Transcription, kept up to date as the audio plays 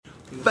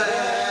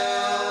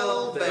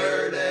Valverde.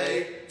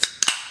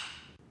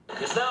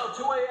 It's now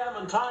 2 a.m.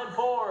 and time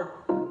for...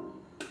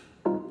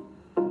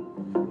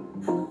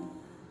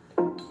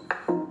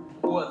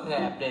 What's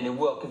happening, and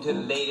welcome to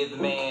the Ladies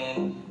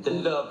Man, the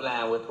love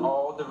line with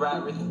all the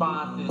right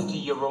responses to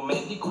your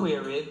romantic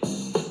queries.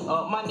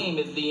 My name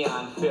is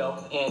Leon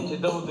Phelps, and to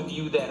those of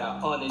you that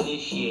are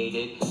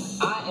uninitiated,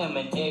 I am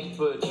an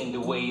expert in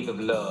the ways of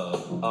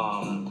love.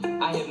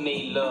 I have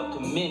made love to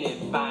many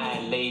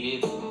fine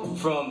ladies,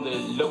 from the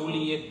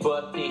lowliest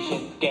bus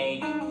station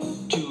skank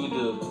to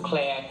the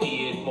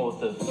classiest, most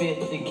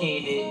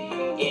sophisticated,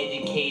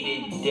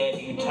 educated,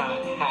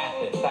 debutante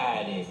high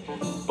society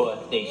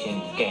bus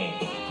station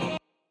skank.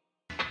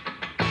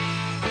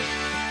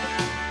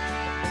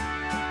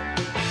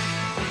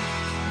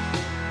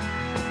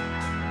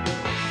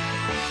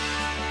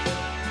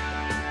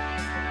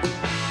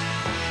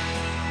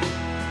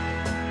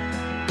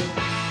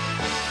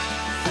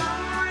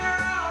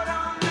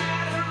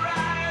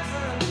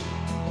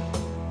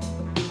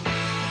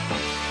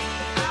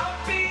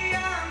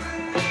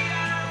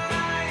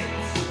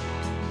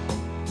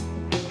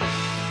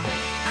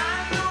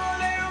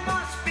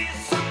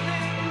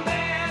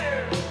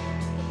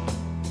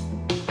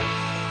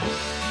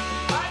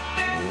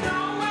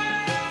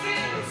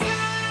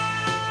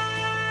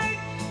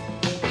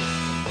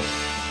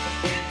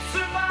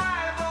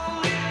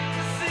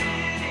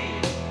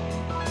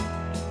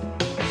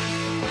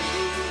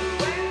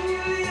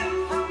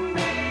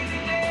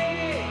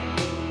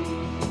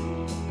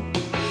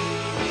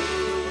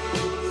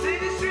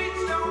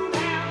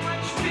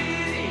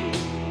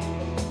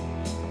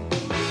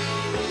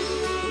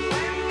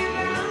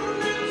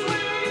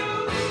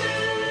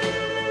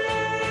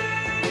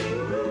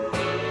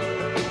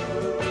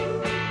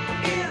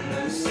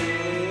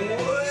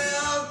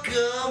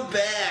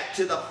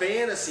 To the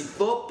Fantasy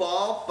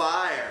Football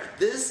Fire.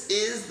 This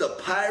is the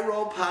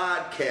Pyro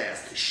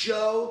Podcast,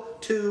 show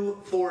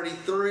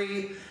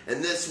 243,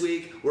 and this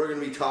week we're going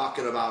to be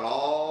talking about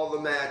all the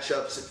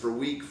matchups for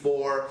Week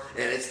 4,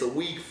 and it's the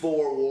Week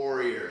 4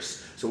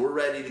 Warriors. So we're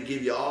ready to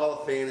give you all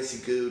the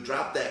fantasy goo,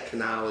 drop that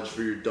knowledge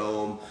for your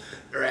dome.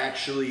 There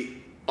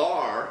actually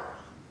are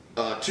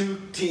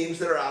two teams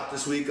that are out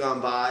this week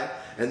on bye,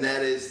 and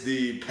that is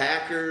the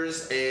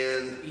Packers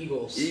and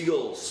Eagles.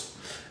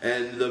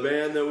 And the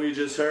band that we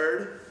just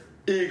heard,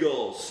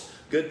 Eagles.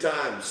 Good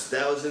times.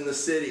 That was in the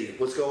city.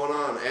 What's going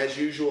on? As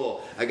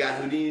usual, I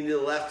got Houdini to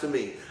the left of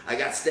me. I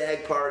got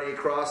Stag Party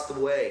across the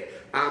way.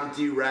 I'm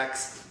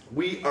D-Rex.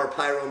 We are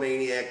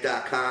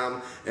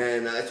Pyromaniac.com.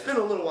 And it's been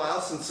a little while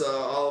since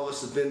all of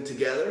us have been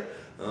together.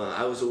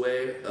 I was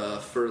away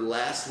for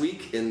last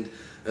week and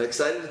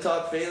excited to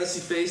talk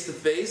fantasy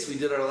face-to-face. We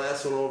did our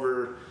last one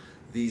over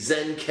the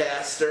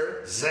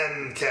Zencaster.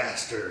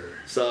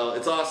 So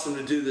it's awesome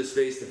to do this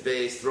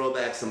face-to-face, throw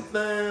back some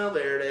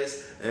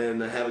Valverdes, and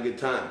have a good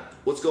time.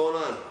 What's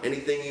going on?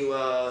 Anything you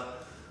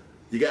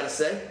got to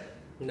say?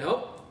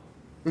 Nope.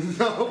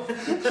 No.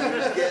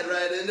 Just get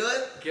right into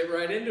it? Get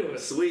right into it.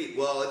 Sweet.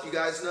 Well, if you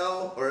guys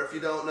know, or if you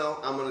don't know,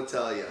 I'm going to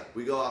tell you.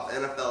 We go off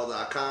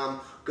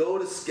NFL.com, go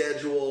to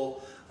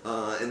schedule,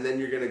 and then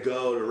you're going to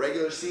go to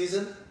regular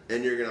season,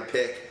 and you're going to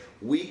pick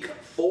Week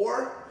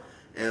 4.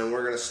 And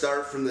we're going to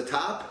start from the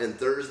top, and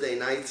Thursday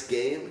night's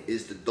game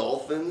is the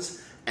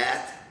Dolphins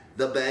at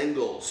the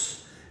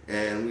Bengals.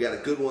 And we got a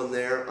good one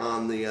there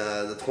on the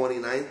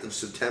 29th of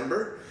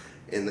September.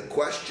 And the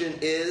question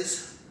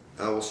is,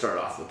 we'll start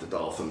off with the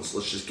Dolphins.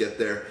 Let's just get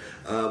there.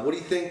 What do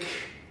you think?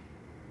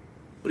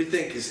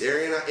 Is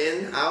Arian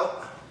in,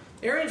 out?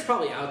 Arian's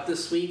probably out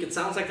this week. It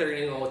sounds like they're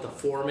going to go with a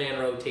 4-man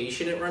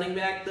rotation at running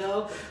back,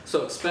 though.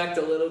 So expect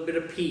a little bit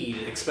of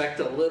Pete. Expect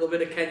a little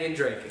bit of Kenyon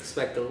Drake.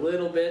 Expect a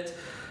little bit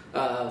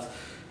of,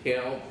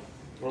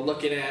 we're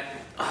looking at,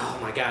 oh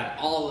my God,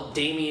 all of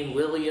Damian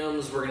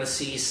Williams. We're going to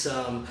see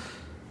some,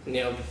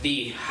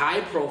 the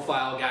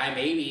high-profile guy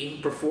maybe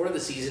before the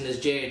season is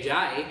Jay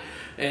Ajayi.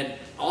 And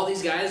all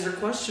these guys are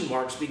question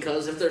marks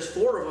because if there's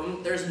 4 of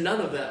them, there's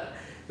none of them.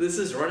 This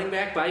is running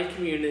back by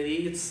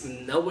community. It's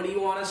nobody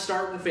you want to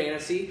start in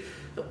fantasy.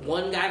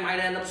 One guy might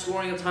end up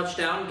scoring a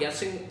touchdown.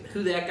 Guessing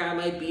who that guy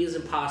might be is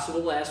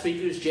impossible. Last week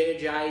it was Jay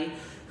Ajayi,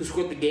 who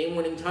scored the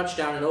game-winning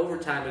touchdown in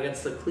overtime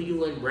against the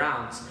Cleveland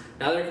Browns.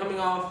 Now they're coming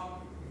off,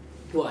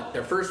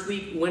 their first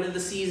week win of the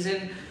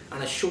season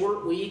on a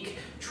short week,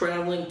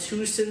 traveling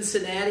to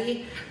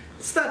Cincinnati.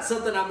 It's not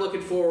something I'm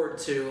looking forward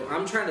to.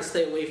 I'm trying to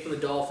stay away from the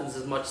Dolphins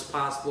as much as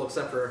possible,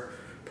 except for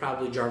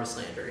probably Jarvis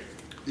Landry.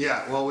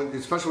 Yeah, well,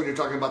 especially when you're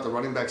talking about the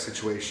running back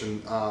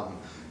situation,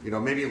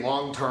 maybe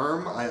long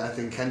term, I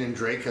think Kenyon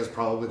Drake has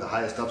probably the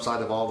highest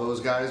upside of all those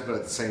guys, but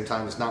at the same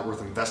time, it's not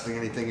worth investing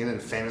anything in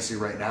fantasy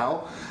right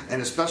now.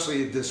 And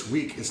especially this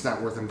week, it's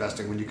not worth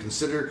investing when you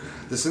consider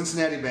the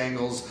Cincinnati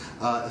Bengals,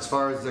 as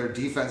far as their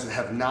defense,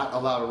 have not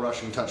allowed a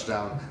rushing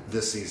touchdown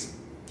this season.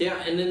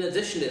 Yeah, and in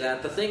addition to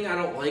that, the thing I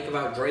don't like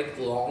about Drake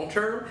long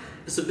term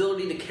is the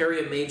ability to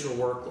carry a major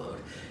workload.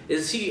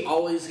 Is he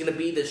always going to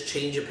be this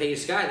change of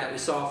pace guy that we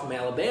saw from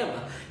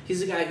Alabama?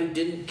 He's a guy who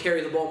didn't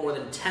carry the ball more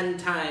than 10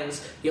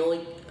 times. He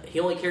only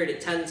carried it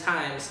 10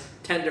 times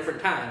 10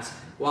 different times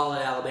while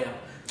at Alabama.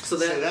 So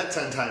Say that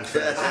 10 times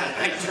fast.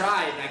 I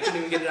tried, and I couldn't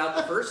even get it out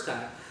the first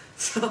time.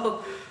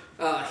 So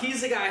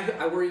he's the guy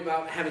I worry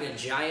about having a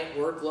giant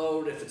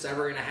workload if it's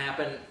ever going to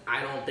happen.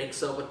 I don't think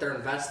so, but they're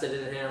invested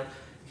in him.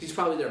 He's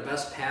probably their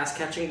best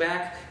pass-catching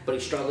back, but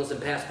he struggles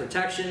in pass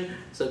protection,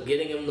 so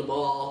getting him the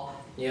ball,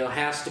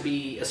 has to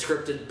be a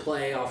scripted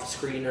play off a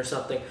screen or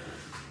something.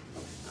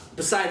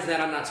 Besides that,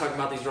 I'm not talking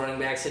about these running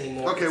backs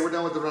anymore. Okay, we're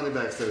done with the running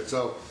backs there.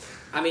 So,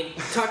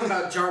 talking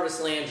about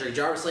Jarvis Landry.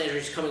 Jarvis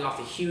Landry's coming off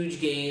a huge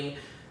game,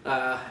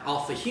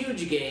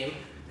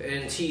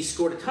 and he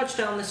scored a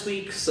touchdown this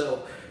week,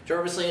 so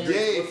Jarvis Landry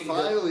is looking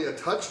finally good. A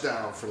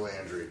touchdown for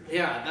Landry.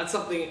 Yeah, that's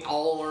something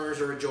all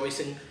owners are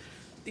rejoicing.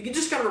 You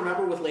just got to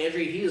remember with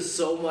Landry, he is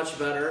so much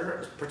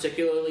better,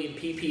 particularly in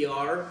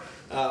PPR,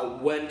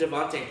 when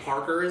Devontae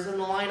Parker is in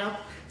the lineup.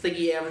 I think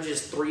he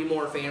averages 3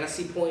 more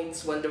fantasy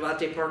points when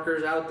Devontae Parker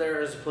is out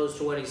there as opposed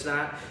to when he's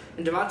not.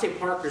 And Devontae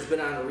Parker's been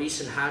on a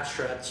recent hot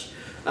stretch.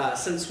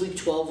 Since week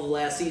 12 of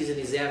last season,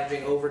 he's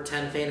averaging over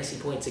 10 fantasy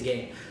points a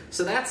game.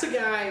 So that's a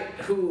guy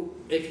who,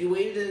 if you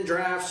waited in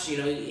drafts,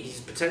 he's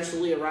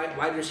potentially a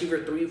wide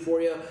receiver 3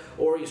 for you,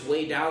 or he's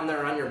way down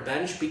there on your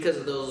bench because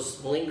of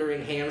those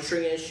lingering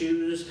hamstring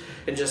issues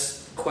and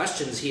just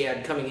questions he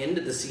had coming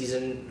into the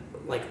season,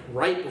 like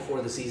right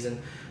before the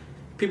season.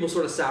 People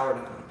sort of soured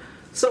on him.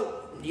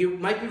 So you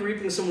might be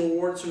reaping some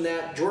rewards from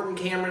that. Jordan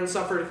Cameron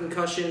suffered a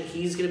concussion.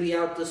 He's going to be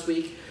out this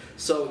week.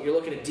 So you're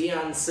looking at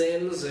Deion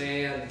Sims,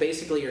 and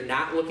basically you're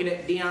not looking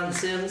at Deion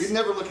Sims. You're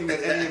never looking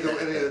at any of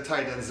the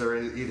tight ends there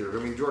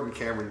either. Jordan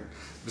Cameron,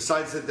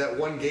 besides that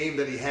one game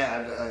that he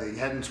had, he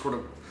hadn't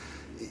scored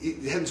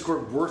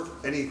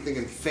worth anything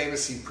in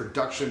fantasy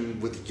production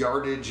with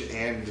yardage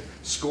and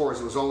scores.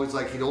 It was always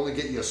like he'd only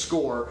get you a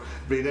score,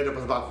 but he'd end up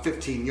with about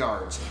 15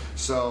 yards.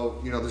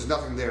 So, there's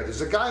nothing there. There's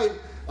a guy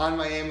on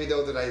Miami,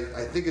 though, that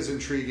I think is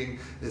intriguing.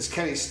 Is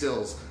Kenny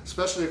Stills,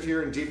 especially if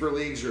you're in deeper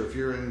leagues or if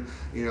you're in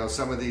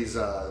some of these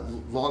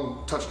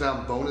long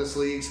touchdown bonus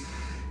leagues.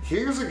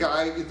 Here's a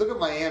guy. You look at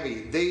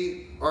Miami;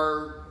 they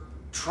are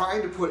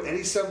trying to put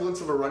any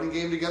semblance of a running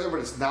game together, but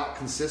it's not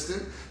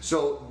consistent.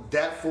 So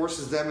that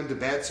forces them into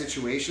bad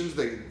situations.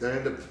 They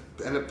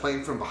end up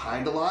playing from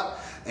behind a lot,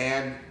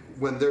 and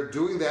when they're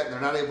doing that and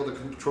they're not able to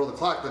control the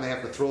clock, then they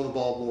have to throw the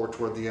ball more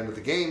toward the end of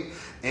the game,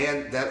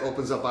 and that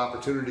opens up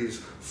opportunities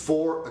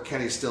for a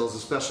Kenny Stills,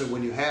 especially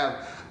when you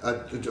have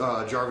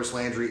Jarvis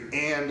Landry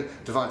and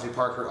Devontae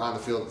Parker on the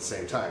field at the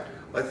same time.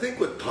 I think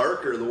with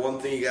Parker, the one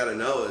thing you got to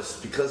know is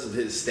because of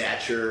his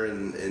stature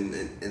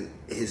and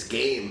his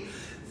game,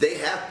 the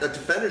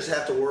defenders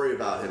have to worry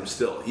about him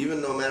still,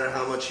 even no matter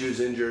how much he was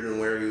injured and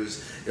where he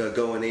was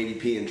going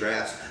ADP in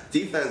drafts.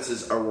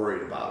 Defenses are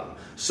worried about him.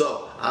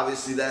 So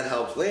obviously that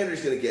helps.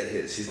 Landry's going to get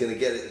his. He's going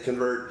to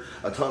convert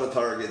a ton of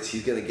targets.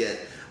 He's going to get,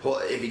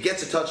 if he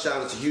gets a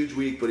touchdown, it's a huge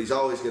week, but he's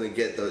always going to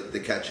get the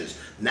catches.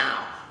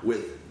 Now,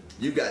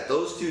 you've got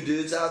those two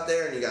dudes out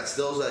there, and you got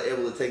Stills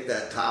able to take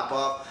that top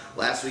off.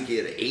 Last week he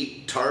had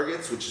 8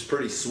 targets, which is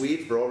pretty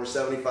sweet for over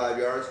 75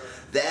 yards.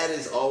 That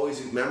is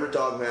always, remember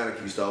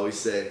Dogmatic used to always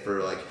say,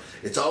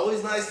 it's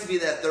always nice to be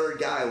that third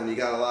guy when you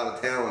got a lot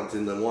of talent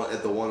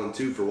at the 1 and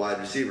 2 for wide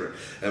receiver.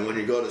 And when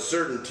you go to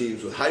certain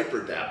teams with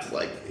hyper depth,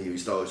 like he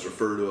used to always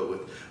refer to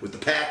it with the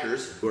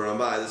Packers, who are on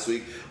bye this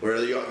week, where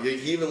you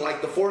even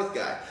like the 4th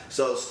guy.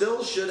 So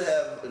Stills should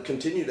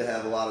continue to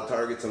have a lot of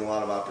targets and a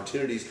lot of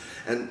opportunities.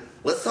 And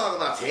let's talk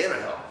about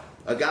Tannehill,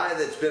 a guy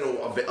that's been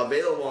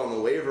available on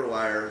the waiver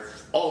wire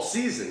all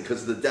season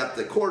because of the depth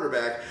at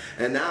quarterback.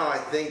 And now I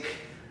think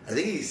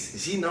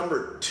is he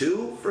number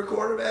 2 for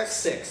quarterbacks?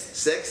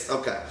 6th?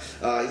 Okay.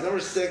 He's number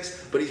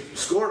 6, but he's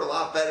scored a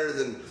lot better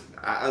than,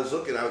 I was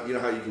looking out,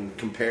 how you can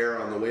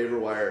compare on the waiver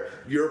wire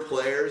your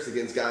players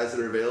against guys that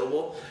are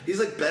available.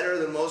 He's better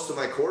than most of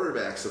my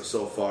quarterbacks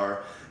so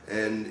far.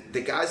 And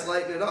the guy's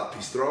lighting it up.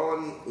 He's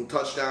throwing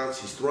touchdowns.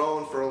 He's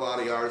throwing for a lot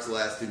of yards the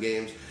last 2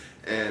 games.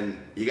 And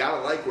you got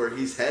to like where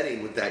he's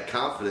heading with that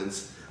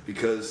confidence,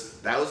 because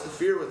that was the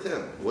fear with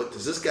him. What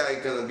is this guy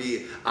going to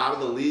be out of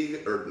the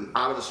league or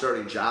out of a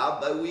starting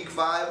job by week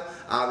 5?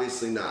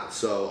 Obviously not.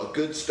 So a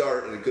good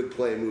start and a good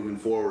play moving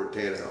forward,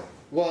 Tannehill.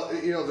 Well,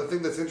 the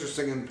thing that's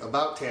interesting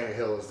about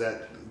Tannehill is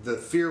that the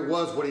fear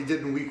was what he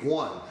did in week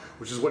 1,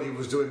 which is what he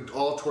was doing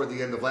all toward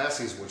the end of last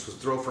season, which was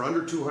throw for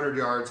under 200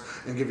 yards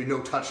and give you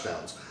no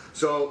touchdowns.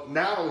 So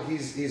now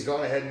he's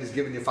gone ahead and he's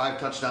given you 5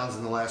 touchdowns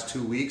in the last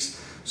 2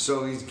 weeks.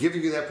 So he's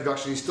giving you that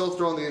production. He's still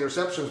throwing the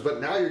interceptions,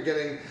 but now you're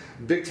getting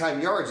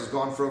big-time yards. He's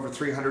gone for over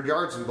 300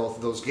 yards in both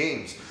of those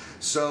games.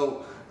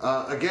 So,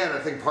 again, I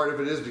think part of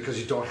it is because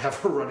you don't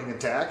have a running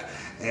attack,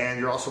 and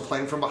you're also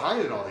playing from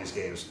behind in all these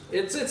games.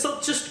 It's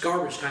just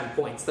garbage time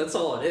points. That's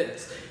all it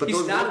is. But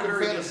he's not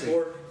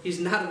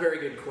a very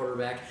good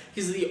quarterback.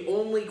 He's the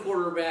only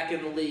quarterback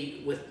in the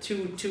league with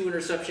two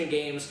interception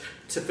games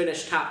to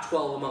finish top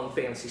 12 among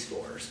fantasy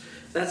scorers.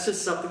 That's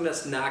just something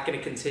that's not going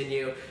to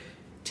continue.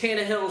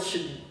 Tannehill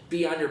should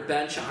be on your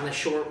bench on a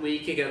short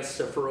week against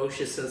a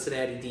ferocious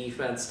Cincinnati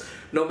defense,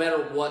 no matter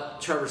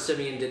what Trevor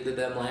Siemian did to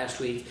them last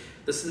week.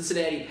 The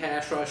Cincinnati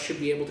pass rush should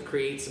be able to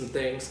create some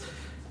things.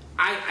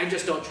 I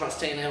just don't trust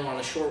Tannehill on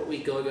a short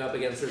week going up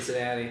against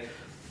Cincinnati.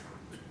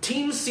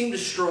 Teams seem to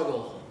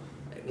struggle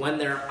when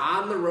they're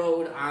on the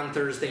road on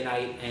Thursday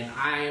night,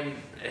 and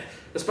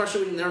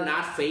especially when they're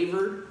not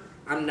favored,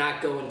 I'm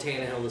not going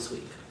Tannehill this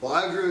week. Well,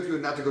 I agree with you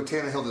not to go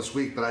Tannehill this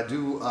week, but I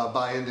do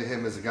buy into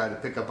him as a guy to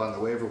pick up on the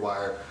waiver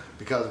wire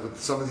because with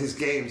some of these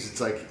games, it's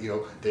like,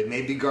 they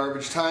may be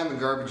garbage time and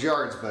garbage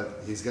yards,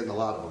 but he's getting a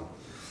lot of them.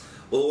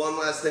 Well, one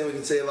last thing we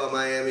can say about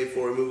Miami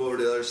before we move over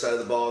to the other side of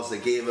the ball is they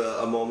gave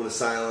a moment of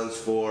silence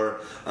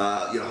for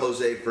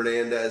Jose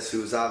Fernandez,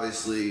 who was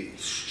obviously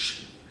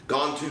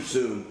gone too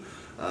soon.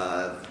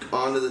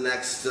 On to the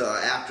next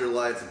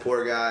afterlife. The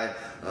poor guy,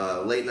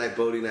 late night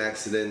boating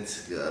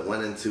accident,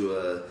 went into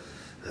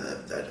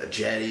a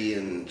jetty,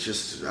 and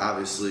just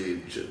obviously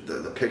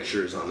the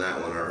pictures on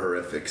that one are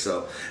horrific.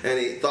 So,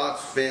 any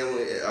thoughts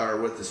are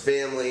with his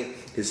family,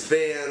 his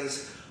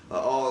fans,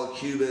 all the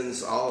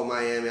Cubans, all of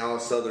Miami, all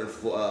of Southern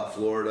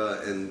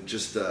Florida, and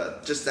just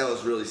that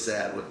was really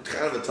sad.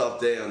 Kind of a tough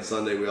day on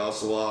Sunday. We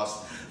also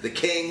lost the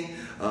King,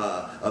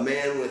 a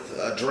man with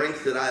a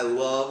drink that I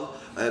love.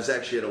 I was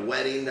actually at a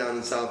wedding down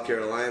in South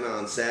Carolina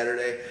on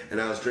Saturday, and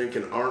I was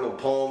drinking Arnold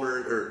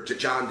Palmer or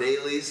John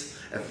Daly's.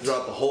 And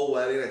throughout the whole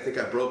wedding, I think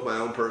I broke my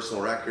own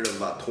personal record of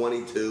about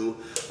 22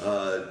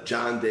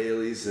 John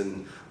Daly's,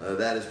 and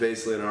that is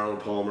basically an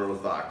Arnold Palmer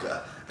with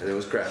vodka, and it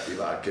was crappy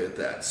vodka at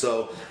that.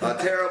 So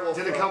terrible.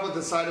 Did it come with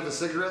the side of a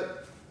cigarette?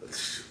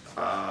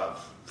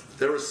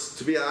 There was,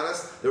 to be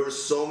honest, there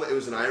was so many. It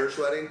was an Irish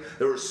wedding.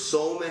 There were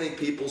so many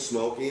people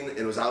smoking, and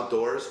it was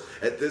outdoors.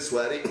 At this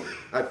wedding,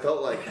 I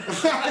felt like I'm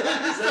thinking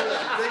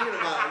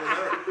about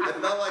it. I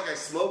felt like I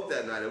smoked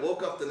that night. I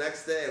woke up the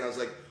next day, and I was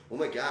like, "Oh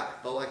my god!"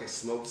 I felt like I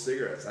smoked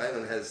cigarettes. I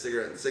haven't had a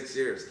cigarette in 6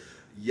 years.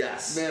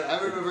 Yes. Man, I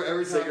remember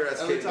every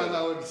time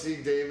I would see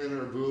Damon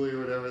or Booley or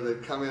whatever,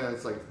 they'd come in and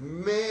it's like,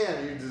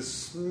 man, you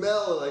just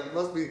smell it. Like, it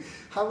must be,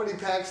 how many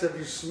packs have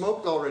you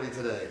smoked already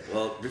today?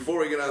 Well, before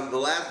we get on the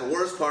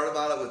worst part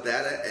about it with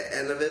that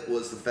end of it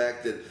was the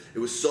fact that it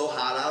was so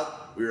hot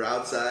out. We were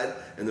outside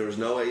and there was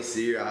no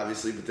AC,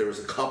 obviously, but there was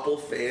a couple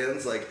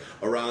fans like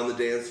around the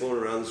dance floor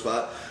and around the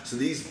spot. So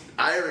these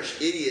Irish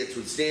idiots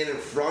would stand in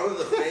front of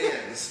the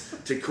fans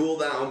to cool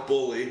down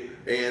Bully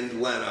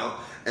and Leno.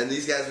 And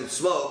these guys would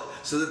smoke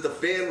so that the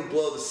fan would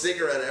blow the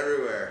cigarette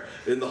everywhere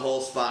in the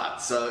whole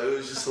spot. So it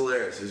was just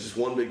hilarious. It was just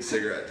one big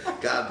cigarette.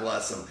 God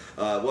bless them.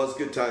 It was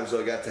good times,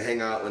 though. I got to hang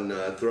out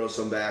and throw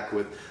some back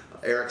with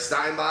Eric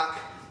Steinbach,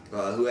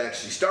 who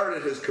actually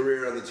started his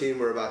career on the team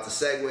we're about to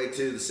segue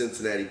to, the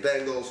Cincinnati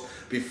Bengals,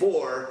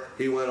 before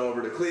he went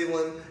over to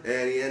Cleveland,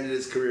 and he ended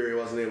his career. He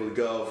wasn't able to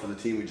go for the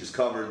team we just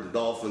covered, the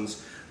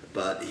Dolphins.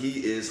 But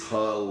he is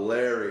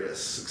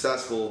hilarious.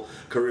 Successful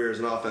career as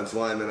an offensive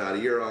lineman out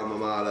of your alma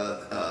mater.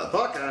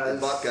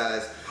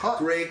 Buckeyes.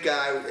 Great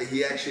guy.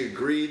 He actually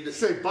agreed. Did you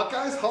say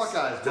Buckeyes?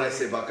 Hawkeyes. Did I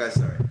say Buckeyes?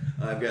 Sorry.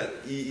 I've got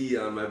EE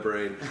on my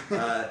brain.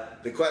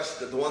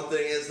 The one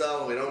thing is,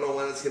 though, we don't know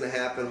when it's going to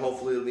happen.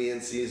 Hopefully it'll be in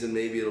season.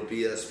 Maybe it'll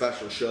be a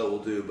special show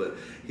we'll do. But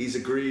he's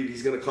agreed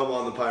he's going to come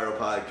on the Pyro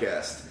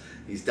podcast.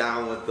 He's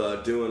down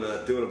with doing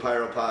a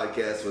Pyro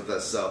podcast with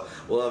us, so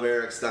we'll have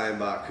Eric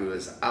Steinbach, who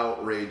is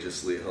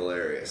outrageously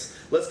hilarious.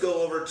 Let's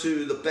go over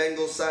to the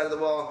Bengals side of the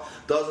ball.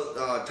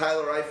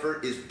 Tyler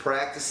Eifert is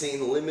practicing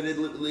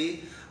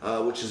limitedly,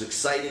 which is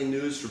exciting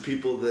news for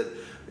people that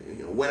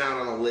went out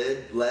on a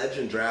ledge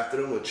and drafted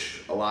him,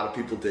 which a lot of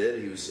people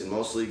did. He was in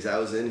most leagues I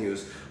was in. He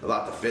was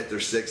about the 5th or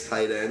 6th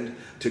tight end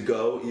to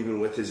go,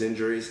 even with his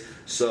injuries.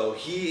 So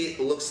he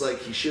looks like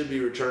he should be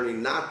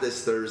returning not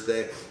this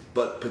Thursday,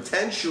 but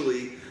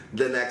potentially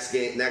the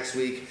next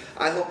week.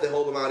 I hope they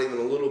hold him out even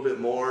a little bit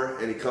more,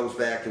 and he comes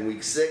back in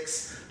week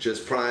 6,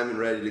 just prime and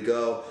ready to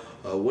go.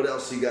 What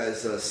else are you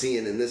guys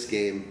seeing in this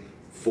game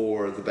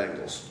for the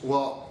Bengals?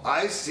 Well,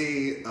 I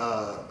see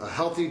a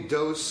healthy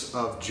dose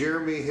of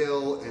Jeremy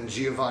Hill and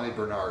Giovanni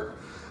Bernard.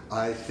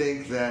 I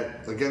think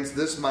that against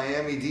this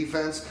Miami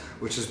defense,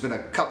 which has been a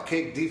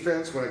cupcake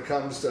defense when it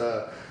comes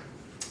to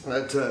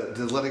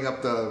letting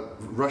up the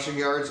rushing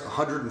yards,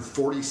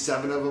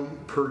 147 of them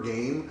per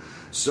game.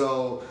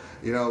 So,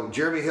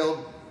 Jeremy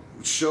Hill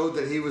showed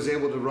that he was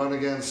able to run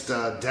against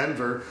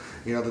Denver.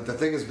 That the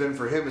thing has been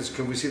for him is,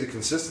 can we see the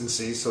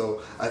consistency?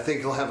 So I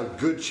think he'll have a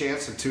good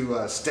chance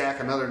to stack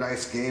another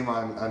nice game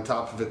on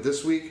top of it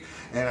this week.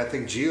 And I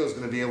think Gio's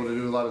going to be able to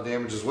do a lot of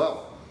damage as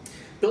well.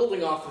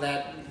 Building off of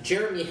that,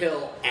 Jeremy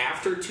Hill,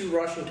 after 2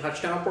 rushing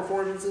touchdown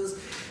performances,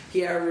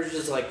 he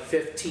averages like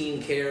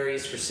 15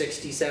 carries for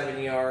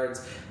 67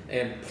 yards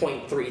and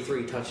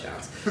 .33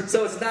 touchdowns.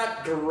 So it's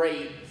not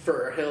great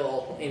for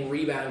Hill in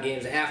rebound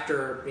games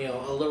after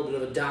a little bit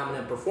of a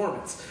dominant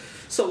performance.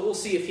 So we'll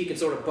see if he can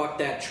sort of buck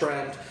that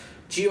trend.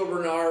 Gio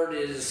Bernard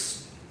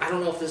is, I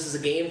don't know if this is a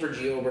game for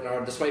Gio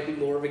Bernard. This might be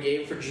more of a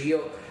game for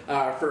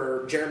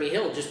Jeremy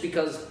Hill, just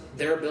because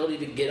their ability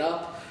to get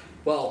up.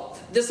 Well,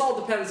 this all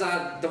depends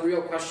on the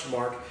real question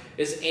mark.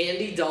 Is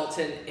Andy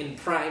Dalton in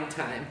prime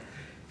time?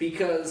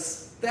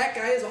 Because that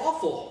guy is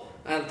awful.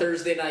 on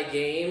Thursday night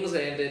games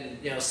and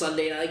in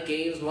Sunday night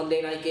games,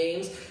 Monday night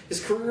games.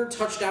 His career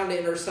touchdown to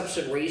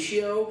interception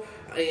ratio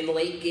in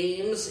late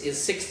games is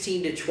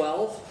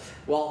 16-12,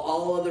 while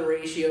all other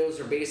ratios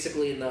are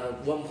basically in the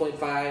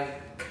 1.5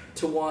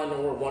 to 1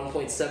 or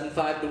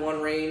 1.75 to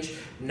 1 range.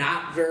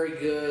 Not very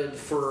good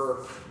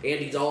for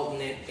Andy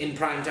Dalton in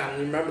prime time.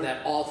 Remember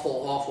that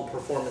awful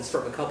performance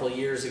from a couple of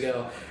years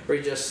ago where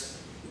he just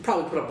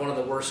probably put up one of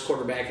the worst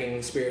quarterbacking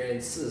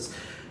experiences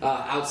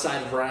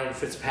outside of Ryan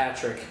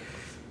Fitzpatrick.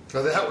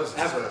 No, that was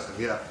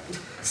disgusting, yeah.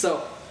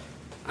 So,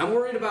 I'm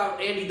worried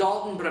about Andy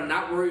Dalton, but I'm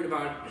not worried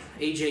about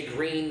A.J.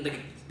 Green,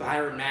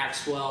 Byron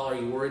Maxwell. Are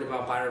you worried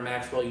about Byron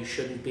Maxwell? You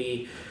shouldn't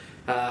be.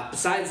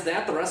 Besides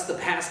that, the rest of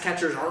the pass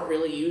catchers aren't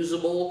really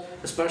usable,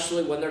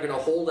 especially when they're going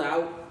to hold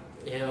out,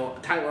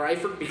 Tyler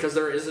Eifert, because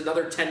there is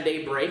another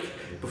 10-day break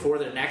before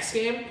the next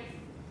game.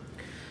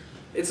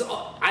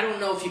 I don't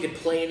know if you could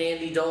play an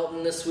Andy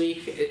Dalton this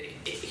week.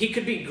 He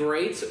could be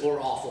great or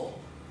awful.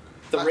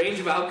 The range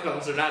of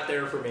outcomes are not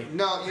there for me.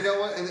 No, you know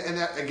what? And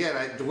that, again,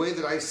 the way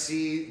that I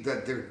see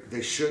that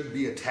they should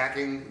be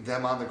attacking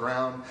them on the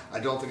ground,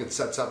 I don't think it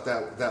sets up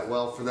that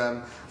well for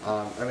them.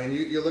 I mean,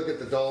 you look at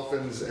the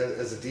Dolphins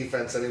as a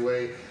defense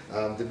anyway.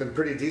 They've been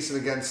pretty decent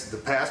against the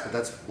pass, but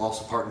that's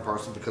also part and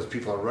parcel because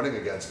people are running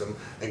against them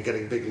and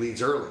getting big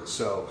leads early.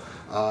 So,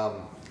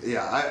 A.J.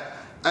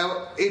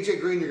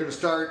 Green, you're going to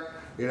start.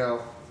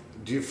 Do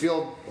you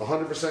feel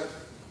 100%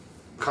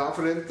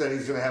 confident that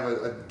he's going to have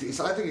a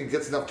decent? I think he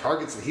gets enough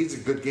targets that he's a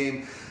good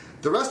game.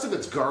 The rest of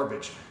it's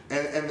garbage,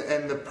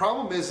 and the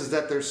problem is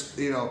that there's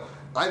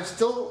I'm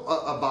still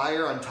a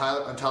buyer on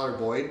Tyler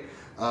Boyd,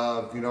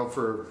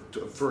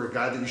 for a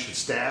guy that you should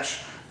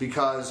stash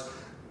because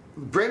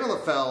Brandon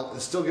LaFell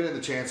is still getting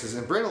the chances,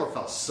 and Brandon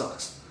LaFell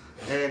sucks.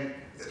 And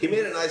he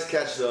made a nice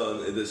catch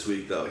though this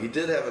week though. He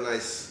did have a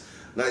nice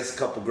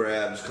couple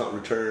grabs,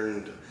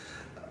 returned.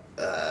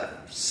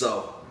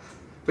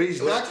 But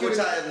he's not which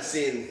I haven't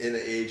seen in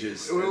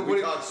ages.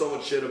 We talked so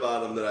much shit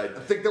about him that I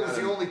think that was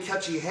the only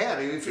catch he had.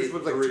 He finished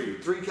with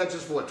like three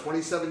catches for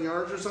 27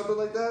 yards or something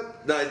like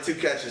that? No, 2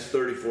 catches,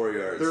 34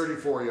 yards.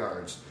 34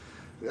 yards.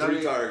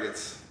 3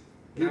 targets.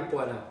 Not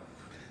bueno.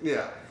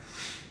 Yeah.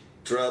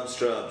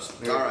 Trubs.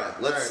 Yeah. All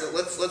right,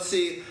 let's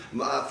see.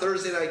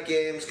 Thursday night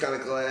games. Kind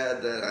of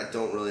glad that I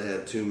don't really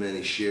have too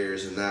many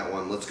shares in that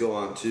one. Let's go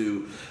on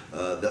to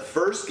the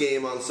first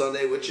game on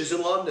Sunday, which is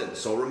in London.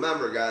 So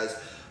remember, guys,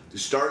 to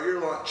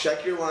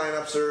check your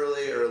lineups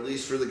early, or at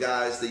least for the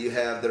guys that you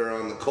have that are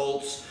on the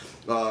Colts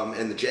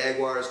and the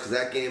Jaguars, because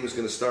that game is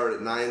going to start at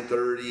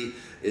 9:30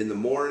 in the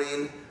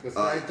morning. It's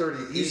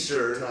 9:30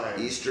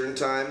 Eastern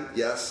time.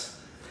 Yes.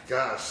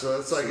 Gosh, so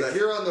it's like if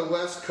you're on the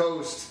West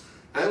Coast.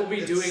 I will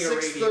be doing a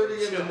radio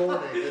 6:30 in the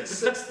morning.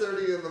 It's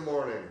 6:30 in the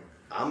morning.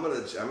 I'm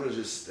gonna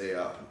just stay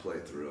up and play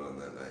through on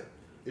that night.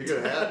 You're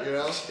gonna have,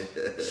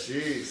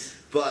 Jeez.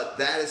 But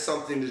that is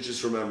something to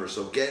just remember.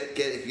 So get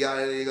if you got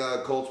any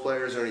Colts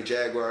players or any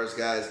Jaguars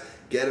guys,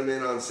 get them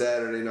in on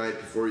Saturday night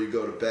before you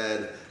go to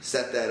bed.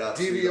 Set that up.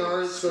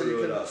 DVRs so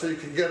you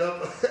can get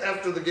up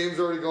after the game's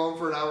already going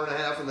for an hour and a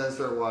half and then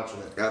start watching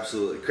it.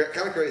 Absolutely,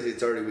 kind of crazy.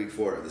 It's already week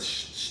 4. This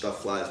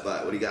stuff flies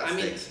by. What do you got? I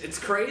mean, it's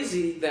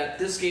crazy that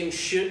this game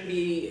should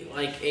be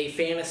like a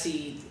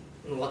fantasy,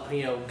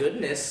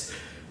 goodness,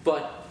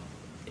 but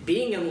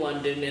being in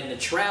London and the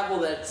travel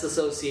that's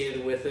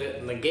associated with it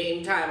and the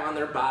game time on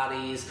their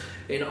bodies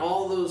and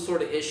all those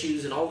sort of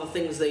issues and all the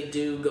things they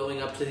do going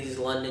up to these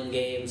London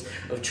games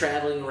of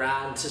traveling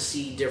around to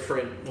see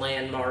different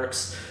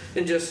landmarks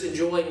and just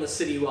enjoying the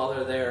city while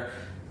they're there.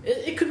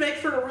 It could make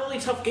for a really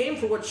tough game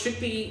for what should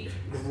be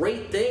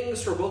great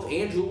things for both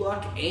Andrew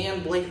Luck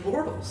and Blake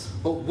Bortles.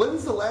 But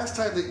when's the last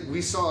time that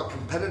we saw a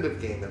competitive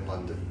game in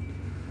London?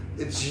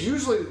 It's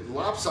usually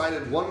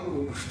lopsided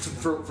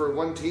for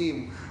one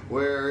team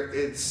where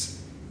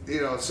it's,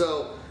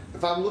 so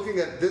if I'm looking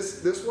at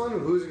this one,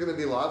 who's it going to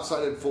be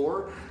lopsided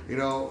for?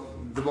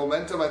 The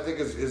momentum I think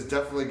is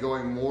definitely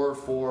going more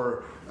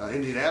for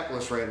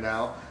Indianapolis right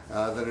now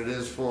than it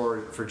is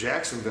for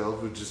Jacksonville,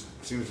 who just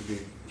seems to be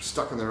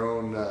stuck in their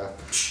own.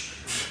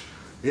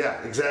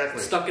 Yeah,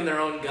 exactly. Stuck in their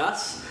own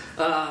Gus.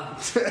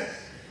 Gus.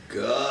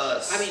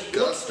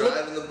 Gus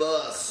driving the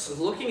bus.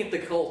 Looking at the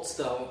Colts,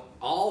 though,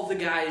 all the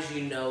guys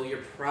you're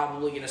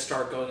probably going to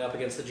start going up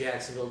against the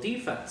Jacksonville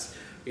defense.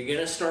 You're going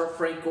to start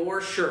Frank Gore,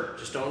 sure.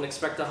 Just don't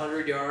expect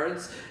 100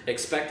 yards.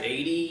 Expect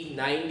 80,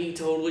 90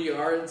 total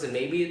yards and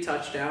maybe a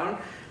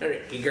touchdown.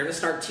 You're going to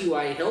start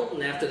T.Y.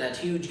 Hilton after that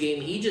huge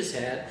game he just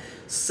had.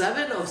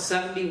 7 of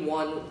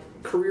 71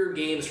 career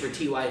games for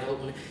T.Y.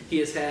 Hilton, he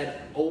has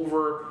had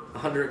over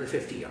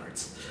 150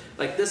 yards.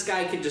 Like, this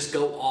guy can just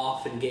go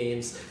off in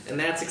games, and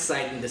that's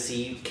exciting to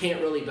see. You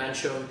can't really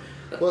bench him.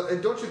 Well,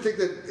 and don't you think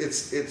that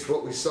it's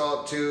what we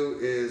saw, too,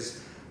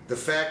 is the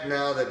fact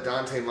now that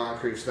Dante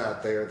Moncrief's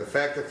not there, the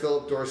fact that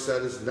Philip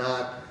Dorsett is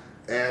not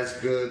as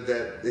good,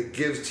 that it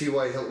gives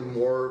T.Y. Hilton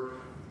more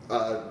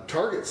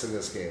targets in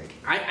this game.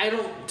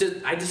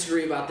 I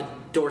disagree about the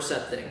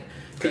Dorsett thing.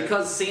 Okay.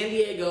 Because San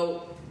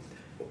Diego,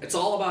 it's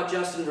all about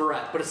Justin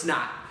Verrett, but it's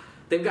not.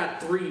 they've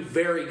got three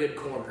very good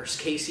corners,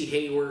 Casey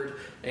Hayward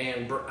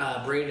and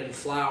Brandon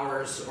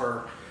Flowers,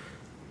 or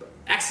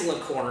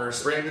excellent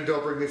corners. Brandon,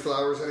 don't bring me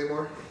flowers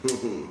anymore.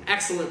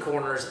 Excellent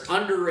corners,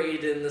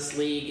 underrated in this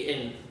league,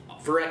 and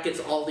Verrett gets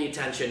all the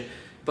attention.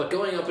 But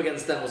going up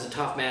against them was a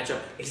tough matchup.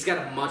 He's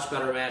got a much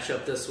better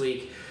matchup this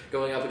week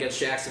going up against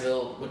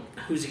Jacksonville.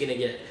 Who's he going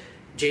to get?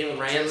 Jalen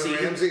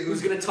Ramsey,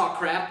 who's going to talk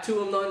crap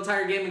to him the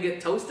entire game and get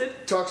toasted?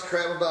 Talks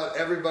crap about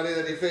everybody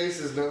that he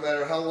faces, no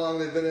matter how long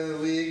they've been in the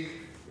league.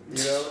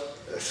 You know.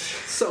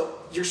 So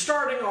you're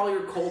starting all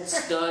your Colts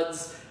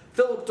studs.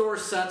 Philip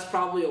Dorsett's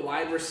probably a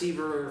wide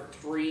receiver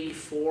 3,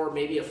 4,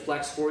 maybe a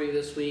flex for you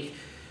this week.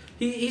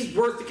 He's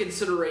worth the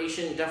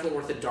consideration. Definitely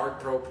worth a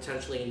dart throw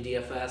potentially in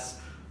DFS.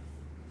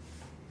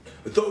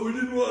 I thought we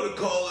didn't want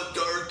to call it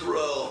dart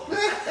throw.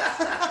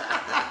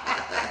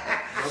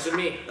 Wasn't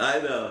me. I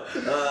know.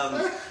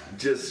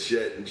 Just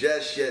shitting.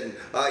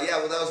 Yeah,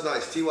 well, that was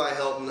nice. T.Y.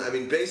 Hilton. I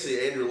mean,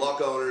 basically, Andrew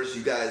Luck owners,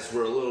 you guys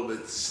were a little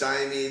bit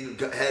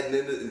stymied heading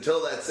into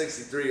until that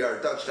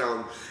 63-yard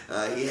touchdown.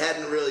 He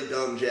hadn't really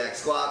done jack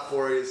squat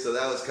for you, so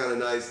that was kind of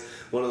nice.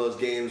 One of those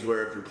games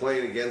where if you're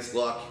playing against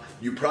Luck,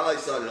 you probably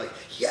saw it, you're like,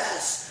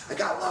 yes, I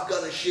got Luck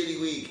on a shitty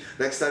week.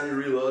 Next time you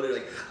reload it, you're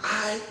like,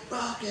 I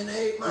fucking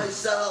hate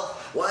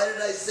myself. Why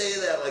did I say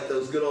that? Like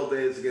those good old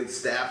days against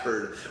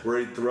Stafford where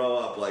he'd throw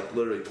up like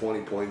literally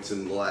 20 points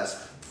in the last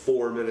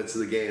 4 minutes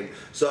of the game.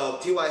 So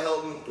T.Y.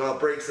 Hilton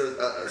breaks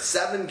a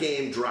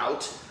 7-game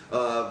drought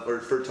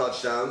for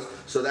touchdowns.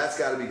 So that's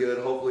got to be good.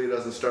 Hopefully he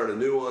doesn't start a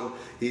new one.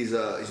 He's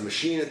a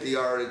machine at the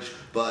yardage,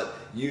 but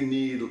you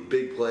need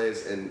big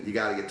plays, and you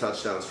got to get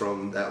touchdowns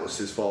from him. That was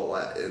his fault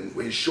and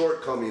his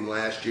shortcoming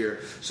last year.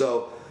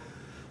 So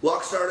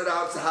Luck started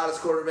out as the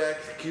hottest quarterback,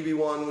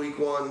 QB1 week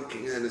 1,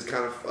 and has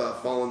kind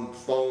of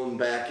fallen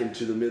back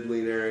into the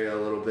middling area a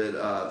little bit.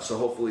 So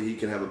hopefully he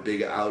can have a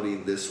big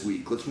outing this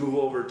week. Let's move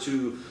over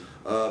to,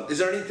 is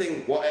there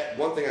anything,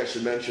 one thing I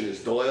should mention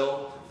is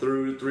Doyle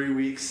through 3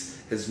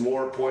 weeks has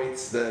more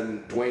points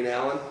than Dwayne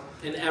Allen.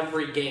 In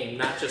every game,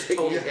 not just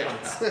total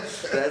points.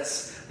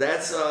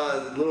 That's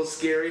a little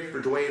scary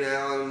for Dwayne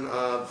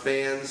Allen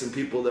fans and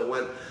people that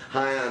went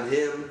high on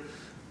him.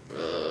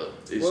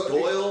 Is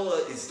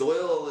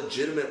Doyle a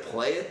legitimate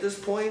play at this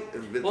point?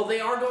 Well, they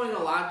are going a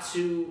lot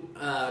to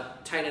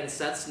tight end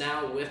sets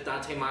now with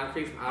Dante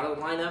Moncrief out of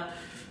the lineup.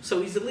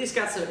 So he's at least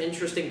got some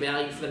interesting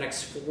value for the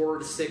next 4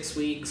 to 6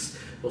 weeks.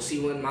 We'll see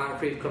when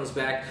Moncrief comes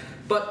back.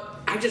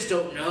 But I just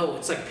don't know.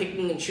 It's like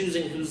picking and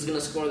choosing who's going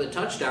to score the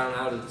touchdown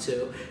out of the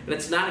two. And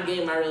it's not a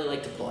game I really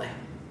like to play.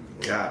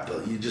 God,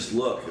 but you just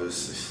look. It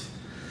was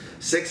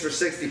 6 for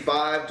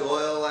 65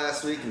 Doyle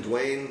last week, and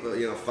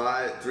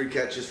Dwayne, 3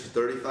 catches for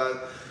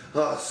 35.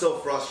 Oh, it's so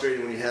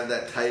frustrating when you have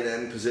that tight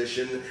end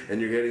position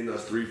and you're getting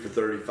those 3 for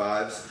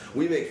 35s.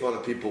 We make fun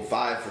of people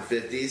 5 for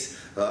 50s.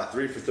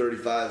 3 for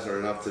 35s are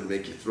enough to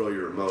make you throw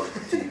your remote at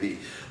the TV.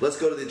 Let's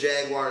go to the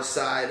Jaguars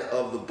side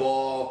of the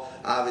ball.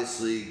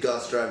 Obviously,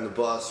 Gus driving the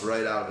bus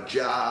right out of a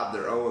job.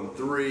 They're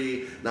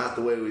 0-3. Not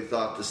the way we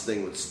thought this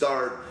thing would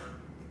start.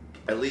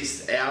 At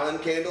least Allen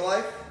came to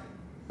life.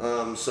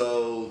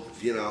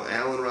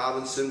 Allen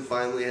Robinson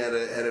finally had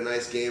a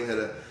nice game.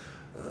 Had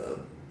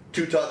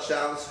 2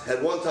 touchdowns.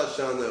 Had 1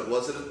 touchdown that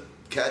wasn't a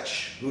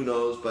catch. Who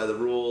knows by the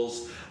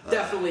rules?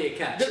 Definitely a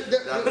catch.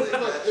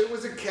 It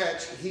was a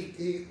catch.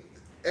 He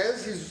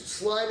as he's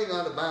sliding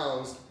out of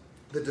bounds,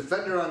 the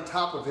defender on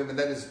top of him, and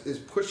then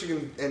is pushing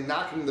him and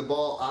knocking the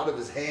ball out of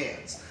his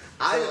hands.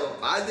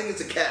 I think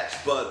it's a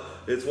catch, but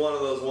it's one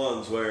of those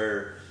ones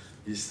where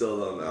you still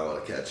don't know what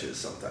a catch is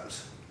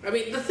sometimes. I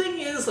mean, the thing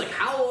is, like,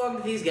 how long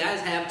do these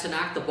guys have to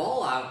knock the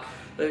ball out?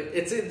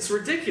 It's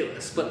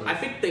ridiculous, but I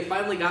think they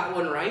finally got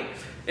one right,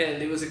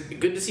 and it was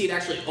good to see it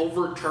actually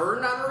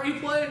overturned on a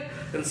replay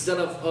instead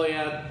of,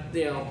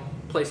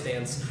 play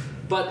stands.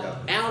 But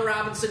Allen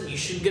Robinson, you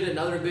should get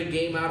another good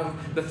game out of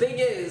him. The thing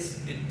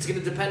is, it's going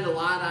to depend a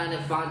lot on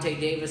if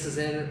Vontae Davis is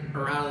in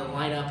or out of the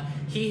lineup.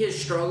 He has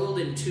struggled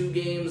in 2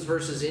 games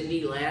versus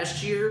Indy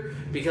last year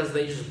because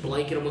they just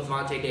blanket him with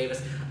Vontae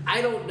Davis.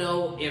 I don't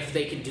know if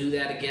they can do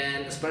that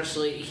again,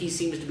 especially he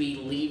seems to be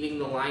leaving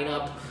the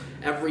lineup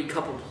every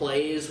couple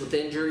plays with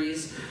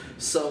injuries.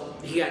 So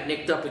he got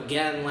nicked up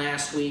again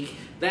last week.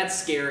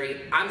 That's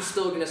scary. I'm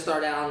still going to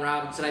start Allen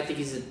Robinson. I think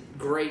he's a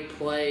great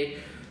play.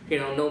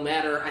 No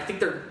matter, I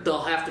think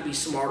they'll have to be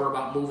smarter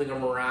about moving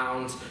him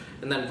around.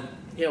 And then,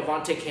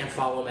 Vontae can't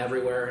follow him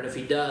everywhere. And if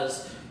he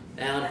does,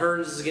 Allen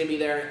Hurns is going to be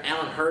there.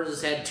 Allen Hurns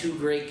has had 2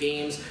 great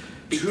games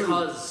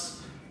because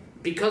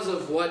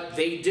of what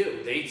they do.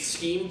 They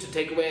scheme to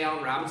take away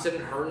Allen Robinson.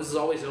 Hurns is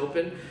always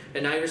open.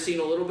 And now you're seeing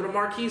a little bit of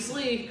Marquise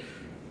Lee.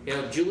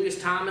 Julius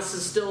Thomas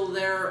is still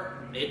there.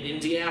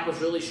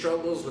 Indianapolis really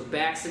struggles with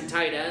backs and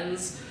tight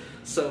ends.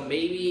 So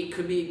maybe it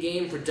could be a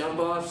game for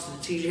dump-offs to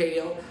TJ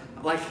Hill.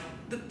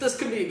 This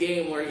could be a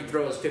game where he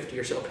throws 50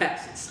 or so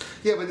passes.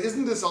 Yeah, but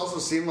isn't this also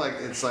seem like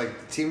it's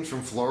like teams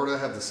from Florida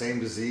have the same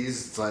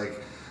disease? It's like,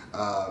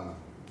 at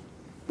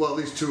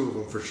least 2 of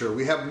them for sure.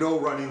 We have no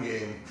running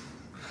game,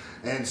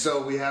 and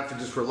so we have to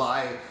just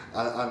rely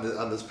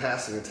on this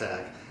passing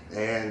attack.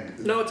 And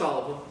no, it's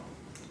all of them.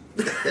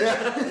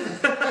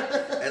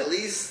 At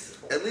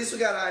least we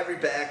got Ivory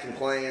back and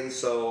playing,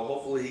 so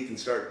hopefully he can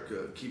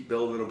start keep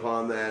building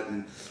upon that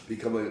and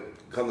become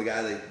the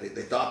guy they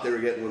thought they were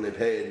getting when they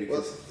paid.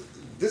 Because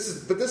this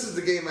is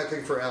the game, I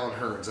think, for Alan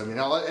Hearns. I mean,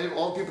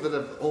 all people that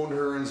have owned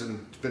Hearns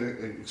and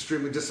been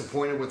extremely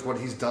disappointed with what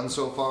he's done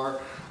so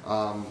far.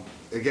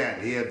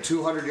 Again, he had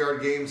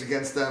 200-yard games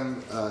against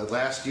them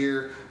last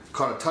year,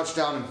 caught a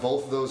touchdown in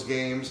both of those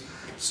games.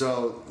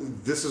 So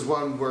this is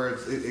one where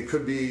it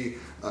could be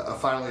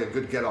finally a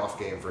good get-off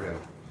game for him.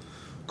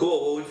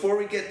 Cool. Well, before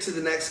we get to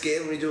the next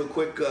game, let me do a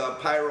quick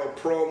Pyro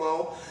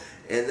promo,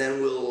 and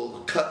then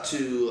we'll cut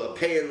to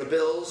paying the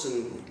bills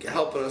and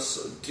helping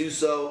us do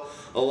so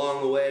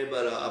along the way.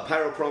 But a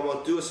Pyro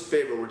promo, do us a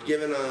favor. We're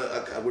doing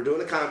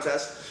a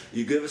contest.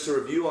 You give us a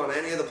review on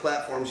any of the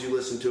platforms you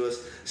listen to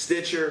us: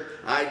 Stitcher,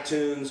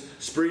 iTunes,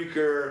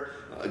 Spreaker,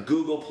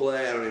 Google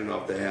Play. I don't even know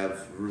if they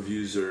have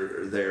reviews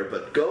or there,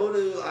 but go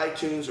to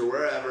iTunes or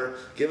wherever.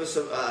 Give us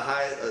a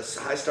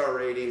high star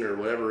rating or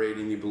whatever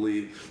rating you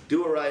believe.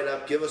 Do a write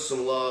up. Give us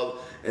some love,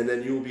 and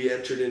then you will be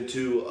entered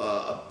into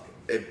a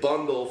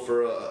bundle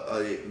for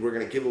we're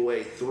going to give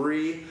away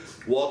 3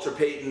 Walter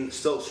Payton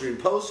silkscreen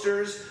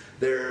posters.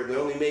 We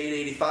only made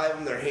 85 of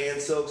them. They're hand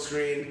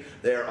silkscreen.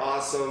 They're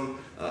awesome.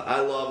 I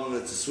love them.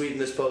 It's a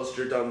Sweetness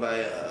poster done by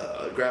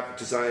a graphic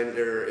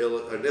designer,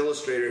 an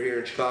illustrator here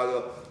in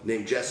Chicago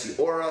named Jesse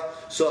Ora.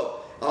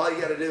 So all you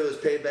got to do is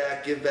pay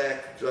back, give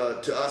back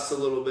to us a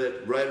little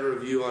bit, write a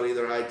review on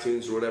either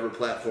iTunes or whatever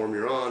platform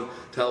you're on.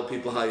 Tell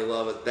people how you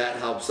love it. That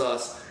helps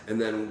us, and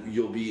then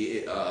you'll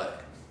be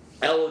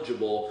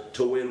eligible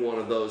to win one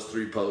of those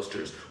 3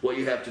 posters. What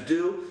you have to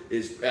do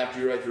is, after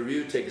you write the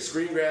review, take a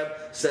screen grab,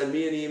 send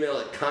me an email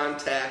at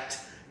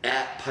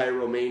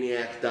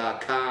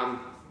contact@pyromaniac.com.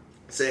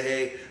 Say,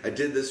 hey, I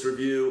did this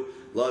review.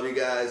 Love you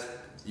guys.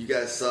 You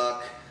guys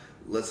suck.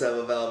 Let's have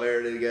a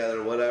Valverde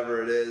together,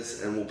 whatever it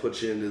is, and we'll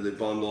put you into the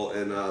bundle.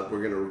 And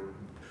we're going to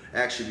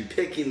actually be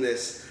picking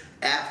this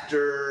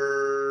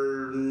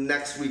after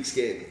next week's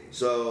game.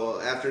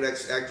 So after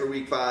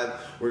week 5,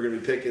 we're going to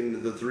be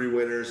picking the 3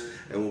 winners,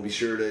 and we'll be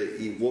sure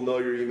to we'll know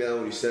your email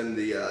when you send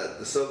the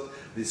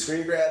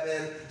screen grab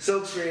in.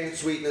 Silkscreen,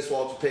 Sweetness,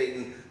 Walter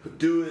Payton,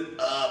 do it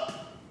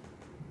up.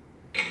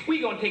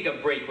 We're going to take a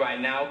break right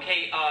now,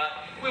 okay?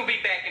 We'll be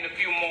back in a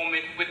few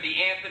moments with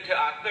the answer to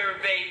our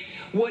survey.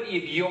 What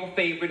is your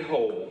favorite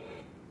hole?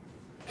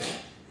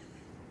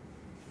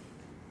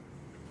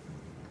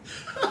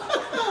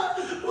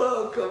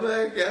 Welcome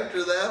back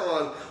after that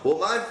one. Well,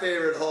 my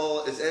favorite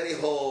hole is any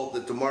hole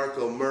that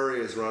DeMarco Murray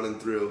is running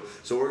through.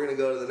 So we're going to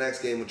go to the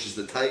next game, which is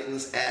the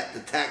Titans at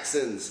the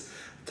Texans.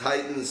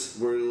 Titans,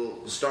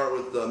 we'll start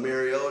with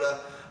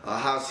Mariota.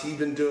 How's he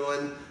been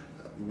doing?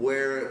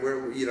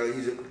 Where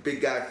he's a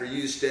big guy for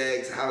you,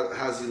 Stags.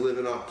 How's he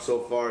living up so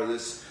far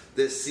this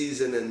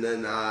season? And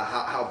then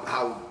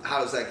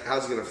how's he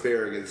going to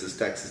fare against this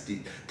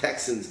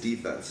Texans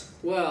defense?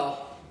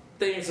 Well,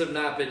 things have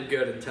not been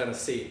good in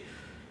Tennessee.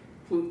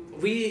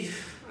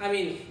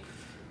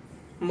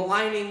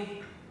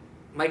 Maligning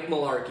Mike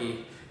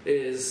Mularkey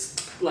is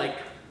like,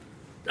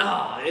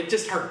 it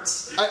just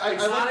hurts.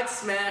 Exotic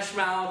Smash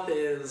Mouth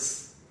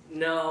is,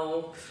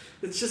 no.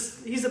 It's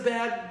just, he's a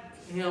bad,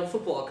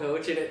 football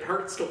coach, and it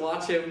hurts to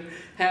watch him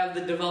have the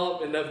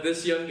development of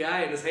this young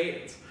guy in his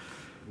hands.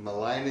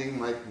 Maligning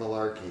Mike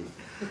Mularkey.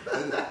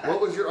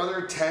 What was your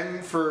other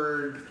 10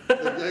 for?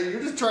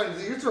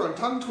 You're throwing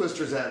tongue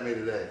twisters at me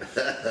today.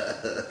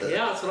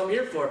 Yeah, that's what I'm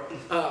here for.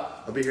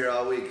 I'll be here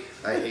all week.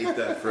 I hate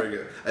that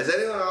friggin'. Is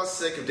anyone else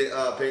sick of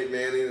Peyton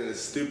Manning and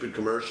his stupid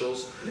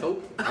commercials?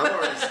 Nope.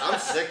 I'm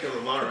sick of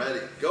him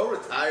already. Go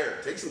retire.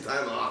 Take some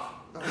time off.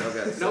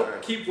 Okay,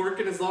 nope. Keep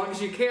working as long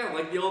as you can,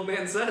 like the old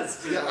man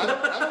says. Yeah,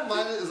 I don't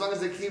mind it as long as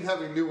they keep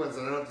having new ones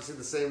and I don't have to see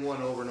the same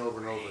one over and over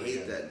and over. I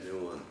hate that new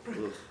one.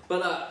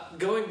 But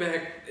going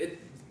back,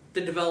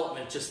 the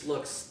development just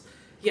looks...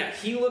 Yeah,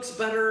 he looks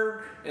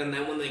better, and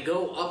then when they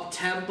go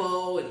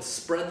up-tempo and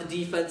spread the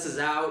defenses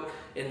out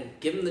and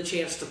give him the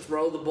chance to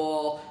throw the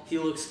ball, he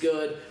looks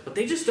good. But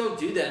they just don't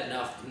do that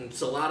enough. And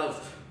it's a lot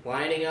of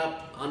lining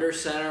up under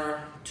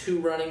center, 2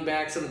 running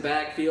backs in the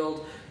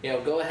backfield.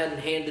 Go ahead and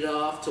hand it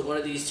off to one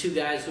of these 2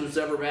 guys who's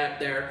ever back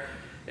there.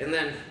 And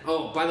then,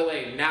 oh, by the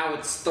way, now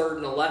it's 3rd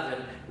and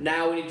 11.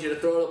 Now we need you to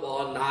throw the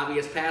ball in an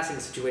obvious passing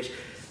situation.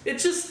 It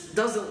just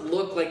doesn't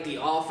look like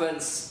the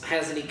offense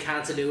has any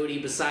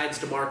continuity besides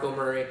DeMarco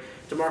Murray.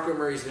 DeMarco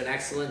Murray's been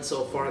excellent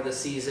so far this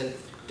season.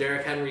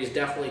 Derrick Henry's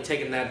definitely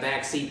taken that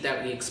back seat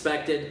that we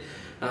expected.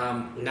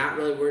 Not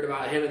really worried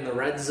about him in the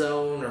red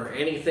zone or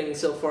anything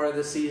so far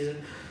this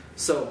season.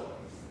 So,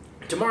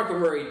 DeMarco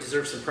Murray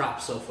deserves some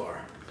props so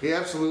far. He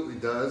absolutely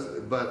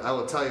does, but I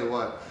will tell you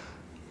what,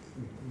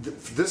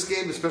 this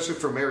game, especially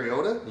for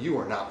Mariota, you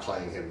are not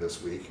playing him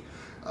this week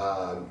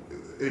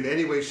in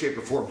any way, shape,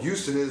 or form.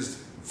 Houston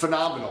is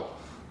phenomenal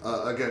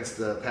against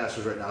the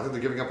Pastors right now. I think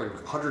they're giving up like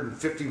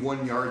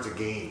 151 yards a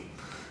game.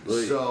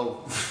 Really?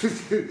 So,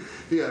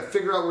 yeah,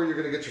 figure out where you're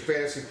going to get your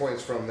fantasy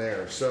points from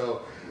there.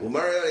 So, well,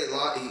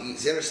 Mariota,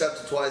 he's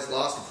intercepted twice,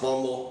 lost a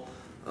fumble.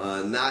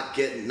 not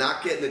getting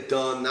it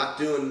done, not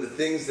doing the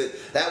things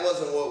that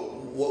wasn't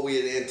what we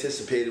had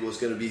anticipated was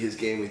going to be his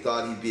game. We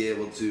thought he'd be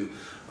able to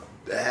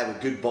have a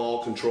good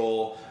ball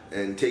control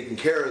and taking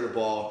care of the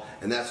ball,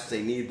 and that's what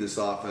they need this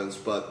offense.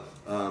 But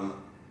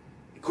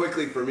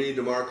quickly for me,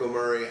 DeMarco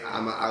Murray,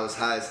 I was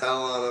high as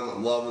hell on him.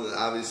 I'm loving it.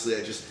 Obviously,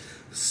 I just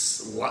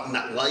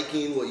not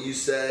liking what you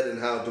said and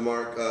how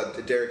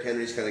Derrick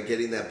Henry's kind of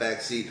getting that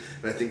back seat,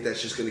 and I think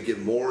that's just going to get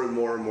more and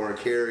more and more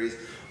carries.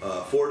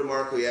 For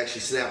DeMarco, he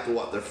actually snapped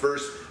their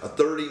first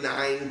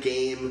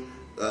 39-game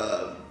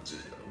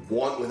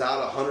one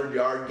without a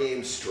 100-yard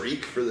game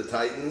streak for the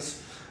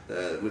Titans.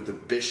 With the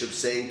Bishop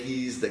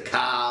Sankeys, the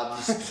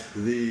Cobbs,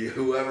 the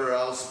whoever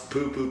else,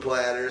 poo-poo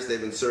platters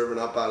they've been serving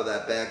up out of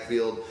that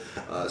backfield.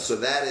 So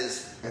that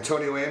is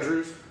Antonio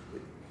Andrews.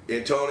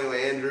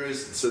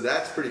 So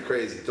that's pretty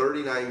crazy.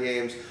 39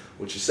 games,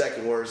 which is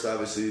second worst.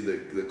 Obviously,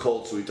 the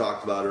Colts we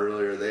talked about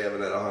earlier, they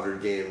haven't had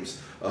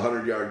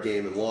 100-yard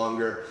game and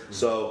longer.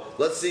 So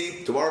let's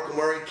see, DeMarco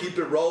Murray, keep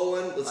it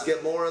rolling. Let's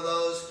get more of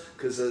those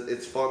because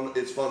it's fun.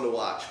 It's fun to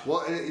watch.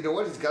 Well, and you know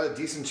what? He's got a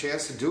decent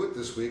chance to do it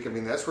this week. I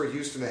mean, that's where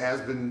Houston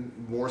has been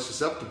more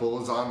susceptible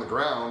is on the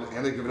ground,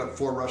 and they've given up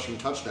 4 rushing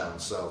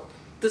touchdowns. So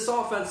this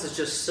offense is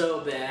just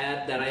so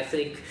bad that I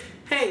think,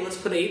 hey, let's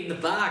put 8 in the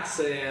box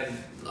and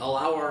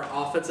allow our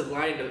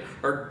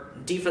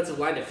defensive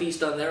line to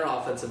feast on their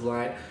offensive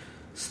line.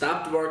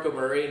 Stop DeMarco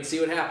Murray and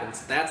see what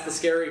happens. That's the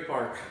scary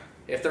part.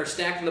 If they're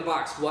stacked in the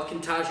box, what can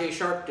Tajay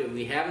Sharp do?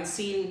 We haven't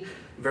seen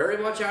very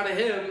much out of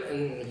him,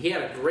 and he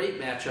had a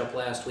great matchup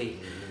last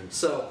week.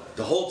 So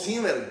the whole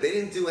team they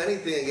didn't do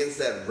anything against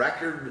that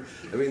record.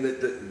 I mean,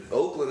 the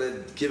Oakland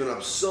had given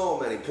up so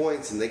many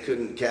points, and they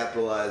couldn't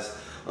capitalize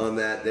on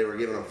that. They were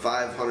giving up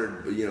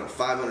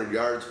 500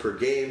 yards per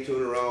game, 2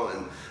 in a row,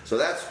 and so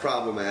that's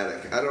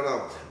problematic. I don't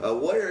know.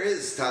 Where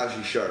is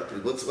Tajay Sharp?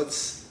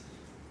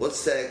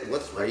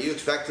 Are you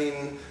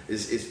expecting?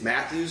 Is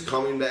Matthews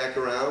coming back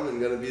around and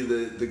going to be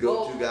the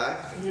go-to guy?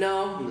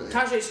 No,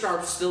 Tajay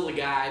Sharp's still the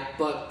guy,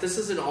 but this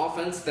is an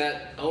offense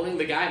that owning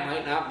the guy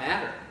might not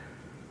matter.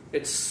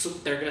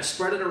 They're going to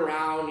spread it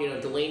around.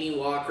 Delaney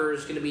Walker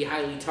is going to be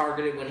highly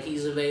targeted when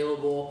he's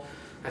available.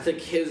 I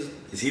think Is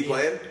he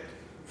playing?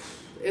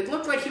 It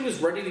looked like he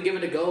was ready to give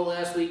it a go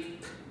last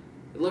week.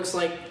 It looks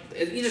like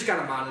you just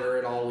got to monitor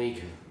it all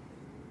week.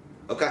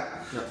 Okay.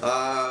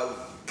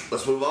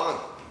 Let's move on.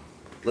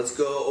 Let's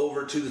go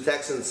over to the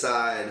Texans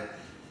side.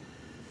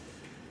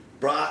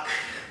 Brock,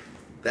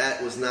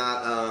 that was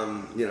not,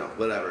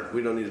 whatever.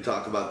 We don't need to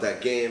talk about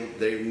that game.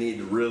 They need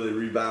to really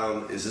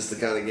rebound. Is this the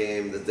kind of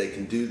game that they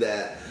can do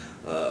that?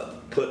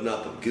 Putting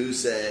up a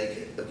goose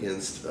egg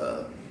against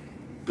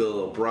Bill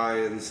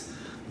O'Brien's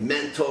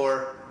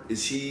mentor.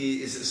 Is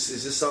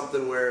this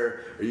something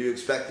where are you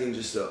expecting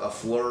just a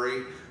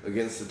flurry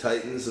against the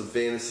Titans of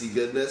fantasy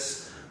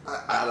goodness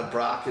out of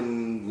Brock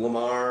and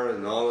Lamar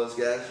and all those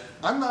guys?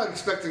 I'm not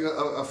expecting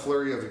a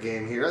flurry of a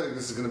game here. I think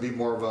this is going to be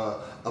more of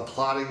a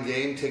plotting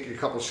game, taking a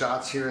couple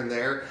shots here and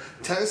there.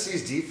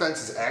 Tennessee's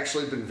defense has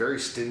actually been very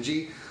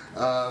stingy,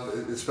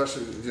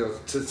 especially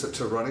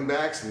to running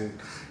backs, and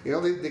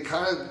they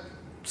kind of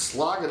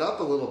slog it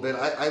up a little bit.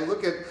 I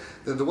look at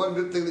the one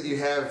good thing that you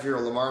have if you're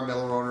a Lamar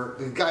Miller owner,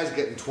 the guy's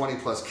getting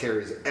 20-plus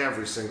carries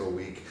every single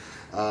week.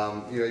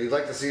 You'd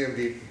like to see him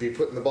be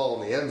putting the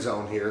ball in the end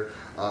zone here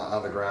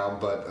on the ground,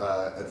 but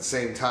at the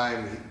same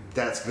time,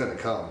 that's going to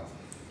come.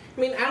 I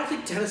mean, I don't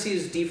think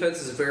Tennessee's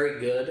defense is very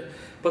good,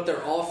 but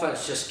their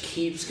offense just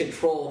keeps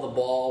control of the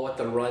ball with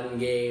the run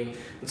game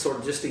and sort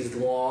of just these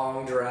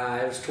long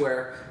drives to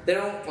where they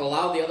don't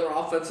allow the other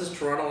offenses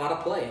to run a lot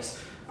of plays.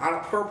 On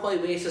a per-play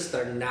basis,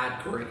 they're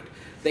not great.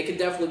 They could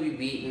definitely be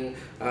beaten.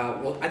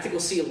 I think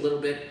we'll see a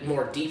little bit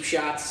more deep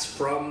shots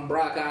from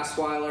Brock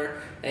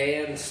Osweiler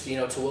and,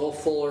 to Will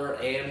Fuller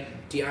and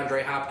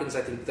DeAndre Hopkins.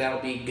 I think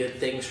that'll be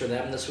good things for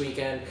them this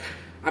weekend.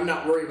 I'm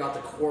not worried about the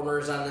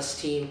corners on this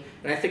team,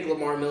 and I think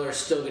Lamar Miller is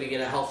still going to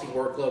get a healthy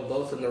workload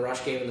both in the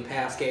rush game and the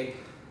pass game.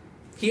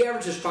 He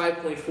averages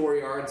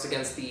 5.4 yards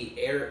against the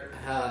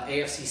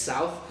AFC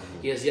South.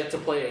 He has yet to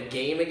play a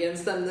game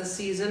against them this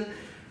season.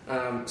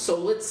 So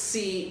let's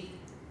see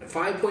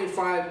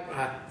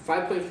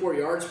 5.4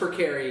 yards per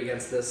carry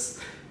against this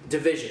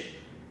division.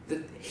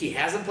 He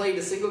hasn't played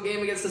a single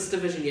game against this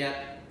division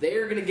yet.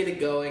 They're going to get it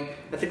going.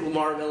 I think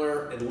Lamar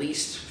Miller at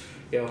least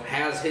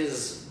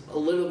has a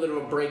little bit of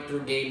a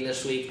breakthrough game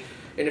this week.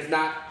 And if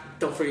not,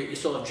 don't forget you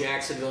still have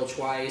Jacksonville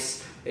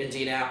twice,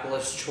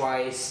 Indianapolis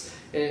twice,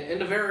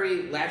 and a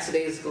very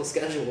lackadaisical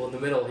schedule in the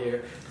middle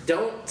here.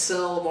 Don't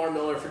sell Lamar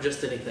Miller for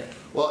just anything.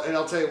 Well, and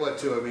I'll tell you what,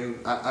 too. I mean,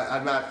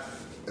 I'm not...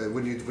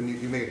 When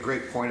you make a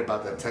great point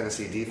about that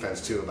Tennessee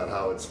defense, too, about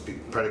how it's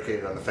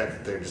predicated on the fact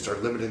that they just are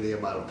limiting the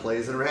amount of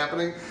plays that are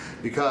happening.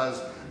 Because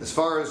as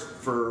far as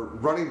for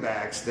running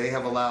backs, they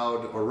have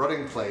allowed, or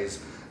running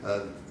plays,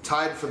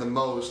 tied for the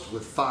most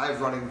with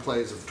 5 running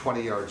plays of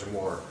 20 yards or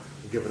more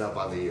given up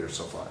on the year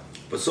so far.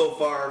 But so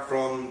far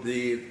from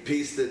the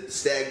piece that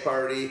Stag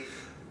Party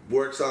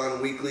works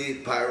on weekly,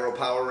 Pyro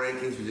Power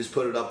Rankings, we just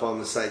put it up on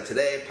the site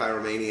today,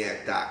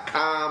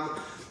 pyromaniac.com.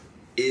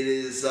 It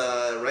is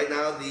right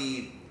now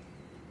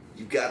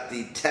you've got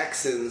the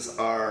Texans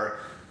are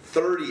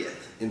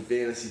 30th in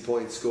fantasy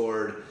points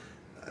scored,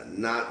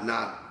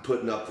 not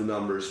putting up the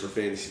numbers for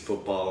fantasy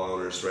football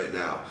owners right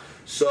now.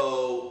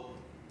 So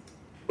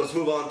let's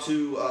move on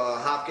to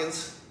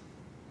Hopkins.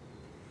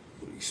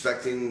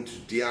 Expecting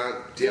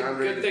DeAndre.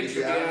 Good things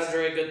to for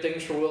DeAndre. Good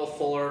things for Will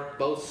Fuller.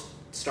 Both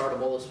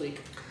startable this week.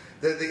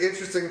 The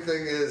interesting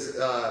thing is,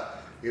 are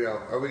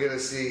we going to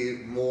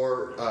see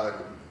more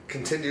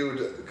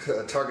continued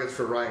targets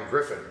for Ryan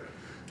Griffin?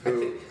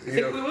 Who, I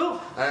think we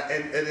will.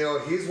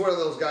 And he's one of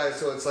those guys.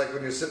 So it's like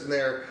when you're sitting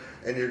there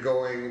and you're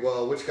going,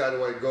 well, which guy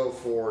do I go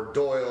for,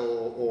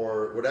 Doyle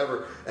or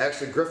whatever?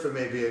 Actually, Griffin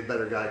may be a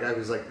better guy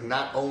who's like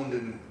not owned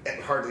in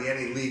hardly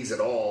any leagues at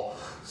all.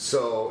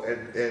 So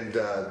and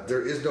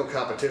there is no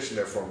competition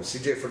there for him.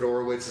 C.J.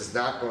 Fedorowicz is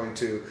not going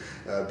to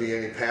be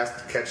any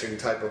pass catching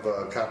type of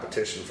a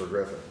competition for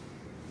Griffin.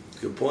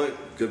 Good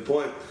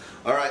point.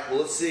 All right, well,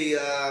 let's see.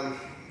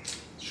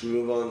 Should we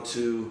move on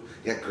to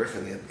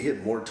Griffin? He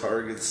had more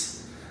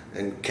targets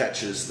and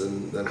catches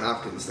than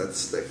Hopkins.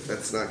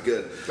 That's not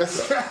good.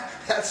 That's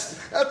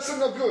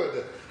no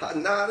good.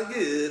 Not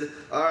good.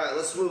 All right,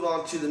 let's move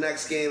on to the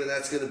next game, and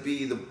that's going to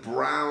be the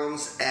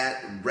Browns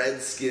at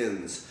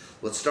Redskins.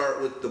 Let's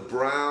start with the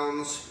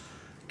Browns.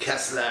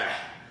 Kessler.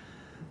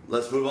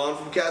 Let's move on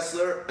from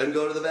Kessler and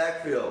go to the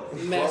backfield.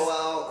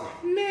 Messler.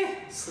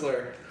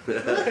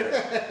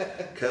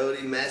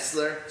 Cody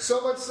Messler.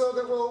 So much so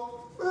that we'll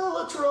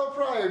let Terrell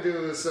Pryor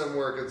do some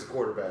work as a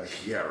quarterback.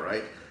 Yeah,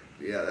 right.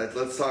 Yeah,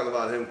 let's talk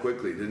about him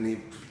quickly. Didn't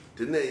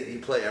he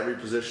play every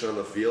position on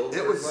the field?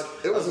 It was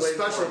a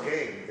special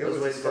game. I was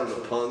waiting for him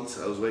to punt.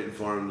 I was waiting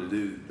for him to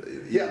do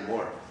even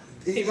more.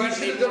 He should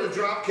have done a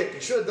drop kick.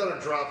 He should have done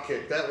a drop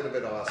kick. That would have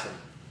been awesome.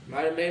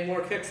 Might have made more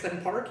kicks than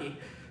Parkey.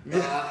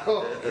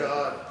 Oh,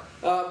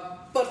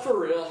 God. But for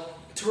real,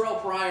 Terrell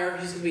Pryor,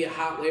 he's going to be a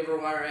hot waiver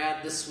wire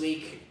ad this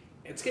week.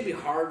 It's going to be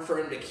hard for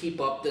him to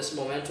keep up this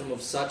momentum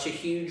of such a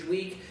huge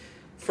week.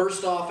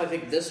 First off, I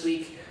think this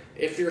week,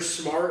 if you're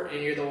smart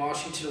and you're the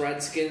Washington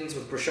Redskins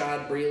with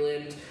Rashad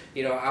Breeland,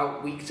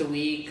 out week to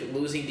week,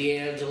 losing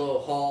D'Angelo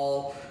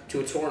Hall to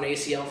a torn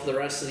ACL for the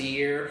rest of the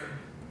year,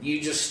 you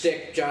just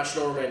stick Josh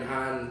Norman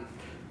on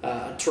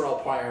Terrell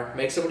Pryor,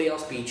 make somebody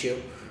else beat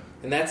you,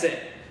 and that's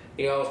it.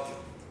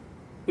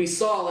 We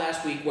saw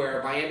last week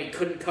where Miami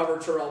couldn't cover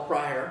Terrell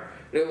Pryor.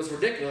 It was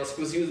ridiculous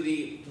because he was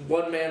the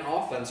one-man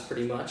offense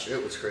pretty much.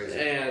 It was crazy.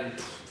 And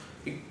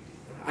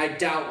I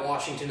doubt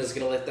Washington is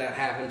going to let that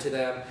happen to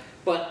them.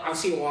 But I've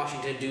seen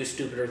Washington do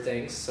stupider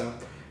things, so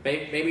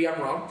maybe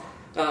I'm wrong.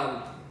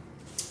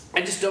 I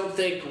just don't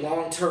think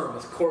long-term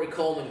with Corey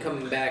Coleman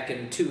coming back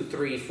in 2,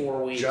 3,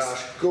 4 weeks.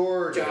 Josh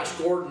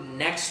Gordon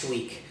next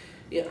week.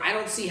 I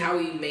don't see how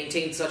he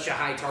maintains such a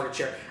high target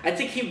share. I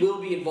think he will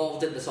be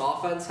involved in this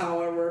offense,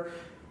 however,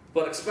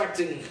 but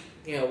expecting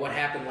what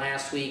happened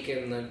last week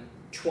and the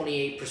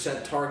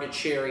 28% target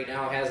share he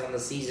now has on the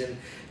season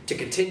to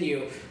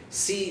continue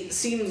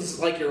seems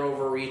like you're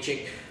overreaching.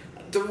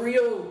 The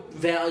real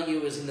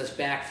value is in this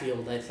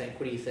backfield, I think.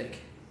 What do you think?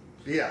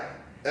 Yeah,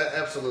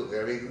 absolutely.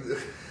 I mean,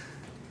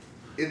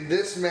 in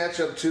this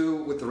matchup,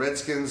 too, with the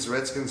Redskins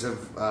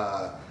have,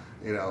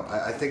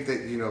 I think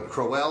that,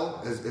 Crowell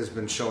has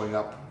been showing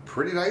up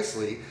pretty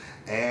nicely,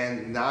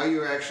 and now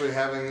you're actually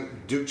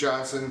having Duke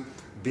Johnson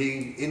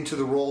being into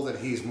the role that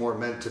he's more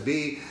meant to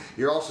be.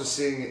 You're also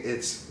seeing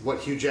it's what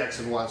Hugh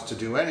Jackson wants to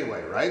do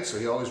anyway, right? So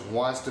he always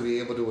wants to be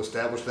able to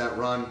establish that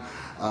run.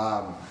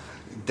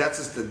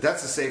 That's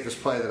the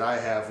safest play that I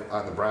have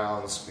on the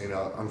Browns.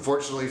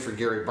 Unfortunately for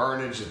Gary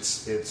Barnidge,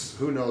 it's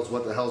who knows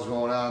what the hell's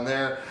going on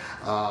there.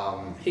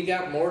 He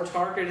got more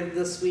targeted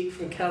this week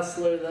from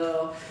Kessler,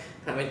 though.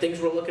 I mean,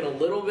 things were looking a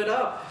little bit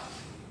up.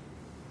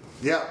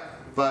 Yeah,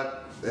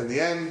 but in the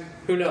end,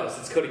 who knows?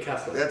 It's Cody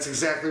Kessler. That's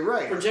exactly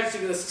right.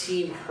 Projecting this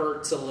team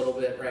hurts a little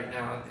bit right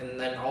now, and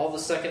then all the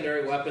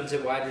secondary weapons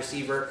at wide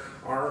receiver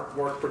aren't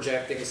worth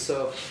projecting.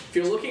 So if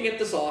you're looking at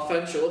this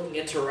offense, you're looking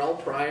at Terrell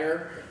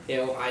Pryor,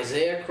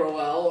 Isaiah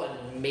Crowell,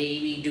 and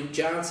maybe Duke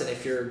Johnson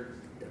if you're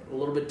a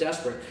little bit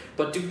desperate.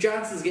 But Duke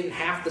Johnson's getting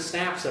half the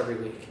snaps every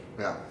week.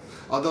 Yeah.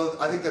 Although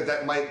I think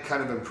that might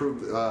kind of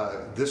improve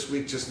this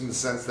week, just in the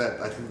sense that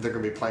I think they're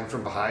going to be playing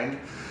from behind.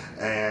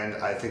 And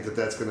I think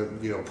that's going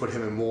to, put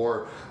him in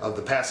more of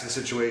the passing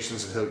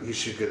situations, and he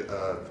should get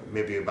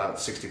maybe about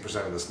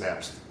 60% of the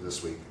snaps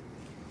this week.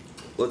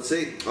 Let's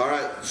see. All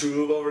right, should we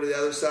move over to the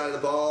other side of the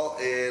ball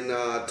and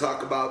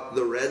talk about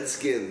the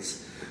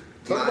Redskins?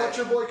 Talk about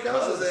your boy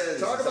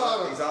Cousins. Talk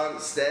about him. He's on.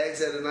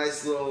 Stags had a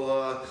nice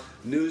little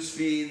news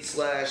feed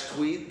 /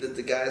 tweet that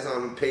the guy's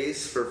on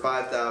pace for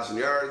 5,000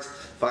 yards.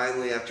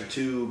 Finally, after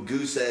 2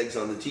 goose eggs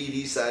on the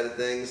TD side of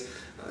things,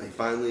 he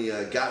finally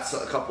got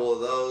a couple of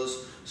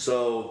those.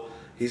 So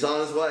he's on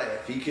his way.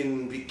 If he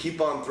can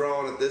keep on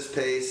throwing at this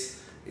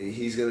pace,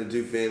 he's going to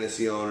do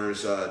fantasy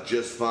owners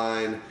just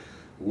fine.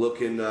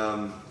 Looking,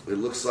 it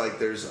looks like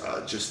there's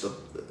just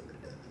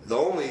the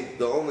only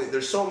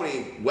there's so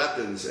many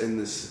weapons in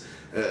this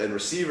and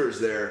receivers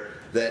there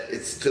that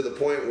it's to the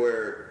point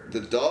where the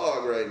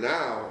dog right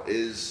now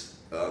is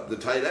the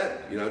tight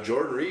end.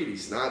 Jordan Reed,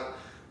 he's not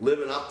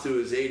living up to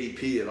his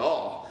ADP at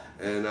all.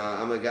 And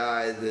I'm a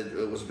guy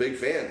that was a big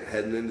fan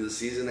heading into the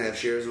season, have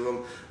shares of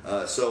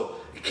him. So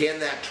can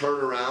that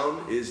turn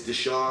around? Is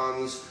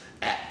Deshaun's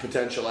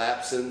potential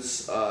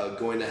absence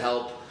going to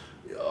help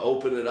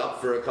open it up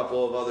for a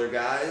couple of other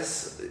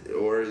guys?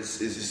 Or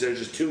is there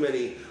just too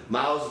many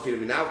mouths to feed? I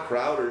mean, now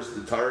Crowder's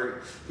the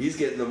target. He's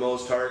getting the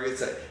most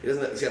targets. I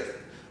think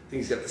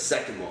he's got the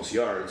second most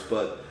yards,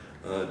 but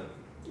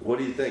what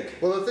do you think?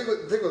 Well, the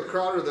thing with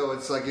Crowder, though,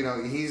 it's like,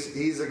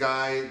 he's a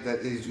guy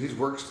that he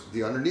works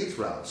the underneath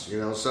routes,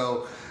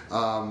 so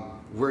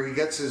where he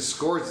gets his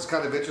scores, it's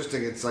kind of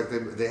interesting. It's like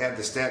they had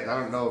the stat, I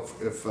don't know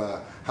if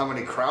how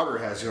many Crowder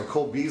has.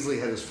 Cole Beasley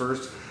had his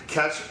first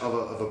catch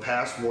of a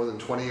pass more than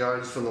 20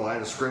 yards from the line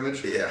of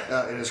scrimmage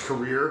in his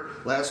career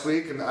last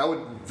week, and I would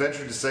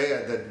venture to say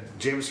that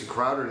Jamison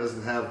Crowder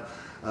doesn't have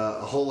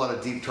a whole lot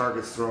of deep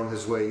targets thrown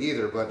his way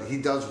either, but he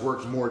does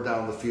work more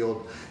down the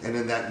field and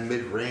in that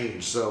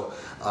mid-range. So,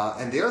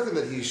 and the other thing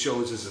that he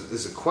shows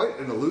is quite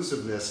an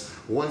elusiveness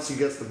once he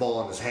gets the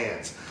ball in his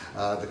hands.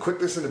 The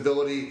quickness and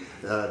ability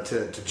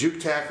to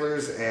juke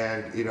tacklers,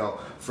 and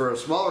for a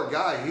smaller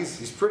guy,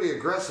 he's pretty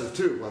aggressive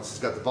too once he's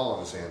got the ball in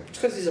his hand. It's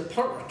because he's a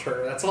punt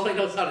returner. That's all he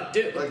knows how to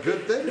do. A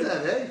good thing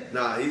then, hey?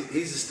 Nah,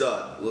 he's a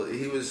stud.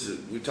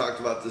 We talked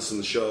about this in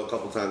the show a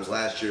couple times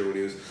last year when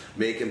he was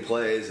making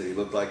plays, and he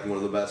looked like one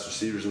of the best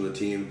receivers on the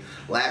team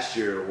last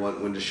year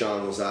when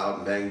Deshaun was out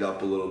and banged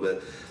up a little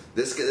bit.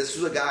 This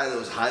was a guy that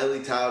was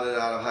highly touted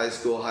out of high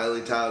school,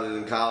 highly touted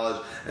in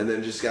college, and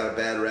then just got a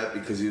bad rep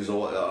because he was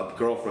a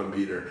girlfriend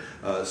beater.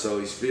 So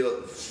he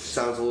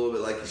sounds a little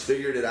bit like he's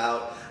figured it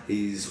out.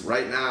 He's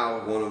right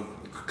now one of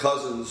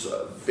Cousins'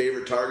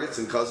 favorite targets,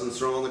 and Cousins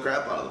throwing the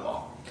crap out of the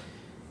ball.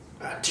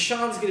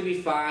 Deshaun's going to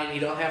be fine. You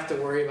don't have to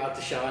worry about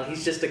Deshaun.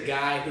 He's just a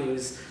guy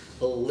who's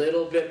a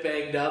little bit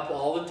banged up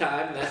all the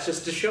time, and that's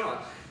just Deshaun.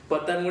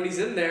 But then when he's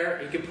in there,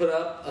 he can put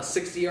up a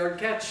 60-yard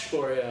catch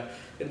for you.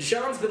 And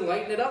Deshaun's been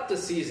lighting it up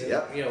this season.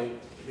 Yep.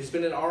 He's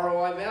been an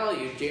ROI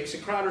value.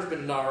 Jameson Crowder's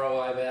been an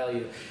ROI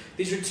value.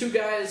 These are two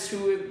guys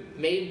who have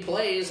made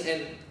plays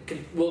and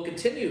will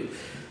continue.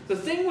 The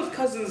thing with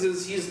Cousins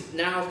is he's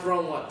now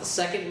thrown, the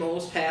second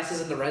most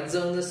passes in the red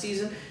zone this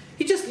season.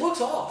 He just looks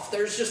off.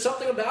 There's just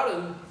something about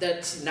him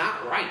that's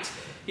not right.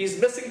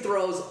 He's missing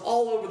throws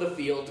all over the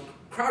field.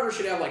 Crowder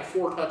should have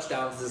 4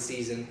 touchdowns this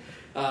season,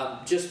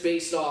 just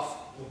based off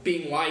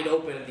being wide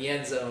open in the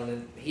end zone,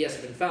 and he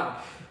hasn't been found.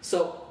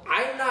 So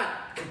I'm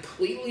not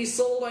completely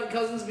sold on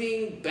Cousins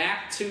being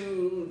back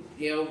to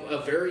a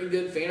very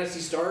good fantasy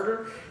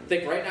starter. I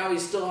think right now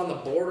he's still on the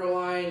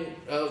borderline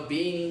of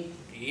being.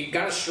 You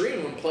got to stream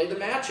him and play the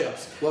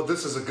matchups. Well,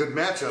 this is a good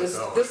matchup,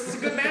 though. This is a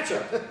good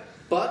matchup.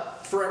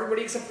 But for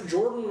everybody except for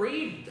Jordan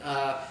Reed,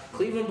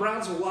 Cleveland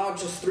Browns allowed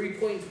just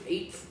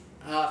 3.8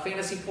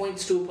 fantasy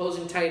points to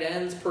opposing tight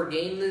ends per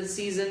game this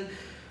season.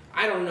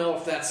 I don't know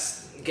if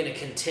that's going to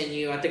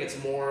continue. I think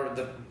it's more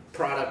the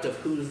product of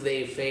who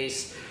they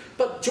face.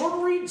 But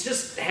Jordan Reed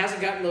just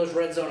hasn't gotten those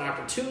red zone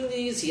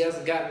opportunities. He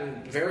hasn't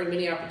gotten very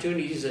many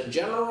opportunities in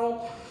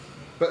general.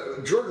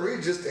 But Jordan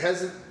Reed just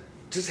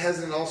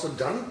hasn't also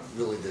done it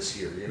really this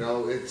year.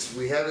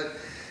 We haven't.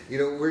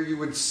 Where you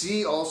would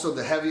see also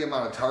the heavy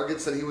amount of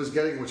targets that he was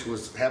getting, which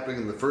was happening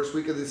in the first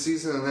week of the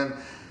season, and then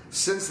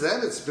since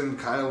then it's been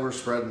kind of we're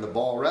spreading the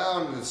ball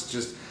around. And it's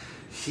just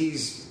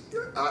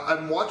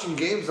I'm watching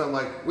games. And I'm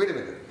like, wait a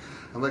minute.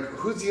 I'm like,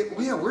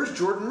 where's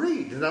Jordan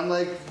Reed? And I'm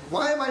like,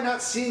 why am I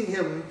not seeing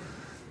him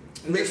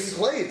making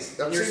plays?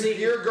 I'm seeing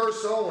Pierre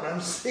Garçon, I'm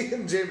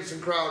seeing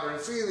Jamison Crowder, and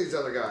seeing these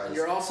other guys.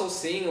 You're also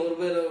seeing a little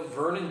bit of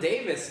Vernon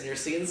Davis, and you're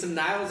seeing some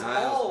Niles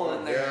Paul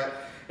in there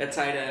at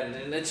tight end,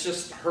 and it's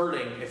just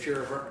hurting if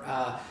you're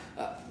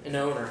an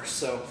owner.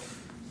 So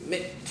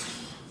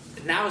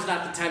now is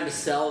not the time to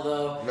sell,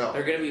 though. No.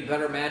 There are going to be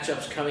better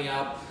matchups coming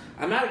up.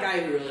 I'm not a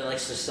guy who really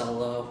likes to sell,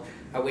 though.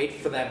 I wait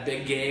for that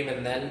big game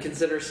and then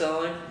consider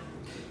selling.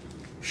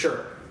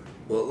 Sure.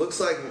 Well, it looks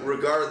like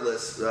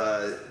regardless,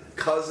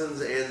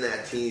 Cousins and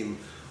that team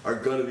are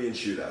going to be in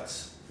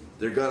shootouts.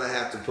 They're going to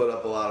have to put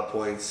up a lot of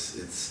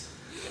points.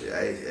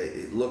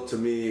 It looked to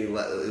me, it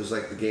was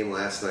like the game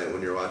last night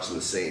when you're watching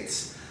the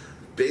Saints.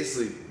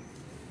 Basically,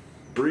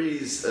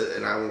 Breeze,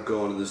 and I won't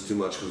go into this too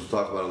much because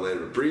we'll talk about it later,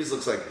 but Breeze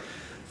looks like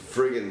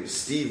friggin'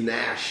 Steve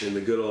Nash in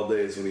the good old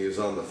days when he was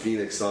on the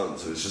Phoenix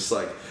Suns. It was just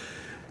like,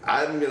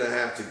 I'm going to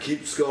have to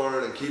keep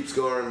scoring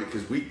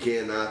because we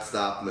cannot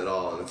stop them at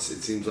all. And it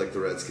seems like the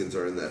Redskins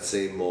are in that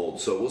same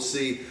mold. So we'll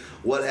see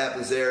what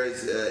happens there.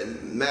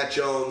 Matt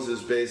Jones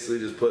is basically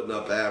just putting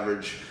up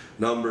average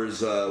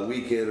numbers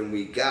week in and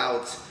week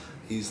out.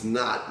 He's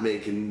not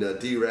making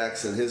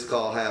D-Rex and his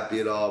call happy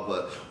at all.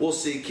 But we'll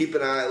see. Keep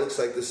an eye. It looks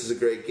like this is a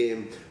great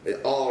game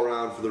all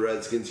around for the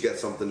Redskins. You got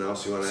something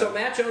else you want to add? So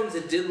Matt Jones,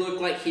 it did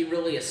look like he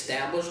really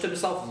established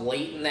himself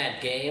late in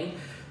that game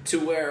to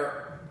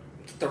where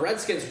the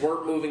Redskins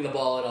weren't moving the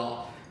ball at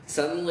all.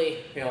 Suddenly,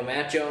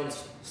 Matt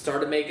Jones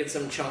started making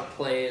some chunk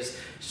plays,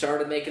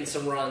 started making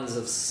some runs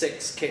of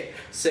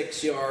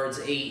 6 yards,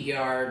 8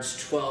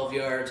 yards, 12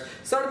 yards,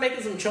 started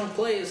making some chunk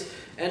plays,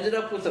 ended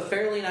up with a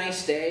fairly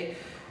nice day.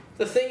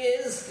 The thing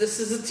is, this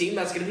is a team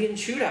that's going to be in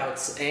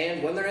shootouts,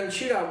 and when they're in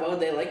shootout mode,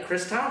 they like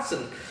Chris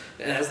Thompson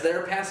as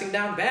they're passing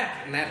down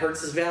back, and that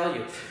hurts his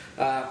value.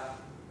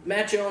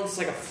 Matt Jones is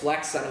like a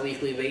flex on a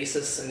weekly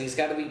basis, and he's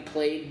got to be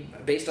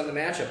played based on the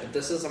matchup. But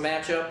this is a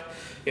matchup,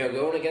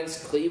 going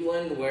against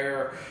Cleveland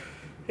where,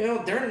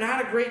 they're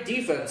not a great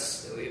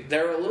defense.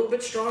 They're a little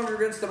bit stronger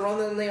against the run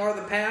than they are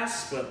the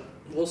pass, but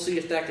we'll see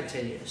if that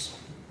continues.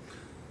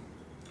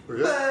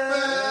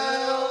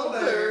 Valverde.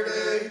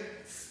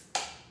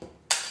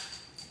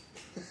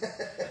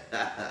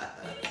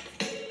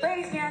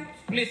 Ladies again.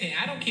 Listen,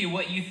 I don't care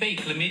what you say,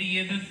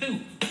 chlamydia is a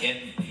soup.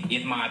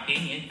 It's my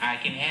opinion. I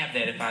can have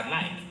that if I'd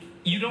like.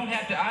 You don't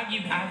have to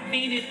argue. I've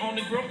seen it on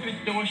the grocery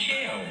store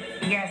shelf.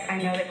 Yes, I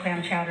know that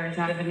clam chowder is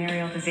not a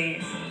venereal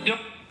disease.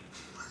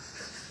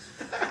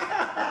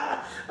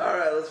 All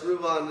right, let's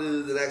move on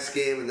to the next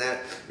game, and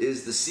that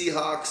is the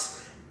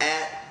Seahawks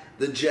at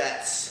the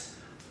Jets.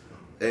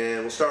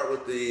 And we'll start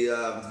with the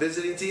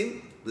visiting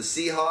team, the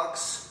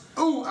Seahawks.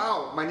 Oh,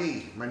 ow, my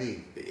knee.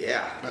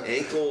 Yeah,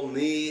 ankle,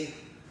 knee.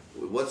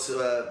 What's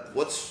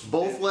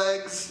Both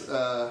legs. It's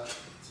a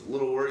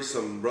little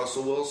worrisome.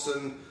 Russell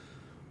Wilson,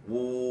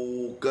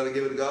 gonna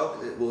give it a go.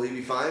 Will he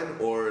be fine,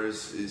 or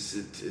is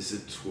it?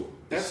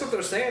 That's what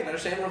they're saying. They're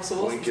saying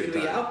Russell Wilson's going to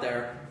be out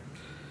there.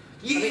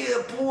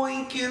 Yeah,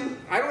 boinking.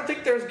 I don't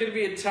think there's going to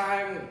be a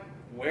time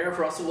where if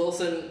Russell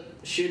Wilson,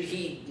 should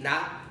he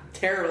not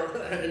tear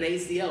an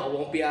ACL,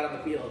 won't be out on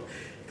the field,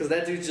 because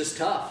that dude's just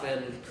tough,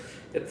 and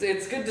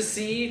it's good to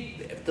see.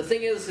 The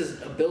thing is,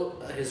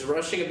 his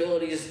rushing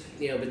abilities,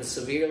 been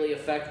severely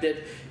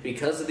affected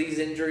because of these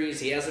injuries.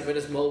 He hasn't been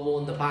as mobile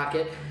in the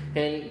pocket,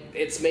 and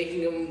it's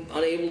making him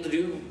unable to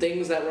do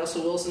things that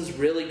Russell Wilson's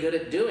really good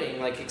at doing,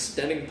 like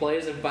extending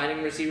plays and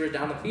finding receivers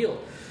down the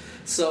field.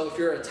 So if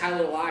you're a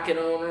Tyler Lockett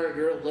owner,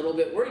 you're a little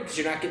bit worried because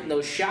you're not getting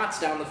those shots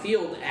down the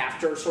field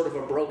after sort of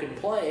a broken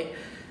play.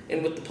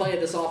 And with the play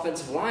of this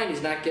offensive line,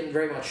 he's not getting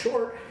very much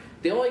short.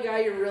 The only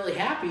guy you're really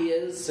happy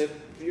is if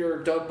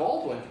you're Doug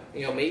Baldwin,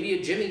 maybe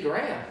a Jimmy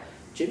Graham.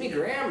 Jimmy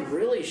Graham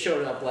really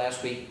showed up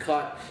last week,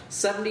 caught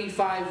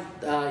 75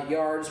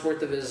 yards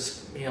worth of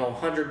his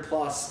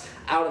 100-plus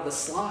out of the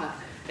slot.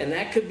 And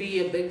that could be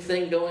a big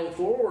thing going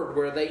forward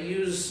where they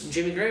use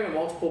Jimmy Graham in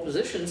multiple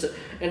positions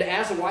and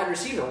as a wide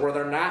receiver where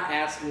they're not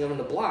asking him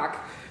to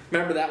block.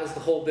 Remember, that was the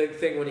whole big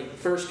thing when he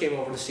first came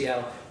over to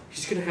Seattle.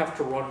 He's going to have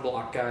to run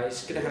block,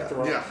 guys. He's going to have to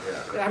run. Yeah.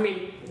 I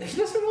mean, he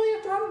doesn't really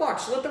have to run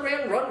blocks. Let the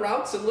man run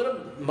routes and let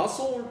him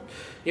muscle,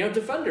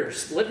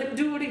 defenders. Let him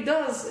do what he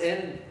does,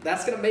 and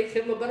that's going to make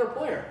him a better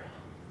player.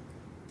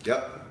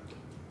 Yep.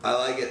 I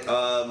like it.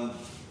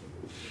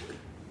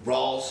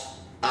 Rawls,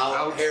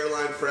 out,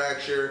 hairline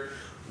fracture.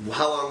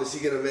 How long is he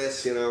going to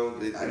miss,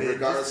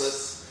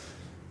 regardless?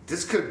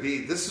 This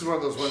is one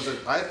of those ones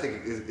that I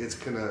think it's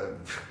going to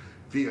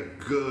be a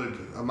good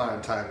amount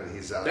of time that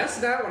he's out.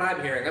 That's not what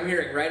I'm hearing. I'm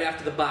hearing right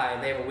after the bye,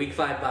 and they have a Week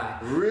 5 bye.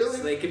 Really?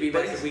 So they could be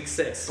back in Week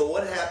 6. But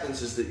what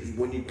happens is that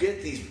when you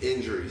get these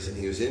injuries, and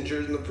he was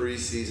injured in the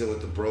preseason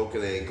with the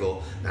broken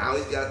ankle, now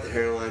he's got the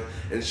hairline,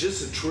 and it's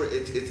just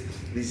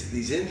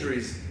these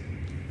injuries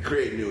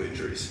create new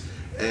injuries.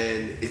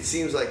 And it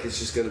seems like it's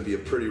just going to be a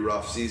pretty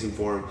rough season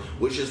for him,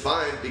 which is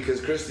fine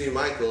because Christine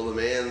Michael,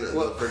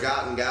 the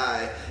forgotten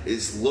guy,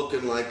 is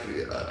looking like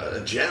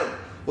a gem.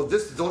 Well,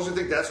 don't you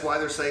think that's why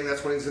they're saying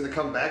that's when he's going to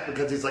come back?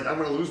 Because he's like, I'm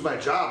going to lose my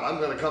job.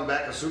 I'm going to come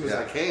back as soon as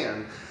I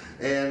can.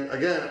 And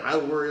again, I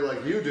worry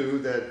like you do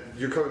that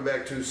you're coming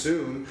back too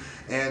soon.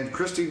 And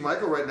Christine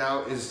Michael right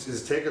now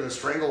is taking a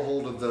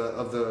stranglehold of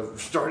the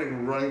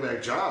starting running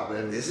back job.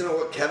 And isn't it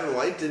what Kevin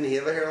White, didn't he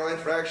have a hairline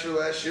fracture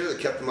last year that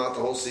kept him out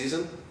the whole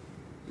season?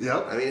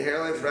 Yep. I mean,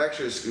 hairline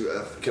fractures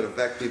can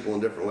affect people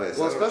in different ways.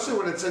 Well, especially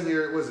when it's in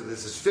your,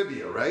 this is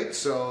fibia, right?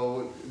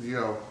 So,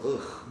 yeah,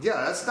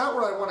 that's not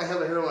where I want to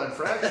have a hairline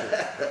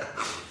fracture.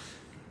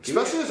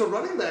 Especially as a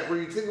running back where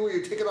you're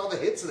taking all the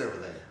hits and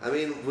everything. I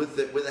mean, with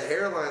a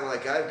hairline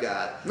like I've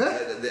got,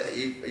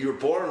 you were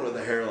born with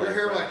a hairline. Your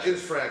hairline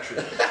is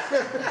fractured.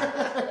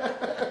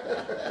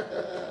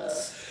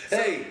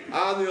 Hey,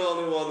 I'm the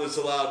only one that's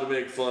allowed to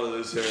make fun of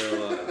this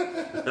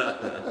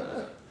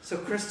hairline. So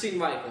Christine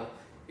Michael,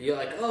 you're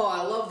like, oh,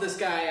 I love this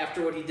guy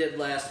after what he did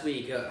last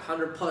week.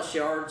 100-plus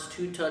yards,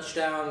 2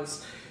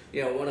 touchdowns.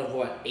 One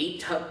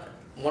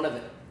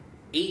of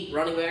 8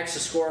 running backs to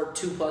score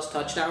 2+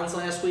 touchdowns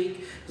last week.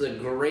 It was a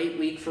great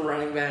week for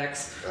running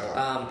backs.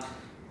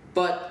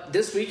 But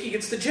this week he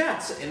gets the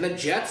Jets, and the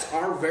Jets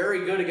are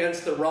very good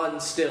against the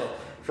run still.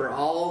 For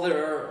all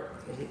their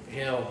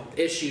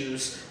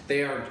issues,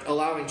 they are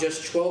allowing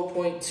just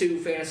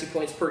 12.2 fantasy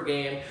points per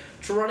game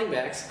to running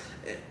backs.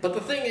 But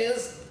the thing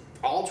is,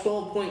 all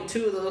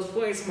 12.2 of those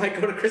points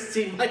might go to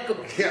Christine Michael.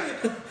 Yeah.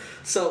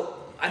 So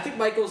I think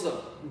Michael's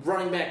a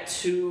running back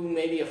 2,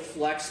 maybe a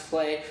flex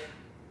play.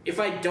 If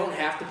I don't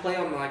have to play,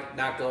 I'm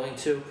not going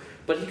to.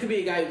 But he could be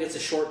a guy who gets a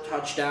short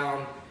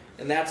touchdown,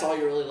 and that's all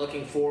you're really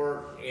looking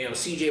for.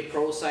 CJ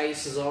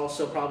Procise is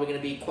also probably going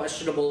to be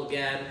questionable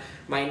again,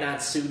 might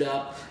not suit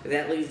up. And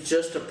that leaves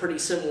just a pretty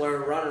similar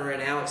runner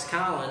in Alex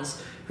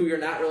Collins. who you're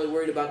not really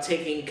worried about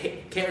taking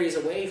carries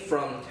away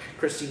from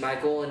Christine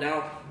Michael, and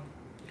now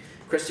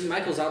Christine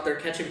Michael's out there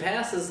catching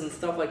passes and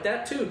stuff like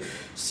that too.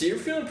 So you're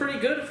feeling pretty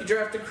good if you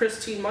drafted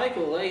Christine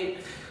Michael late.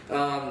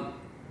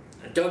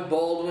 Doug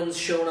Baldwin's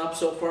shown up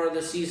so far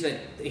this season.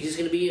 He's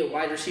going to be a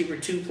wide receiver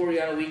 2 for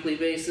you on a weekly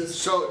basis.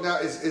 So now,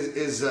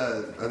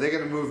 are they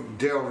going to move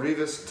Darrell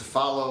Rivas to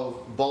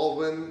follow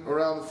Baldwin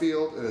around the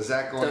field? And is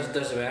that going?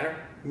 Does it matter?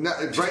 No,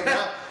 right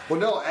now. Well,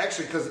 no,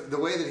 actually, because the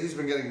way that he's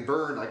been getting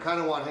burned, I kind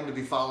of want him to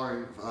be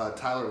following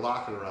Tyler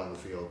Lockett around the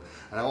field,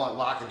 and I want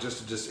Lockett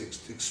just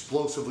to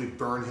explosively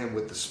burn him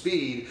with the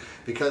speed,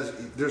 because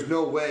there's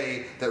no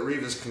way that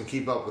Rivas can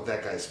keep up with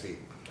that guy's speed.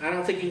 I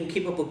don't think he can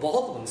keep up with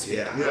Baldwin's speed.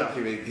 Yeah.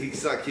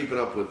 He's not keeping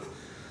up with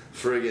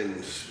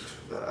friggin'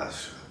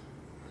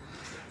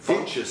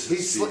 Funchess.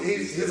 He's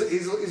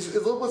a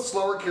little bit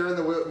slower carrying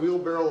the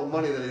wheelbarrow of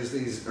money that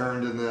he's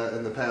earned in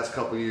the past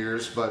couple of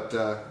years, but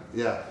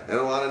yeah. And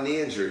a lot of knee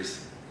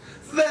injuries.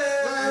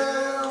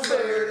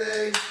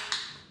 Valverde.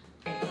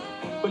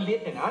 But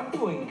listen, I'm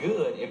doing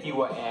good if you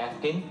were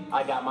asking.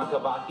 I got my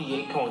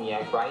Cavassier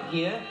cognac right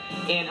here,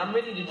 and I'm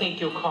ready to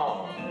take your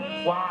call.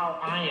 While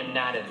I am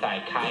not a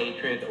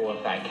psychiatrist or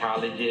a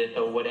psychologist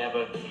or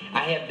whatever,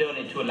 I have done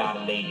it to a lot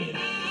of ladies,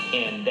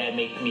 and that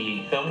makes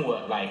me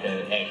somewhat like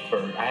an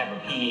expert. I have a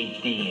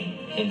PhD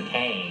in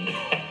Tang,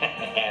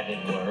 as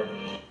it were.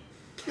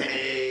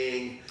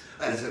 Tang.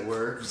 As it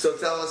were. So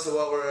tell us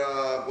what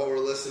we're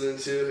listening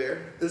to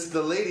here. It's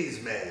the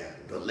Ladies' Man.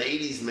 The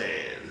Ladies'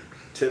 Man.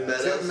 Tim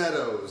Meadows. Tim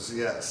Meadows,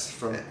 yes,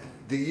 from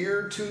the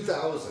year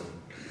 2000.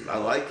 I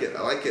like it.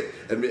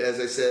 And as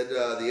I said,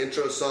 the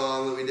intro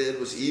song that we did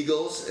was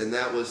Eagles, and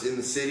that was In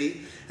the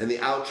City. And the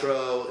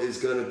outro is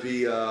going to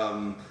be,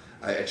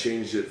 I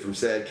changed it from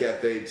Sad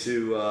Cafe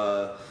to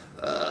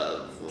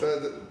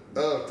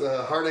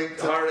Heartache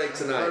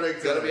Tonight.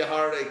 It's going to be a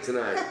Heartache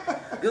Tonight.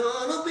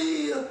 Gonna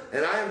be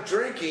and I am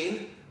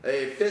drinking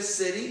a Fifth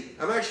City.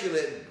 I'm actually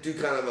going to do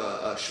kind of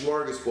a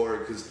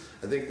smorgasbord, because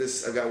I think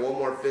I've got one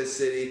more Fifth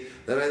City.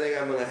 Then I think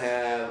I'm going to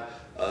have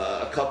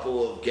a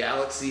couple of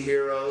Galaxy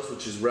Heroes,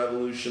 which is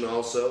Revolution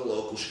also,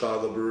 local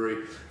Chicago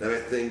brewery. Then I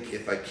think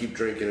if I keep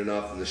drinking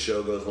enough and the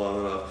show goes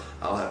long enough,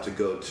 I'll have to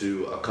go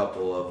to a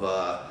couple of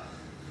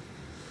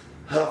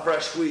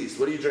Fresh Squeezed.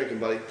 What are you drinking,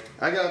 buddy?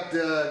 I got,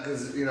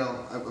 because,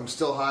 I'm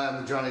still high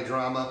on the Johnny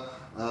Drama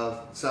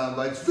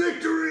soundbites.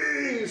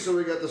 Victory! So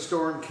we got the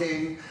Storm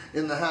King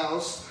in the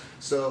house.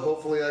 So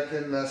hopefully I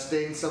can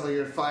stain some of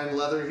your fine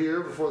leather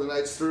here before the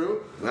night's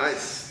through.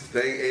 Nice.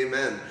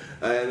 Amen.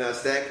 And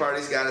Stag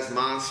Party's got his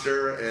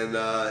Monster and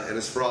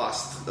his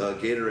Frost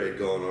Gatorade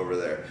going over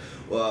there.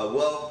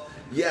 One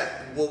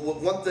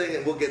thing,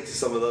 and we'll get to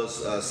some of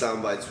those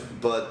sound bites,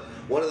 but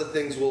one of the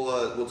things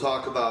we'll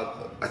talk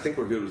about, I think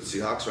we're good with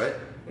Seahawks, right?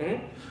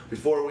 Mm-hmm.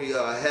 Before we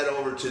head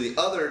over to the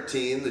other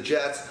team, the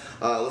Jets,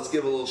 let's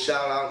give a little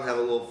shout out and have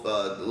a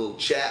little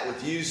chat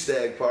with you,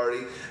 Stag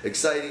Party.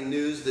 Exciting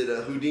news that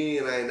Houdini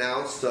and I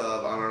announced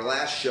on our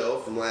last show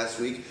from last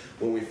week,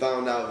 when we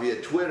found out via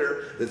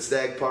Twitter that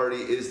Stag Party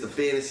is the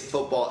fantasy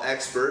football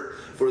expert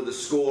for the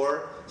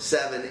Score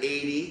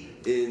 780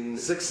 in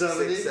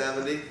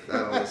 670. I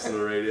don't listen to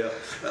the radio.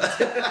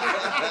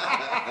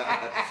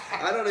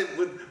 I don't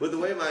even, with the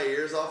way my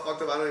ears all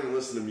fucked up, I don't even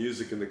listen to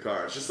music in the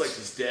car. It's just like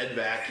this dead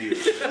vacuum.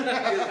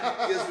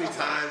 It gives me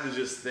time to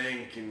just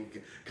think and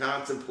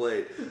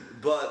contemplate.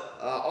 But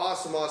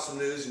awesome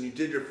news. And you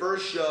did your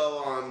first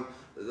show on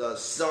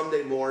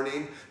Sunday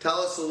morning.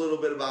 Tell us a little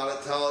bit about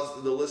it. Tell us,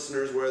 the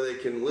listeners, where they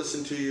can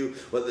listen to you,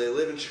 whether they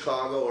live in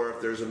Chicago or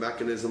if there's a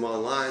mechanism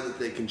online that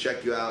they can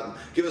check you out, and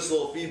give us a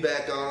little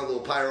feedback on it, a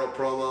little Pyro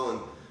promo, and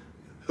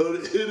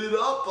hit it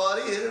up,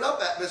 buddy. Hit it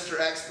up at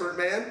Mr. Expert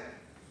Man.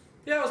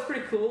 Yeah, it was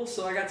pretty cool.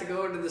 So I got to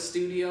go into the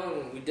studio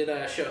and we did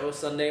a show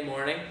Sunday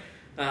morning.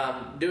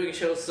 Doing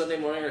shows Sunday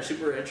morning are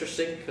super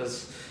interesting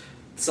because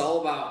it's all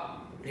about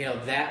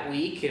that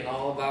week and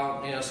all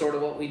about sort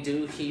of what we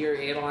do here,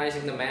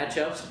 analyzing the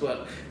matchups.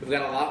 But we've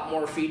got a lot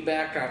more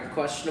feedback on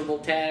questionable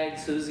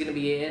tags, who's going to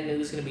be in,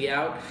 who's going to be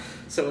out.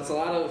 So it's a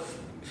lot of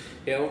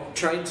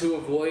trying to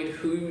avoid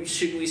who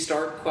should we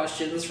start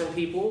questions from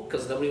people,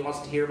 because nobody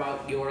wants to hear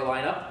about your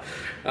lineup.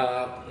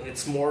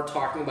 It's more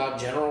talking about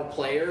general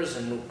players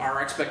and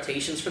our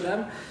expectations for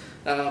them.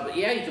 But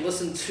yeah, you can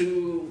listen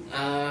to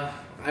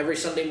every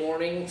Sunday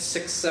morning,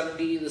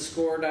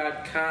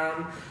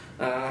 670thescore.com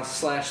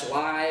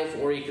 /live,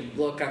 or you could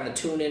look on the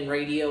TuneIn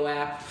Radio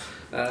app.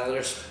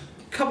 There's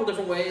a couple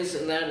different ways,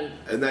 and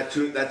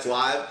that's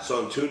live.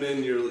 So on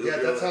TuneIn,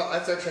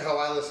 that's actually how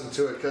I listen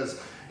to it, because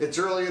it's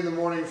early in the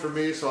morning for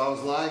me. So I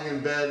was lying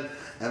in bed,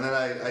 and then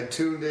I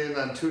tuned in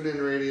on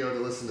TuneIn Radio to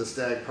listen to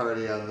Stag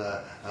Party on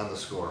the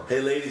Score.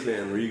 Hey, ladies,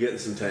 man, were you getting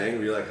some tang?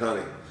 Were you like,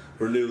 honey,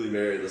 we're newly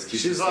married, let's keep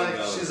this thing going?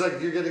 She's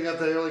like, you're getting up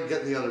that early,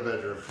 get in the other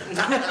bedroom.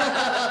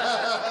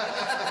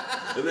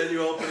 And then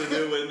you open a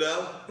new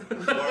window, or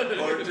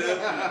two,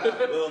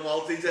 little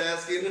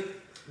multitasking.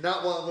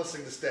 Not while I'm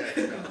listening to Stag.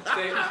 No.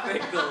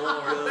 Thank the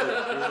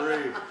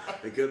Lord.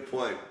 A good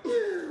point.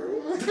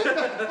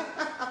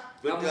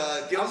 But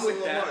give us a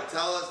little more.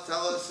 Tell us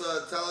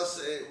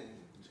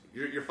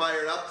You're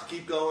fired up to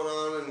keep going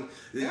on, and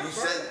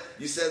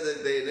you said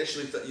that they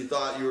initially you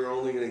thought you were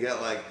only going to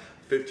get like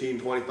 15,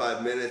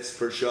 25 minutes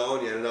per show,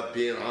 and you ended up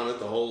being on it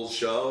the whole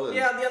show. And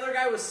yeah, the other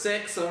guy was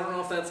sick, so I don't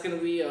know if that's going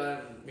to be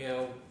a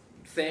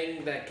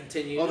thing that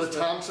continues. Oh, the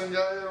Thompson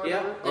guy or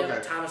whatever? Yeah,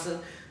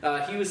 Thompson.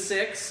 He was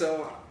sick,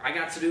 so I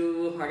got a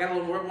little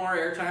more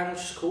airtime,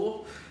 which is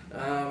cool.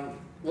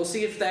 We'll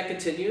see if that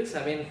continues.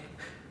 I mean,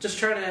 just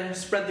trying to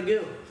spread the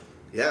goo.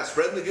 Yeah,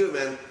 spreading the goo,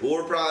 man. Well,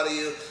 we're proud of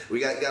you. We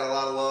got a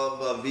lot of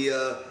love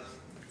via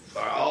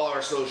all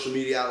our social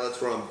media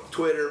outlets. We're on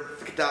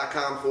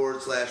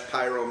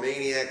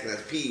Twitter.com/Pyromaniac, and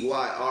that's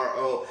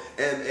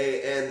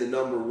PYROMAN, the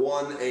number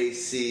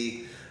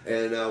 1AC.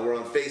 And we're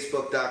on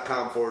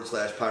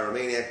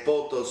Facebook.com/Pyromaniac.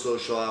 Both those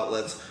social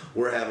outlets,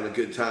 we're having a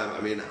good time.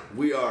 I mean,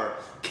 we are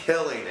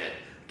killing it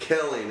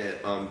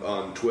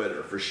on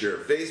Twitter for sure.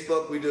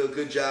 Facebook, we do a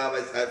good job,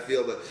 I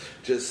feel, but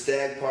just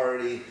Stag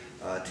Party,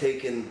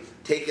 taking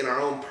our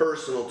own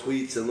personal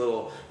tweets and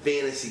little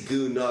fantasy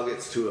goo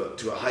nuggets to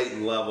a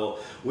heightened level.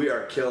 We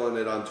are killing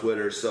it on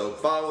Twitter. So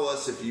follow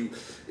us if you.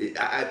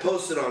 I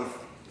posted on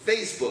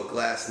Facebook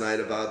last night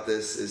about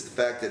this, is the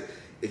fact that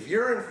if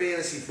you're in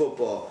fantasy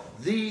football,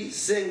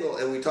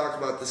 and we talked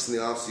about this in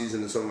the offseason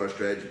in some of our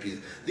strategy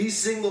pieces, the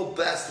single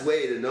best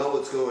way to know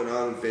what's going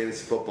on in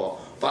fantasy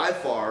football by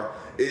far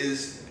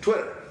is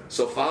Twitter.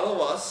 So follow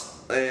us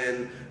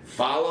and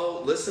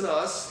listen to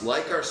us,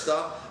 like our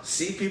stuff,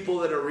 see people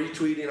that are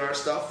retweeting our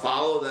stuff,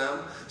 follow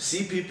them,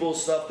 see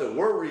people's stuff that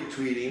we're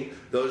retweeting.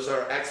 Those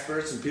are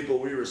experts and people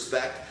we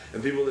respect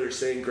and people that are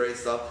saying great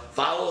stuff.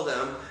 Follow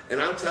them, and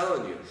I'm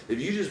telling you, if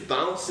you just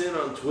bounce in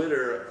on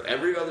Twitter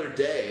every other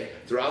day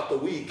throughout the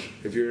week,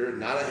 if you're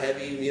not a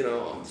heavy,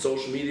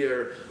 social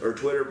media or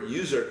Twitter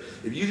user,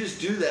 if you just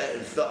do that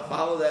and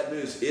follow that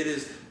news,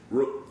 it's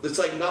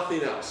like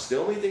nothing else. The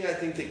only thing I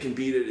think that can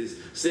beat it is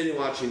sitting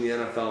watching the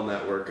NFL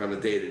Network on a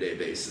day-to-day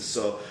basis.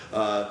 So,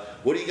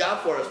 what do you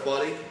got for us,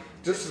 buddy?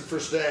 This is for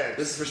Stags.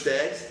 This is for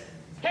Stags?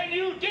 Can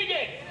you dig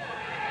it?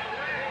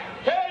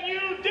 Can you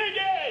dig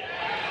it?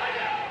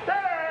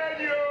 Can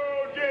you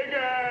dig it?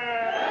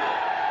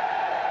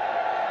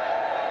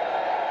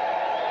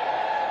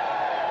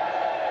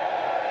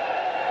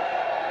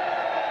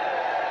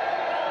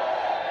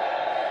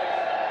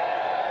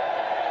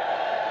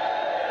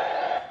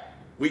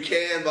 We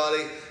can,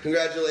 buddy.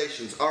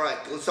 Congratulations. All right,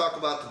 let's talk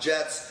about the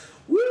Jets.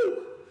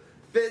 Woo!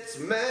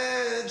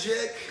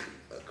 Fitzmagic.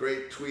 A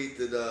great tweet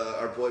that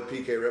our boy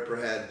PK Ripper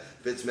had.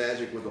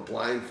 Fitzmagic with a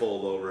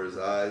blindfold over his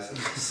eyes.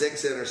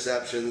 6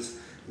 interceptions.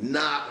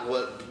 Not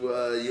what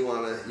you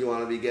want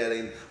to be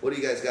getting. What do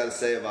you guys got to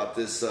say about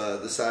this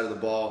side of the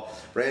ball?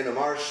 Brandon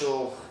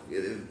Marshall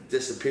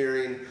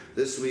disappearing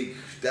this week.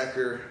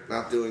 Decker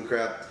not doing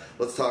crap.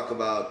 Let's talk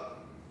about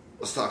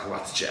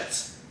the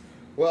Jets.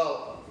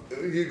 Well,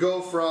 you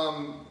go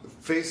from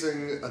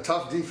facing a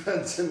tough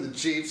defense in the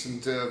Chiefs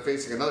into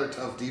facing another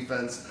tough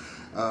defense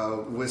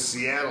with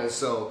Seattle.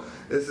 So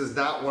this is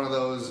not one of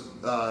those,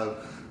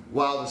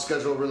 while the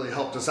schedule really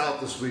helped us out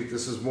this week,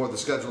 this is more the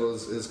schedule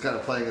is kind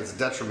of playing its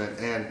detriment.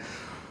 And,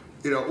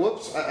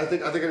 whoops, I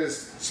think I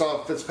just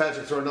saw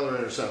Fitzpatrick throw another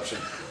interception.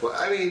 Well,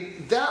 I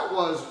mean, that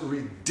was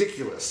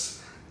ridiculous.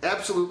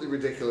 Absolutely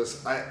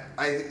ridiculous.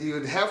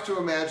 You'd have to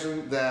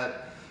imagine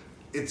that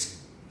it's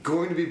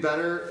going to be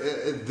better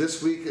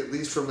this week, at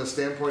least from a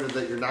standpoint of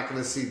that you're not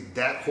going to see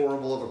that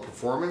horrible of a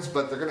performance,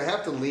 but they're going to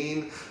have to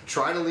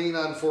try to lean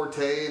on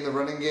Forte in the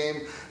running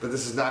game, but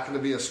this is not going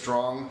to be a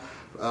strong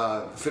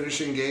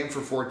finishing game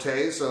for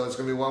Forte, so it's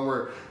going to be one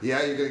where,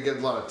 you're going to get a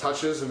lot of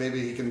touches and maybe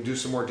he can do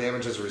some more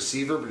damage as a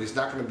receiver, but he's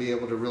not going to be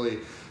able to really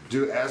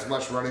do as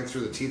much running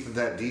through the teeth of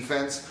that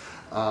defense.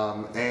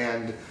 With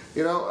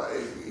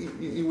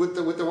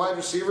the wide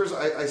receivers,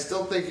 I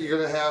still think you're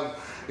going to have,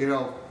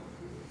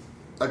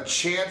 a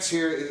chance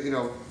here.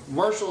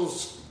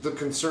 Marshall's the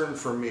concern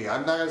for me.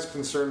 I'm not as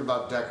concerned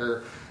about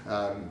Decker.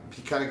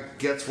 He kind of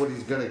gets what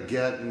he's going to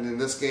get, and in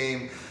this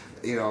game,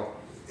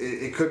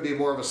 it could be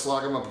more of a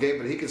slog him up game,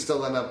 but he could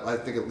still end up, I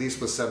think, at least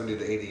with 70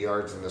 to 80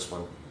 yards in this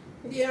one.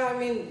 Yeah, I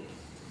mean,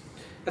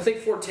 I think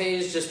Forte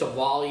is just a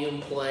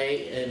volume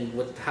play, and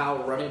with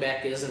how running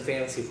back is in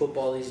fantasy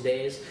football these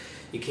days,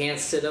 you can't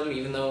sit him,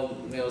 even though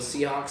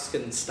Seahawks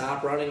can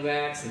stop running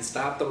backs and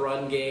stop the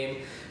run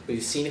game.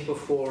 We've seen it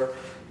before.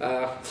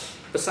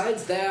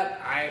 Besides that,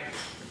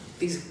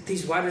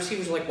 these wide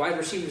receivers are like wide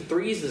receiver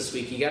 3s this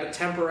week. You got to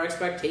temper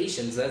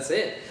expectations. That's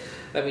it.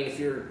 I mean, if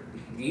you're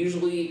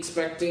usually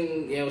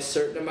expecting a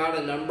certain amount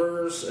of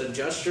numbers,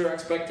 adjust your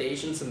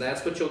expectations, and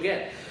that's what you'll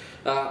get.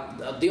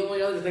 The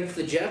only other thing for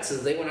the Jets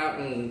is they went out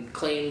and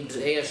claimed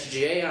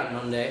ASJ on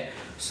Monday,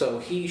 so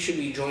he should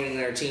be joining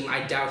their team.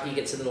 I doubt he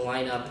gets in the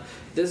lineup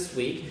this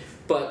week,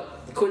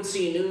 but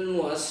Quincy Newton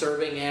was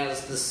serving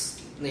as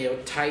this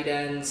tight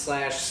end /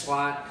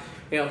 slot.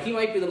 He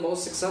might be the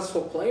most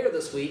successful player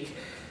this week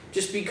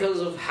just because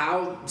of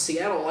how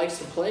Seattle likes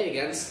to play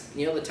against,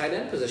 the tight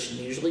end position.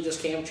 Usually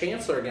just Cam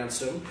Chancellor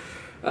against him.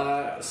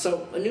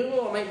 So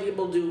Anunoby might be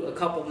able to do a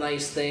couple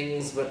nice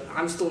things, but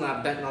I'm still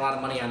not betting a lot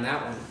of money on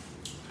that one.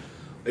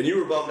 And you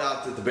were bummed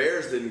out that the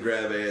Bears didn't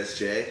grab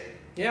ASJ.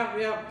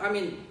 Yeah. I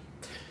mean,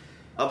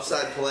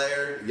 upside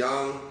player,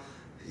 young.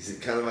 He's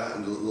kind of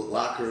a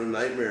locker room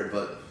nightmare.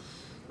 But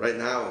right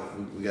now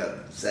we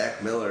got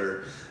Zach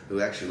Miller,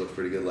 who actually looked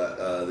pretty good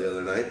the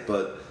other night.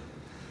 But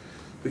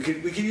we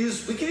could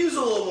use a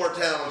little more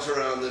talent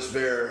around this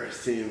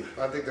Bears team.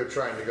 I think they're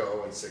trying to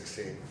go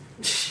 0-16.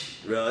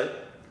 Really?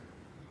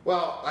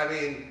 Well, I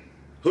mean,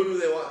 who do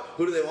they want?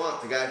 Who do they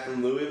want? The guy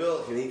from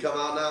Louisville? Can he come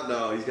out now?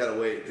 No, he's got to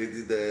wait.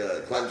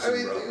 The Clemson, I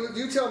mean, bro.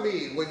 you tell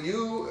me, when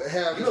you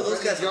have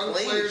Those guys young are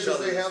playing players each as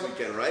other they this have.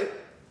 weekend, right?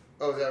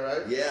 Oh, is that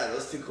right? Yeah,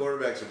 those two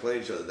quarterbacks are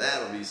playing each other.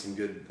 That'll be some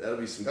good. That'll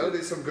be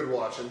some good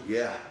watching.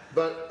 Yeah.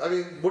 But I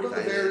mean, what are the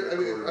Bears? I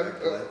mean,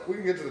 quarterback play. we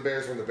can get to the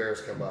Bears when the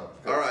Bears come up.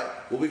 All right.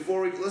 Well,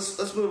 before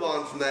let's move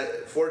on from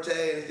that. Forte,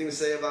 anything to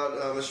say about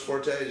Mr.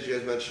 Forte? Did you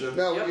guys mention him?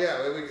 No, Yep.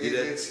 yeah, You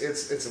did?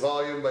 it's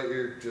volume, but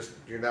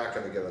you're not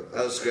going to get it.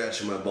 I was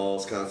scratching my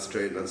balls,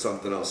 concentrating on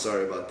something else.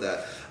 Sorry about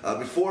that.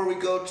 Before we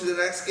go to the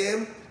next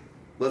game,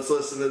 let's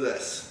listen to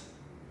this.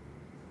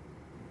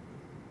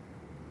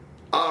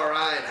 All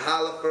right,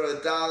 holla for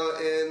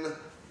 $1 in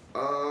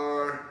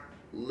our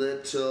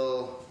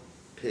little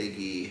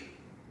piggy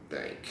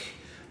bank.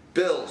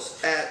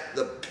 Bills at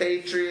the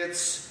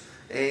Patriots,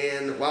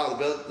 and wow,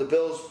 the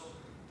Bills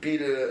beat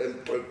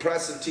an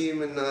impressive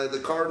team in the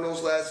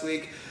Cardinals last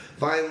week.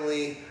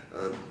 Finally,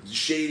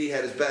 Shady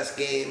had his best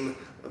game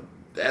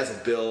as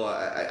a Bill,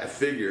 I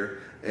figure,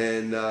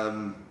 and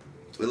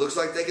it looks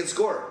like they can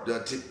score.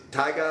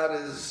 Ty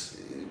God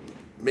is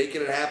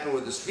making it happen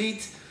with his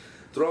feet,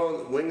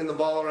 winging the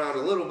ball around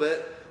a little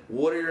bit.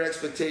 What are your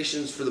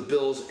expectations for the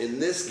Bills in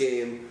this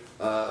game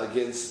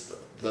against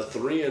the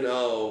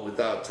 3-0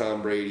 without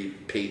Tom Brady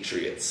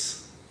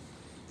Patriots?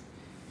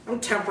 I'm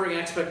tempering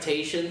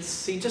expectations.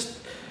 See, just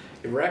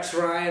Rex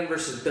Ryan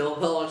versus Bill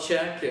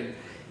Belichick, and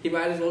he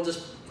might as well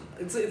just.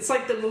 It's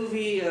like the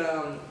movie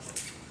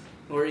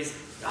where he's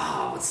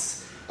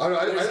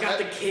where he's got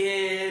the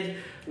kid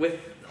with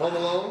Home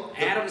Alone.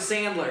 Adam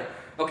Sandler.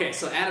 Okay,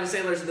 so Adam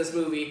Sandler's in this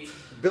movie.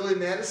 Billy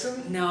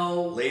Madison.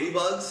 No.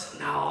 Ladybugs?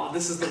 No,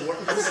 this is the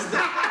worst. This is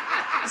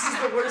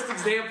the worst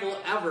example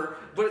ever.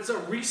 But it's a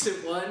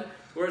recent one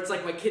where it's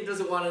like my kid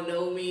doesn't want to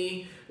know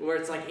me. Where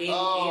it's like Andy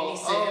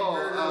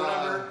Samberg or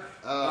whatever.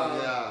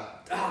 Yeah.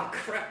 Oh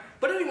crap!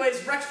 But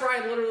anyways, Rex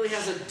Ryan literally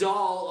has a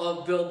doll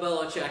of Bill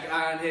Belichick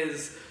on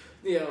his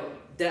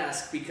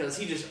desk because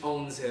he just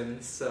owns him.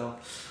 So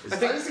I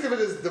just think of it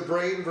as the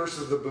brain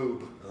versus the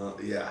boob.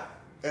 Yeah.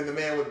 And the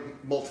man with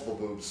multiple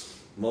boobs.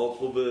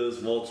 Multiple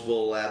boobs,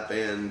 multiple lap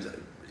band,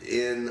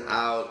 in,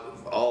 out,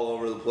 all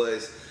over the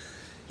place.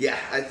 Yeah,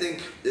 I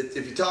think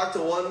if you talk to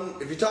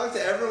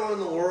everyone in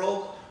the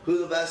world who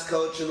the best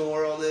coach in the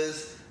world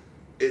is,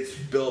 it's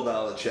Bill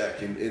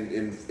Belichick,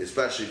 in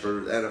especially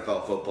for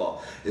NFL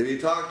football. If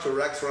you talk to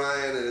Rex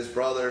Ryan and his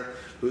brother,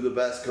 who the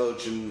best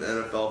coach in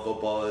NFL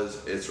football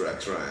is, it's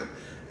Rex Ryan.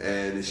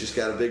 And he's just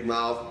got a big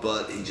mouth,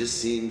 but he just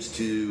seems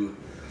to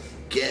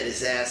get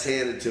his ass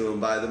handed to him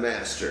by the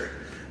master.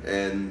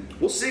 And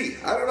we'll see.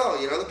 I don't know.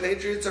 The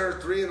Patriots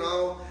are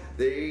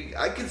 3-0.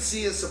 I could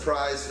see a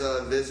surprise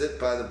visit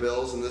by the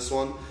Bills in this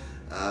one.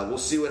 We'll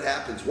see what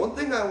happens. One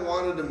thing I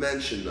wanted to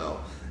mention,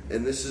 though,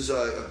 and this is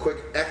a quick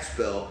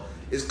X-Bill,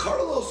 is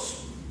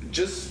Carlos,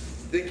 just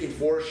thinking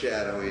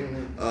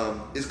foreshadowing,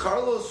 is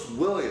Carlos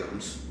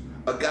Williams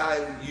a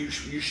guy you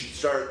should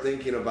start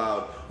thinking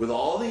about with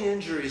all the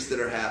injuries that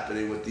are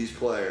happening with these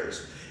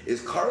players?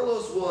 Is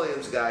Carlos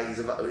Williams a guy,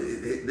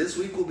 this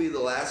week will be the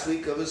last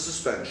week of his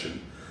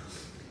suspension.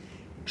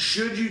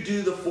 Should you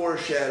do the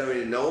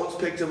foreshadowing? No one's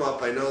picked him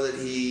up. I know that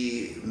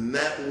he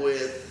met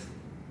with,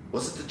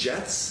 was it the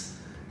Jets?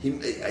 He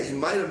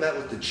might have met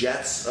with the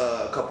Jets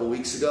a couple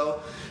weeks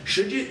ago.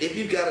 Should you, if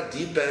you've got a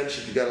deep bench,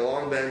 if you've got a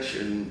long bench,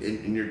 and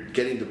you're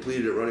getting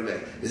depleted at running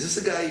back, is this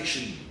a guy you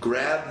should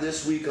grab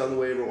this week on the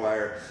waiver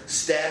wire,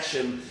 stash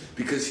him?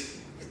 Because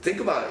think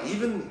about it,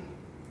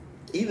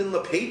 even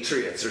the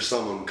Patriots or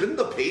someone, couldn't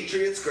the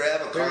Patriots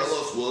grab a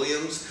Carlos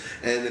Williams?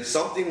 And if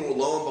something,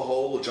 lo and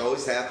behold, which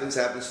always happens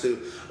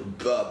to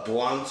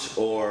Blunt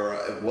or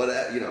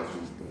whatever,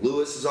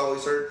 Lewis is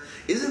always hurt.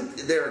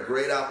 Isn't there a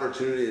great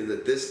opportunity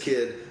that this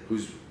kid,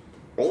 who's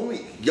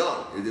only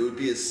young, it would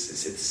be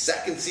his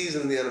second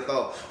season in the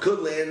NFL,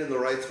 could land in the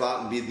right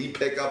spot and be the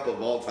pickup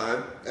of all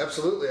time?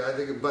 Absolutely, I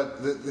think.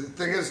 But the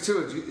thing is,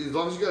 too, as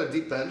long as you got a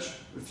deep bench,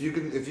 if you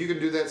can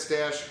do that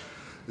stash.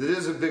 It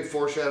is a big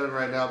foreshadowing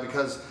right now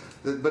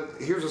but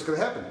here's what's going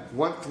to happen.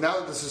 Now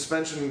that the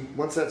suspension,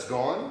 once that's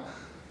gone,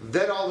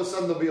 then all of a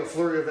sudden there'll be a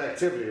flurry of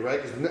activity,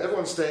 right? Because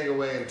everyone's staying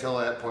away until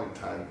that point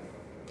in time.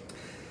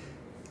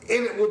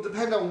 And it will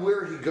depend on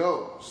where he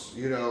goes,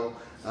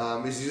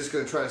 Is he just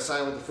going to try to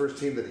sign with the first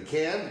team that he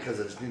can because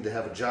they just need to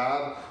have a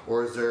job?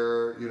 Or is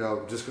there,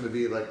 just going to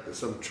be like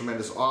some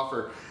tremendous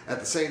offer? At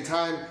the same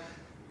time,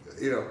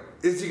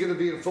 is he going to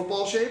be in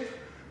football shape?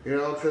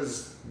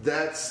 Because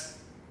that's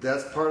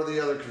part of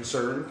the other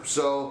concern.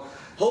 So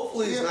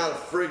hopefully he's not a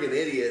friggin'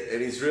 idiot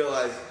and he's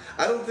realized.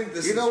 I don't think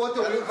this. You know what? I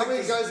don't Though, how think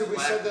many this guys is have we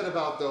black. said that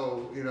about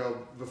though? You know,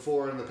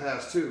 before in the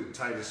past too.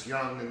 Titus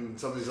Young and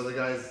some of these other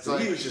guys. It's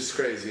like, He was just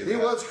crazy. he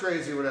was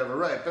crazy, whatever.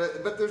 Right,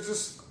 but there's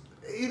just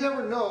you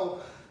never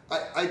know.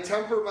 I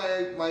temper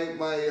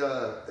my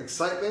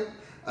excitement.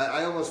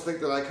 I almost think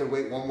that I could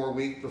wait one more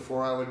week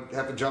before I would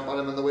have to jump on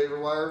him in the waiver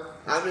wire.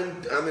 I'm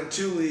in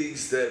 2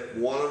 leagues that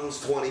one of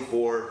them's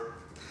 24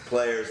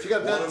 players. If you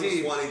got one that of them's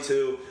deep.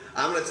 22.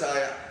 I'm going to tell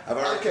you, I've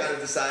already Okay. kind of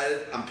decided.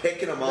 I'm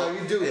picking him up.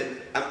 No, you do. And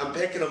I'm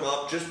picking him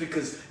up just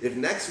because if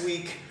next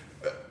week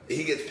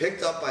he gets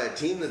picked up by a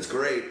team that's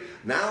great,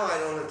 now I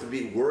don't have to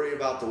be worried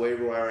about the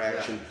waiver wire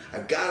action. Yeah.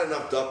 I've got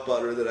enough duck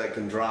butter that I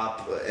can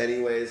drop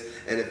anyways.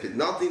 And if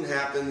nothing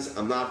happens,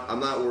 I'm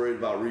not worried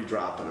about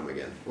redropping him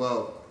again.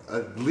 Well, a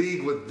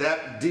league with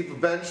that deep a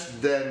bench,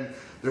 then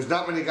there's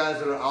not many guys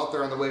that are out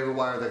there on the waiver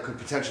wire that could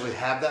potentially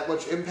have that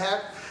much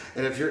impact.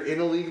 And if you're in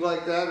a league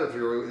like that, or if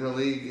you're in a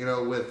league, you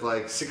know, with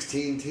like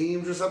 16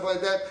 teams or something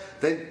like that,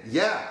 then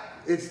yeah,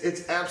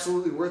 it's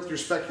absolutely worth your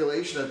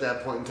speculation at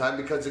that point in time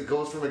because it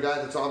goes from a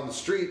guy that's on the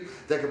street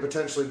that could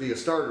potentially be a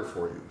starter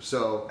for you.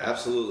 So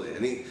Absolutely.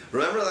 And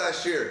remember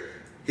last year,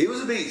 he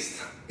was a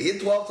beast. He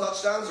had 12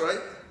 touchdowns, right?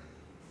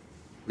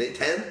 Maybe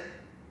 10?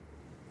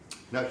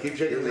 now keep He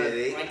shaking made that.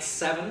 8? Like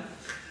 7.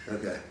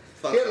 Okay.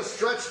 He had a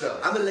stretch though.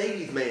 I'm a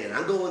ladies' man.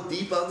 I'm going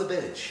deep on the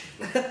bench.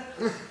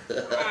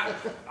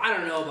 I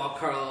don't know about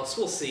Carlos.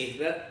 We'll see.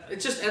 That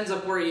it just ends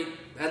up where he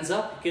ends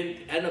up. You could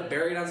end up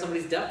buried on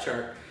somebody's depth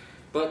chart.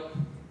 But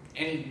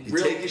in You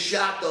take a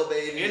shot, though,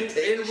 baby. You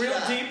take a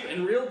shot.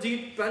 in real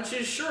deep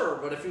benches, sure.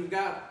 But if you've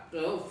got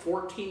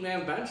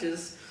 14-man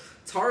benches,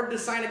 it's hard to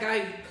sign a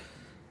guy.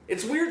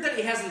 It's weird that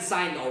he hasn't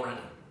signed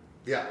already.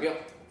 Yeah.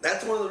 Yep.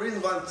 That's one of the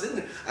reasons why I'm sitting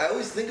there. I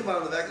always think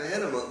about it in the back of the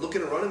head. I'm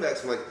looking at running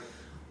backs. I'm like,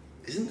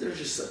 isn't there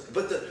just...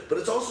 But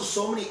it's also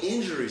so many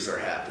injuries are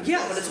happening.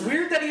 Yeah, but it's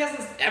weird that he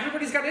hasn't...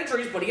 Everybody's got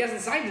injuries, but he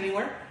hasn't signed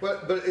anywhere.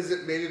 But is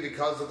it maybe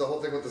because of the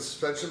whole thing with the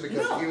suspension?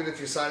 Because No. even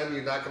if you sign him,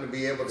 you're not going to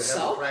be able to have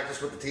So? him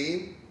practice with the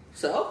team?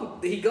 So,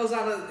 he goes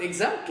on an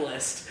exempt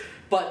list.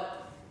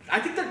 But I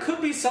think there could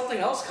be something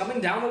else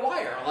coming down the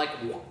wire. Like,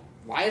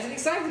 why hasn't he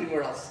signed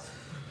anywhere else?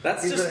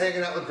 That's He's just... been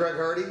hanging out with Greg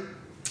Hardy?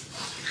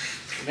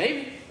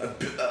 Maybe.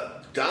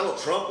 Donald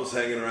Trump was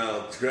hanging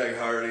around with Greg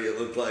Hardy, it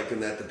looked like, in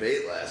that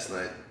debate last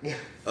night. Yeah.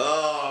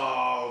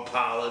 Oh,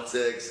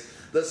 politics.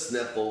 The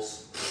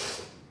sniffles.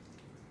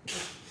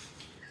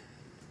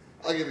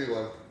 I'll give you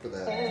one for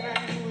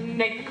that.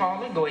 Next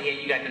caller, go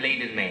ahead. You got the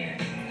ladies' man.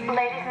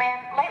 Ladies,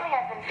 man, lately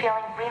I've been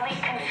feeling really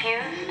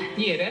confused.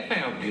 Yeah, that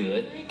sounds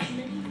good.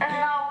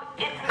 No,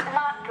 it's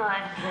not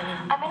good.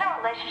 I'm in a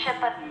relationship,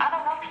 but I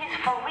don't know if he's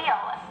for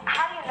real.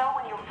 How do you know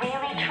when you're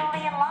really,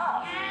 truly in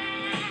love?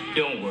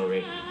 Don't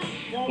worry.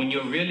 When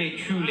you're really,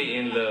 truly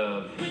in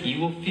love,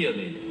 you will feel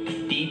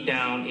it deep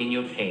down in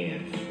your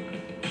pants.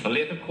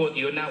 Unless, of course,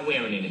 you're not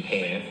wearing any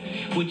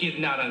pants, which is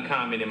not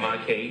uncommon in my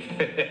case.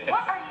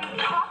 What are you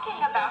talking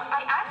about?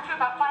 I asked you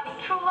about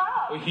finding true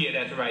love. Oh, yeah,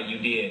 that's right, you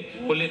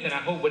did. Well, listen,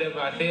 I hope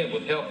whatever I said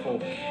was helpful.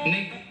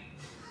 Nick,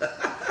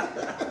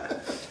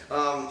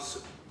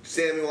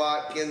 Sammy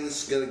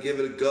Watkins gonna give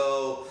it a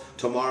go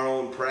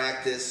tomorrow in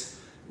practice.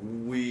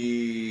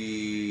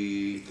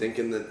 We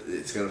thinking that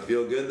it's gonna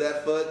feel good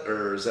that foot,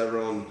 or is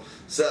everyone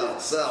sell?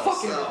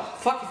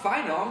 Fuck if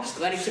I know. I'm just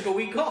glad he took a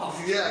week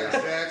off. Yeah,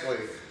 exactly.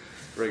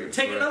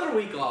 Take another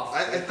week off.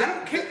 I think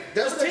don't care.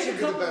 that's Just actually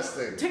the best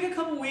thing. Take a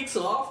couple weeks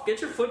off,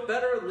 get your foot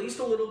better at least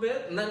a little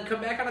bit, and then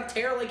come back on a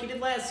tear like you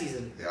did last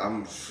season. Yeah,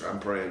 I'm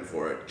praying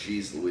for it.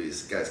 Jeez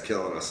Louise, this guy's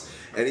killing us.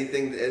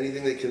 Anything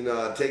that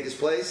can take his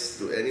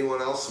place?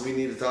 Anyone else we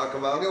need to talk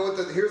about? You know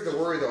what? Here's the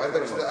worry, though. I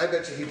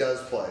bet you he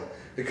does play.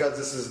 Because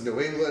this is New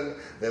England.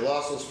 They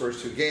lost those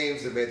first 2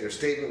 games. They made their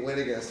statement win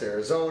against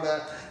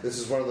Arizona. This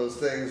is one of those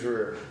things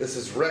where this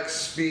is Rex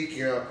speak,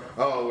 the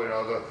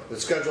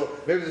schedule.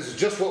 Maybe this is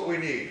just what we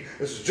need.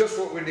 This is just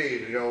what we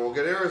need. We'll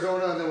get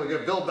Arizona and then we'll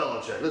get Bill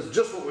Belichick. This is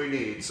just what we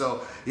need.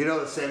 So,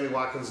 that Sammy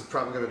Watkins is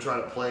probably going to try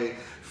to play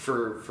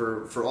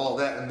for all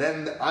that. And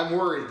then I'm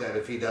worried that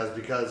if he does,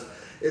 because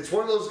it's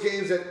one of those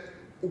games that,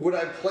 would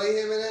I play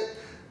him in it?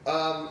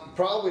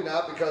 Probably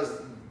not, because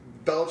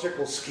Belichick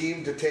will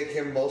scheme to take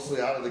him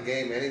mostly out of the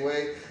game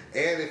anyway.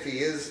 And if he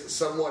is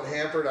somewhat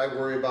hampered, I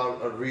worry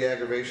about a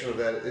re-aggravation of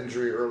that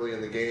injury early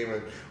in the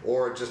game,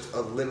 or just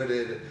a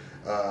limited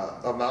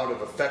amount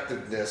of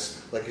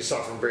effectiveness, like you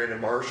saw from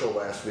Brandon Marshall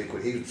last week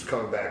when he was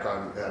coming back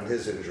on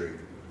his injury.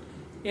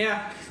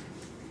 Yeah.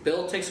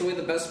 Bill takes away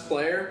the best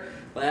player.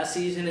 Last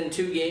season in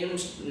 2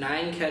 games,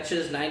 9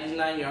 catches,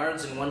 99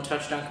 yards, and 1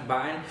 touchdown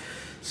combined.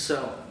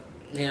 So,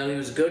 he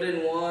was good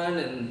in one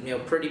and,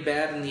 pretty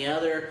bad in the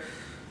other.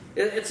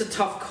 It's a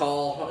tough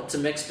call. It's a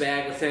mixed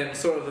bag with him.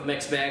 Sort of a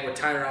mixed bag with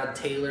Tyrod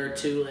Taylor,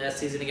 too, last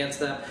season against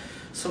them.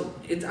 So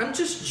I'm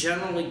just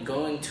generally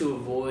going to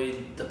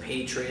avoid the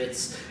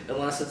Patriots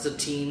unless it's a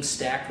team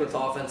stacked with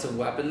offensive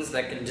weapons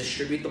that can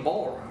distribute the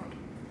ball around.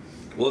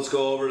 Well, let's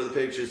go over to the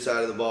Patriots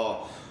side of the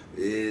ball.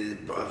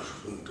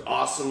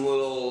 Awesome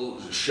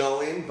little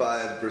showing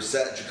by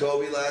Brissett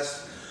Jacoby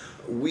last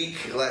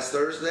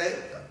Thursday.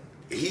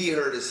 he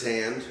hurt his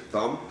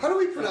thumb. How do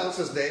we pronounce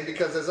his name?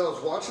 Because as I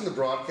was watching the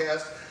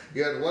broadcast,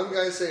 you had one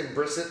guy saying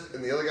Brissett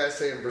and the other guy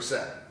saying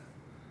Brissett.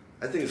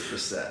 I think it's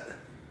Brissett.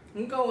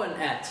 I'm going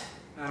I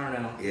don't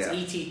know. Yeah.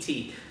 It's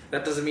ETT.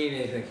 That doesn't mean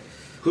anything.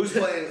 Who's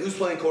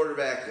playing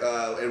quarterback?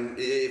 And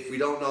if we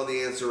don't know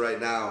the answer right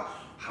now,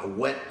 at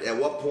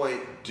what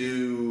point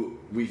do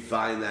we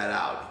find that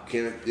out?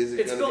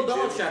 It's Bill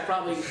Belichick,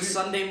 probably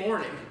Sunday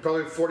morning.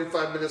 Probably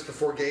 45 minutes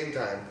before game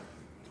time.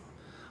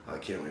 I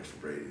can't wait for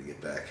Brady to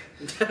get back.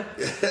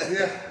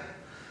 Yeah.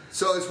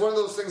 So it's one of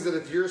those things that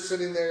if you're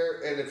sitting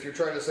there and if you're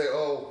trying to say,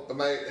 oh,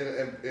 am I,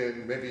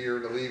 and maybe you're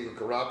in the league with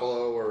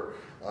Garoppolo or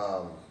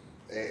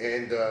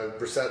and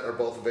Brissett are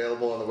both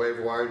available on the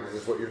waiver wire,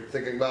 is what you're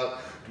thinking about?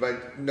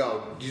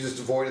 No, you just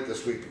avoid it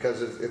this week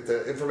because if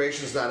the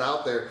information's not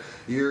out there,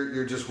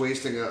 you're just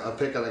wasting a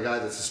pick on a guy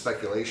that's a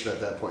speculation at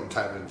that point in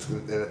time,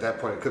 and at that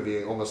point it could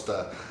be almost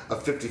a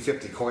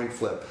 50-50 coin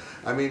flip.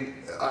 I mean,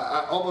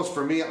 I almost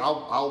for me,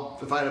 I'll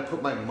if I had to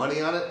put my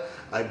money on it,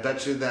 I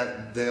bet you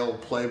that they'll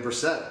play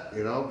Brissett,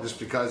 just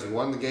because he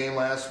won the game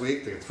last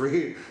week. They're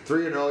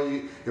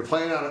 3-0. You're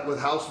playing on it with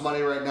house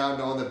money right now,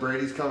 knowing that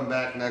Brady's coming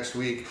back next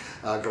week.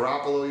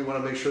 Garoppolo, you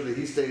want to make sure that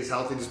he stays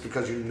healthy just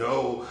because you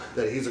know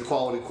that he's a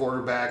quality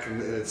quarterback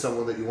and it's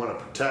someone that you want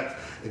to protect,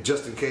 and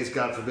just in case,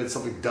 God forbid,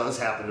 something does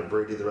happen to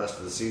Brady the rest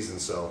of the season.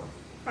 So,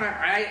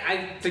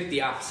 I think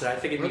the opposite. I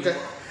think it'd be okay.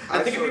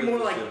 I think it'd be more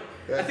like.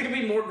 Yeah. I think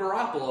it'd be more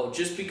Garoppolo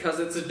just because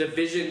it's a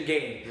division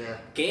game. Yeah.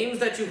 Games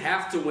that you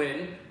have to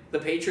win, the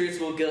Patriots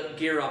will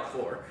gear up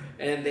for.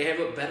 And they have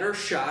a better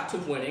shot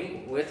of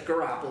winning with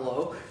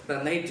Garoppolo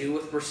than they do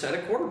with Brissett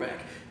at quarterback.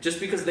 Just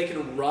because they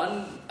can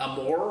run a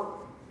more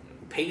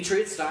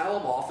Patriot style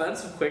of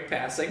offense with quick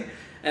passing,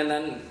 and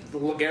then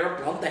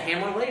LeGarrette Blount the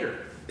hammer later.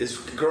 Is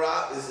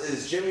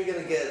Jimmy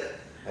going to get it?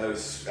 I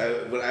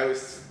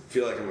always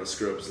feel like I'm going to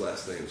screw up his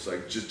last name, so I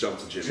just jump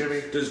to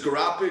Jimmy. Does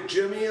Garoppolo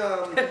Jimmy,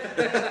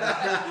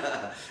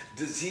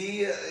 does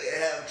he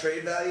have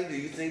trade value? Do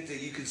you think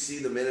that you could see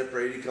the minute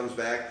Brady comes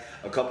back,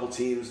 a couple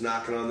teams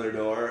knocking on their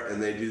door and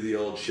they do the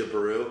old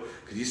shipperoo?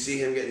 Could you see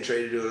him getting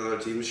traded to another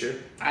team this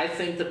year? I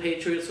think the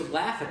Patriots would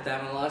laugh at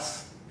them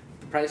unless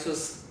the price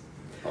was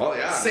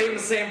same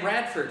as Sam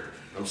Bradford.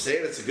 I'm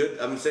saying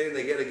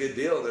they get a good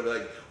deal. They're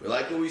like, we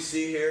like what we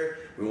see here.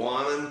 We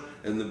want him,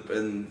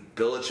 and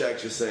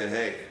Belichick just saying,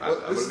 hey,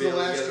 this is the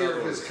last year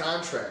of his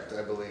contract,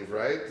 I believe,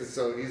 right?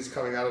 So he's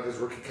coming out of his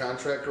rookie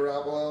contract,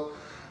 Garoppolo.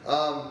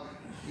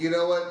 You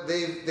know what?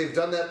 They've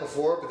done that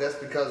before, but that's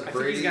because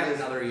Brady's got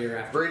another year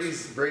after.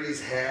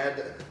 Brady's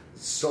had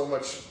so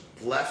much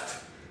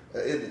left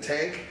in the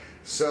tank.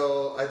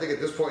 So I think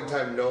at this point in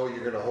time, no, you're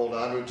going to hold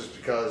on to it just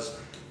because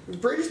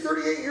Brady's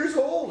 38 years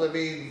old. I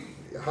mean,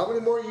 how many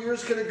more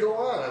years can it go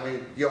on? I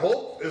mean, you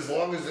hope as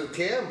long as it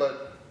can,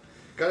 but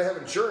got to have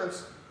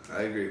insurance.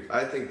 I agree.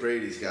 I think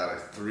Brady's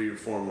got 3 or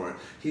 4 more.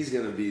 He's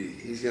gonna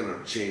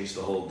change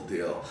the whole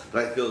deal.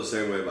 But I feel the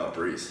same way about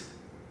Breeze.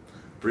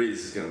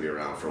 Breeze is gonna be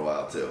around for a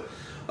while too.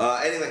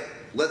 Anyway,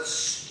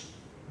 let's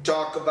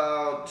talk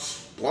about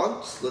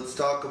Blount. Let's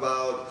talk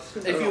about.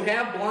 If you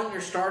have Blount,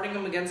 you're starting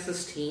him against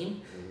this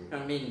team. I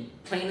mean,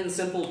 plain and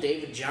simple.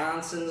 David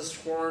Johnson's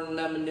scoring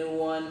them a new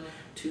one.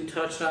 2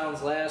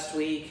 touchdowns last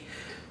week.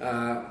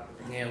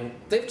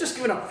 They've just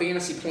given up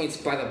fantasy points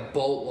by the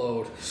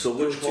boatload. So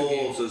which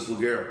holes does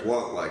LeGarrette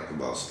Blount like the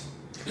most?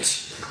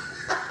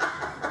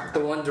 The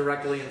one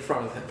directly in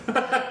front of him.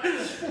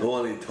 The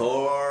one he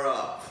tore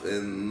up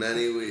in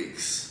many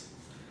weeks.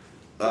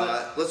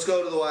 Let's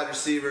go to the wide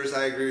receivers.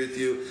 I agree with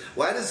you.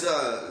 Why does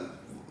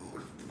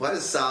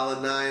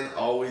Solid 9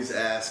 always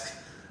ask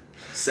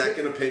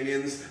second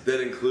opinions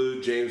that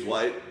include James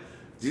White?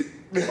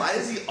 Why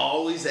is he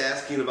always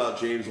asking about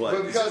James White?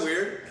 Is it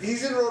weird?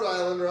 He's in Rhode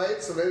Island,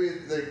 right? So maybe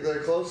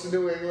they're close to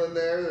New England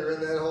there. They're in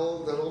that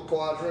whole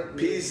quadrant.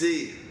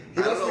 PZ.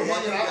 I don't know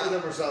what you got with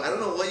him or something. I don't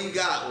know what you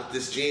got with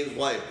this James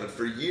White, but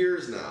for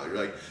years now, you're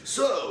like,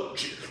 so,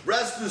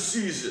 rest of the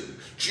season,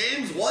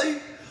 James White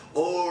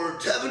or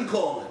Tevin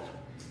Coleman?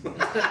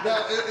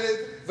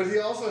 But he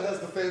also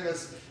has the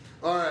famous,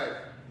 all right,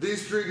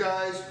 these 3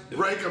 guys,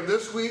 rank them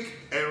this week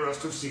and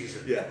rest of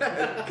season.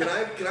 Yeah.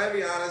 Can I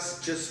be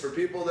honest? Just for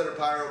people that are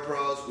Pyro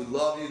pros, we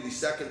love you. These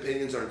second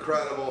opinions are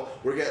incredible.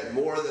 We're getting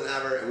more than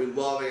ever, and we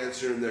love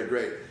answering them. They're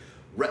great.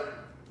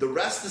 The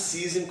rest of the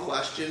season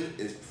question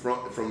is,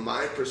 from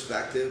my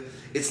perspective,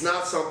 it's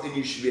not something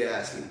you should be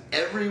asking.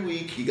 Every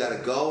week, you got to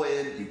go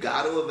in, you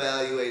got to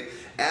evaluate.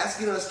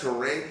 Asking us to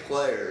rank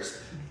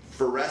players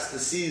for rest of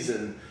the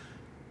season,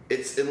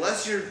 it's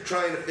unless you're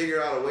trying to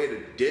figure out a way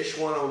to dish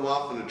one of them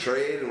off in a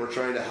trade, and we're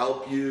trying to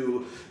help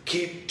you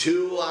keep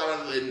 2 out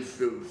of and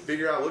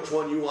figure out which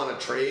one you want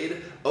to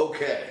trade.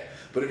 Okay,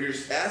 but if you're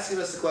asking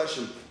us the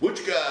question,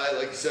 which guy,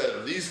 like you said,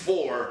 of these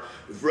 4,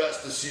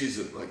 rest of the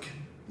season, like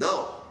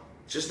no,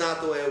 it's just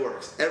not the way it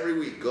works. Every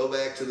week, go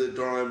back to the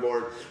drawing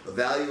board,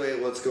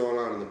 evaluate what's going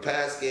on in the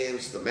past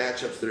games, the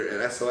matchups that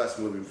are in SOS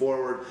moving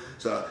forward.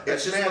 So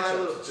it's just matchups. my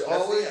little.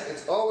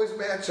 It's always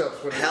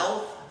matchups.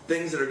 Health.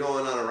 Things that are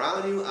going on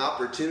around you,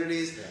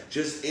 opportunities,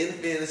 just in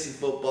fantasy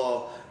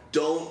football,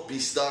 don't be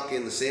stuck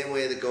in the same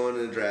way that going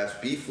into drafts.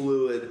 Be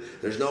fluid.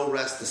 There's no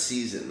rest of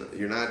season.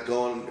 You're not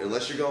going,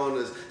 unless you're going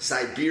to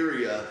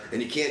Siberia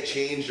and you can't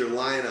change your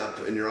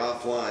lineup and you're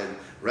offline.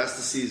 Rest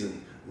of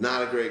season,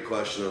 not a great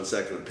question on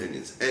second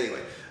opinions.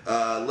 Anyway,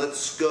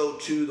 let's go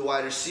to the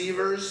wide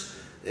receivers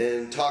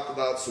and talk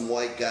about some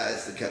white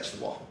guys that catch the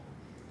ball.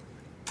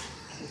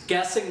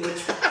 Guessing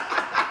which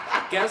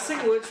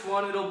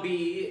one it'll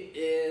be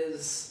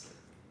is,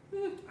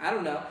 I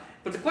don't know.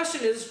 But the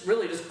question is,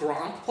 really, does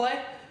Gronk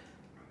play?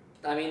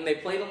 I mean, they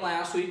played him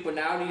last week, but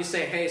now do you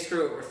say, hey,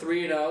 screw it, we're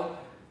 3-0.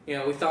 You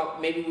know, we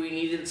thought maybe we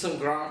needed some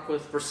Gronk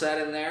with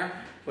Brissett in there,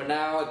 but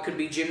now it could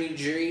be Jimmy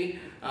G.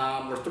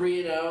 We're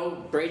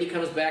 3-0. Brady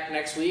comes back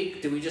next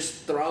week. Do we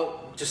just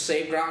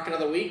save Gronk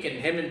another week and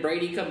him and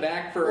Brady come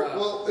back for a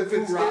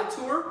hoorah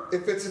tour?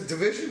 If it's a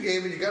division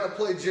game and you got to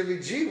play Jimmy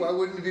G, why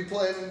wouldn't he be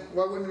playing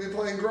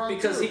Gronk?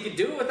 Because too? he could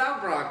do it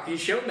without Gronk. He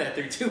showed that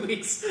through 2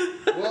 weeks.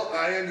 Well,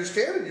 I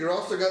understand it. You're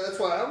also got. That's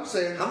why I'm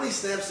saying. How many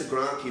snaps did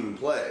Gronk even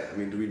play? I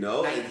mean, do we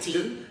know?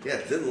 19.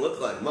 It didn't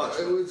look like much.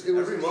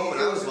 Every moment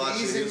I was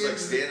watching, he was like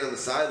standing on the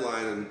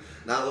sideline and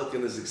not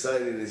looking as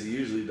exciting as he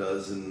usually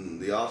does in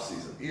the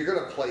offseason. You're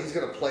gonna play. He's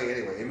gonna play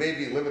anyway. It may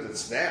be limited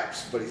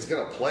snaps, but he's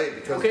gonna play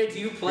because. Okay, do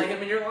you play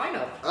him in your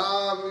lineup?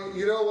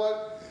 You know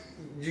what?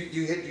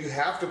 You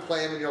have to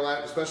play him in your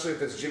lineup, especially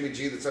if it's Jimmy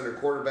G that's under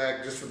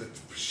quarterback, just for the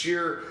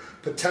sheer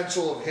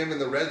potential of him in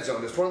the red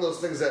zone. It's one of those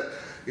things that,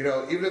 you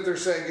know, even if they're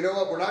saying, you know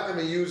what, we're not going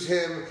to use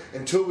him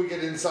until we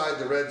get inside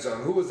the red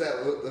zone. Who was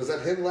that? Was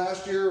that him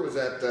last year? Was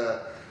that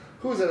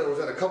who was that? Was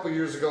that a couple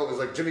years ago? It was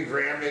like Jimmy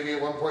Graham maybe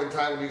at one point in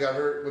time when you got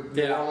hurt with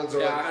New Orleans.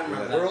 I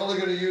remember that. We're only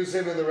going to use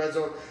him in the red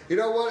zone. You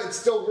know what? It's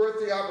still worth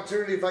the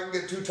opportunity. If I can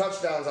get 2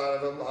 touchdowns out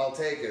of him, I'll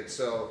take it.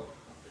 So.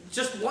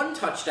 Just 1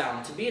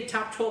 touchdown. To be a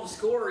top 12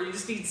 scorer, you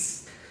just need,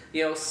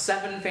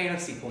 7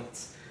 fantasy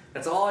points.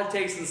 That's all it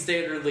takes in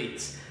standard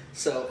leagues.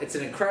 So it's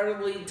an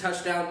incredibly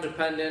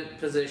touchdown-dependent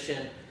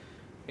position.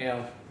 You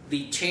know,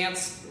 the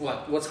chance,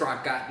 what's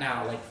Gronk got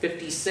now? Like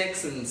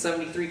 56 and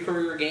 73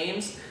 career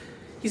games?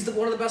 He's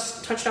one of the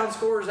best touchdown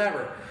scorers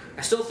ever.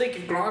 I still think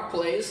if Gronk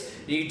plays,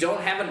 you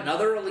don't have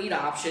another elite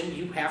option,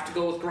 you have to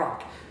go with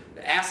Gronk.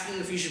 Asking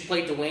if you should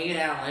play Dwayne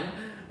Allen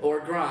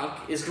or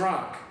Gronk is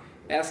Gronk.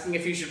 Asking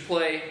if you should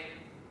play,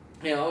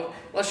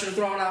 unless you're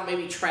throwing out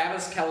maybe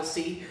Travis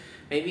Kelce,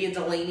 maybe a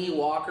Delaney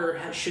Walker,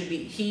 should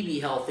he be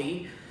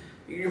healthy?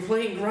 You're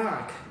playing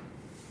Gronk.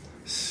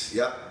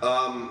 Yep.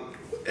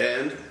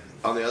 And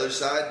on the other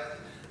side,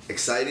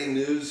 exciting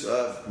news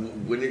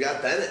when you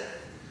got Bennett.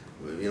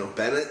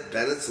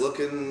 Bennett's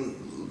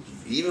looking,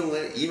 even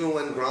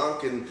when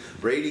Gronk and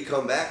Brady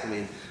come back, I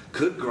mean,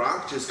 could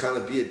Gronk just kind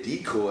of be a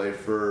decoy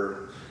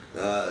for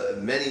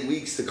many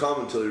weeks to come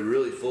until he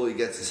really fully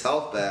gets his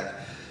health back?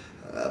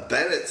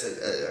 Bennett's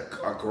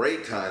a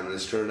great time, and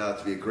it's turned out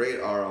to be a great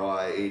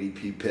ROI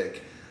ADP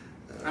pick.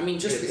 I mean,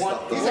 just he's one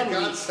a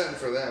godsend week.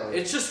 for them.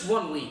 It's just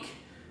 1 week.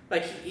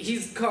 Like,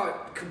 he's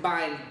caught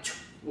combined,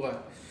 5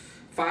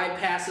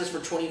 passes for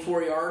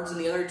 24 yards in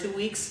the other 2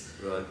 weeks?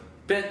 Really?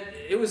 But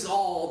it was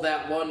all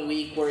that 1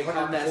 week where he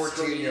caught that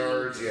 114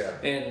 yards, yeah.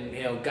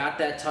 And, got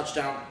that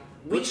touchdown.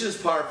 Which is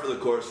par for the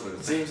course.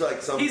 It seems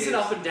like some he's games, an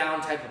up and down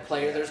type of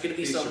player. There's going to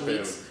be He's some your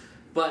weeks. favorite.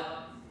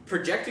 But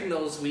projecting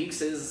those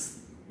weeks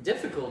is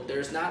difficult.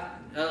 There's not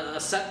a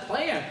set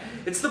plan.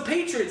 It's the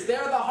Patriots.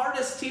 They're the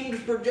hardest team to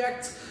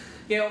project,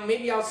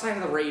 maybe outside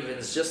of the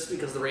Ravens, just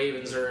because the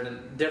Ravens are in a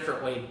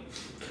different way.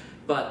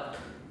 But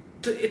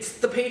it's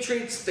the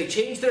Patriots. They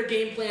change their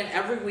game plan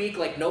every week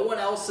like no one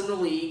else in the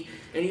league,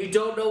 and you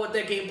don't know what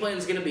that game plan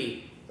is going to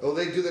be. Oh,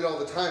 they do that all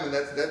the time, and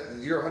that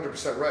you're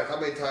 100% right. How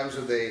many times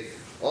have they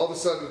all of a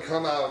sudden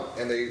come out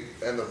and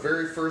the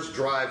very first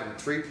drive in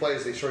 3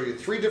 plays, they show you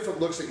 3 different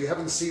looks that you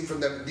haven't seen from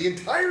them the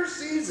entire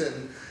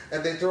season,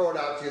 and they throw it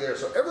out to you there.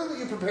 So everything that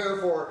you prepare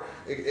for,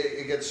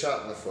 it gets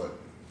shot in the foot.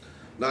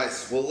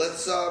 Nice. Well,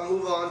 let's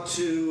move on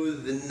to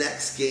the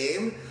next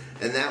game,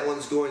 and that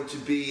one's going to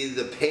be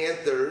the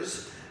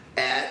Panthers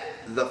at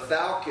the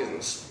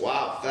Falcons.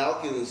 Wow,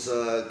 Falcons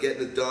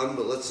getting it done,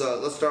 but let's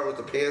start with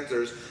the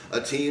Panthers, a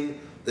team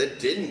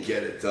that didn't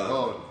get it done.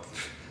 Oh,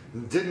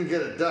 didn't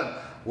get it done.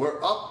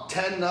 We're up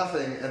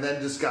 10-0 and then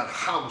just got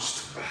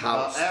housed.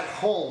 At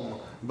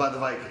home by the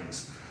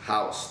Vikings.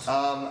 Housed.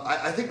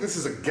 I think this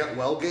is a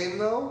get-well game,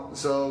 though.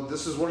 So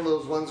this is one of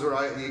those ones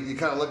where you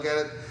kind of look at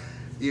it.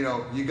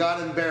 You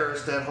got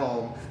embarrassed at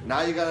home.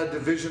 Now you got a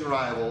division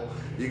rival.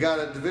 You got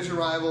a division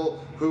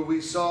rival who we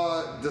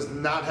saw does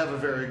not have a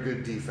very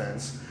good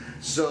defense.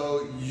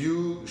 So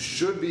you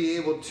should be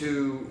able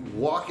to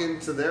walk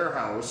into their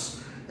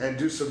house and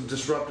do some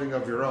disrupting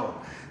of your own.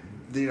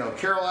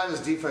 Carolina's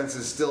defense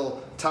is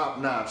still top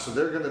notch, so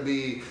they're going to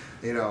be,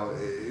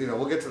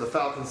 we'll get to the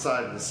Falcons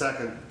side in a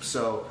second.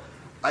 So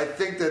I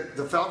think that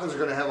the Falcons are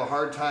going to have a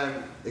hard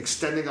time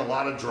extending a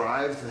lot of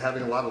drives and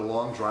having a lot of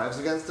long drives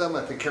against them.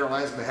 I think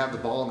Carolina's going to have the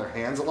ball in their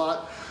hands a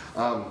lot.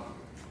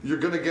 You're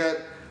going to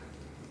get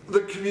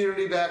the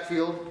community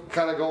backfield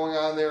kind of going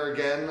on there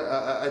again.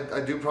 I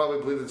do probably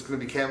believe it's going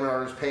to be Cameron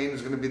Artis-Payne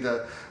is going to be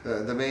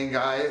the main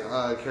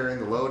guy carrying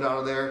the load out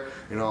of there.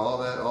 All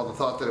the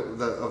thought of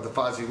the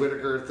Fozzie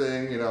Whitaker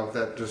thing,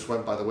 that just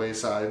went by the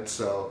wayside.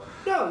 So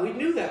no, we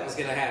knew that was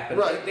going to happen.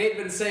 Right. They'd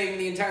been saying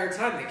the entire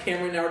time that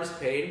Cameron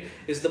Artis-Payne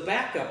is the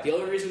backup. The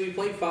only reason we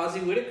played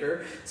Fozzie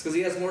Whitaker is because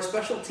he has more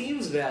special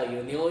teams value,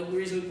 and the only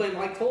reason we played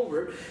Mike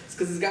Tolbert is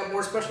because he's got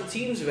more special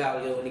teams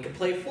value and he can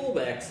play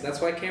fullbacks, and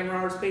that's why Cameron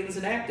Artis-Payne is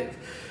inactive.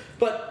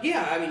 But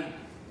yeah,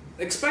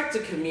 expect a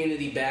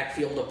community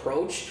backfield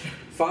approach.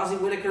 Fozzie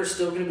Whitaker is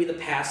still going to be the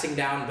passing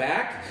down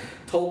back.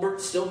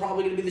 Tolbert's still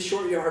probably going to be the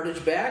short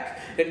yardage back,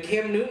 and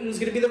Cam Newton's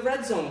going to be the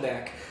red zone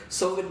back.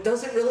 So it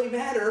doesn't really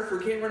matter for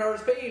Cameron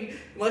Artis-Payne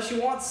unless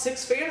you want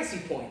 6 fantasy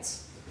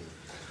points.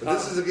 But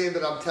this is a game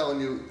that I'm telling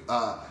you,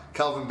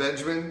 Calvin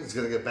Benjamin is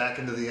going to get back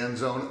into the end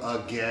zone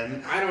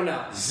again. I don't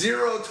know.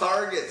 0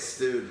 targets,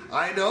 dude.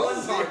 I know.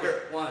 1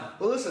 target. 1.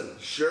 Well, listen.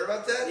 Sure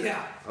about that?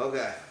 Yeah.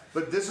 Okay.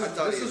 But this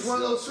is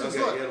one of those things.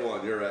 Okay, look, you had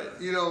 1. You're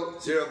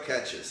right. 0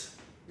 catches.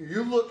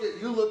 You look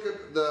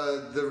at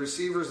the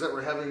receivers that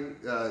were having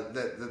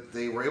that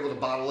they were able to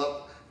bottle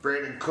up.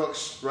 Brandon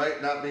Cooks,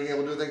 right, not being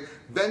able to do anything.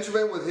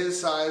 Benjamin, with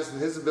his size and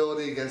his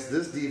ability against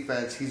this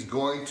defense, he's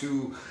going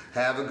to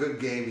have a good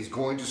game. He's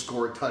going to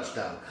score a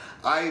touchdown.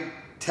 I'm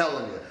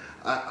telling you,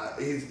 I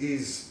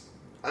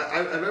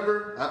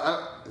remember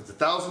it's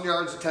 1,000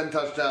 yards, 10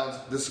 touchdowns.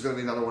 This is going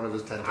to be another one of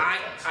his 10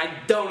 touchdowns. I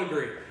don't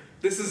agree.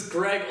 This is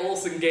Greg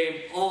Olsen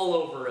game all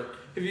over it.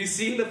 Have you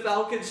seen the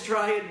Falcons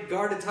try and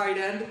guard a tight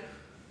end?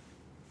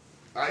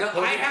 Kobe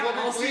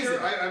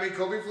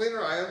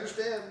Fleener, I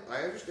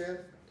understand.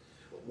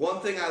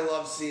 One thing I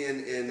love seeing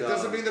in... It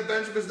doesn't mean that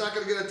Benjamin's not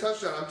going to get a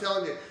touchdown. I'm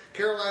telling you,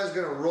 Carolina's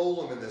going to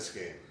roll him in this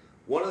game.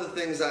 One of the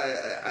things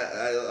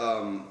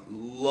I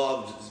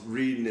loved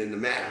reading in the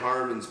Matt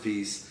Harmon's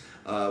piece,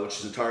 which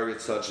is a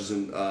targets, touches,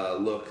 and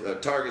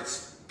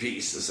targets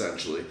piece,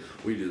 essentially.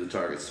 We do the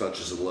targets,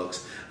 touches, and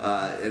looks.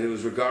 And it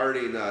was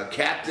regarding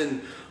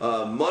Captain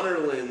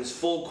Munnerlin's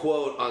full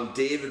quote on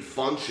David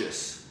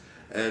Funchess.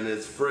 And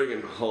it's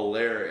friggin'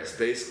 hilarious.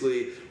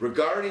 Basically,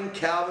 regarding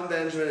Calvin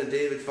Benjamin and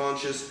David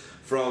Funchess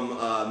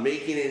from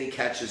making any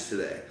catches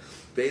today.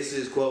 Basically,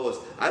 his quote was,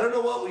 "I don't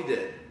know what we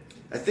did.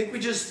 I think we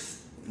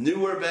just knew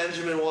where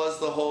Benjamin was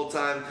the whole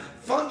time.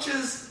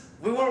 Funchess,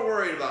 we weren't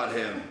worried about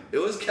him. It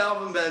was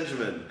Calvin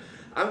Benjamin.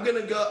 I'm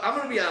gonna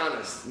be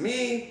honest.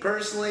 Me,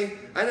 personally,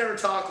 I never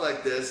talk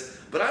like this,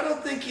 but I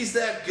don't think he's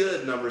that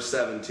good, number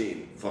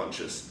 17,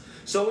 Funchess.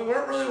 So we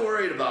weren't really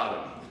worried about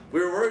him. We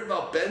were worried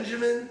about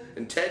Benjamin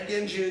and Ted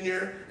Ginn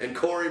Jr. and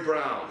Corey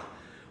Brown.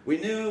 We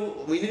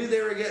knew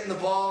they were getting the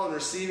ball and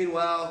receiving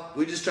well.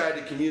 We just tried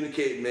to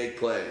communicate and make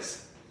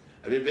plays."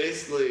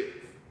 Basically,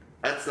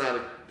 that's not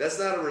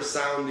a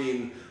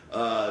resounding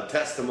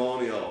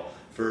testimonial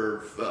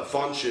for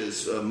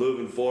Funchess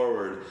moving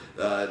forward.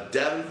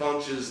 Devin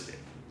Funchess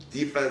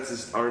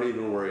defenses aren't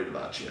even worried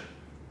about you.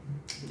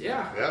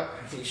 Yeah.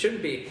 He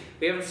shouldn't be.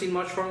 We haven't seen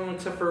much from him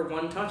except for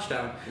 1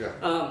 touchdown.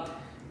 Yeah.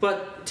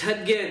 But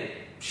Ted Ginn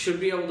should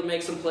be able to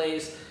make some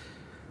plays.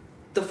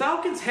 The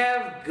Falcons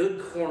have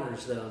good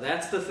corners, though.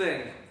 That's the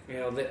thing.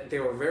 They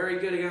were very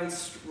good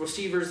against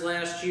receivers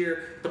last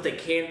year, but they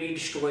can be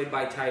destroyed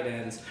by tight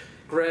ends.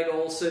 Greg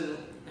Olsen,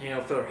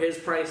 for his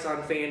price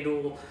on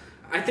FanDuel,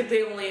 I think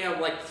they only have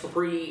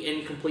 3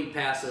 incomplete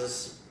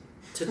passes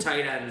to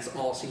tight ends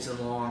all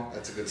season long.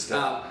 That's a good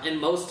step. And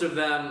most of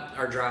them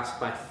are drops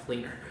by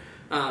Fleener.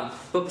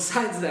 But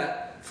besides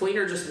that,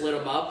 Fleener just lit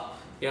them up.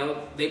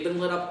 They've been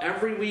lit up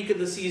every week of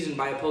the season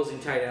by opposing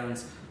tight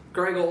ends.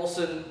 Greg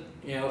Olsen,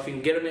 if you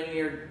can get him in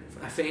your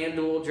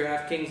FanDuel,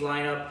 DraftKings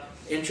lineup,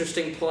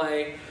 interesting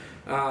play.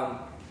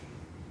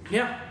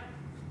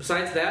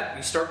 Besides that,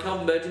 you start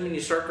Calvin Benjamin, you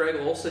start Greg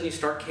Olsen, you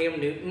start Cam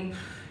Newton.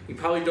 You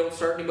probably don't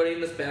start anybody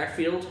in this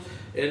backfield.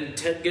 And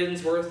Ted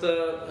Ginn's worth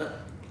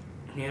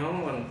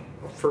and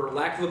for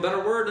lack of a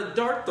better word, a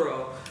dart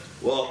throw.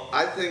 Well,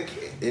 I think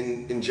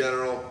in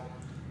general,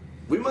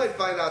 we might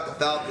find out the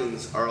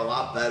Falcons are a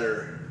lot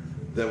better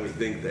than we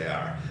think they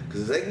are.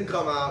 Because they can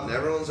come out and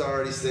everyone's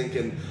already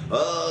thinking,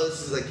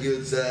 this is like you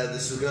had said,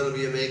 this is going to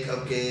be a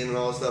makeup game and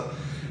all this stuff.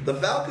 The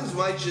Falcons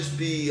might just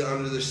be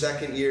under their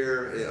second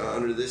year,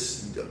 under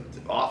this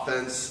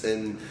offense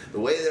and the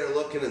way they're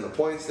looking and the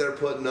points they're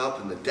putting up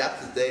and the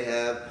depth that they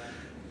have.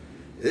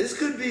 This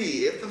could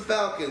be, if the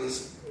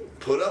Falcons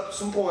put up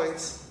some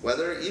points,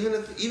 even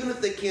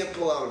if they can't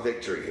pull out a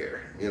victory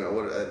here,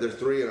 they're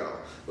 3-0.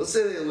 Let's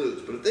say they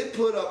lose, but if they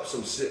put up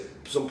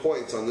some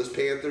points on this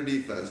Panther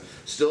defense,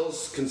 still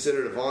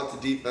considered a vaunted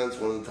defense,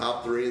 one of the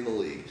top 3 in the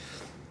league.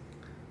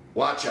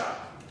 Watch out.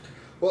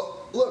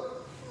 Well,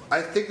 look,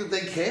 I think that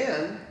they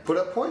can put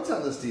up points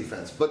on this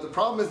defense, but the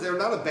problem is they're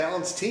not a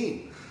balanced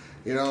team.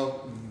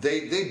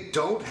 They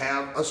don't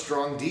have a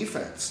strong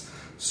defense.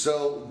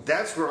 So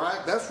that's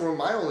where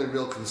my only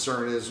real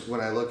concern is when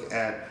I look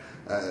at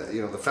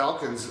the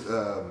Falcons.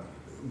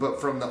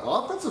 But from the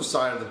offensive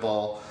side of the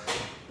ball,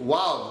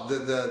 wow,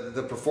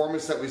 the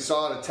performance that we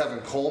saw out of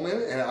Tevin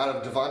Coleman and out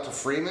of Devonta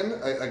Freeman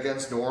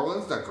against New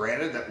Orleans. Now,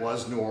 granted, that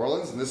was New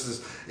Orleans, and this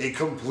is a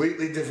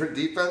completely different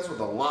defense with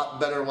a lot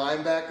better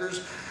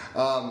linebackers.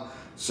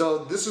 So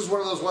this is one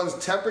of those ones,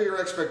 temper your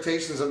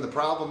expectations, and the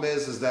problem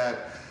is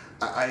that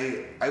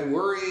I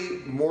worry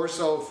more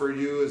so for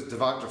you as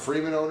Devonta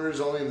Freeman owners,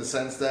 only in the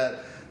sense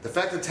that the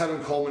fact that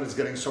Tevin Coleman is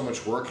getting so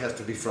much work has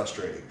to be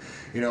frustrating.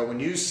 You know, when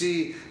you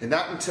see, and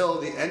not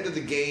until the end of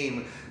the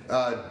game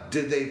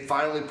did they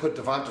finally put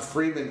Devonta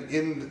Freeman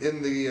in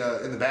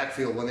the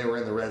backfield when they were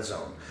in the red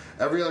zone.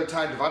 Every other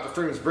time, Devonta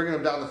Freeman's bringing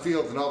him down the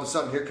field, and all of a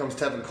sudden, here comes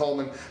Tevin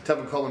Coleman.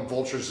 Tevin Coleman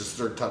vultures his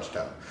third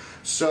touchdown.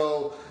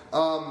 So,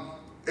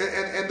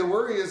 and the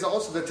worry is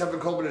also that Tevin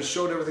Coleman has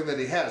showed everything that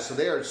he has. So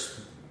they are,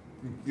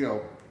 you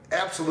know,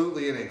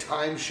 absolutely in a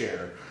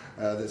timeshare.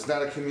 It's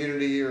not a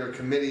community or a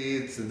committee;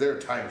 it's their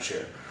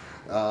timeshare.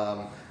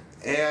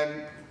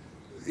 And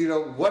you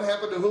know what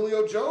happened to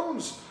Julio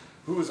Jones,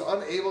 who was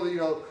unable to, you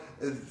know,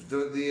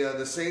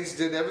 the Saints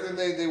did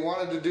everything they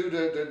wanted to do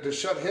to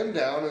shut him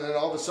down, and then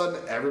all of a sudden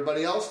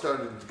everybody else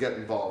started to get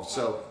involved.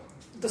 So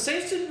the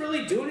Saints didn't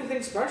really do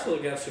anything special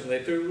against him.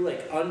 They threw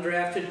like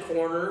undrafted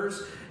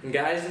corners and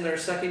guys in their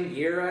second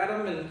year at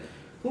him, and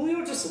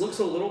Julio just looks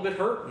a little bit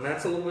hurt, and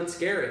that's a little bit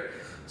scary.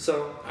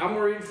 So I'm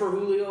worried for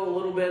Julio a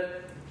little bit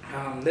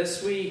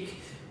this week.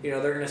 You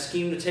know, they're going to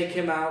scheme to take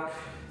him out.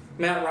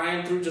 Matt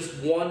Ryan threw just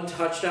one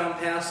touchdown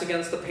pass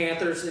against the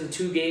Panthers in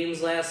 2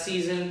 games last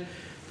season.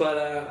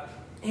 But,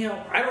 you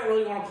know, I don't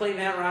really want to play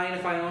Matt Ryan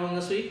if I own him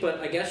this week,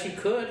 but I guess you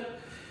could.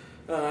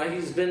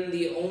 He's been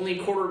the only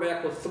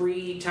quarterback with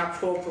 3 top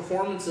 12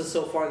 performances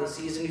so far this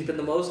season. He's been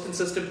the most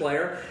consistent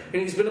player,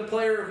 and he's been a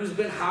player who's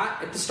been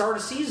hot at the start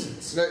of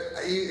seasons.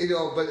 You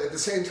know, but at the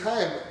same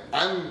time,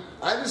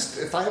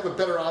 if I have a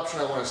better option,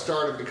 I want to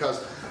start him,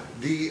 because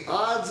the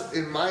odds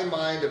in my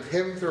mind of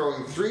him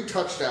throwing 3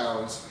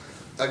 touchdowns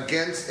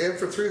and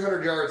for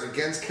 300 yards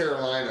against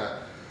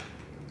Carolina,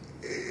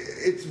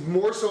 it's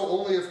more so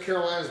only if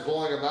Carolina's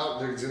blowing them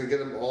out and they're going to get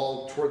them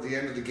all toward the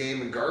end of the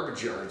game in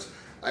garbage yards.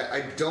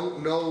 I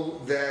don't know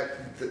that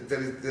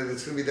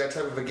it's going to be that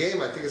type of a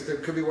game. I think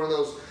it could be one of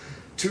those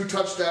 2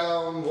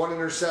 touchdown, 1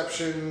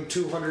 interception,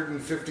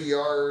 250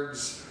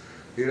 yards.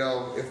 You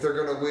know, if they're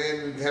going to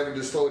win, having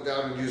to slow it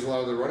down and use a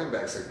lot of the running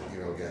backs, you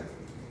know, again.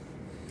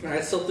 I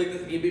still think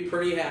that you'd be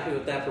pretty happy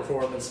with that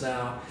performance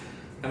now.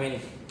 I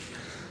mean,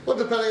 well,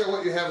 depending on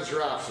what you have as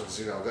your options,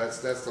 you know,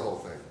 that's the whole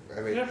thing.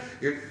 I mean, yeah.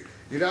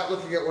 You're not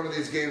looking at one of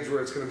these games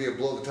where it's going to be a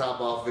blow the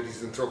top off of it. He's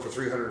going to throw for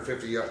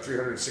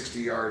 360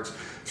 yards,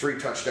 3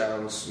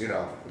 touchdowns. You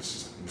know,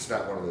 it's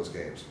not one of those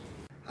games.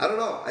 I don't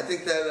know. I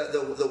think that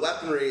the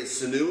weaponry is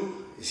Sanu.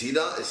 Is he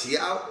done? Is he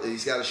out?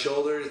 He's got a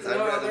shoulder. I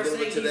read a little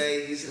bit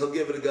today. He'll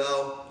give it a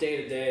go. Day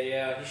to day,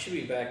 yeah. He should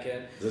be back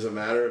in. Does it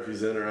matter if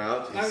he's in or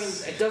out? I mean,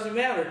 it doesn't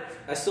matter.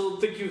 I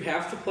still think you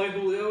have to play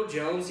Julio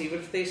Jones, even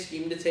if they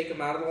scheme to take him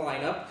out of the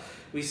lineup.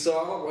 We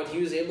saw what he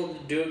was able to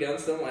do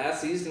against them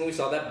last season. We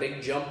saw that big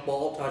jump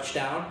ball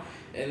touchdown,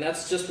 and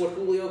that's just what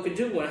Julio could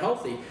do when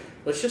healthy.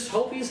 Let's just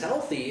hope he's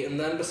healthy. And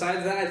then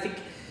besides that, I think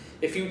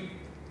if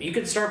you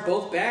could start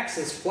both backs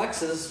as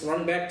flexes,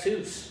 running back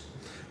 2s.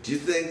 Do you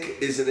think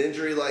is an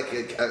injury like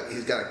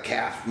he's got a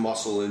calf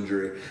muscle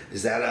injury?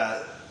 Is that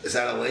a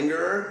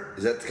lingerer?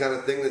 Is that the kind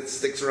of thing that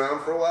sticks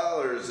around for a while,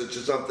 or is it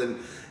just something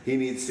he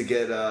needs to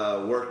get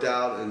worked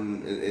out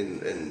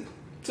and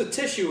It's a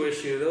tissue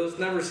issue. Those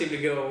never seem to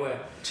go away.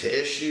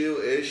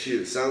 Tissue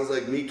issue. Sounds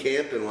like me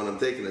camping when I'm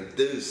taking a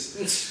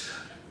deuce.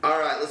 All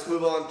right, let's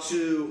move on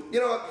to, you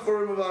know what, before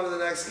we move on to the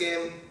next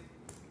game,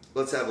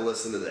 let's have a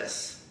listen to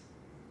this.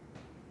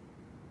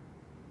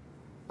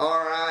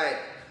 All right,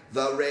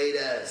 the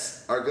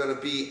Raiders are going to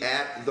be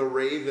at the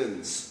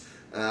Ravens.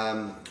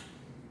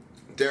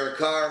 Derek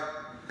Carr,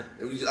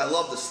 I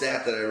love the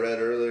stat that I read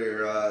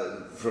earlier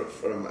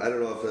from I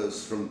don't know if it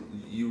was from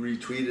you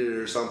retweeted it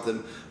or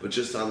something, but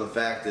just on the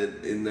fact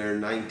that in their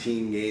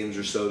 19 games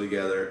or so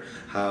together,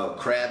 how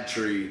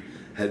Crabtree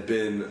had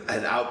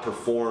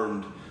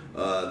outperformed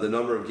the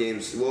number of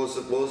games. What was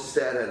the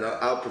stat? Had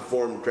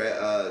outperformed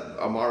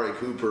Amari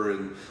Cooper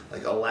in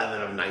like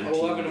 11 of 19.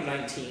 11 of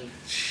 19.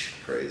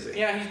 Crazy.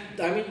 Yeah,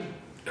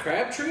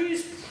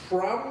 Crabtree's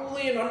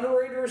probably an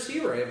underrated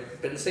receiver.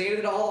 I've been saying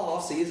it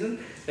all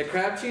season that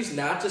Crabtree's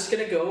not just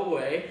going to go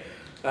away.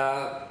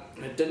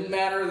 It didn't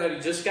matter that he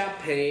just got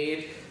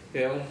paid.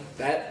 You know,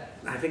 that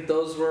I think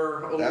those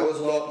were. That was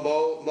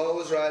Mo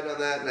was riding on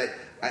that, and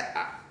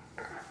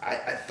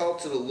I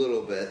felt it a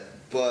little bit,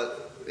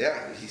 but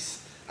yeah,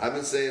 I've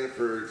been saying it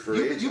for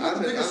ages. You've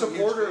been the biggest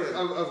supporter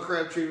of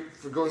Crabtree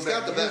for going back. He's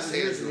got the best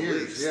hands in the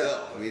league. Yeah.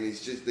 Still, I mean,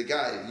 he's just the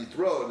guy you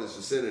throw in his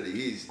vicinity.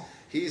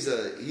 He's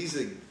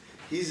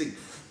a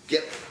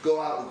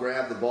go out and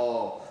grab the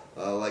ball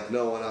like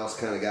no one else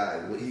kind of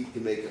guy. He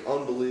can make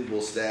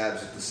unbelievable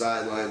stabs at the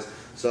sidelines.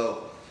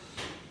 So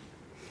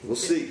we'll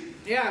see.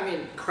 Yeah, I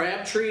mean,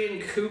 Crabtree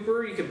and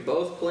Cooper, you could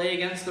both play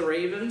against the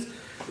Ravens.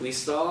 We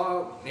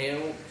saw,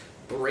 the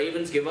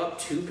Ravens give up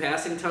 2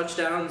 passing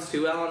touchdowns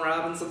to Allen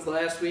Robinson's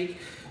last week,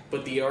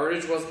 but the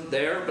yardage wasn't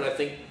there. But I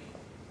think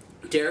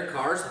Derek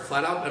Carr's a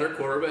flat-out better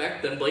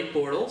quarterback than Blake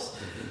Bortles,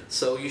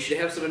 so you should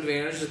have some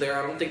advantages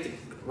there. I don't think the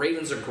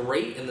Ravens are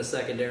great in the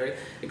secondary,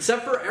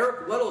 except for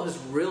Eric Weddle has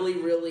really,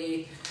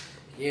 really,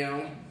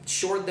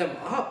 shored them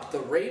up. The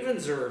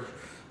Ravens are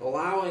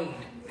allowing,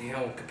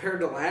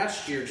 compared to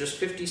last year,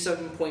 just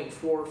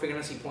 57.4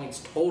 fantasy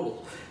points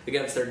total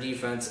against their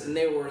defense, and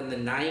they were in the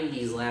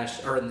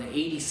 90s in the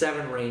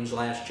 87 range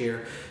last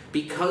year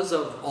because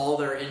of all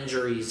their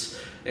injuries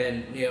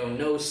and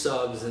no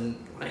Suggs, and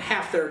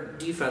half their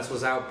defense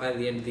was out by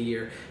the end of the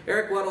year.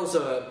 Eric Weddle's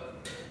a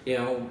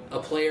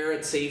player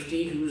at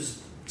safety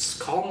who's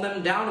calmed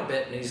them down a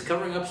bit, and he's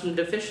covering up some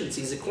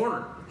deficiencies at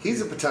corner.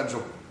 He's a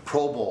potential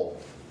Pro Bowl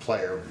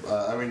player.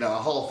 A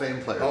Hall of Fame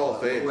player. Hall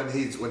of Fame.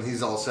 When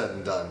he's all said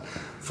and done,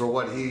 for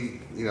what he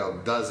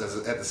does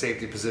at the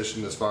safety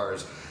position, as far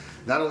as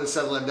not only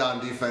settling down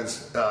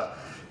defense,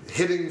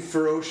 hitting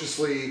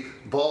ferociously,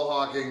 ball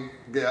hawking.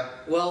 Yeah.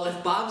 Well,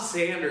 if Bob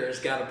Sanders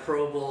got a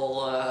Pro Bowl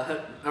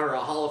or a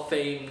Hall of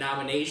Fame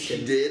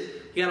nomination, He did.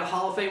 He got a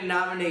Hall of Fame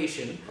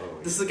nomination.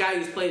 Oh. This is a guy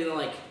who's played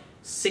in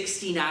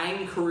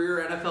 69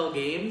 career NFL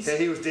games. Yeah,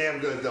 he was damn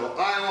good though.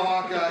 I'm a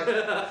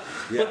Hawkeye.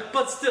 Yeah.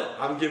 But still,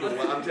 I'm taking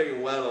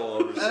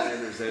Weddle over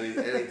Sanders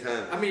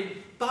anytime. I mean,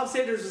 Bob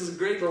Sanders is a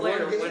great For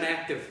player one game? when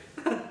active.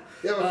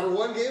 Yeah, but for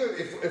one game,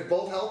 if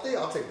both healthy,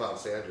 I'll take Bob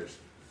Sanders.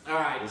 All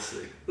right, We'll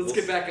see. Let's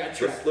get back on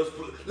track. Let's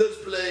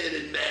play it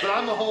in May. But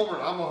I'm a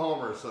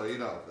homer, so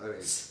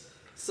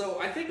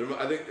So I think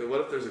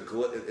What if there's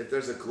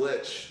a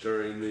glitch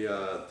during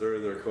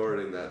the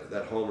recording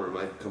that Homer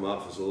might come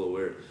off as a little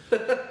weird.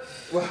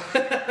 Well,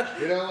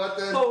 you know what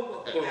then?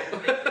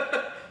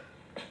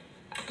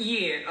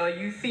 Yeah,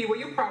 you see, what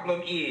your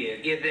problem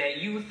is that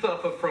you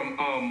suffer from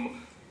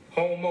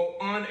homo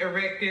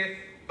unerectus,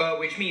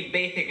 which means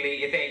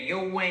basically is that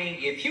your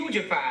wang is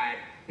hugified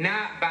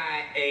not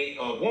by a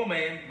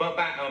woman but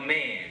by a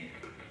man.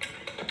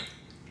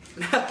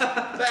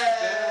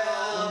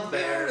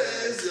 Bear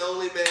is the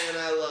only man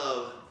I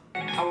love.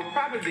 I will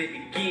probably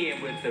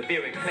begin with the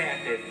very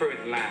classy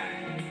first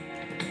line.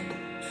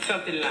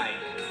 Something like,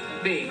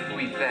 "Big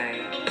sweet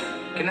thing,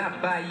 can I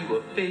buy you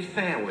a fish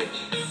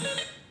sandwich?"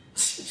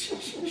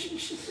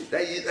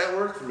 That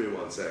worked for me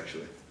once,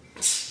 actually.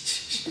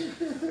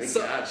 Thank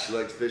God she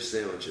likes fish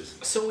sandwiches.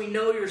 So we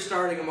know you're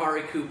starting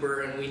Amari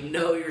Cooper, and we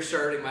know you're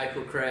starting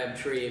Michael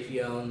Crabtree if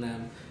you own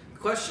them. The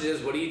question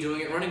is, what are you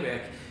doing at running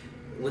back?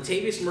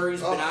 Latavius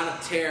Murray's been on a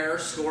tear,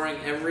 scoring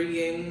every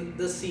game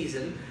this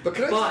season. But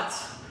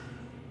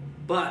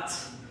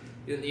what's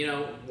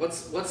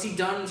he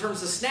done in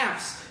terms of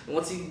snaps? And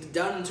what's he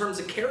done in terms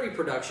of carry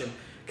production?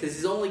 Because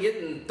he's only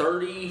getting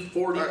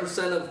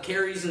 40% of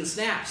carries and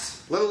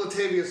snaps. Let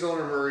Latavius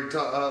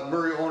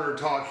Murray owner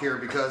talk here,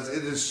 because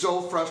it is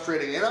so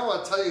frustrating. And I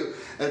want to tell you,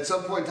 at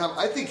some point in time,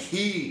 I think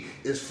he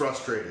is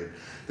frustrated.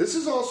 This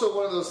is also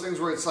one of those things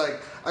where it's like,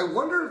 I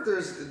wonder if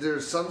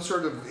there's some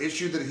sort of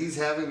issue that he's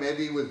having,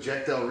 maybe with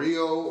Jack Del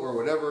Rio or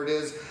whatever it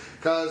is,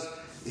 because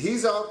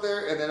he's out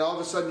there, and then all of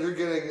a sudden you're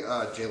getting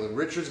Jalen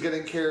Richards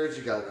getting carries.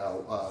 You got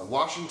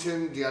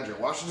DeAndre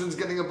Washington's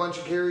getting a bunch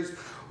of carries.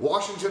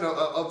 Washington,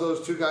 of those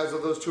two guys,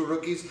 of those two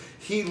rookies,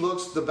 he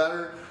looks the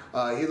better.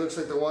 He looks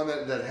like the one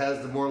that has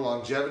the more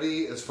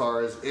longevity as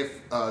far as if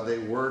they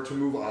were to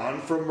move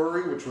on from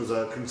Murray, which was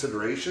a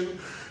consideration.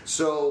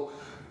 So,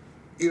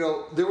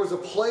 there was a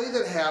play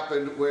that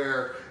happened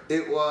where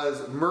it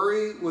was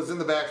Murray was in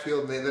the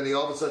backfield, and then he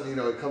all of a sudden, he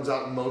comes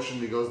out in motion,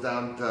 he goes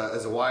down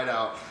as a wide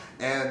out,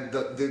 and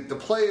the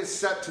play is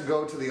set to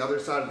go to the other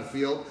side of the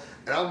field,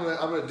 and I'm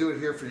gonna do it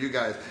here for you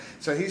guys.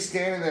 So he's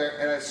standing there,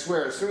 and I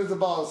swear, as soon as the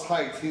ball is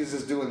hiked, he's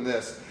just doing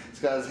this. He's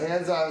got his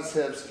hands on his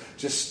hips,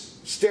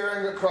 just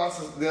staring across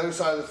the other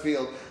side of the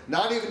field,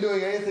 not even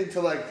doing anything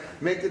to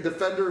make the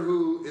defender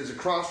who is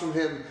across from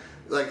him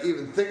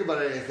even think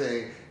about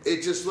anything.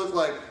 It just looked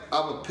like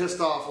I'm a pissed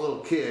off little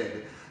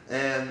kid,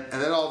 and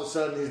then all of a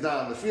sudden he's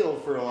not on the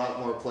field for a lot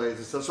more plays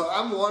and stuff. So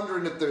I'm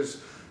wondering if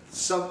there's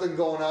something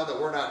going on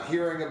that we're not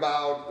hearing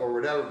about or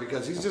whatever,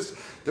 because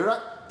they're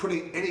not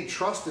putting any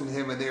trust in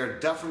him, and they are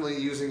definitely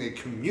using a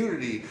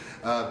community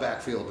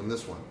backfield in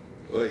this one.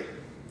 Oy.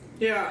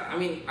 Yeah,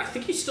 I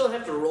think you still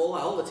have to roll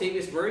out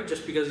Latavius Murray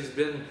just because he's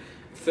been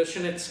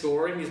efficient at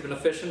scoring. He's been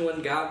efficient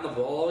when gotten the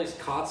ball. He's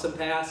caught some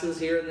passes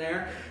here and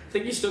there. I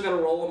think you still got to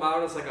roll him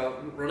out as a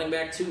running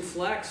back 2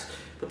 flex.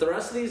 But the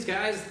rest of these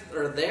guys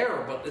are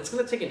there, but it's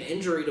going to take an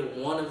injury to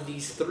one of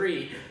these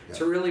three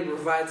to really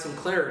provide some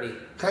clarity.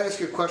 Can I ask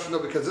you a question, though?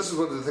 Because this is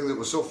one of the things that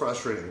was so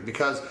frustrating.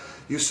 Because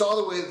you saw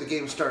the way that the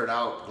game started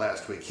out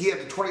last week. He had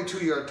a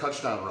 22-yard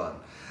touchdown run.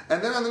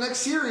 And then on the next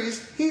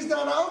series, he's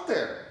not out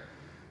there.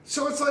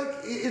 So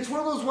it's one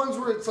of those ones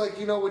where it's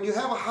when you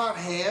have a hot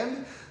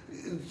hand,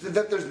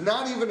 that there's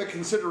not even a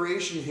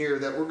consideration here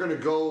that we're going to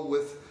go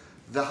with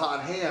the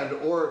hot hand,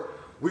 or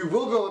we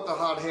will go with the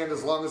hot hand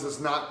as long as it's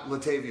not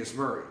Latavius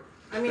Murray.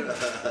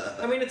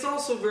 It's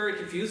also very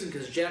confusing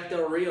because Jack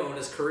Del Rio in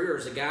his career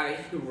is a guy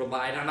who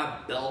relied on a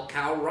bell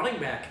cow running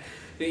back.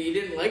 You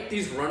didn't like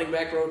these running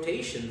back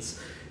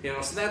rotations,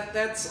 so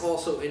that's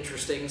also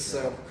interesting.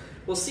 So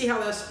We'll see how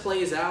this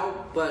plays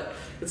out, but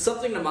it's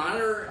something to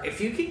monitor.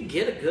 If you can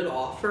get a good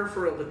offer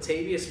for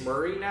Latavius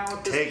Murray now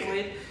at this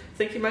point, I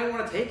think you might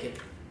want to take it.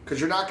 Because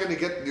you're not getting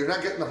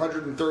the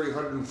 130,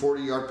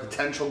 140 yard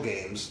potential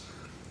games.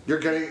 You're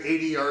getting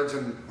 80 yards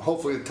and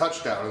hopefully a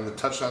touchdown, and the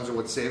touchdowns are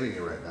what's saving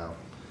you right now.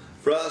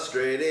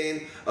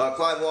 Frustrating.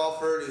 Clive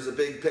Walford, who's a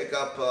big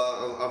pickup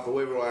off the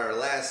waiver wire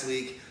last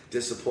week.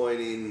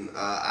 Disappointing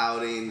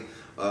outing.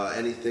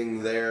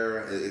 Anything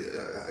there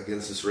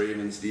against this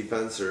Ravens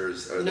defense, or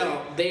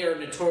they are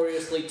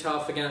notoriously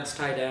tough against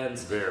tight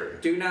ends. Very.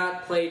 Do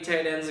not play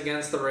tight ends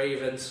against the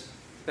Ravens.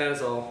 That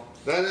is all.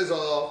 That is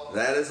all.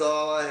 That is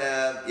all I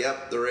have.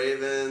 Yep, the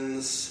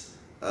Ravens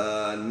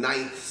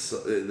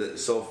ninth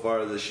so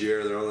far this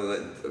year. They're only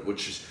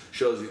which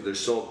shows you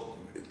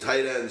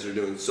tight ends are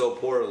doing so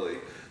poorly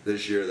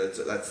this year. That's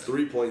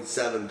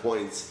 3.7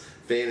 points,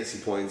 fantasy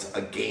points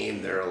a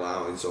game they're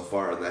allowing so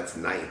far, and that's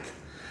ninth.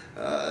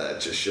 That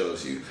just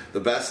shows you the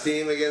best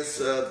team against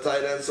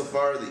tight ends so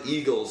far. The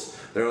Eagles,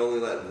 they're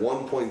only at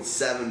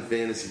 1.7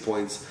 fantasy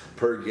points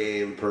per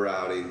game per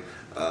outing.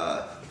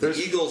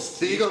 The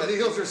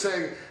Eagles are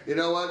saying, you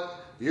know what?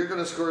 You're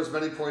going to score as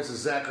many points as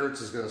Zach Ertz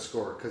is going to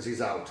score because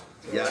he's out.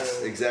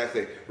 Yes,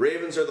 exactly.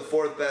 Ravens are the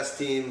fourth best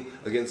team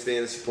against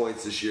fantasy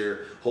points this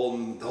year,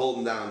 holding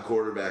down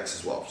quarterbacks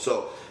as well.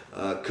 So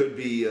could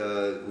be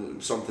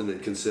something to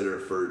consider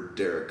for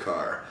Derek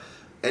Carr.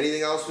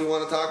 Anything else we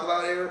want to talk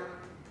about here?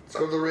 Let's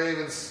go to the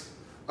Ravens.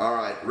 All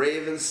right,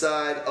 Ravens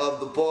side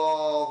of the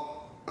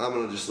ball. I'm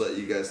going to just let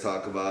you guys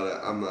talk about it.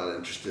 I'm not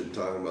interested in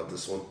talking about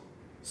this one.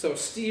 So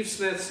Steve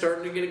Smith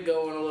starting to get it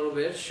going a little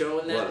bit,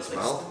 showing that. What, his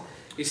mouth?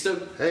 He's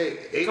still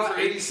 8 for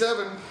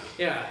 87.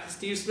 Yeah,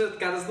 Steve Smith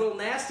got his little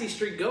nasty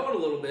streak going a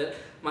little bit.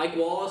 Mike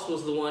Wallace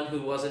was the one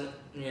who wasn't,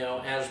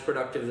 as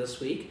productive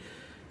this week.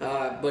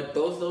 But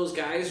both those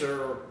guys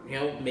are,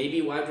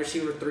 maybe wide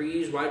receiver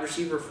 3s, wide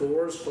receiver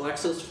 4s,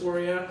 flexes for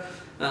you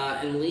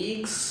in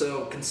leagues.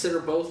 So consider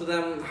both of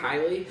them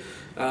highly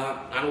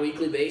on a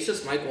weekly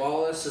basis. Mike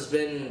Wallace has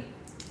been,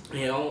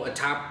 a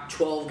top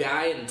 12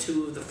 guy in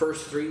 2 of the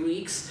first 3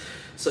 weeks.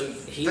 So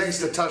he's thanks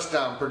to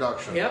touchdown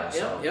production.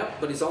 Yep.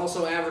 But he's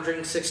also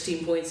averaging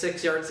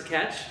 16.6 yards a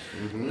catch,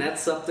 and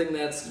that's something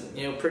that's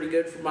pretty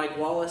good for Mike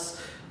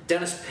Wallace.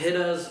 Dennis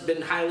Pitta's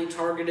been highly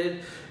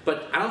targeted,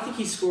 but I don't think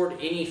he scored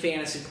any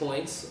fantasy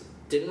points.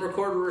 Didn't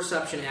record a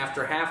reception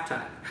after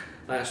halftime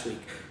last week,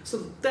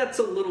 so that's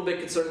a little bit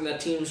concerning that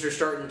teams are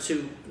starting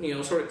to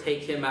sort of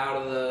take him out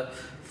of the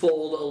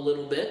fold a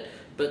little bit.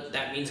 But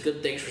that means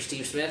good things for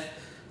Steve Smith,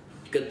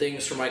 good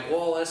things for Mike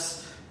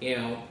Wallace.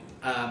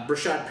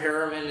 Brashad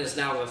Perriman is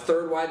now the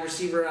third wide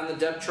receiver on the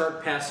depth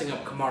chart, passing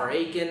up Kamar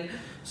Aiken.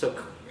 So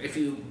if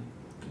you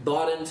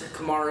bought into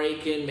Kamar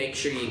Aiken, make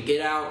sure you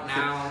get out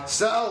now.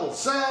 Sell!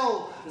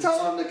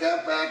 Tell him to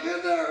get back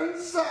in there and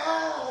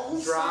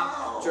sell!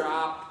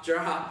 Drop.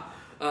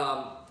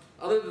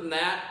 Other than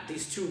that,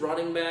 these 2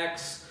 running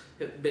backs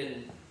have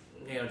been,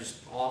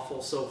 just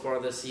awful so far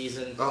this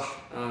season.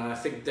 I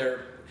think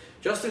they're...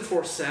 Justin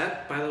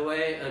Forsett, by the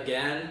way,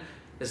 again,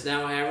 is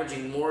now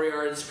averaging more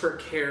yards per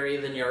carry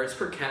than yards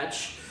per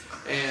catch,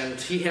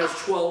 and he has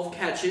 12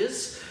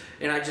 catches,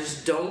 and I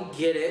just don't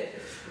get it,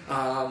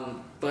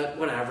 but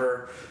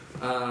whatever.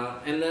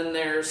 And then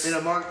there's... In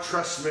a Mark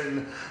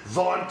Trestman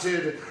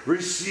vaunted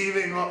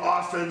receiving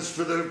offense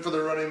for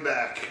the running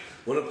back.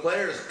 When a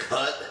player's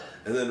cut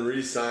and then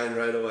re-signed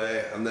right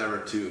away, I'm never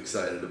too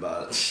excited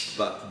about it,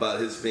 about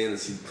his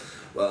fantasy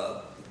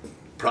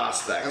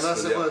prospects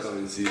Unless for the it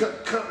upcoming was, season.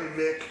 cut me,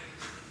 Nick.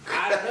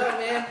 I don't know,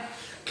 man.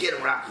 Get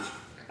him, Rocky.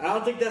 I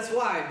don't think that's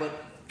why, but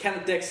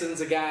Kenneth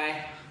Dixon's a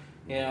guy,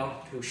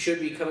 who should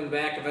be coming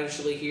back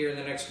eventually here in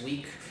the next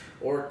week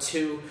or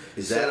 2.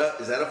 Is that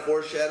a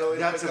foreshadowing?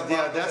 That's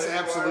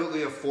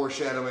absolutely a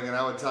foreshadowing, and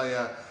I would tell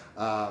you,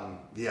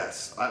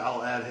 yes,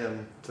 I'll add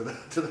him to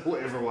the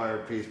waiver wire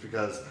piece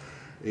because,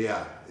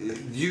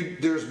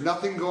 there's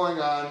nothing going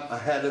on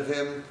ahead of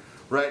him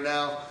right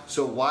now.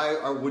 So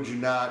why would you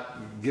not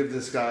give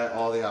this guy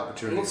all the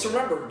opportunity? Let's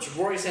remember,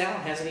 Royce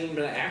Allen hasn't even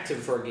been active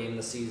for a game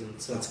this season.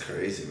 So that's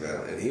crazy,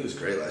 man. And he was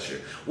great last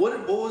year.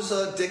 What was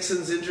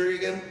Dixon's injury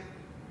again?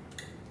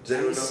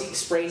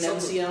 Sprained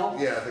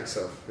MCL? Yeah, I think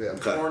so. Yeah.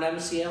 Okay. Torn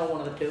MCL,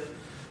 one of the 2.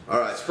 All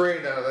right.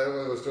 Sprained. It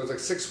was like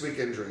 6-week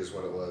injury is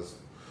what it was.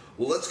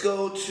 Well, let's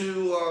go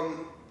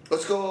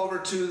over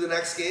to the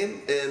next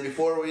game, and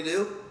before we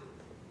do,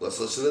 let's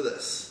listen to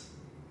this.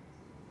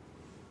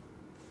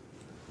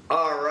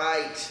 All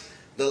right,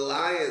 the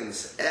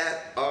Lions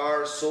at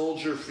our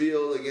Soldier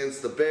Field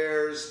against the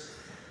Bears.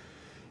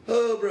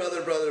 Oh,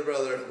 brother.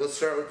 Let's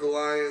start with the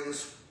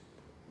Lions.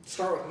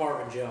 Start with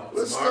Marvin Jones.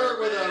 Let's start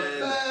with a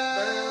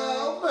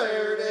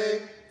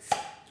Valverde.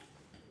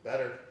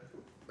 Better.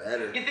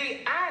 You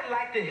see, I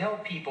like to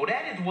help people.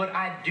 That is what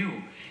I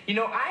do.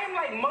 I am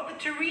like Mother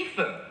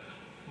Teresa,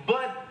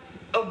 but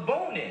a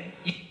bone-in.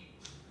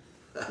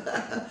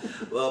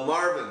 Well,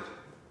 Marvin,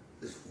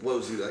 what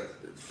was he like?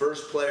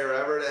 First player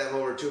ever to have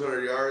over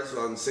 200 yards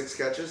on 6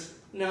 catches?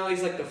 No,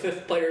 he's like the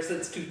 5th player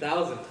since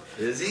 2000.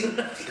 Is he?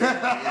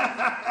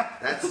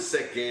 That's a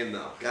sick game,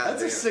 though. God That's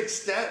damn. a 6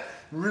 stat.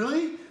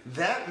 Really?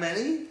 That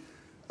many?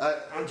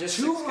 On just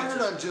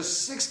 200 on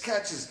just 6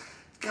 catches.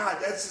 God,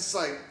 that's just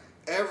like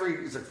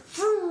it's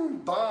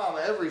like bomb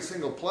every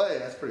single play.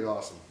 That's pretty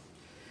awesome.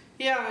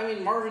 Yeah, I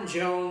mean, Marvin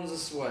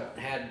Jones,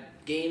 had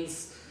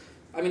gains.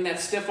 I mean, that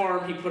stiff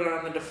arm he put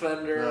on the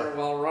defender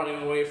while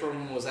running away from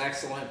him was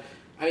excellent.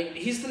 I mean,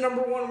 he's the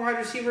number 1 wide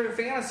receiver in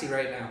fantasy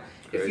right now.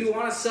 If you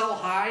want to sell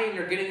high and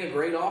you're getting a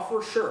great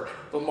offer, sure.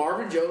 But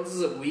Marvin Jones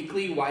is a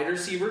weekly wide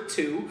receiver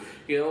 2,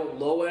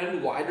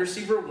 low-end wide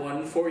receiver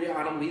 1 for you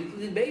on a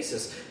weekly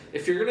basis.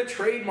 If you're going to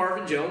trade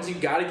Marvin Jones, you've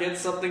got to get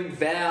something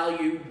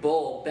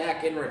valuable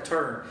back in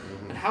return.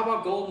 Mm-hmm. And how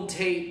about Golden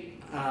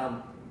Tate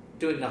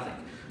doing nothing?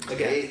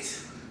 Again.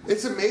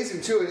 It's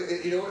amazing, too.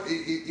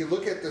 You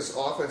look at this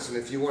offense, and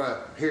if you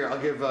want to... I'll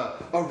give a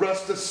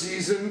rest of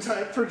season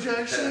type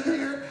projection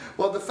here.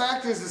 Well, the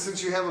fact is that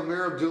since you have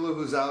Amir Abdullah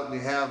who's out, and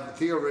you have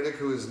Theo Riddick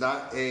who is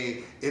not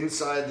a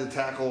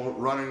inside-the-tackle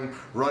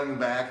running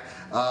back,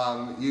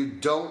 you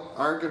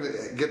aren't going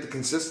to get the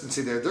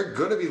consistency there. They're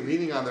going to be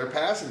leaning on their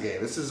passing game.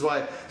 This is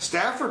why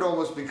Stafford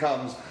almost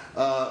becomes,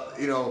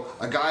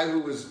 a guy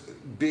who was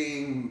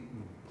being...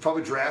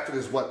 probably drafted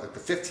as the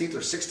 15th or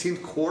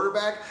 16th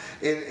quarterback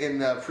in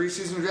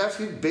preseason drafts.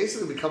 He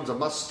basically becomes a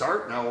must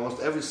start now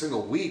almost every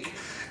single week.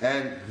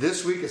 And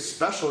this week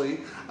especially,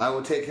 I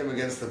would take him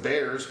against the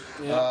Bears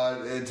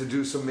to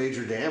do some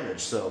major damage.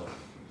 So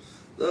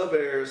the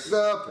Bears.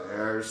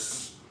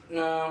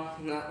 No,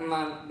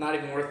 not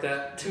even worth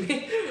that to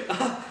me.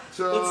 Bears.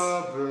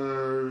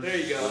 There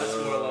you go. That's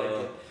more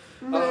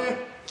like it.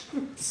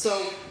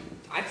 So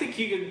I think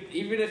you could,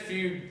 even if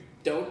you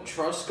don't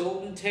trust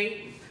Golden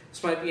Tate,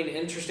 this might be an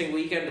interesting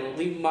weekend to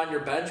leave him on your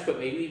bench, but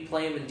maybe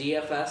play him in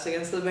DFS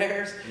against the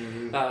Bears.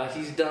 Mm-hmm.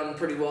 He's done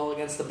pretty well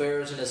against the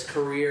Bears in his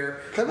career.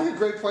 Can I make a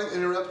great point to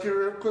interrupt you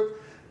real quick?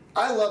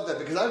 I love that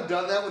because I've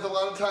done that with a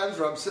lot of times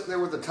where I'm sitting there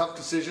with a tough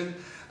decision,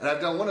 and I've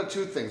done one of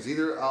two things.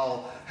 Either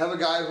I'll have a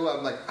guy who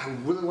I'm like, I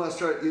really want to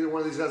start either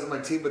one of these guys on my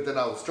team, but then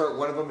I'll start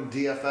one of them in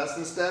DFS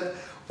instead.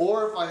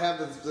 Or if I have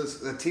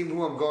the team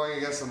who I'm going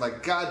against, I'm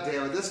like, God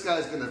damn it, this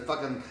guy's going to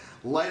fucking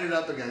light it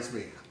up against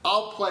me.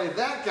 I'll play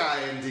that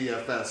guy in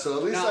DFS. So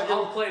at least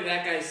I'll play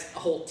that guy's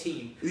whole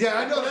team. Yeah,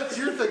 I know that's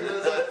your thing.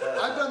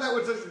 I've done that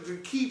with the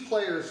key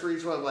players for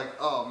each one. I'm like,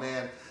 oh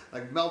man,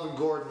 like Melvin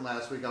Gordon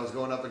last week, I was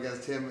going up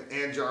against him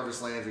and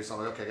Jarvis Landry. So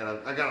I'm like, okay,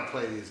 I gotta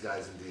play these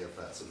guys in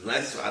DFS.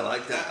 Nice, I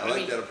like that. I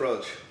like that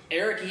approach.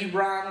 Eric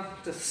Ebron,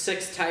 the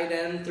 6th tight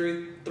end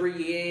through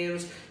 3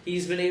 games,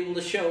 he's been able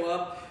to show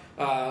up.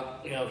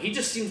 He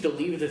just seems to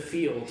leave the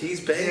field. He's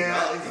banged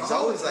up. He's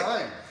always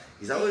like.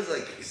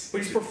 But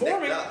he's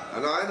performing. I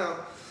know.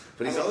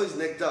 But he's always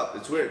nicked up.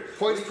 It's weird.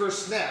 Points per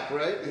snap,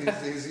 right?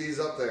 He's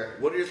up there.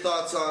 What are your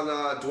thoughts on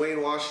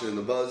Dwayne Washington?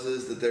 The buzz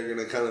is that they're going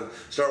to kind of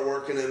start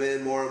working him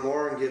in more and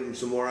more and give him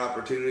some more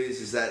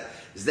opportunities. Is that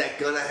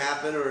going to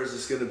happen, or is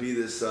this going to be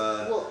this?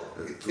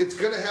 It's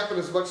going to happen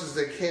as much as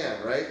they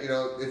can, right?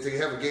 If they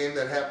have a game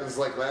that happens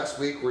like last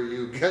week where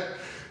you get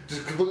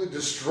just completely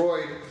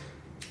destroyed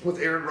with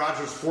Aaron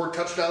Rodgers 4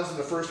 touchdowns in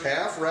the first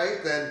half,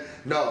 right? Then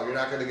no, you're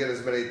not going to get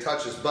as many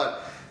touches.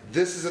 But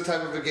this is a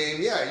type of a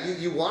game,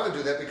 you want to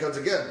do that because,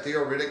 again,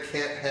 Theo Riddick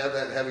can't have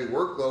that heavy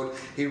workload.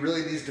 He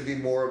really needs to be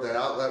more of that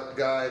outlet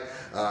guy,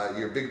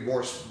 your big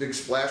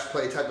splash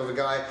play type of a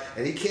guy.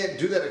 And he can't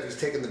do that if he's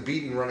taking the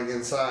beating running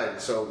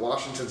inside. So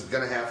Washington's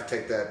going to have to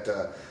take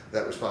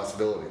that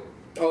responsibility.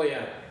 Oh,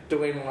 yeah.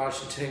 Dwayne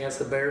Washington against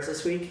the Bears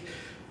this week?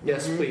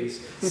 Yes,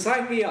 please.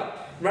 Sign me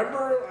up.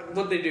 Remember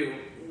what they do?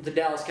 The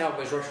Dallas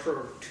Cowboys rushed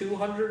for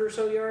 200 or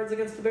so yards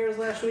against the Bears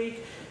last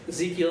week.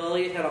 Ezekiel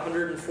Elliott had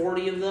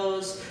 140 of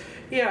those.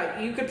 Yeah,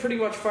 you could pretty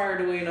much fire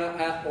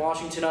Dwayne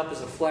Washington up as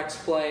a flex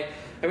play.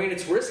 I mean,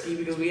 it's risky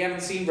because we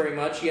haven't seen very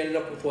much. He ended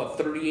up with,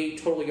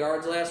 38 total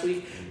yards last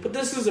week. But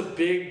this is a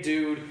big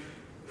dude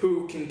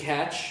who can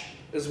catch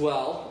as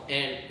well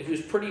and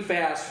who's pretty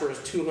fast for his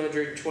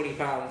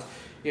 220-pound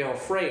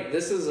frame.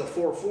 This is a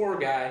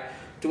 4.4 guy,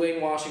 Dwayne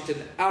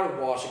Washington, out of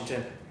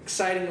Washington.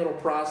 Exciting little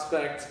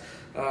prospect.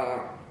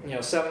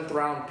 7th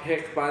round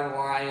pick by the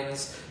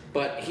Lions,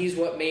 but he's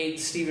what made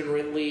Stephen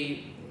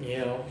Ridley,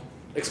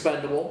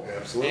 expendable.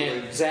 Absolutely.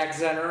 And Zach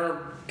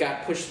Zenner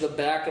got pushed to the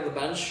back of the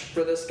bench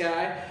for this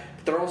guy.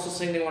 But they're also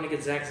saying they want to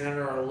get Zach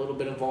Zenner a little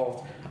bit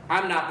involved.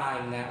 I'm not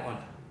buying that one.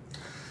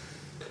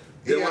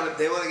 They want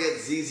to get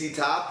ZZ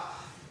Top.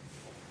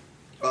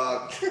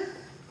 That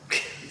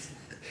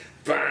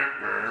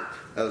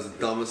was the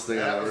dumbest thing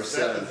I've ever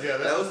said.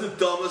 That was the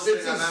dumbest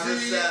thing I've ever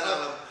said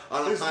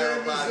on a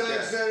Pyro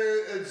podcast.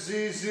 His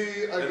name is ZZ.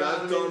 And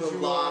I've done a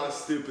lot of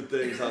stupid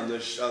things on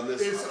this.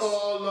 It's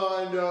all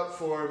lined up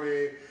for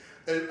me.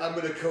 And I'm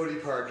going to Cody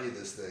Parkey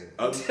this thing.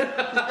 On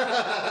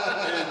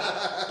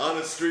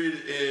a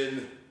street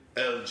in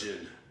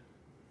Elgin.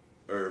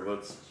 Or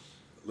what's...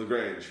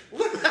 LaGrange.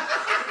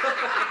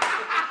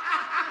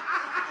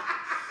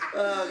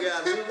 Oh,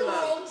 God. Pick the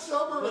wrong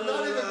suburb, but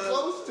not even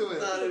close to it.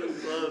 Not even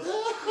close.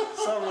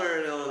 Somewhere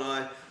in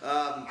Illinois.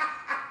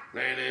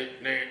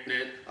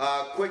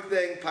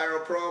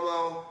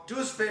 promo, do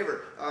us a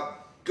favor.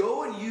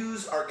 Go and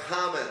use our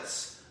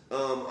comments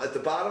at the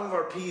bottom of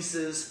our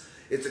pieces.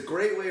 It's a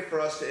great way for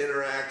us to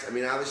interact. I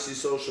mean, obviously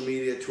social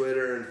media,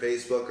 Twitter and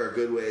Facebook are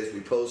good ways. We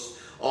post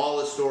all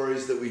the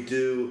stories that we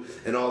do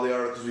and all the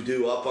articles we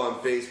do up on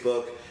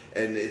Facebook.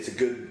 And it's a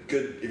good,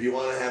 if you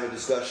want to have a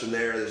discussion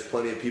there's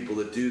plenty of people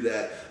that do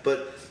that.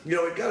 But,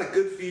 we've got a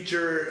good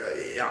feature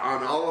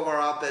on all of our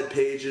op-ed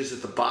pages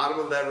at the bottom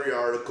of every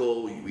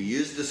article. We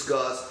use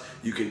Discuss.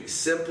 You can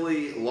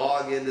simply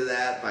log into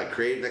that by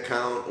creating an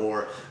account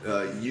or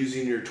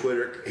using your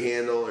Twitter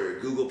handle or your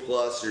Google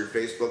Plus or your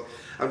Facebook.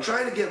 I'm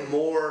trying to get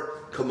more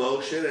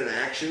commotion and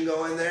action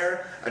going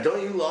there.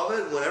 Don't you love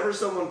it? Whenever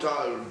someone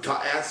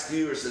asks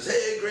you or says,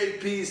 hey, great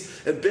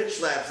piece, and bitch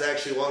slap's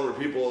actually one where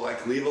people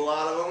leave a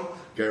lot of them.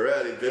 Get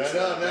ready, bitch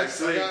slap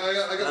next week.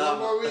 I got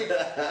one more week.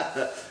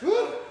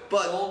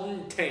 But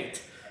Golden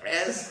Tate.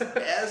 as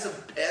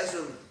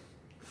a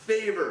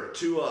favor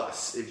to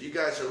us, if you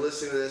guys are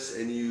listening to this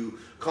and you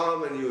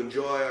come and you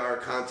enjoy our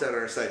content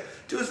on our site,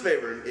 do us a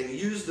favor and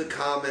use the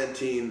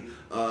commenting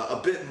a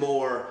bit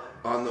more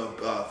on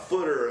the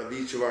footer of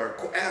each of our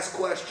ask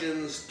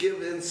questions,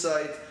 give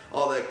insight,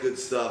 all that good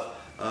stuff.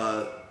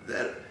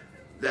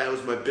 That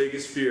was my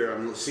biggest fear.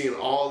 I'm seeing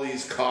all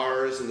these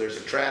cars and there's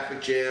a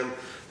traffic jam.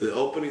 The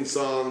opening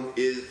song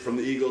from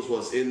the Eagles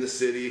was In the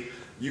City.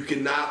 You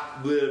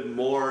cannot live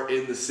more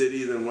in the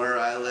city than where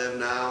I live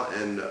now,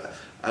 and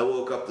I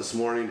woke up this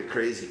morning to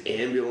crazy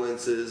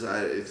ambulances.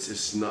 It's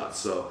just nuts.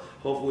 So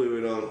hopefully we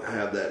don't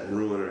have that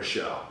ruin our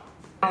show.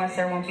 Promise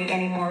there won't be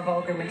any more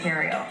vulgar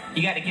material.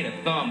 You got to get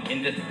a thumb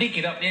and just stick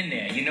it up in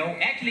there,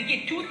 Actually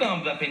get 2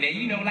 thumbs up in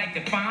there, like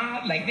the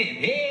font, like this.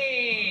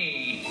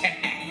 Hey!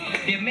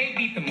 There may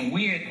be some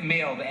weird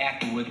smells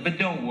afterwards, but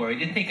don't worry.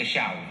 Just take a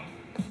shower.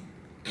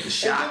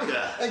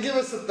 Shaka. And give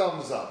us a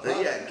thumbs up.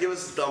 Huh? Yeah, give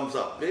us a thumbs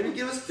up. Maybe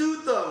give us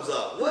 2 thumbs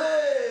up.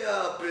 Way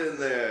up in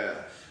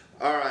there.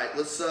 All right,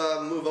 let's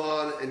move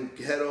on and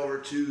head over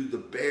to the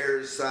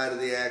Bears side of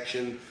the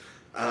action.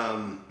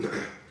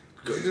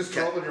 Did you just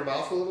throw up in your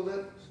mouth a little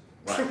bit?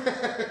 What?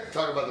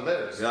 Talking about the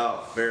Bears.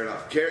 No, fair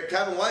enough.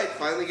 Kevin White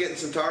finally getting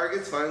some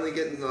targets, finally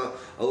getting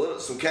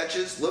some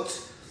catches.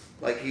 Looks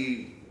like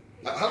he.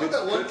 How about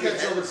that one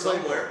catch over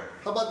somewhere?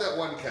 How about that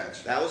one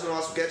catch? That was an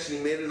awesome catch, and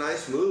he made a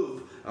nice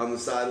move on the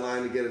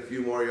sideline to get a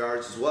few more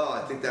yards as well.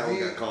 I think that one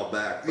got called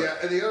back. Yeah,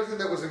 and the other thing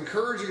that was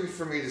encouraging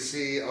for me to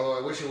see,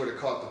 I wish he would have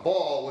caught the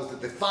ball, was that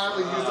they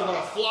finally used him on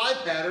a fly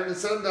pattern and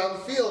sent him down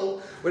the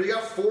field. When you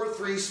got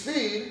 4.3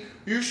 speed,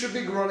 you should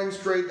be running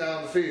straight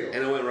down the field.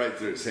 And it went right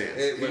through his hands.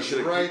 It went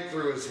right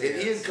through his hands.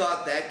 If he had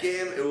caught that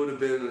game, it would have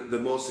been the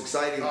most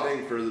exciting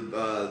thing for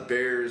the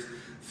Bears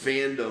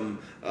fandom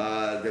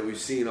that we've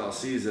seen all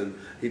season.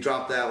 He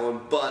dropped that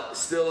one, but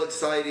still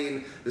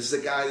exciting. This is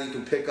a guy that you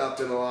can pick up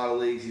in a lot of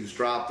leagues. He was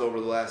dropped over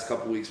the last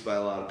couple weeks by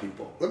a lot of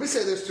people. Let me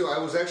say this too. I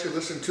was actually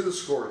listening to The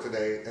Score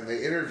today, and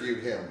they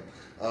interviewed him.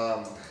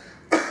 And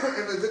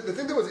the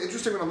thing that was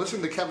interesting when I'm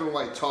listening to Kevin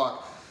White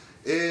talk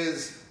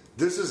is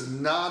this is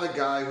not a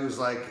guy who's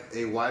like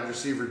a wide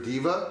receiver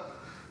diva.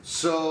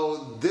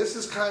 So this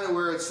is kind of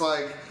where it's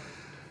like,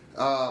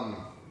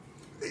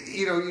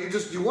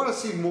 you want to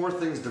see more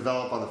things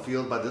develop on the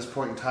field by this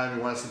point in time.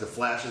 You want to see the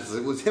flashes.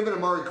 It was him and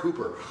Amari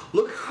Cooper.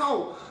 Look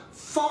how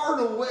far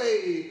and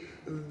away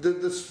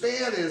the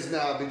span is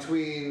now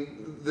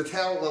between the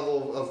talent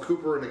level of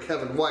Cooper and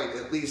Kevin White,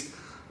 at least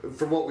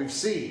from what we've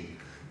seen,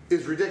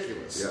 is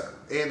ridiculous.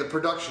 Yeah. And the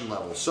production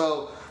level.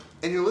 So,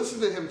 and you listen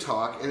to him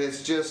talk, and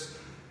it's just,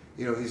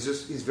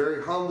 he's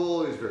very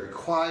humble. He's very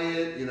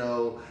quiet.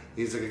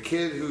 He's like a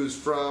kid who's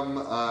from,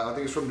 I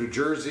think he's from New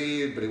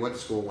Jersey, but he went to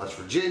school in West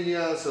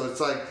Virginia. So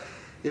it's like,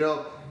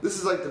 this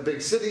is like the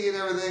big city and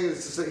everything.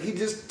 It's just like, he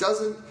just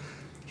doesn't,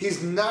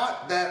 he's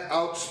not that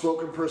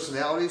outspoken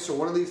personality. So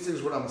one of these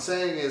things, what I'm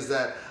saying is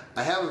that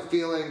I have a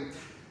feeling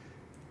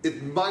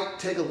it might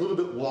take a little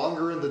bit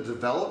longer in the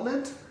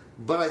development,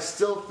 but I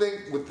still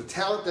think with the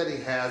talent that he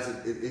has,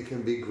 it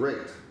can be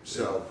great.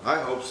 So I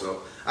hope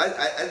so.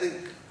 I think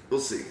we'll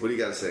see. What do you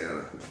got to say on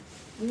it?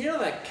 You know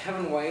that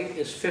Kevin White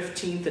is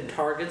 15th in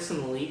targets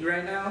in the league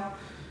right now?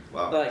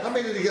 Wow. How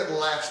many did he get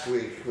last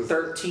week?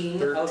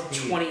 13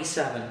 of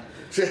 27.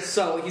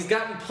 So he's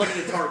gotten plenty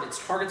of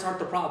targets. Targets aren't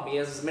the problem. He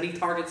has as many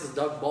targets as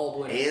Doug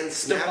Baldwin and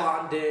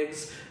Stephon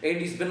Diggs, and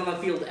he's been on the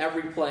field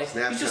every play.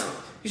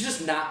 He's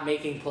just not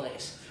making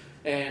plays.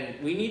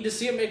 And we need to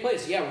see him make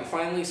plays. Yeah, we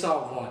finally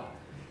saw one.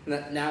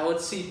 Now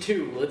let's see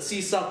 2. Let's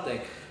see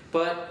something.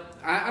 But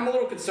I'm a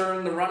little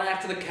concerned. The run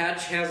after the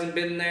catch hasn't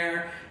been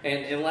there,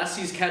 and unless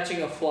he's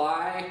catching a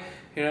fly,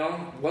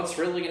 what's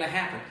really going to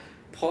happen?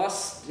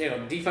 Plus,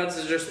 defense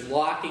is just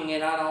locking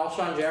in on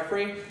Alshon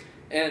Jeffrey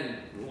and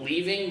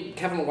leaving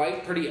Kevin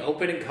White pretty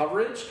open in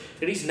coverage,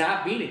 and he's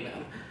not beating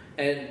them.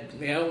 And,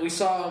 we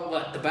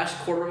saw the best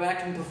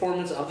quarterbacking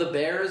performance of the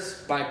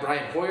Bears by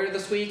Brian Hoyer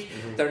this week.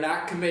 Mm-hmm. They're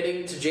not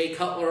committing to Jay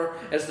Cutler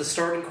as the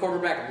starting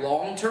quarterback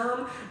long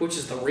term, which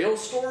is the real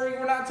story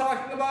we're not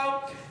talking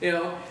about.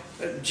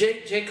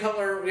 Jay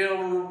Cutler,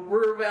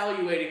 we're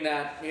evaluating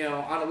that,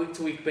 on a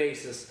week-to-week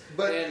basis.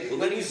 But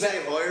did you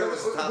say Hoyer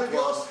was the top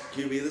 12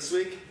 QB this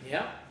week?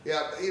 Yeah.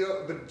 Yeah,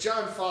 but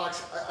John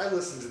Fox, I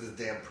listened to the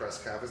damn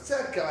press conference.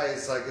 That guy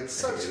is like,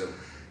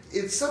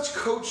 it's such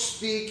coach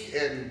speak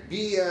and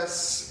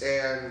BS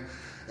and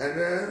that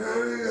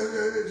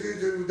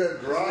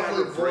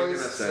groveling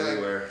voice.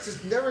 Anywhere.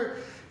 Just never,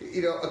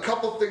 a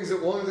couple things.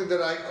 One thing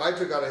that I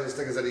took out of his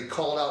thing is that he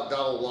called out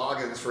Donald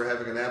Loggins for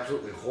having an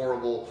absolutely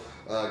horrible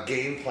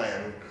game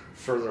plan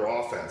for their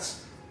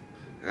offense.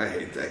 I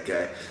hate that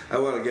guy. I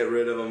want to get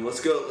rid of him.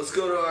 Let's go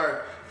to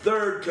our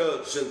third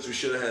coach, since we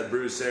should have had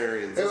Bruce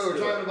Arians. Hey, we were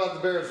talking about the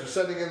Bears. They're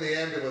sending in the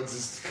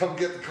ambulances to come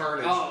get the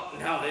carnage. Oh,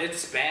 no,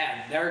 it's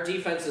bad. Their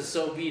defense is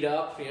so beat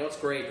up. It's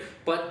great.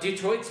 But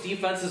Detroit's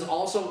defense is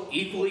also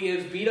equally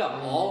as beat up.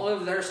 Mm-hmm. All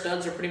of their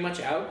studs are pretty much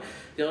out.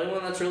 The only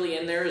one that's really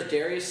in there is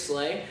Darius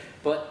Slay.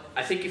 But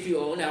I think if you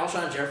own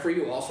Alshon Jeffrey,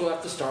 you also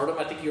have to start him.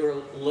 I think you're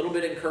a little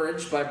bit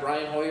encouraged by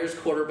Brian Hoyer's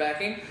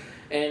quarterbacking.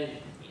 And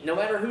no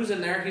matter who's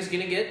in there, he's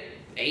going to get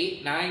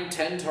 8, 9,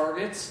 10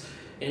 targets.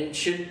 And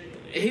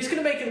he's going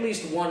to make at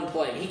least one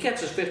play. He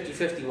catches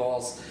 50-50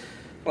 balls,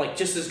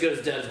 just as good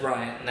as Dez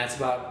Bryant, and that's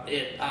about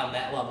it on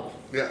that level.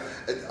 Yeah.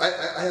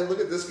 I look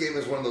at this game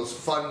as one of those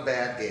fun,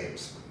 bad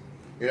games.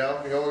 You know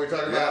what we're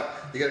talking about?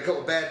 You get a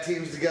couple bad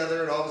teams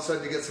together, and all of a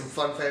sudden you get some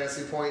fun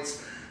fantasy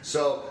points.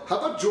 So how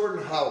about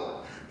Jordan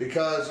Howard?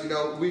 Because,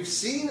 we've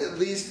seen at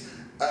least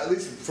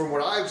from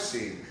what I've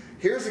seen,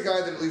 here's a guy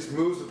that at least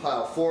moves the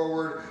pile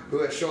forward, who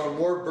has shown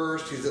more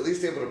burst. He's at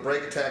least able to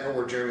break a tackle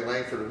where Jeremy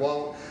Langford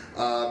won't.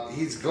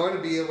 He's going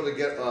to be able to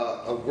get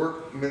a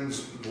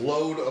workman's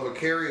load of a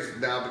carries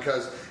now,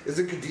 because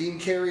isn't Kadeem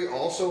Carey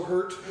also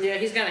hurt? Yeah,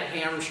 he's got a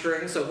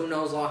hamstring, so who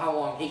knows how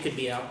long he could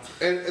be out.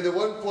 And the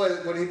one play,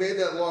 when he made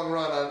that long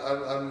run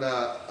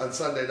on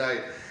Sunday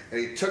night, and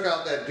he took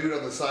out that dude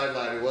on the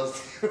sideline who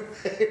wasn't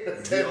paying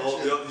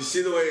attention. You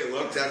see the way he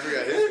looked after he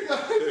got hit?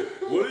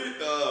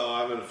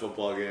 I'm in a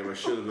football game. I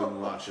should have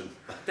been watching.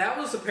 That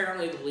was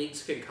apparently the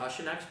league's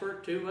concussion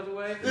expert, too, by the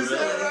way. Is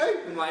that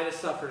right? He might have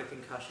suffered a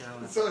concussion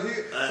on that. So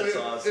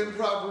awesome.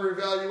 Improper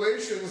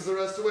evaluations the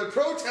rest of the way.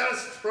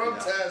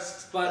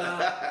 Protest!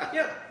 But,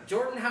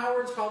 Jordan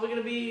Howard's probably going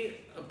to be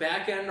a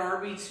back-end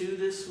RB2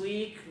 this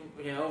week,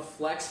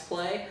 flex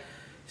play.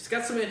 He's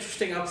got some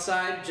interesting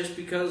upside just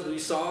because we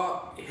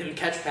saw him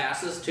catch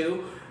passes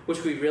too,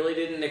 which we really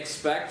didn't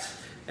expect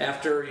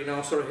after,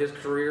 sort of his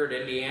career at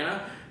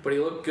Indiana. But he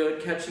looked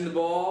good catching the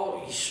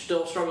ball. He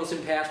still struggles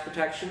in pass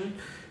protection.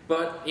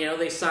 But,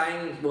 they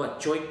signed,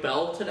 Joyke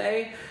Bell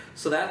today?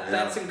 So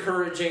that's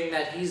encouraging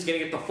that he's going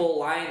to get the full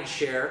lion's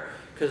share,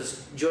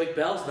 because Joyke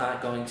Bell's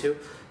not going to.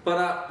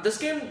 But this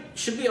game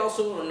should be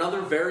also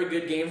another very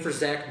good game for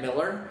Zach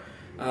Miller.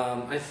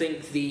 I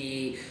think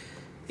the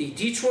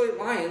Detroit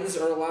Lions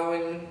are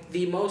allowing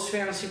the most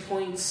fantasy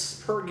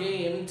points per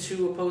game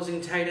to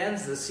opposing tight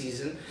ends this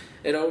season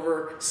at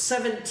over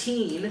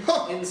 17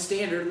 in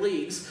standard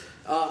leagues.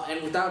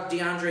 And without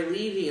DeAndre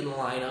Levy in the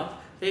lineup,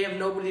 they have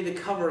nobody to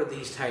cover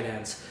these tight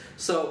ends.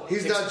 So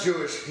he's not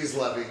Jewish, he's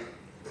Levy.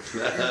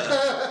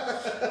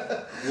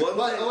 I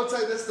will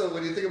tell you this, though,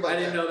 when you think about it. I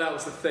didn't know that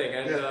was the thing.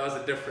 I didn't know that was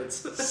a difference.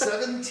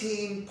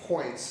 17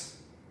 points.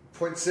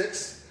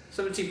 0.6?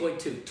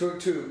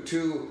 17.2.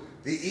 To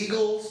the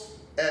Eagles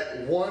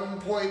at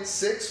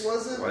 1.6,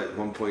 was it? Right,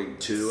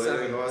 1.2, I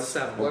think it was.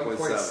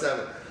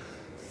 1.7.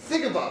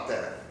 Think about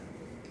that.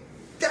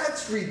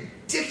 That's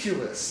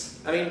ridiculous.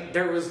 I mean,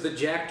 there was the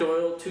Jack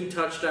Doyle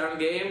 2-touchdown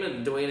game,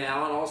 and Dwayne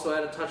Allen also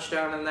had a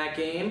touchdown in that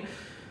game.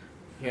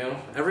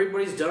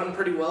 Everybody's done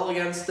pretty well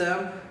against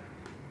them.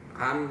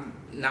 I'm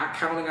not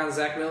counting on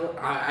Zach Miller.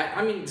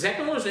 I mean, Zach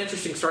Miller's an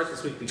interesting start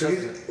this week because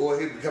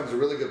he becomes a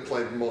really good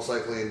play, most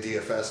likely in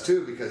DFS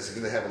too, because he's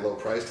going to have a low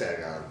price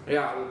tag on.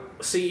 Yeah.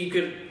 See, you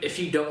could, if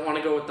you don't want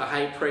to go with the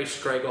high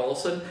price Greg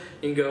Olsen,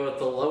 you can go with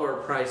the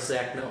lower price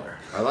Zach Miller.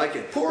 I like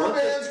it. Poor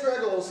man's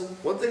Greg Olsen.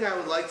 One thing I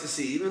would like to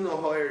see, even though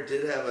Hoyer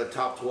did have a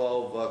top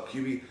 12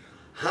 QB,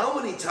 how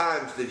many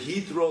times did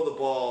he throw the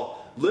ball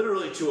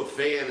literally to a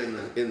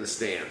fan in the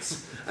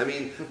stands? I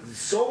mean,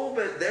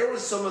 there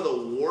was some of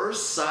the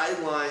worst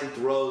sideline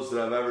throws that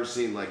I've ever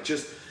seen. Like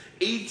just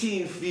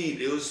 18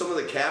 feet. It was some of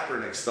the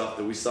Kaepernick stuff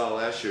that we saw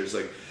last year. It's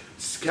like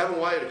Kevin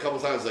White a couple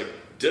times, like,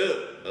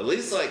 dude, at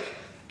least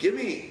give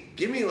me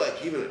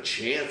like even a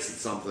chance at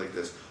something like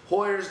this.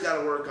 Hoyer's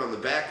got to work on the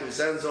back of his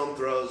end zone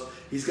throws.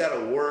 He's got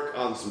to work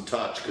on some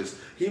touch because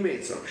he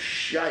made some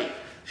shite.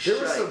 There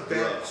was some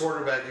bad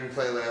quarterbacking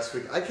play last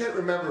week. I can't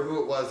remember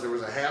who it was. There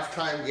was a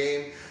halftime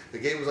game. The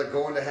game was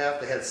going to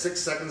half. They had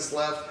 6 seconds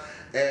left.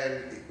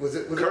 And was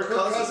it Kirk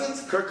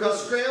Cousins? Kirk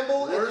Cousins.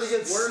 Scramble and then he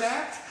gets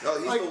sacked? No,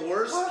 he's the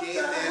worst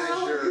game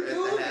manager at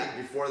the half,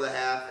 before the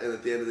half and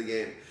at the end of the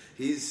game.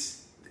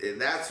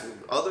 that's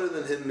other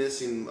than him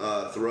missing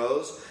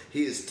throws,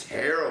 he is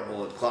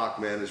terrible at clock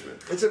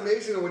management. It's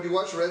amazing when you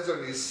watch Red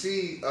Zone, you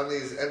see on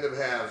these end of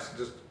halves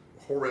just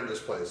horrendous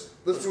plays.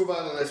 Let's move on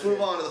to the next Let's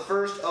move on to the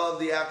first of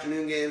the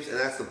afternoon games, and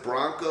that's the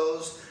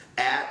Broncos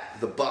at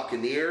the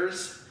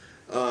Buccaneers.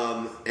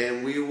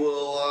 And we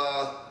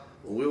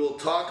will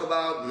talk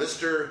about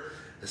Mr.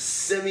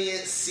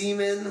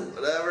 Seaman,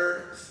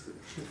 whatever,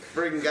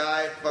 friggin'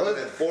 guy, fucking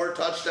had 4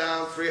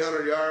 touchdowns,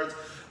 300 yards.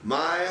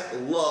 My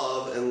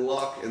love and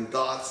luck and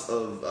thoughts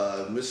of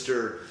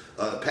Mr.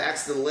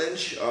 Paxton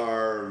Lynch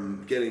are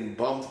getting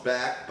bumped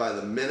back by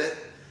the minute.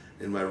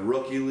 In my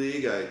rookie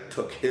league, I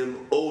took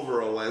him over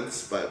a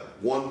Wentz by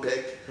 1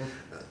 pick.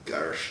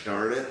 Gosh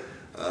darn it.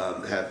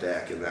 Have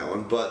Dak in that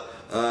one. But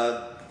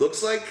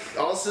looks like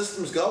all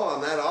systems go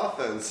on that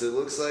offense. It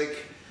looks like,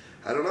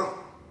 I don't know,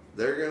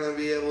 they're going to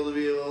be able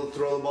to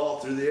throw the ball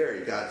through the air.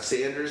 You got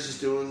Sanders is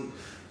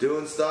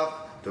doing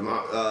stuff.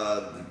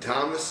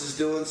 Thomas is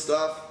doing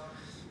stuff.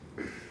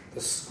 The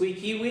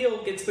squeaky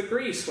wheel gets the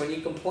grease. When you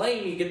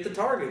complain, you get the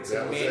targets.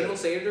 Emmanuel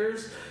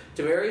Sanders,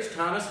 Demaryius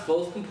Thomas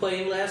both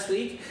complained last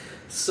week.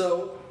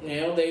 So,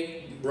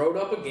 they wrote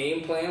up a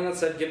game plan that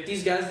said, get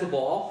these guys the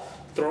ball,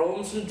 throw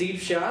them some deep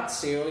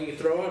shots. You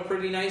throw a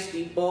pretty nice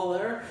deep ball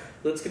there.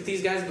 Let's get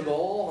these guys the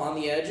ball on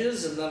the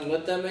edges and then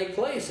let them make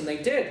plays. And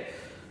they did.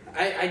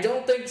 I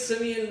don't think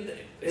Simeon,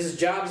 his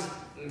job's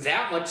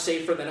that much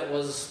safer than it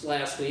was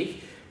last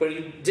week. But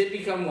he did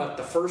become,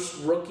 the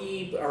first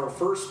rookie or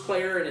first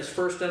player in his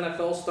first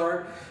NFL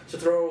start to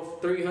throw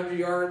 300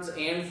 yards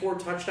and 4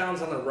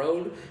 touchdowns on the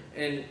road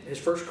in his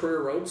first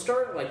career road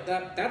start.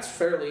 That's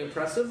fairly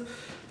impressive.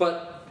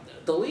 But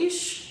the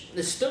leash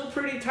is still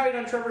pretty tight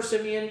on Trevor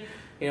Simeon.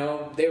 They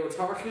were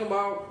talking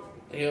about,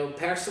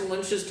 Paxton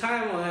Lynch's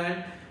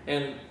timeline.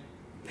 And,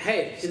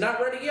 hey, he's not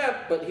ready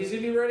yet, but he's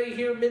going to be ready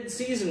here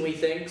mid-season, we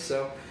think.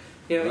 So,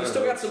 he's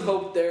still got some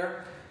hope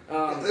there.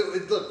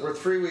 Look, we're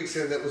 3 weeks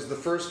in. That was the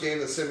first game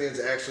that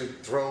Simeon's actually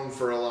thrown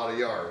for a lot of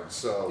yards.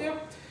 So, yeah,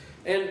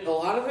 and a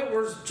lot of it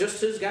was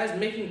just his guys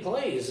making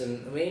plays,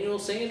 and Emmanuel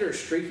Sanders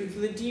streaking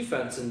through the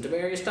defense, and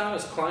Demaryius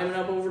Thomas climbing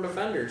up over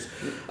defenders.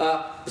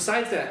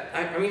 Besides that,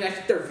 I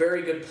think they're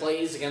very good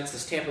plays against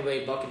this Tampa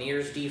Bay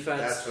Buccaneers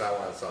defense. That's what I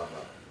want to talk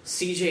about.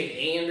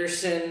 C.J.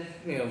 Anderson,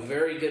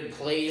 very good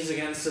plays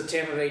against the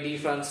Tampa Bay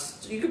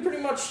defense. You can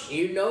pretty much,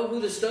 who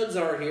the studs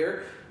are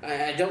here.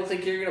 I don't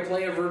think you're going to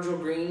play a Virgil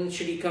Green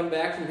should he come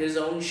back from his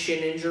own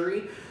shin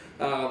injury.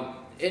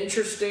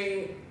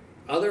 Interesting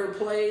other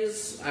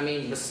plays.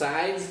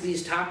 Besides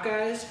these top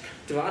guys,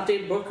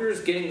 Devontae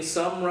Booker's getting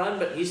some run,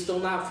 but he's still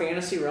not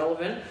fantasy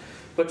relevant.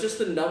 But just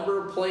the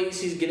number of plays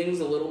he's getting is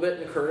a little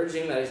bit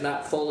encouraging that he's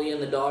not fully in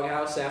the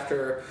doghouse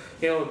after,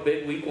 a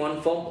big week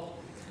 1 fumble.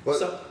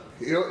 But,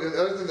 the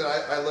other thing that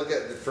I look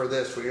at for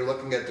this, when you're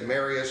looking at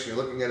Demaryius, you're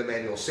looking at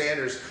Emmanuel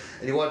Sanders,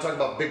 and you want to talk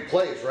about big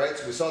plays, right?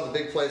 So we saw the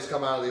big plays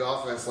come out of the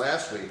offense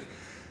last week.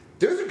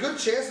 There's a good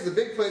chance that the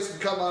big plays can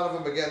come out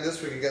of them again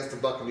this week against the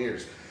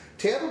Buccaneers.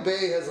 Tampa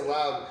Bay has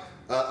allowed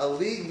a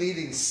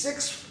league-leading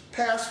 6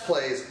 pass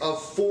plays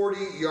of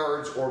 40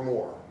 yards or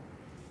more.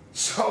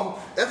 So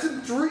that's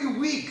in 3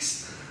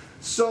 weeks.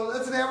 So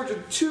that's an average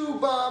of 2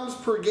 bombs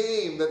per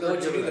game. Did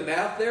you do the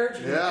math there?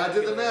 Yeah, I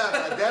did the math.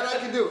 That I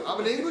can do. I'm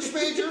an English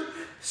major.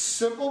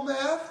 Simple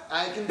math,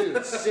 I can do.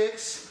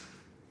 6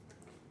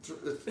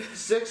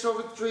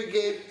 over 3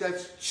 games,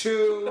 that's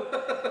 2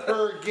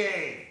 per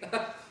game.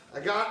 I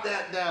got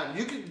that down.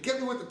 You can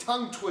get me with the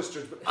tongue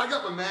twisters, but I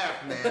got my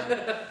math,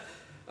 man.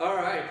 All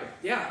right.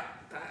 Yeah,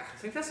 I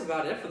think that's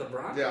about it for the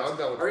Broncos. Yeah, I'm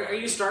done with Are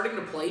you starting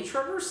to play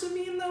Trevor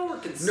Simeon, though, or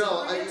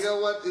considering it? You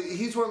know what?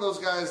 He's one of those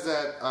guys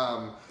that...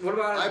 what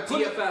about a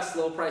DFS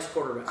low-price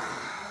quarterback?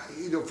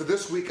 For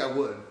this week, I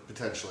would,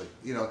 potentially.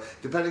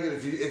 Depending on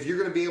if you're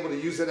going to be able to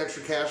use that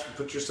extra cash and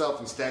put yourself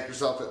and stack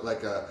yourself at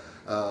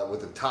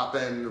with a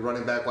top-end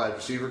running back wide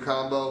receiver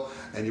combo,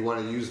 and you want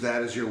to use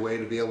that as your way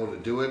to be able to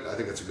do it, I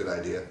think that's a good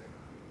idea.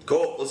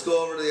 Cool. Let's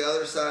go over to the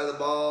other side of the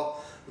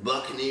ball. The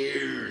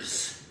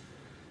Buccaneers.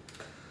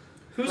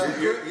 You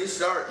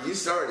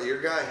start.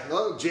 Your guy.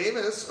 Oh,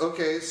 Jameis.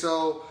 Okay,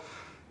 so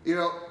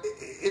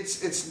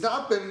it's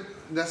not been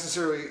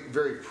necessarily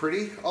very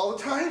pretty all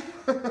the time,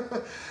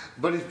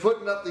 but he's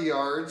putting up the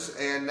yards,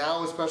 and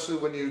now especially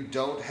when you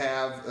don't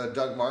have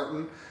Doug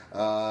Martin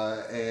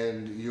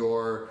and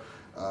you're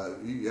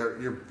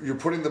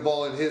putting the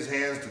ball in his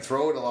hands to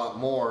throw it a lot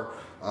more.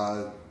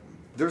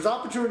 There's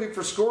opportunity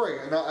for scoring.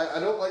 And I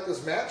don't like this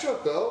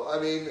matchup, though.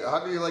 How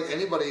can you like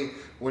anybody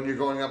when you're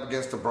going up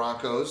against the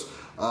Broncos?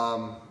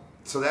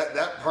 So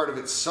that part of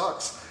it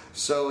sucks.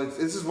 So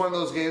this is one of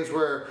those games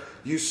where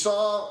you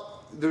saw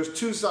there's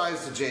 2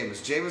 sides to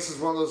Jameis. Jameis is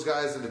one of those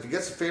guys that if he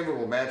gets a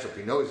favorable matchup,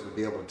 he's going to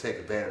be able to take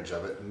advantage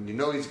of it. And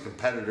he's a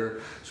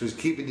competitor, so he's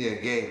keeping you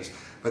in games.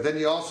 But then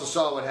you also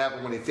saw what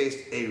happened when he faced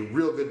a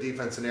real good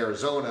defense in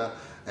Arizona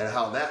and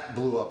how that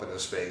blew up in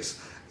his face.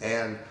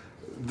 And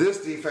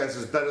this defense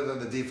is better than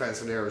the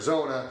defense in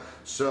Arizona,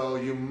 so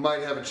you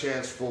might have a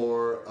chance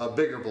for a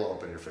bigger blow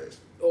up in your face.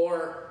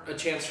 Or a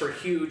chance for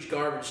huge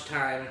garbage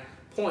time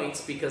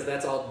points, because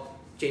that's all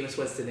Jameis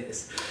Winston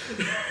is.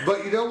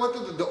 But you know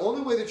what? The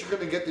only way that you're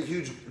going to get the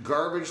huge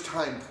garbage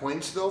time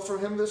points, though, from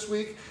him this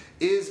week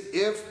is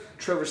if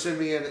Trevor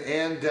Siemian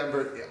and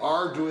Denver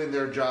are doing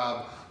their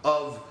job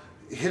of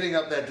hitting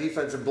up that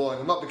defense and blowing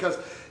them up. Because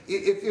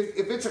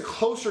if it's a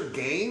closer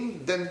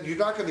game, then you're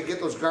not going to get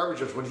those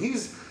garbage ups.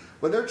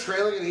 When they're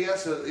trailing and he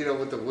has to,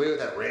 with the way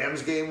that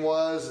Rams game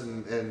was,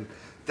 and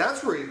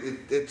that's where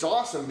it's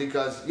awesome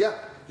because, yeah,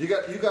 you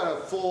got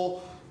a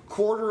full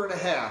quarter and a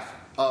half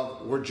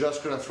of we're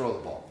just going to throw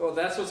the ball. Well,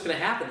 that's what's going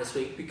to happen this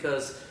week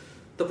because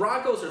the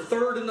Broncos are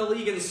third in the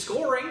league in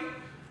scoring.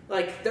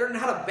 Like, they're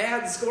not a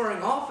bad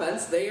scoring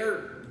offense. They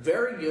are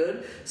very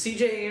good.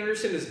 C.J.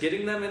 Anderson is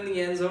getting them in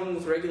the end zone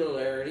with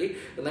regularity,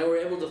 and they were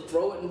able to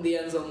throw it in the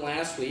end zone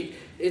last week.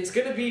 It's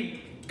going to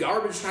be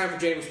garbage time for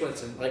Jameis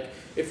Winston. Like,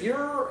 if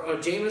you're a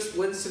Jameis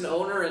Winston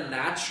owner and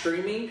not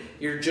streaming,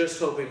 you're just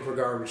hoping for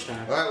garbage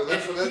time. All right,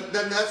 well,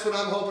 that's what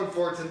I'm hoping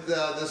for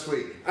this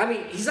week. I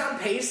mean, he's on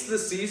pace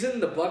this season.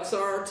 The Bucs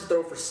are to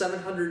throw for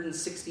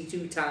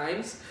 762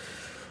 times.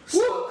 So,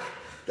 Woo!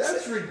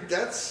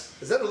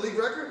 Is that a league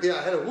record? Yeah,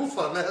 I had a woof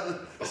on that.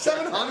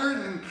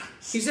 700.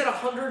 He's at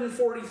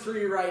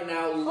 143 right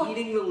now,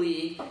 leading the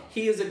league.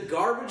 He is a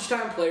garbage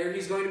time player.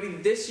 He's going to be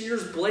this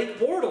year's Blake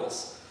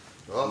Bortles.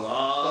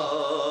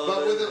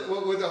 But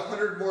with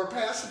 100 more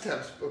pass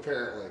attempts,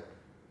 apparently.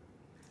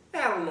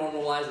 That'll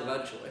normalize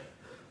eventually.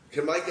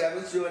 Can Mike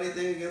Evans do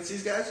anything against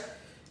these guys?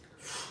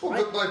 Well,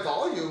 but by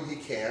volume, he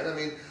can. I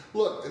mean,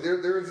 look,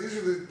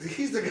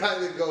 he's the guy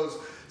that goes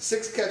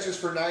 6 catches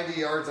for 90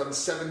 yards on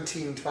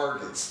 17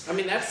 targets. I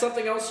mean, that's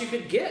something else you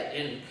could get.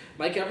 And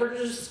Mike Evans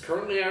is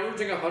currently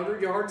averaging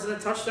 100 yards and a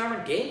touchdown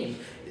a game.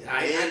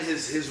 And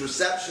his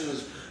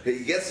receptions, he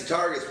gets the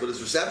targets, but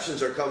his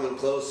receptions are coming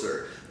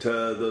closer to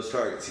those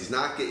targets.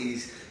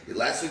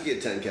 Last week he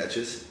had 10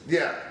 catches.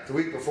 Yeah, the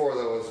week before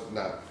though was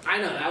not. I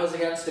know that was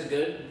against a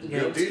good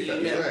defense,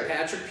 team. right.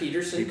 Patrick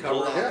Peterson He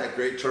pulled covered. out that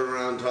great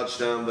turnaround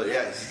touchdown, but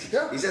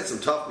he's had some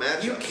tough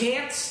matchups.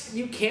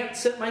 You can't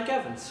sit Mike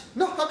Evans.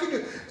 No, how can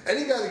you?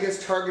 Any guy that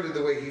gets targeted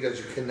the way he does,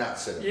 you cannot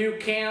sit him. You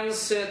can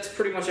sit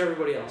pretty much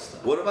everybody else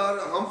though. What about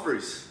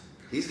Humphreys?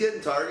 He's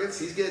getting targets.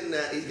 He's getting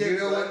that. You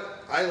know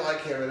what? I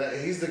like him,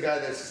 and he's the guy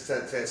that's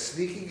that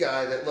sneaky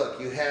guy. That look,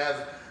 you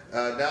have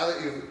now that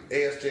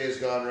ASJ is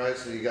gone, right?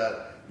 So you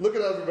got. Look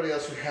at everybody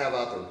else you have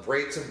out there.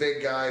 Brate's a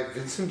big guy.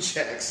 Vincent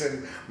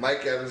Jackson,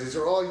 Mike Evans. These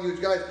are all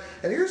huge guys.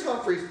 And here's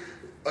Humphreys,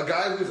 a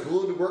guy who's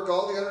willing to work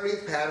all the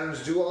underneath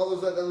patterns, do all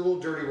that little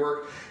dirty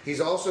work.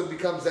 He's also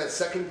becomes that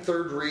second,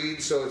 third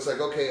read. So it's like,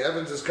 okay,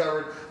 Evans is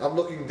covered. I'm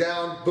looking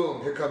down.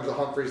 Boom, here comes the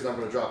Humphreys, and I'm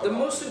going to drop it. The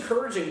most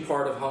encouraging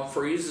part of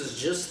Humphreys is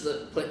just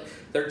that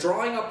they're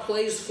drawing up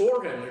plays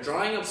for him. They're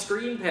drawing up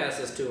screen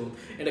passes to him,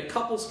 and a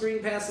couple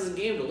screen passes a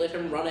game to let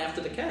him run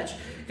after the catch.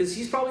 Because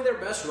he's probably their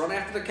best run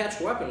after the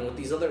catch weapon with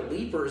these other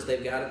leapers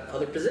they've got at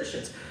other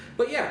positions.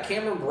 But yeah,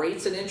 Cameron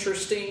Brate's an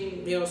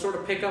interesting, sort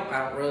of pickup.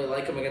 I don't really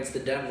like him against the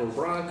Denver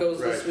Broncos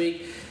this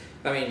week.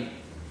 I mean,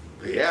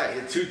 yeah, he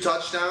had 2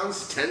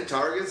 touchdowns, 10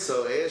 targets.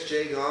 So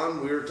ASJ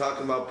gone. We were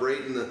talking about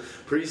Brate in the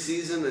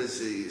preseason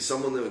as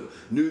someone that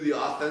knew the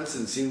offense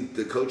and seemed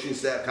the coaching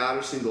staff,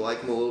 Cotter seemed to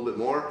like him a little bit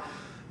more.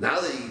 Now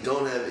that you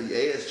don't have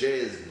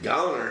ASJ as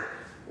Gowner,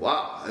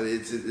 wow, I mean,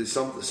 it's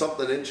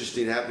something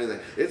interesting happening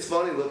there. It's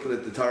funny looking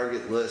at the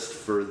target list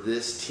for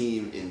this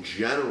team in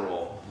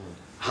general.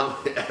 How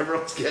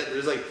everyone's getting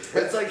everyone's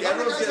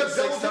getting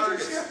 6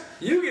 targets.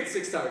 you get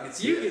 6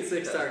 targets. You get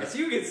 6 targets.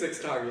 You get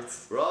 6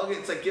 targets. We're all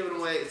it's like giving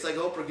away. It's like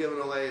Oprah giving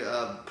away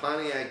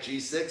Pontiac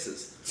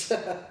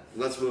G6s.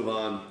 Let's move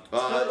on.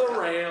 To the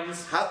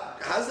Rams.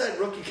 How's that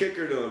rookie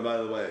kicker doing? By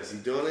the way, is he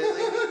doing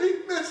anything?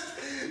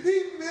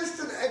 He missed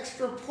an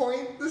extra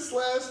point this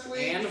last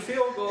week. And a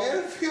field goal.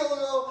 And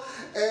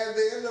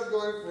they ended up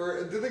going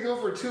for. Did they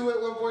go for 2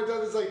 at one point?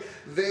 It's like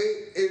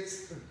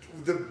it's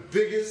the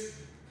biggest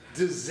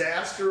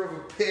disaster of a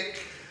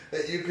pick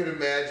that you could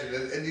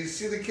imagine. And you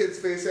see the kid's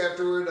face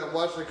afterward. I'm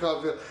watching the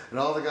call field, and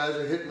all the guys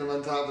are hitting him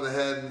on top of the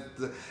head.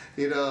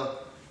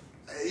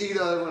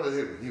 Everyone is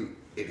hitting you.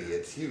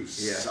 Idiots, you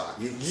suck.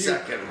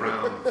 Second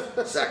round.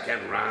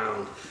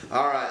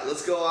 All right,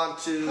 let's go on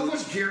to... How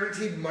much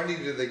guaranteed money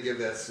did they give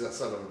that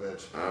son of a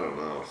bitch? I don't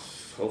know.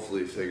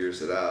 Hopefully he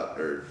figures it out.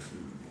 Or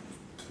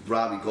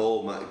Robbie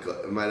Gold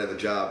might have a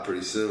job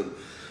pretty soon.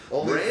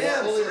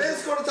 Rams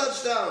scored a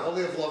touchdown.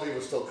 Only if Lovey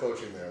was still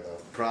coaching there, though.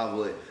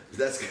 Probably.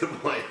 That's a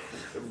good point.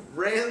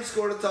 Rams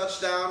scored a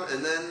touchdown,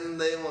 and then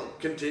they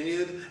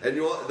continued. And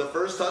the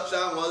first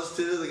touchdown was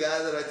to the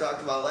guy that I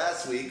talked about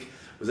last week.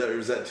 Was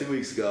that 2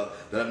 weeks ago?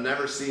 That I've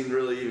never seen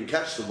really even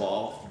catch the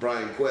ball,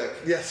 Brian Quick.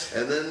 Yes.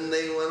 And then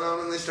they went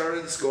on and they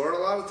started scoring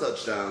a lot of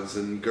touchdowns.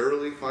 And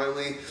Gurley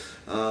finally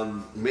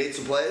made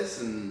some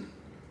plays and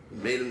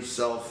made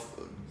himself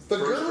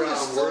first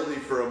round worthy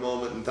for a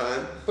moment in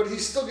time. But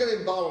he's still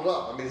getting bottled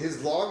up. I mean,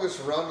 his longest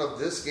run of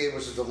this game,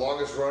 which is the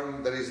longest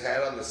run that he's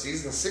had on the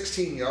season,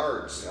 16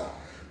 yards. Yeah.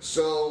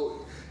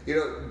 So,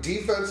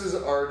 defenses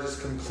are just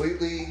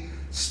completely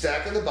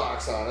stacking the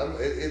box on him.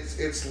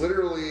 It's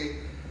literally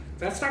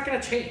That's not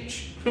going to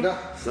change. No.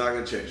 It's not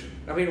going to change.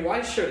 I mean,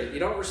 why should it? You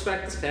don't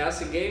respect this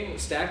passing game,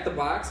 stack the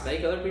box,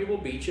 make other people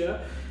beat you.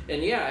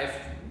 And yeah, if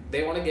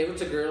they want to give it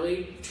to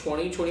Gurley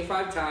 20,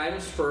 25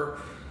 times for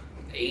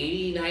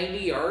 80, 90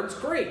 yards,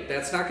 great.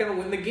 That's not going to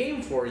win the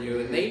game for you,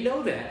 and they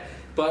know that.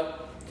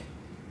 But,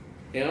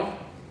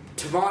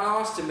 Tavon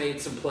Austin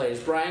made some plays.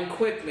 Brian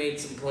Quick made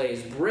some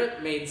plays.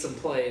 Britt made some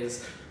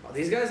plays.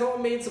 These guys all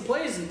made some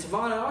plays, and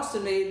Tavon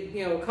Austin made,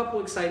 a couple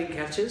exciting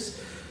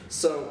catches.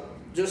 So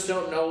just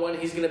don't know when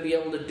he's going to be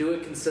able to do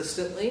it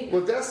consistently. Well,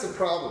 that's the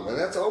problem, and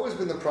that's always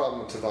been the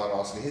problem with Tavon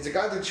Austin. He's a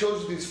guy that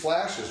shows you these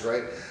flashes,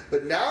 right?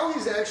 But now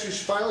he's actually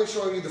finally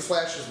showing you the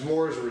flashes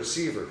more as a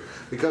receiver.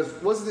 Because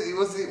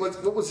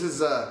what was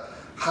his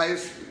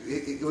highest?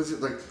 Was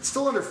it like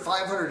still under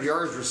 500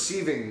 yards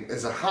receiving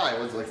as a high?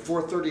 Was it like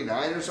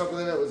 439 or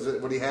something? That was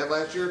what he had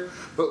last year.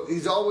 But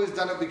he's always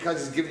done it because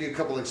he's given you a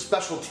couple of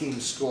special team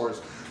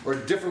scores or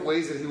different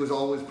ways that he was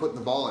always putting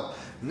the ball in.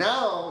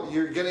 Now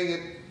you're getting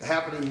it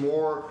happening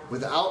more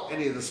without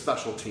any of the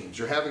special teams.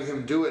 You're having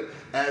him do it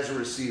as a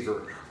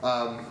receiver.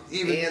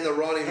 Even and the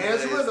running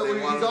plays,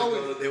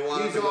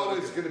 he's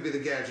always going to be the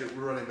gadget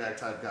running back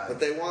type guy.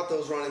 But they want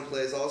those running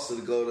plays also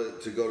to go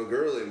to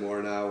Gurley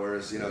more now,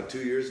 whereas 2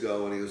 years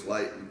ago when he was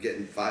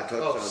getting 5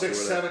 touchdowns,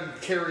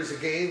 6-7 carries a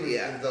game.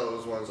 And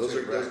those ones.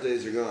 Those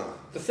days are gone.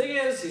 The thing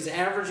is, he's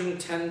averaging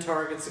 10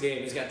 targets a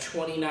game. He's got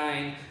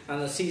 29 on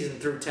the season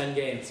through 10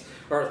 games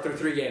or through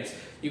 3 games.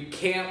 You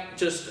can't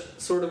just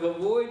sort of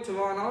avoid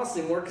Tavon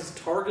Austin anymore because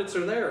targets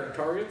are there.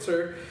 Targets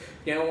are,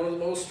 one of the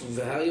most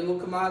valuable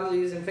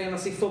commodities in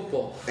fantasy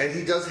football. And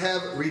he does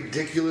have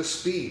ridiculous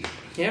speed.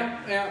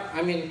 Yeah.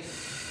 I mean,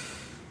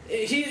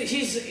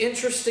 he's an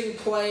interesting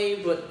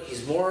play, but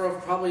he's more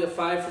of probably a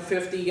 5 for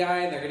 50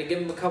 guy, and they're going to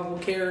give him a couple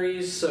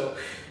carries. So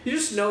you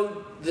just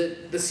know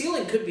that the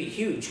ceiling could be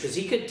huge because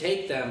he could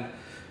take them,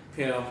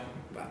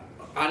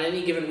 on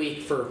any given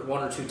week for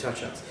 1 or 2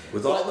 touchdowns.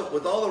 With all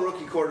the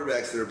rookie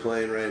quarterbacks that are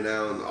playing right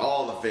now and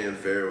all the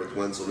fanfare with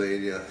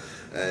Pennsylvania,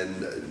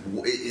 and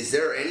is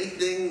there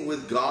anything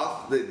with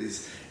Goff that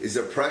is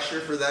there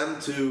pressure for them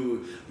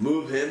to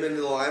move him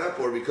into the lineup,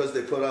 or because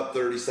they put up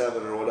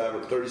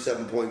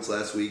 37 points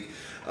last week,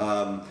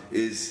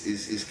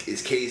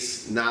 is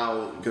Case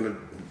now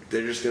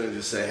they're just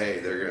gonna say, hey,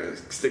 they're gonna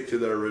stick to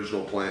their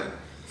original plan?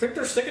 I think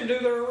they're sticking to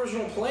their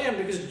original plan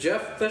because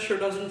Jeff Fisher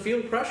doesn't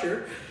feel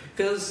pressure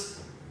because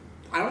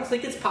I don't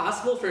think it's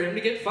possible for him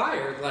to get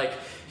fired. Like,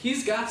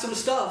 he's got some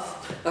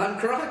stuff on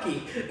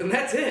Kroenke, and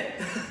that's it.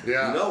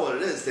 Yeah. You know what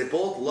it is? They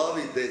both love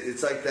it.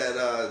 It's like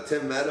that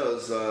Tim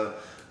Meadows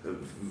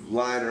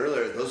line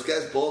earlier. Those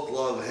guys both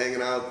love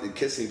hanging out and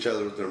kissing each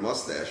other with their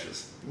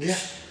mustaches. Yeah.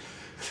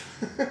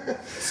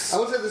 I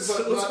would say this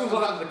let's move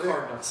on to the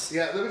Cardinals.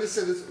 Yeah, let me just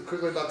say this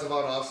quickly about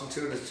Tavon Austin,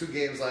 too. In his 2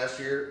 games last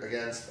year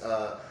against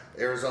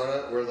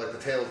Arizona were like the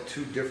tale of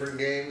 2 different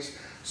games.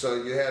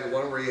 So you had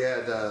one where he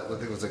had, I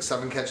think it was like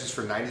 7 catches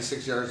for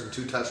 96 yards and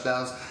 2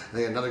 touchdowns.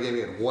 And then another game he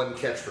had 1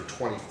 catch for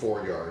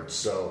 24 yards.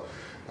 So,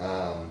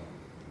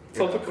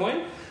 flip a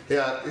coin?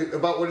 Yeah,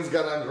 about what he's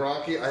got on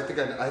Kroenke, I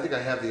think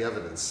I have the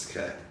evidence.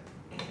 Okay.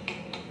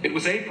 It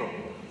was April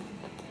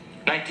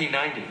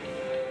 1990.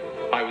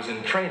 I was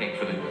in training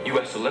for the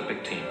U.S.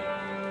 Olympic team.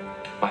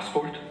 My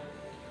sport?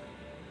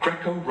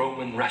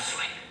 Greco-Roman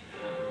wrestling.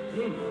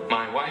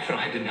 My wife and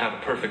I didn't have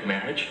a perfect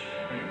marriage.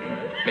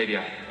 Maybe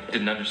I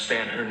didn't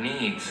understand her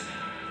needs,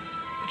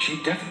 but she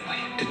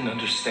definitely didn't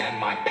understand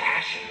my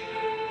passion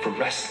for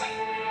wrestling.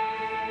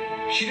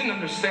 She didn't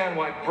understand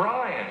why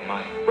Brian,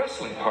 my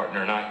wrestling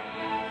partner, and I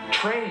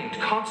trained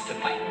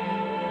constantly.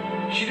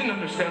 She didn't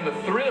understand the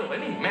thrill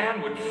any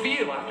man would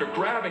feel after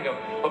grabbing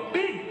a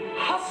big,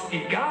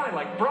 husky guy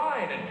like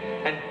Brian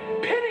and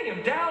pinning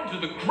him down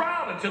to the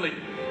ground until he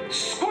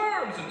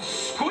squirms and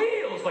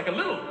squeals like a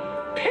little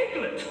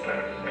piglet.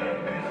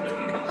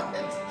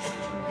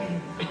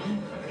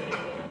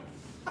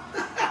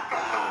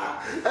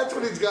 That's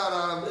what he's got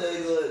on him.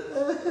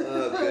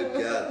 Oh, good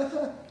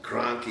God.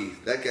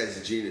 Kroenke. That guy's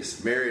a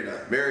genius. Married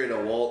a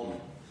Walton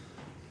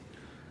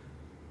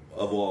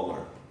of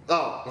Walmart.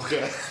 Oh,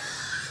 okay.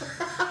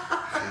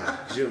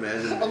 Could you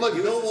imagine? I'm like,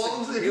 Bill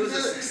Walton? He was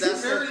a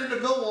successful... He married into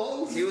Bill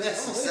Walton? He was a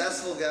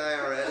successful guy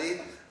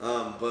already.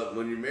 But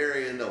when you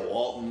marry into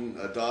Walton,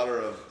 a daughter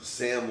of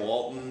Sam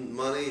Walton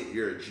money,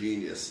 you're a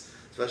genius.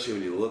 Especially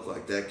when you look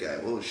like that guy.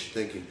 What was she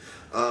thinking?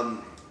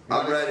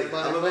 I'm ready.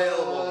 I'm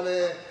available.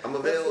 I'm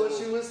available. That's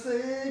what she was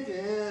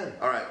thinking.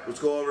 All right, let's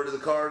go over to the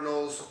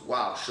Cardinals.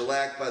 Wow,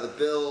 shellacked by the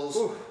Bills.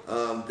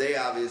 They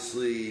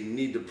obviously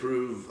need to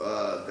prove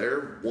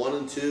they're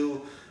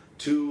 1-2.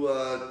 Two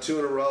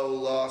in a row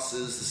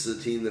losses. This is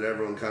a team that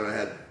everyone kind of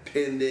had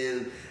pinned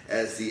in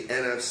as the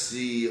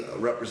NFC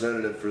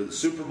representative for the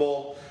Super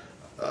Bowl.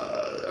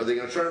 Are they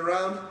going to turn it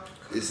around?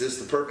 Is this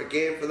the perfect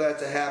game for that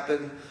to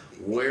happen?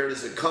 Where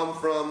does it come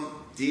from?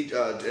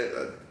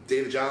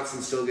 David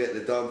Johnson's still getting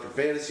it done for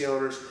fantasy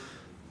owners.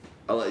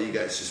 I'll let you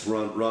guys just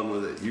run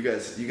with it. You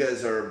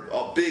guys are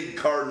all big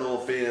Cardinal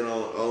fan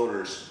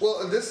owners.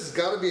 Well, and this has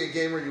got to be a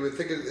game where you would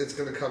think it's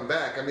going to come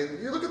back. I mean,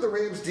 you look at the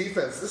Rams'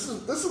 defense. This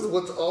is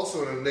what's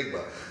also an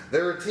enigma.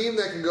 They're a team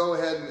that can go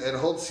ahead and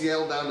hold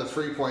Seattle down to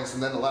 3 points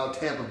and then allow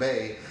Tampa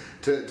Bay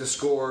to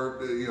score,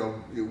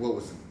 what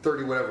was it,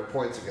 30 whatever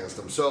points against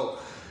them. So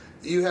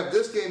you have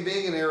this game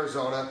being in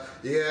Arizona.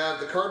 You have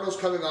the Cardinals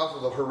coming off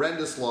of a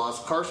horrendous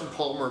loss. Carson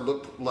Palmer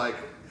looked like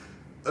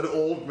an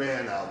old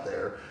man out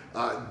there.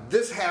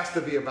 This has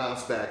to be a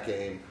bounce-back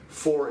game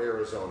for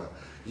Arizona.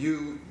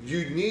 You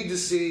need to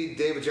see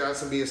David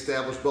Johnson be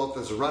established both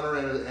as a runner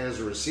and as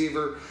a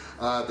receiver.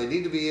 They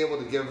need to be able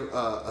to give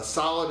a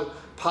solid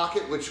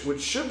pocket,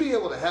 which should be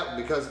able to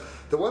happen, because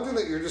the one thing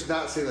that you're just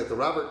not seeing, like the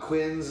Robert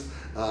Quinns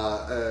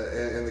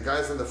and the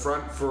guys in the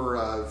front for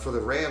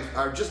the Rams,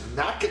 are just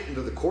not getting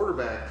to the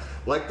quarterback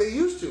like they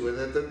used to,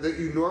 and that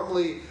you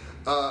normally,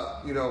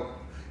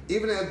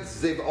 even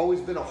as they've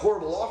always been a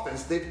horrible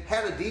offense, they've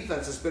had a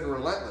defense that's been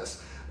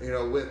relentless.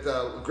 With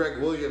Greg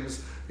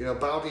Williams,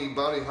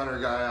 bounty hunter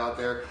guy out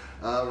there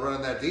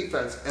running that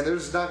defense, and they're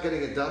just not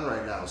getting it done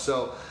right now.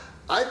 So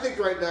I think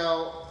right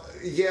now,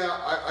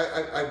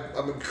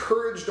 I'm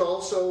encouraged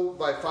also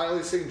by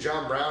finally seeing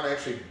John Brown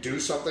actually do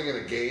something in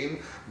a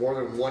game, more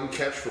than one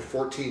catch for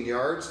 14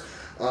 yards.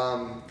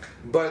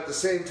 But at the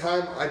same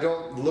time, I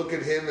don't look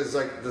at him as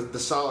like the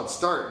solid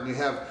start. And you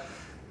have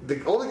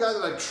the only guy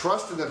that I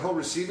trust in that whole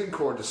receiving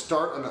core to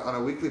start on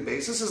a weekly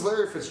basis is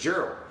Larry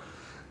Fitzgerald.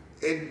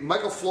 And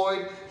Michael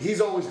Floyd,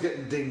 he's always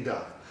getting dinged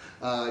up.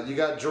 You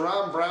got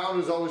Jerome Brown,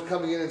 who's always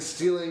coming in and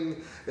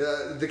stealing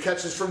the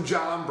catches from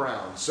John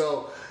Brown.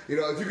 So,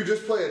 if you could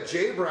just play a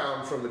Jay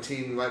Brown from the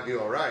team, you might be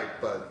all right.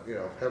 But,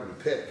 having to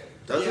pick.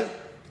 Does it?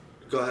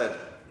 Go ahead.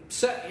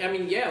 So,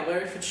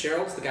 Larry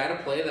Fitzgerald's the guy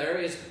to play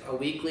there. He's a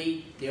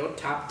weekly,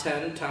 top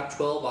 10, top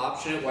 12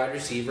 option at wide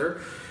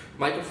receiver.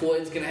 Michael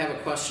Floyd's going to have a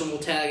questionable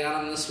tag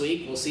on him this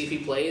week. We'll see if he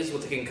plays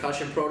with the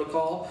concussion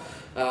protocol.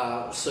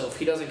 So if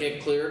he doesn't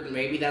get cleared,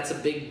 maybe that's a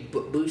big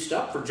boost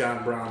up for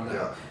John Brown there.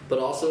 Yeah. But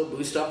also a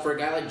boost up for a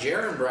guy like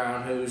Jaron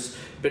Brown, who's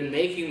been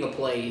making the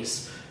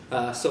plays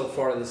so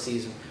far this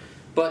season.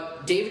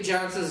 But David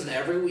Johnson's an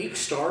every week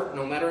start,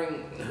 no matter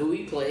who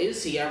he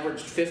plays. He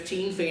averaged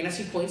 15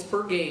 fantasy points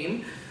per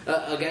game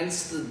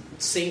against the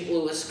St.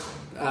 Louis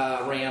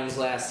Rams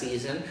last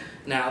season.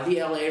 Now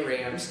the LA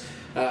Rams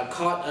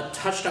caught a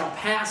touchdown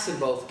pass in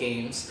both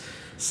games.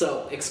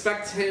 So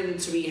expect him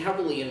to be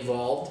heavily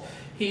involved.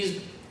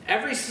 He's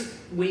every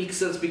week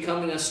since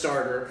becoming a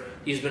starter,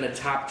 he's been a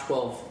top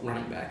 12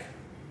 running back.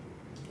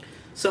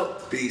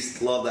 So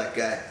beast, love that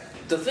guy.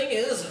 The thing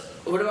is,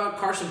 what about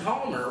Carson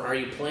Palmer? Are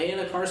you playing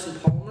a Carson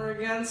Palmer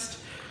against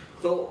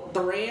the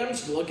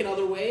Rams? Looking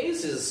other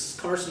ways? Is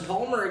Carson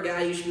Palmer a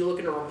guy you should be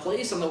looking to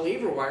replace on the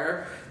waiver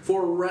wire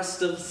for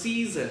rest of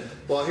season?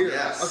 Well, here,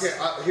 yes. Okay,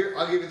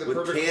 I'll give you the with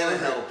perfect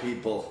Tannehill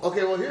people.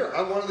 Okay, well here,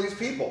 I'm one of these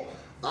people.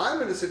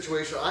 I'm in a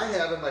situation. I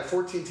have in my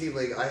 14-team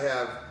league. I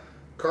have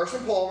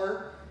Carson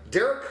Palmer,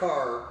 Derek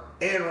Carr,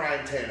 and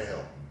Ryan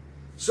Tannehill.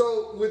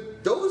 So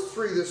with those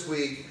three this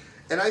week,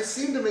 and I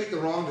seem to make the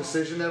wrong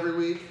decision every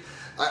week,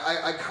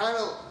 I kind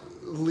of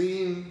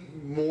lean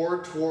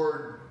more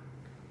toward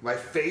my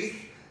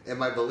faith and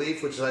my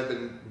belief, which I've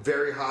been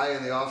very high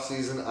in the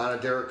offseason on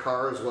a Derek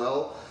Carr as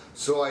well.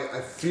 So I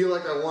feel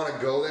like I want to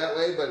go that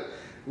way, but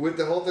with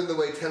the whole thing the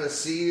way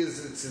Tennessee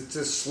is, it's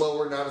just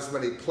slower, not as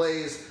many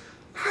plays.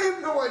 I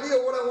have no idea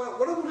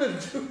what I'm going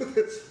to do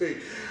this week.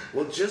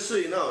 Well, just so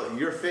you know,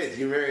 your faith,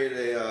 you married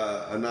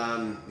a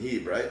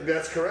non-Heb, right?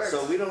 That's correct.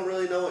 So we don't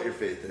really know what your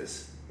faith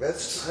is.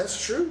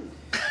 That's true.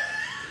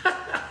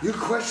 You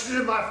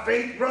questioning my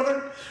faith,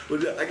 brother?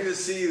 Well, I can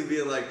just see you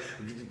being like,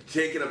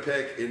 taking a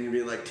pick and you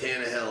being like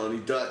Tannehill, and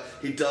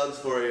he does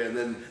for you, and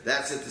then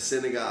that's at the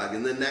synagogue,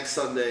 and then next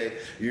Sunday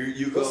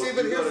you go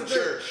to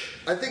church.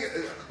 I think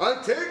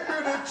I take me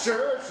to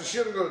church. You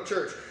shouldn't go to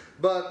church.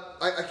 But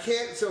I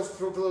can't. So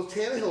for those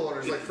Tannehill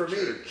owners, like for me,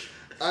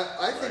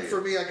 I think for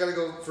me, I got to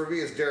go. For me,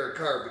 is Derek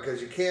Carr,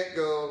 because you can't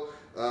go.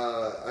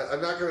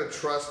 I'm not going to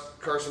trust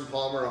Carson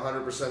Palmer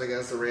 100%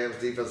 against the Rams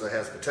defense that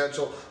has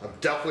potential. I'm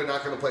definitely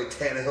not going to play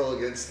Tannehill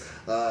against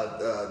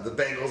the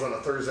Bengals on a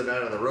Thursday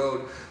night on the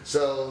road.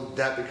 So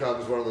that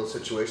becomes one of those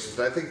situations.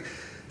 And I think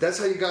that's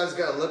how you guys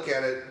got to look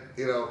at it.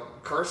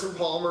 Carson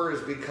Palmer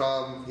has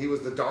become. He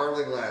was the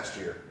darling last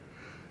year.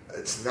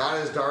 It's not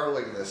as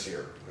darling this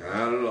year.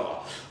 Not at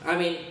all. I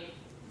mean,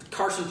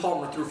 Carson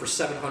Palmer threw for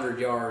 700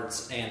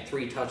 yards and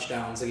 3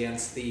 touchdowns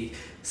against the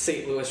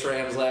St. Louis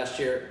Rams last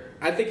year.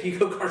 I think you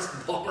go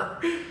Carson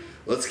Palmer.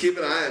 Let's keep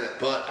an eye on it.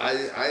 But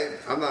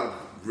I'm not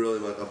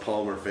really a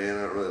Palmer fan.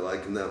 I don't really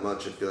like him that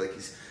much. I feel like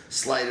he's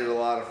slighted a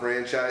lot of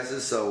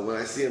franchises. So when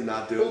I see him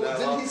not doing that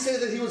didn't he say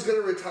that he was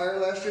going to retire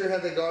last year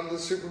had they gone to the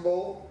Super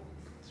Bowl?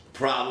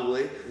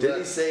 Probably. Didn't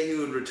he say he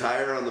would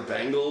retire on the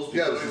Bengals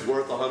because he's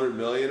worth $100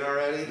 million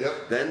already?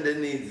 Yep. Then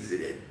didn't he? He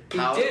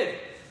did.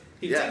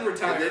 He did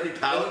retire. And then he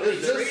pouted.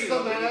 Is this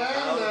the man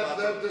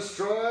that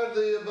destroyed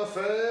the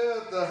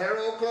buffet at the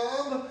Hero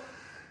Club?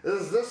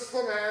 Is this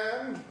the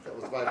man? That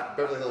was my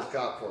Beverly Hills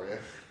Cop for you.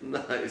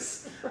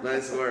 Nice.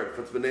 Nice work.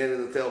 Puts banana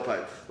in the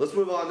tailpipe. Let's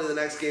move on to the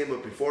next game,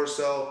 but before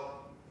so...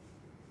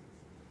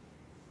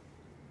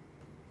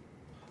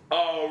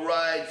 All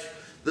right.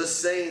 The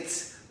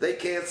Saints, they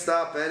can't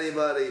stop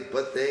anybody,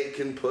 but they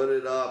can put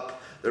it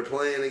up. They're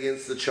playing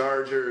against the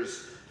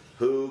Chargers,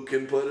 who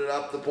can put it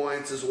up the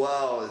points as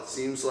well. It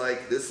seems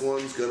like this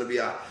one's going to be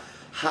a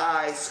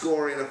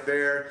high-scoring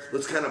affair.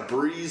 Let's kind of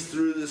breeze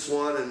through this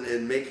one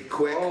and make it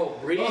quick. Oh,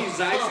 breeze.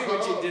 I see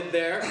what you did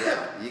there.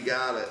 Yeah, you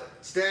got it.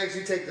 Stags,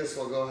 you take this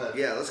one. Go ahead.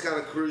 Yeah, let's kind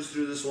of cruise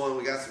through this one.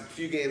 We got some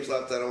few games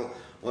left. I don't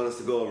want us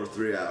to go over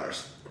 3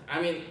 hours.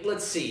 I mean,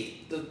 let's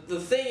see. The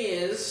thing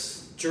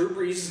is, Drew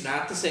Brees is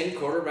not the same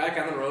quarterback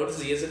on the road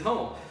as he is at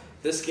home.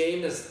 This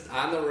game is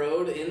on the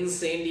road in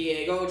San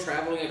Diego,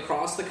 traveling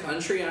across the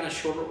country on a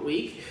short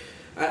week.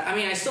 I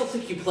mean, I still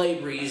think you play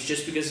Breeze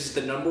just because he's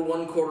the number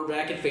one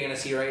quarterback in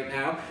fantasy right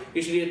now.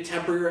 You should need to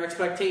temper your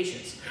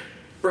expectations.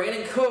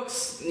 Brandon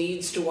Cooks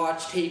needs to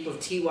watch tape of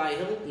T.Y.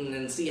 Hilton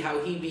and see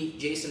how he beat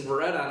Jason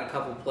Verrett on a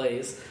couple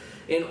plays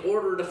in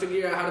order to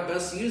figure out how to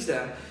best use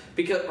them,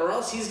 or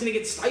else he's going to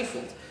get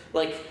stifled.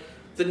 Like,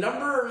 the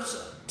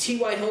numbers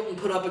T.Y. Hilton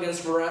put up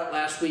against Verrett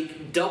last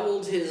week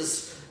doubled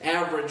his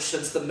average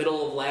since the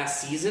middle of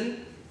last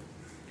season.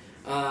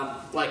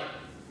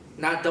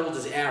 Not doubled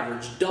his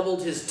average,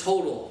 doubled his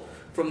total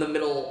from the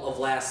middle of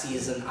last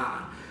season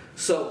on.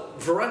 So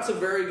Verrett's a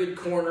very good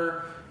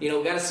corner. We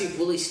got to see if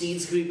Willie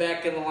Snead's going to be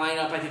back in the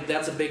lineup. I think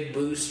that's a big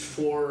boost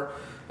for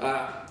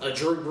a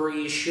Drew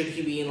Brees, should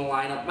he be in the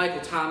lineup.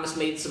 Michael Thomas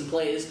made some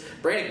plays.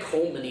 Brandon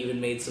Coleman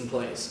even made some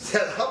plays.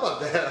 Yeah, how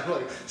about that? I'm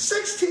like,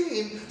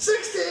 16,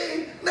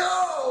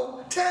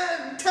 no,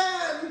 10.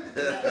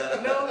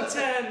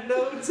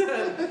 No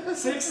 10,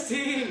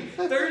 16,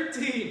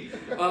 13.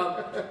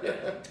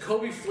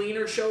 Kobe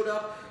Fleener showed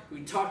up.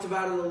 We talked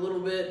about it a little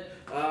bit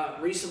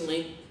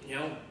recently.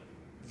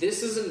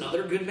 This is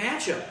another good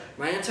matchup.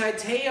 Manti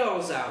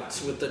Te'o's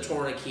out with the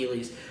torn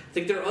Achilles. I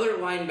think their other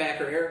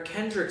linebacker, Eric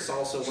Kendricks,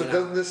 also went out. So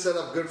doesn't this set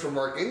up good for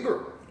Mark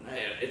Ingram?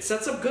 It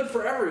sets up good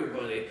for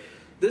everybody.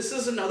 This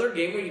is another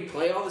game where you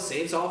play all the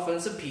Saints'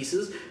 offensive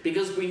pieces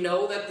because we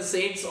know that the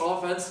Saints'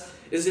 offense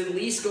is at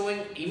least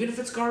going, even if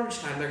it's garbage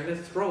time, they're going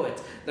to throw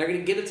it. They're going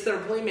to get it to their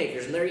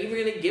playmakers, and they're even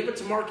going to give it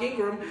to Mark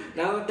Ingram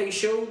now that they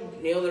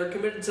showed they're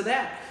committed to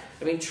that.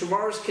 I mean,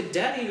 Travaris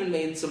Cadet even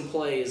made some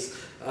plays.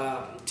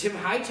 Tim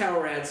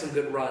Hightower had some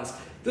good runs.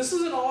 This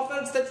is an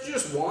offense that you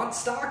just want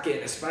stock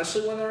in,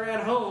 especially when they're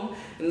at home,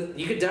 and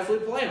you could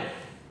definitely play them.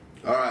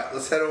 All right,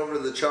 let's head over to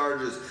the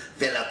Chargers.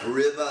 Phillip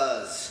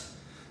Rivers.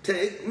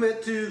 Take me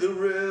to the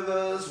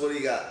rivers. What do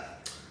you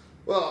got?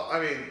 Well, I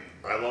mean,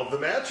 I love the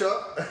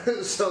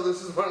matchup. So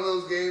this is one of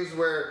those games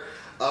where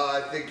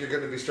I think you're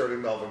going to be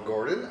starting Melvin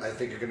Gordon. I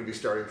think you're going to be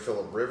starting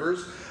Phillip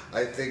Rivers.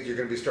 I think you're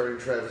going to be starting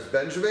Travis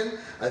Benjamin.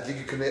 I think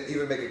you can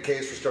even make a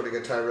case for starting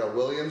a Tyrell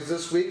Williams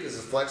this week as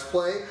a flex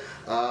play.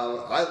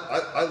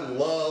 I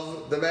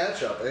love the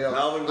matchup.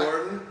 Melvin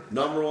Gordon,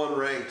 number one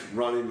ranked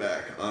running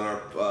back on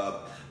our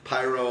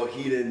Pyro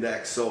Heat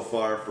Index so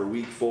far for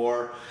Week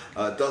 4.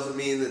 Doesn't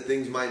mean that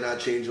things might not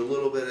change a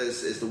little bit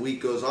as the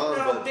week goes on.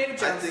 No, but David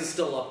Johnson's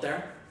still up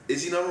there.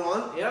 Is he number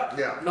one?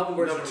 Yeah. Melvin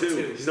Gordon's number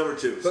two. He's number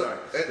two.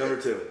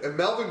 Number two. And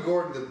Melvin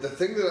Gordon, the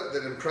thing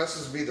that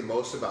impresses me the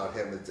most about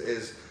him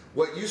is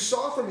what you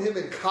saw from him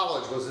in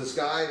college was this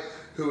guy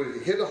who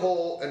would hit a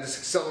hole and just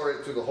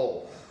accelerate through the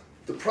hole.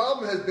 The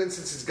problem has been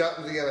since he's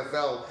gotten to the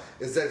NFL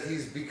is that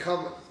he's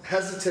become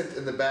hesitant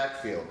in the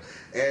backfield.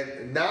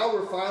 And now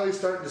we're finally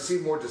starting to see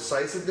more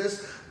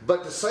decisiveness,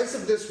 but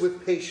decisiveness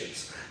with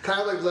patience,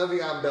 kind of like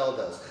Le'Veon Bell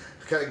does.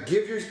 Kind of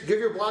give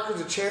your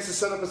blockers a chance to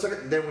set up a second,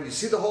 and then when you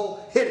see the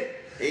hole, hit it.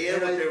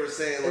 And what they were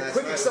saying last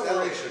quick night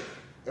acceleration.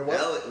 And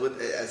what?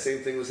 Same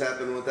thing was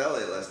happening with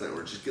LA last night.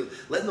 We're just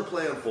letting the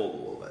play unfold a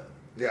little bit.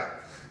 Yeah.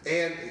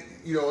 And,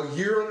 a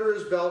year under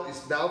his belt,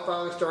 he's now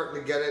finally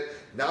starting to get it.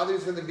 Now that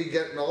he's going to be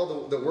getting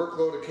all the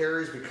workload of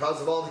carries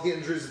because of all the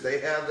injuries that they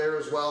have there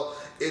as well.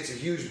 It's a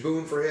huge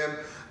boon for him.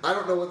 I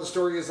don't know what the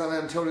story is on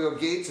Antonio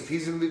Gates, if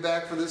he's going to be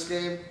back for this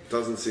game.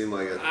 Doesn't seem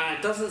like it.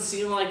 It doesn't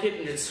seem like it,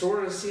 and it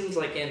sort of seems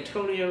like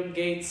Antonio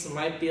Gates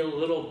might be a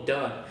little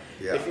done.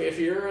 Yeah. If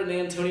you're an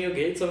Antonio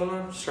Gates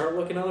owner, start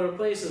looking other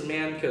places,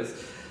 man, because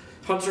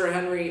Hunter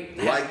Henry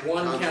had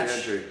one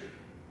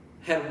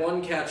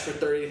catch for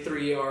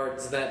 33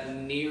 yards that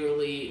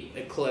nearly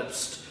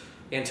eclipsed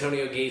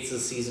Antonio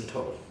Gates' season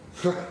total.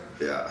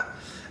 Yeah.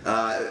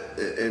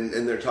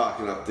 And they're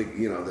talking up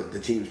the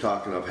team's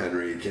talking up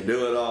Henry, can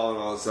do it all and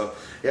all that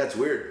stuff. Yeah, it's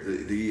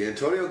weird. The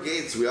Antonio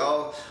Gates,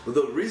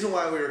 the reason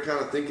why we were kind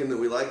of thinking that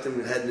we liked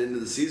him heading into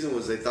the season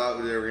was they thought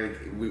they were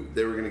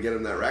going to get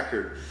him that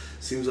record.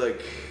 Seems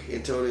like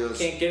Antonio's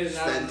can't get it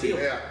out of the field.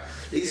 Yeah.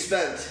 He's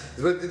spent.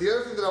 But the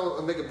other thing that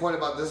I'll make a point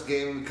about this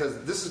game,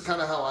 because this is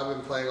kind of how I've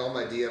been playing all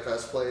my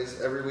DFS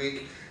plays every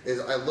week, is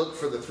I look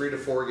for the 3 to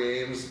 4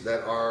 games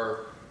that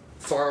are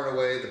far and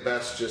away the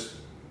best, just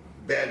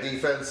bad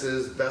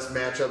defenses, best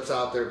matchups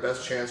out there,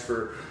 best chance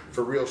for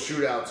real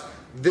shootouts.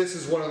 this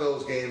is one of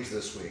those games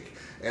this week.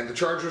 And the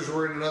Chargers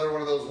were in another one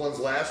of those ones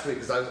last week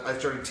because I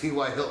started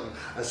T.Y. Hilton,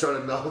 I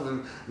started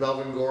Melvin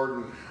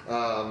Gordon,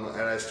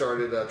 and I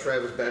started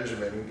Travis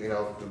Benjamin.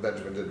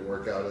 Benjamin didn't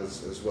work out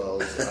as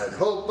well as I'd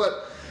hoped,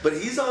 but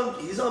he's on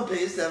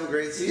pace to have a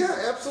great season.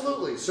 Yeah,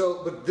 absolutely.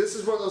 So, but this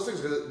is one of those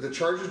things because the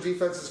Chargers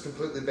defense is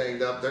completely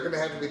banged up. They're going to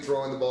have to be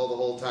throwing the ball the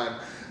whole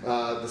time.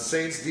 The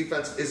Saints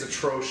defense is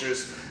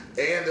atrocious,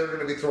 and they're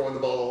going to be throwing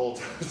the ball the whole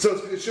time. So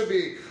it should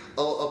be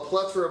a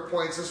plethora of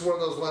points. This is one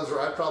of those ones where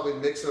I'd probably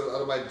mix it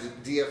out of my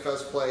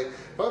DFS play.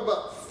 Probably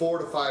about 4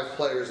 to 5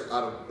 players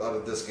out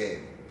of this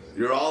game.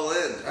 You're all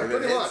in.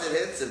 Pretty much. It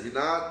hits. If you're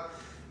not,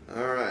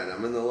 all right,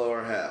 I'm in the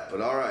lower half.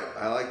 But all right,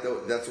 I like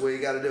that's the way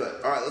you got to do it.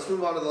 All right, let's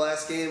move on to the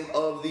last game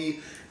of the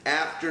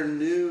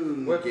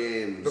afternoon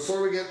games.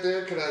 Before we get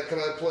there, can I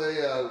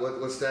play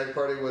what Stag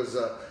Party was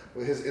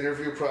his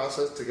interview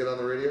process to get on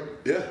the radio?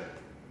 Yeah.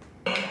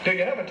 Do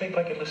you have a tape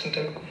I can listen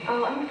to?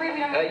 Oh, I'm afraid we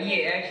don't.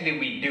 Yeah, actually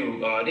we do.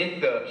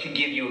 This should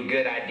give you a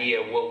good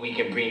idea of what we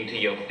can bring to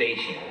your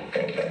station.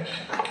 Fantastic.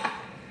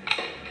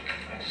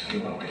 Let's see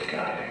what we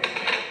got.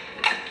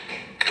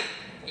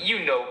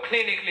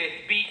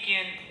 Clinically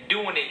speaking,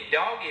 doing it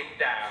doggy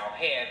style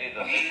has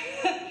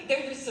its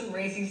There's just some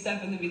racing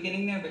stuff in the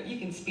beginning there, but you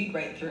can speed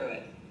right through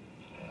it.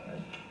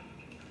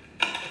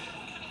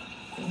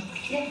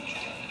 Yeah.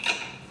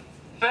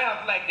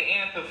 Sounds like the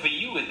answer for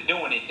you is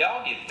doing it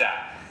doggy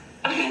style.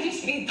 I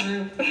just speed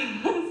through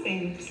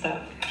same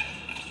stuff.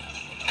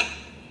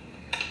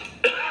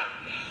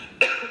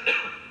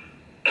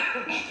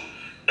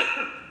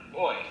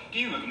 Boy,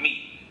 excuse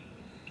me.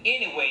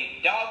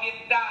 Anyway, doggy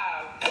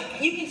style.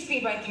 You can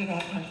speed right through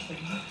that part too.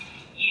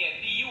 Yeah,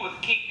 see, you was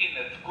kicked in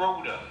the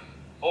scrotum,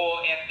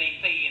 or as they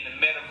say in the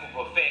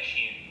medical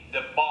profession,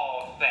 the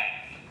ball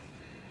sack.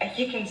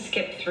 You can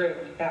skip through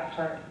that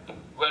part.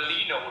 Well,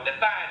 the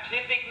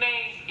scientific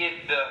name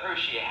is the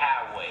Hershey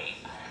Highway.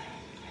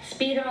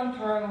 Speed on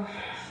through.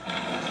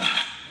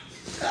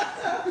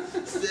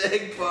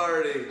 Stag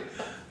Party.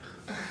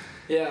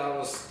 Yeah, that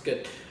was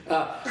good.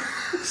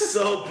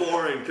 So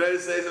boring. Can I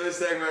just say something,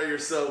 Stag Party? You're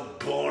so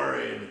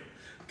boring.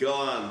 Go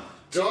on.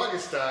 Doggy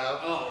style.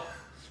 Oh,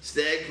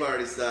 Stag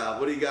Party style.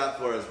 What do you got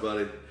for us,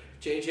 buddy?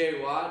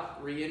 J.J. Watt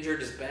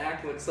re-injured his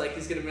back. Looks like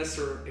he's going to miss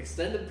for an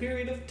extended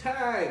period of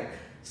time.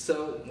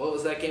 So, what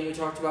was that game we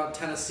talked about?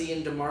 Tennessee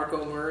and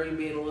DeMarco Murray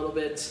being a little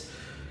bit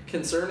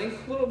concerning,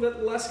 a little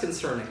bit less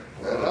concerning.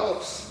 That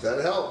helps.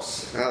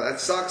 That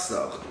sucks,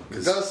 though.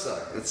 It does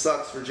suck. It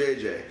sucks for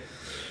JJ.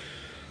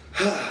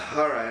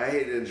 All right, I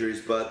hate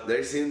injuries, but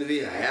they seem to be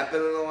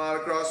happening a lot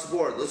across the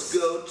board. Let's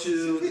go It's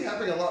to...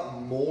 happening a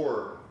lot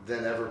more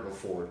than ever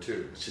before,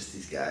 too. It's just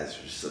these guys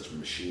are just such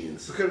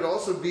machines. So could it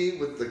also be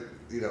with the,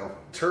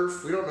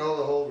 turf? We don't know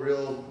the whole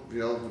real,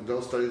 no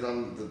studies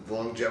on the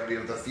longevity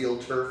of the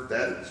field turf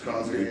that is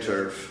causing New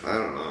turf. I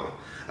don't know.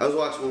 I was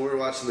watching when we were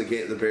watching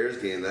the Bears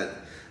game.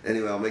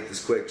 Anyway, I'll make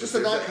this quick. Just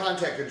the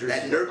non-contact injuries.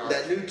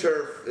 That new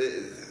turf.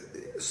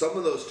 Some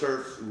of those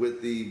turfs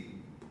with the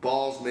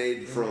balls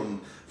made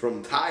from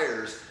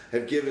tires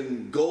have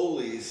given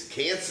goalies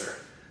cancer.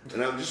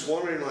 And I'm just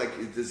wondering,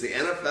 does the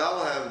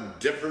NFL have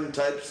different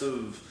types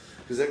of...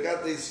 Because they've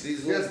got these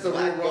little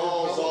black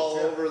balls all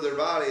over their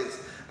bodies.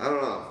 I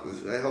don't know.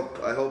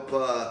 I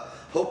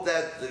hope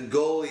that the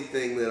goalie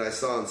thing that I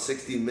saw in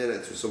 60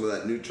 Minutes with some of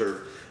that new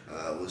turf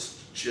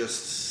was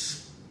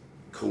just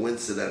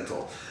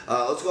coincidental.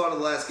 Let's go on to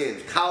the last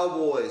games.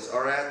 Cowboys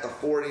are at the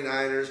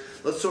 49ers.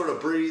 Let's sort of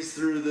breeze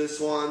through this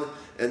one,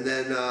 and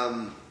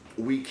then...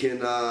 We can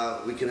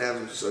have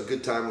a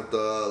good time with the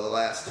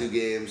last two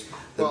games,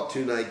 the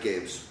 2 night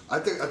games.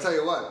 I'll tell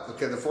you what.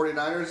 Okay, the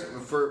 49ers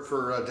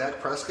for Dak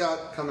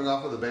Prescott coming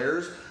off of the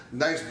Bears,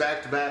 nice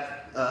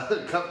back-to-back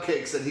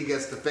cupcakes that he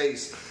gets to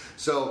face.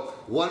 So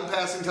 1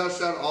 passing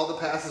touchdown, all the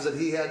passes that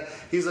he had.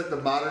 He's like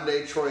the modern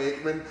day Troy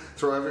Aikman.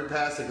 Throw every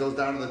pass that goes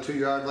down to the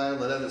 2-yard line.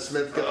 Let Emmitt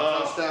Smith get the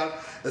touchdown.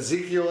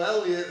 Ezekiel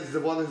Elliott is the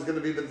one who's going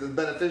to be the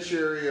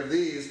beneficiary of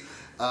these.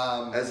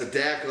 As a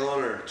Dak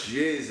owner,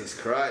 Jesus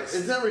Christ.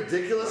 Isn't that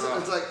ridiculous?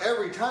 It's like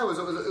every time it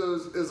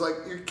was like,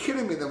 you're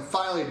kidding me. Then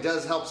finally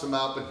Dez helps him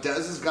out, but Dez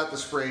has got the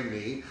sprained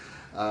knee.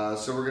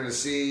 So we're going to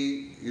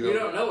see... You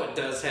don't know what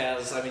Dez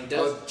has. I mean,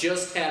 Dez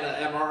just had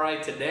an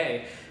MRI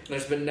today.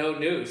 There's been no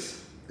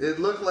news. It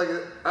looked like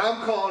it.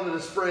 I'm calling it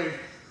a sprain.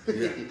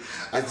 Yeah.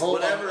 I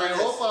hope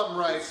I'm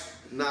right. It's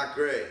not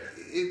great.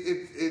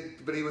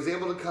 But he was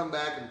able to come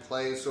back and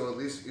play, so at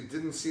least it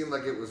didn't seem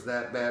like it was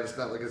that bad. It's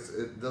not like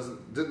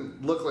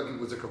didn't look like it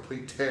was a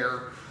complete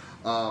tear.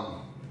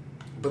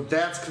 But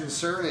that's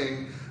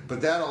concerning. But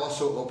that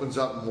also opens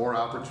up more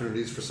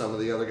opportunities for some of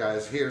the other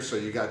guys here. So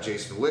you got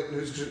Jason Witten,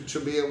 who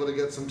should be able to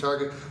get some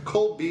target.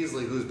 Cole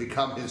Beasley, who's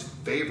become his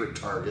favorite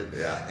target.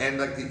 Yeah. And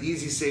like the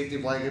easy safety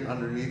blanket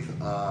underneath.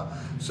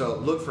 So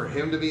look for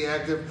him to be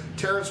active.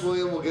 Terrence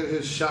Williams will get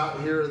his shot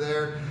here or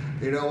there.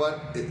 You know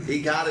what?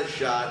 He got his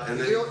shot and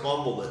then he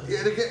fumbled it.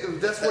 Yeah, again,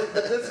 that's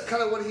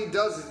kind of what he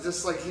does. It's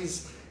just like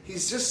he's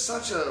just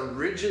such a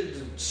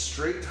rigid,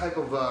 straight type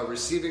of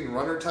receiving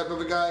runner type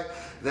of a guy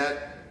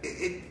that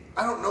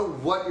I don't know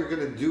what you're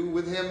going to do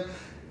with him.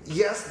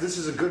 Yes, this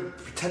is a good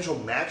potential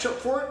matchup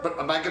for it, but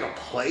am I going to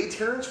play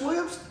Terrence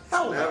Williams?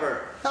 Hell no.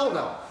 Never. Hell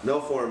no. No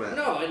format.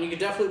 No, and you could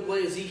definitely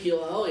play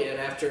Ezekiel Elliott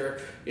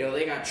after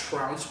they got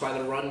trounced by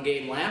the run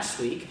game last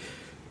week.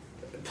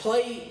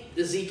 Play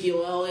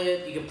Ezekiel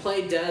Elliott. You can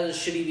play Dez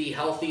should he be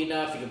healthy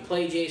enough. You can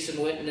play Jason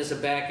Witten as a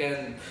back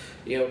end,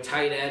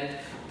 tight end.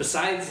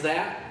 Besides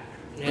that,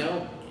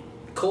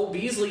 Cole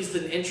Beasley's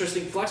an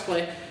interesting flex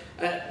play.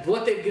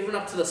 What they've given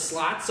up to the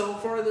slot so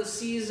far this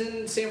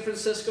season, San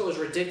Francisco, is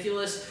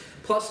ridiculous.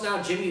 Plus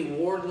now Jimmy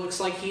Ward looks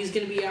like he's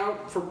going to be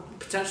out for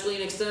potentially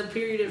an extended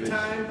period of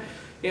time.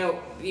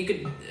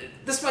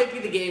 This might be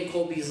the game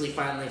Cole Beasley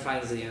finally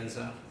finds the end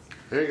zone.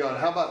 There you go. And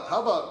how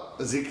about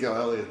Ezekiel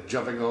Elliott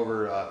jumping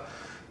over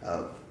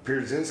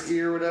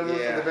Pierzynski or whatever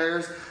for the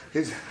Bears?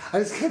 I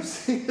just kept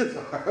seeing his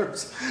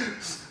arms.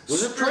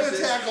 Was it trying to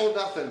tackle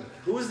nothing?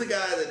 Who was the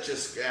guy that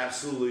just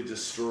absolutely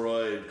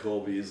destroyed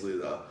Cole Beasley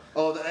though?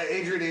 Oh,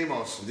 Adrian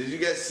Amos. Did you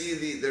guys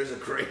see there's a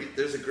great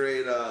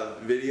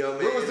video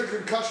made? Where was the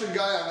concussion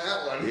guy on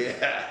that one?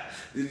 Yeah.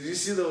 Did you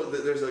see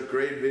there's a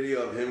great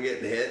video of him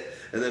getting hit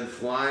and then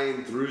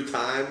flying through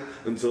time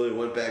until he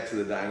went back to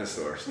the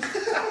dinosaurs?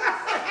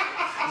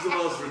 It's the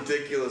most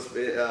ridiculous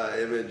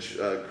image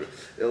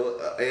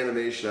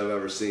animation I've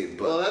ever seen.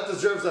 But well, that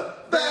deserves a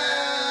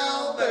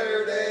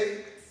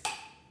Valverde.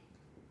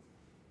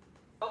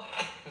 Well,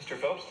 Mr.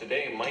 Phelps,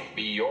 today might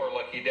be your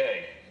lucky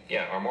day.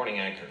 Yeah, our morning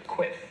anchor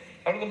quit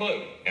out of the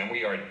blue, and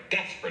we are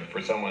desperate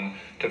for someone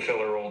to fill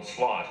her old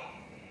slot.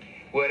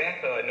 Well,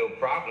 that's no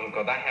problem,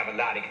 because I have a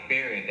lot of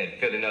experience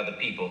at filling other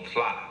people's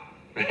slots.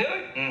 Really?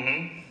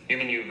 Mm-hmm. You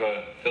mean you've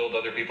filled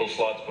other people's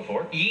slots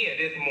before? Yeah,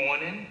 this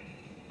morning.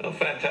 Oh,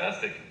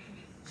 fantastic.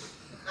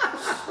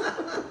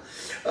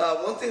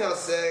 One thing I'll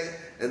say,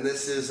 and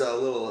this is a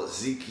little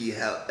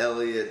Ezekiel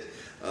Elliott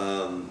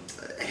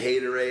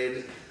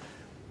haterade.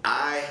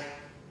 I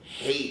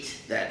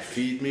hate that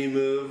feed me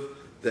move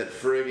that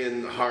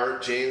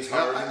friggin' James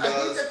Harden does.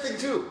 I hate that thing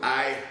too.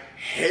 I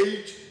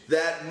hate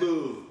that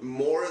move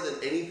more than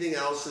anything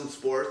else in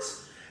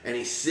sports. And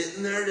he's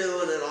sitting there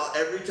doing it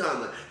every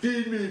time, like,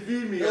 feed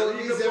me. No,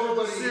 I need a bowl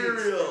of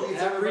cereal.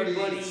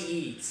 Everybody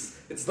eats.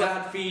 It's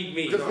not feed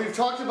me. Because we've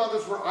talked about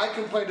this where I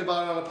complained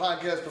about it on a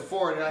podcast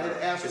before, and I had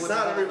asked it's what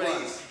not the hell it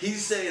everybody was. eats.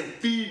 He's saying,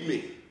 feed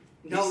me.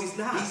 No, he's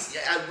not.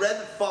 I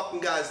read the fucking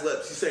guy's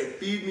lips. He's saying,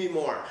 feed me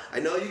more. I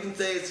know you can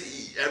say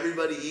it's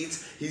everybody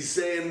eats. He's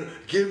saying,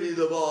 give me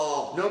the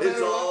ball.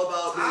 It's all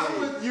about me.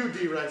 I'm with you,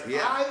 D-Rex.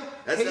 Yeah.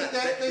 I hate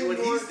that thing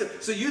more.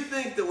 So you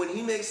think that when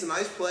he makes a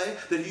nice play,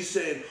 that he's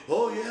saying,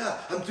 oh yeah,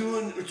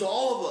 it's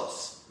all of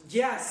us.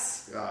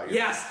 Yes. Oh,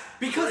 yes.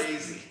 Because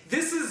crazy.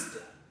 this is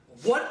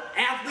what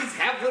athletes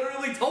have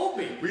literally told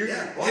me.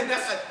 Yeah. Well,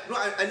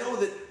 I know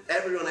that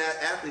everyone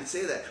athletes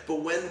say that,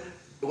 but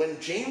when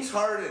James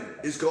Harden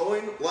is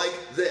going like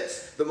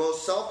this, the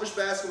most selfish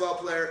basketball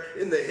player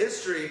in the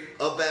history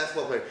of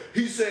basketball players,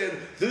 he's saying,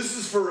 this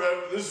is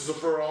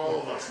for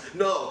all of us.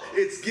 No,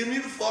 it's give me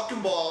the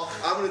fucking ball,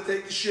 I'm going to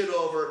take the shit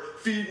over,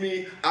 feed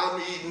me, I'm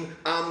eating,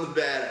 I'm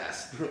the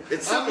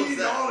badass. I'm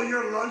eating all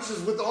your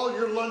lunches with all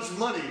your lunch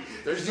money.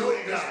 There's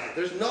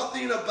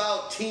nothing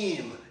about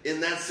team in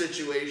that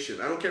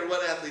situation. I don't care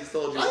what athletes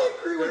told you. I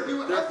agree with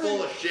you. They're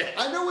full of shit.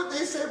 I know what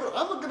they say, but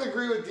I'm not going to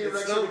agree with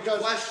D-Rex no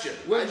because question.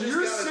 when I just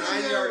you're got a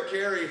sitting 9-yard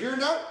there, carry. you're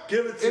not.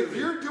 Give it to me. If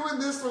you're doing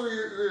this where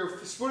you're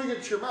spooning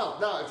it to your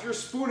mouth, now if you're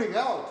spooning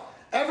out,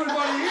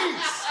 everybody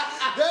eats.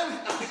 Then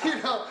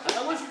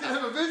I wish you could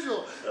have a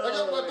visual. I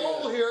got my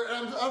bowl here,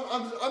 and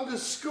I'm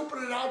just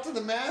scooping it out to the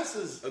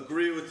masses.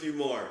 Agree with you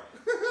more.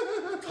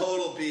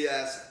 Total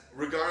BS.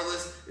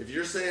 Regardless, if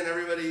you're saying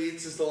everybody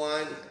eats is the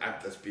line,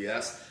 that's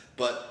BS.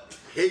 But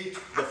hate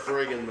the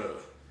friggin'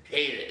 move.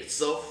 Hate it. It's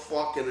so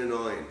fucking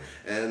annoying.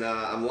 And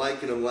I'm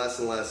liking him less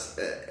and less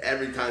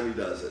every time he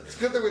does it. It's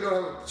good that we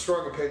don't have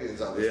strong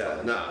opinions on this.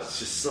 Yeah, no, it's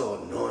just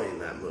so annoying,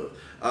 that move.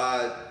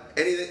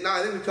 Anything? No,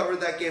 I think we covered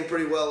that game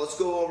pretty well. Let's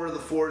go over the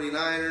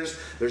 49ers.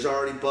 There's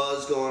already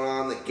buzz going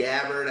on that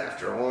Gabbard,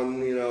 after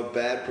one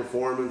bad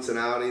performance and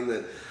outing,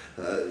 that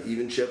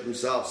even Chip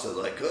himself said,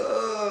 like,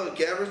 oh,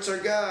 Gabbard's our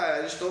guy.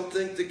 I just don't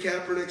think that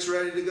Kaepernick's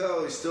ready to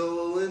go. He's still a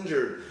little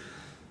injured.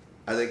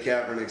 I think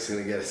Kaepernick's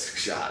going to get a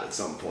shot at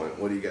some point.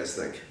 What do you guys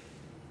think?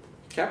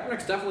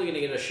 Kaepernick's definitely going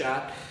to get a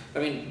shot. I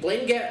mean,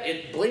 Blaine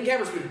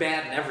Gabbard's been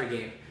bad in every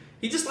game.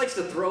 He just likes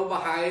to throw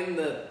behind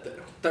the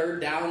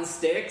third down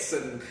sticks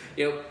and,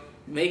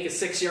 make a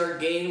 6-yard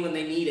gain when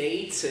they need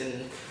 8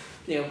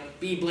 and,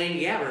 be Blaine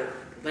Gabbard.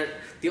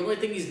 The only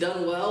thing he's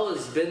done well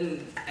has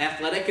been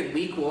athletic in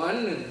week 1,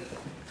 and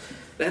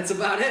that's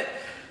about it.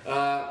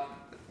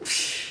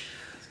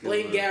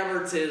 Blaine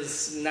Gabbert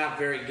is not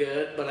very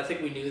good, but I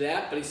think we knew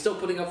that. But he's still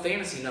putting up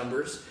fantasy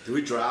numbers. Did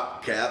we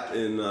drop Cap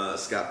in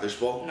Scott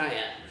Fishbowl? Not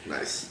yet.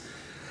 Nice.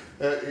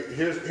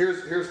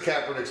 Here's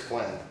Kaepernick's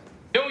plan.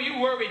 Don't you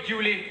worry,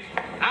 Julie.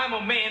 I'm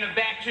a man of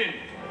action.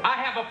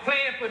 I have a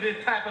plan for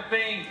this type of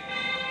thing.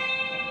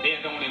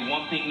 There's only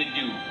one thing to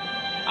do.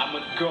 I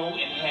must go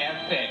and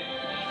have sex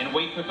and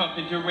wait for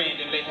something to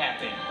randomly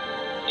happen.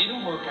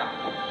 It'll work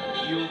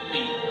out. You'll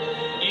see.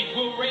 It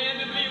will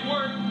randomly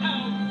work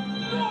out.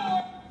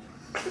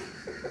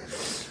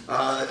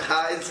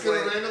 Hyde's It's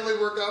going to playing.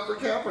 randomly work out for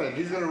Kaepernick.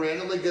 He's going to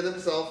randomly get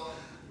himself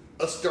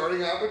a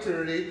starting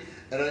opportunity,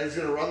 and then he's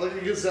going to run like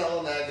a gazelle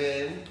in that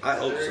game. I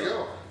hope there so. you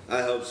go.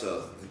 I hope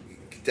so.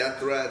 Death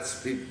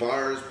threats,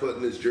 bars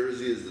putting his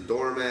jersey as the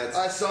doormats.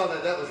 I saw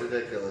that. That was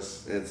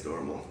ridiculous. It's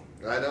normal.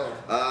 I know.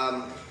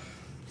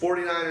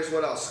 49ers,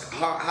 what else?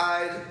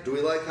 Hyde. Do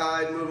we like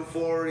Hyde moving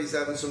forward? He's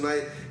having some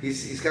night.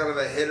 He's kind of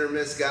a hit or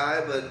miss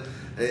guy, but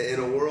in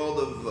a world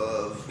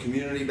of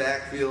community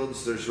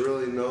backfields, there's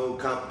really no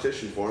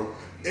competition for him.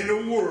 In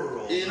a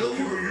world of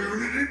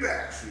community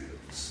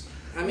backfields.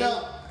 I mean,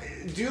 Now,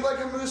 do you like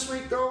him this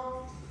week, though?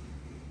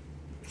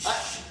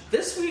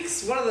 this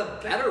week's one of the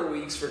better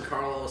weeks for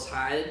Carlos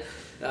Hyde.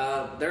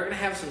 They're going to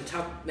have some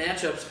tough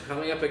matchups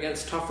coming up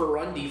against tougher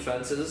run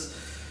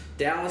defenses.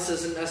 Dallas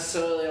isn't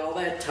necessarily all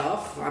that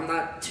tough. I'm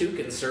not too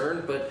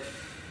concerned, but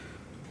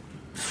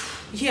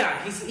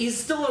yeah,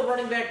 he's still a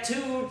running back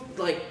too.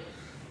 Like,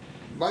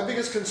 My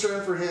biggest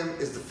concern for him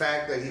is the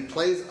fact that he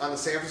plays on the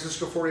San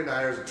Francisco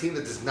 49ers, a team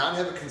that does not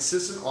have a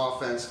consistent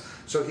offense,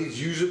 so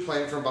he's usually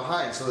playing from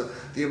behind. So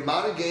the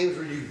amount of games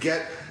where you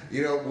get,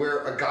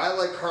 where a guy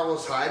like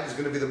Carlos Hyde is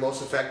going to be the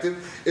most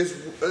effective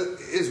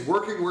is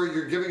working where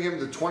you're giving him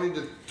the 20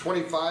 to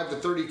 25 to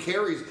 30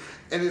 carries,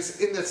 and it's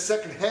in the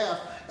second half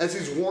as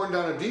he's worn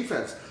down a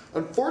defense.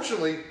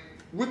 Unfortunately,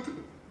 with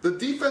the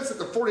defense that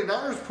the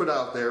 49ers put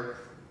out there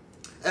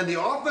and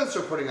the offense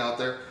they're putting out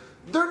there,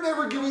 they're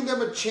never giving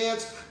them a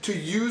chance to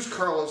use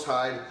Carlos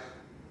Hyde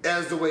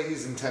as the way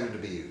he's intended to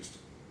be used.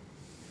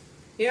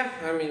 yeah,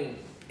 I mean,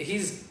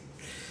 he's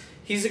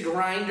a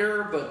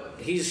grinder, but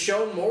he's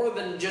shown more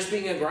than just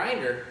being a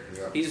grinder.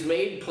 Yeah. He's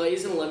made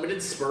plays in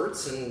limited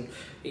spurts, and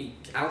I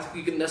don't think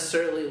you can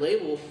necessarily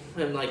label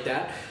him like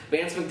that.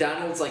 Vance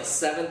McDonald's like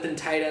 7th in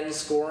tight end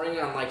scoring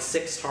on like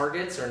 6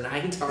 targets or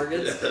 9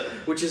 targets,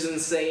 which is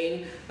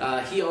insane.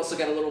 He also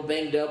got a little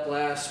banged up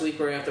last week.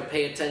 We're going to have to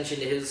pay attention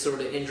to his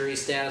sort of injury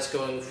status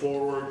going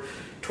forward.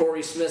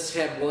 Torrey Smith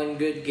had 1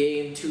 good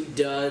game, 2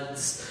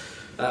 duds.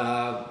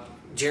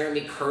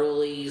 Jeremy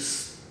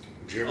Curley's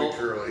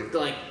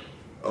like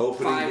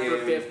Opening 5 for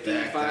game, 50,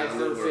 back 5 down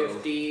for the road.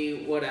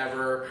 50,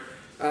 whatever.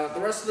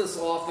 The rest of this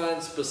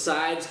offense,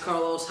 besides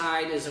Carlos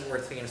Hyde, isn't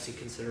worth fantasy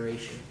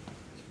consideration.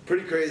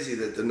 Pretty crazy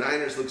that the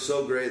Niners look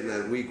so great in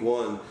that week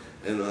 1,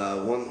 and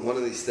one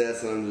of these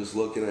stats that I'm just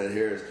looking at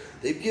here is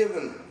they've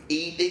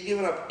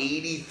given up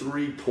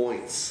 83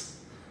 points,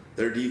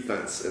 their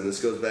defense, and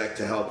this goes back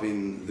to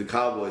helping the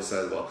Cowboys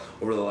side of the ball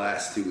over the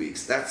last 2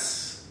 weeks.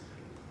 That's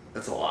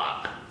a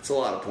lot. It's a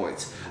lot of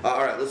points. All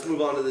right, let's move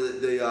on to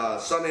the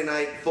Sunday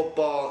night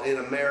football in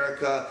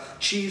America.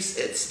 Chiefs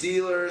at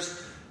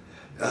Steelers.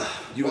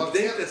 You would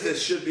think that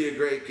this should be a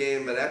great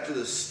game, but after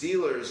the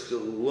Steelers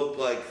look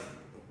like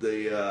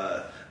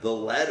the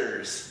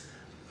letters.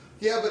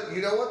 Yeah, but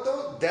you know what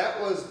though?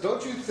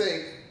 Don't you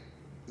think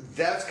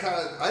that's kind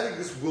of? I think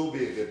this will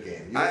be a good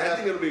game. I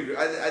think it'll be.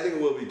 I think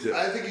it will be too.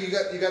 I think you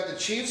got the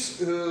Chiefs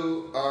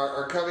who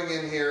are coming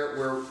in here.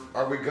 Where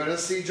are we going to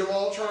see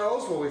Jamal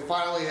Charles? Well, we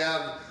finally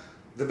have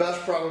the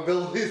best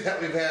probability that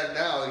we've had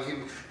now. We keep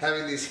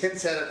having these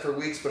hints at it for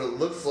weeks, but it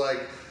looks like.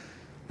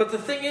 But the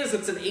thing is,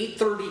 it's an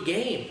 8:30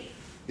 game.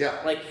 Yeah.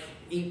 Like,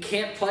 you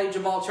can't play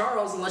Jamal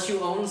Charles unless you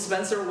own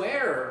Spencer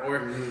Ware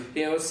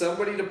or,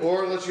 somebody to...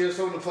 Or unless you have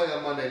someone to play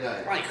on Monday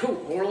night. Like who?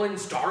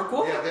 Orleans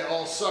Darkwa? Yeah, they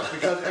all suck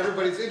because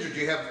everybody's injured.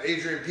 You have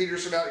Adrian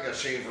Peterson out, you got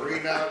Shane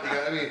Vereen out,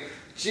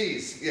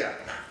 geez, yeah.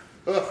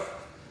 Ugh.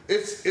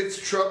 It's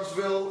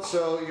Trumpsville,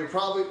 so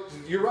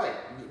you're right.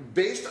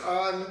 Based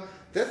on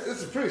that,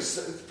 it's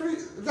pretty.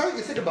 Now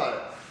you think about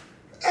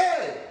it.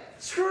 Hey,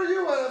 screw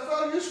you,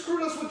 NFL. You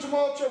screwed us with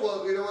Jamal Charles.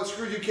 Well, you know what?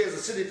 Screw you,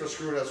 Kansas City, for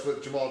screwing us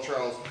with Jamal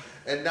Charles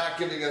and not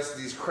giving us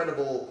these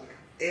credible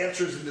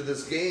answers into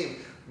this game.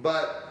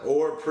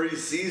 Or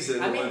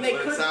preseason. I mean, they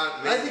could.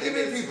 I think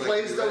even if he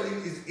plays, though,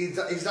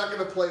 he's not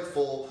going to play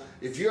full.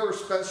 If you're a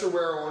Spencer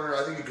Ware owner,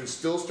 I think you can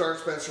still start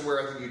Spencer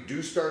Ware. I think you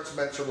do start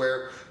Spencer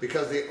Ware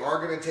because they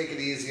are going to take it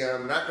easy on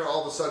him. They're not going to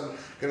all of a sudden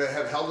going to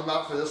have held him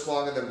out for this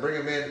long and then bring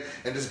him in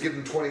and just give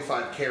him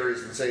 25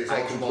 carries and say he's all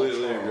Jamal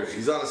completely Charles. agree.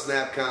 He's on a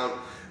snap count.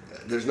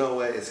 There's no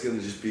way it's going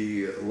to just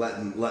be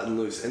letting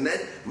loose. And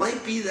that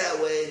might be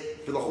that way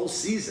for the whole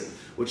season,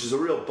 which is a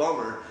real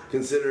bummer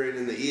considering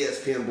in the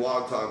ESPN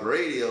Blog Talk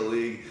Radio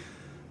League,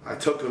 I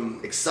took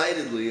him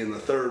excitedly in the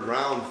 3rd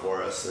round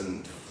for us,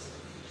 and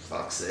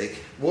fuck's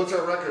sake. What's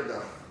our record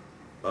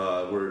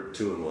now? We're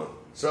 2-1.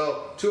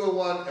 So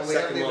 2-1, and we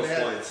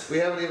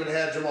haven't even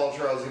had Jamal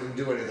Charles even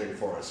do anything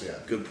for us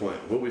yet. Good point.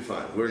 We'll be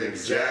fine. We're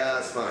just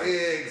fine.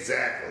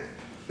 Exactly.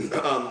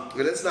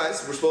 And it's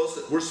nice. We're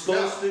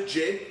supposed to.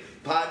 Jake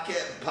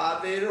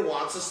Podvader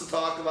wants us to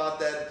talk about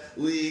that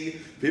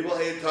league. People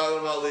hate talking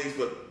about leagues,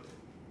 but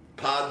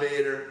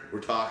Podvader,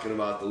 we're talking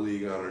about the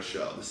league on our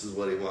show. This is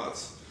what he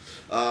wants.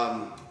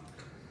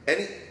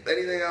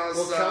 Anything else?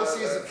 Well,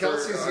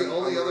 Kelsey's the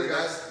only other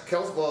guy. running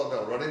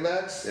backs? Running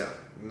backs? Yeah.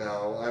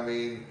 No, I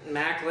mean...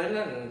 Macklin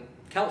and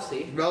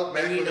Kelsey. No,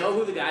 and you know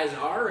who the guys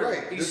are. And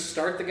Right. you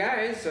start the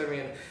guys. I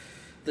mean,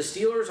 the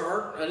Steelers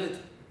aren't an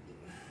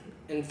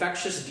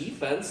infectious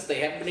defense. They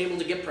haven't been able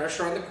to get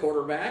pressure on the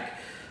quarterback.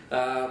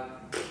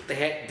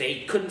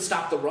 They couldn't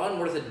stop the run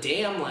worth a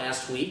damn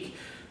last week.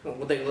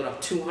 They lit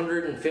up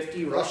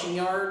 250 rushing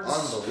yards.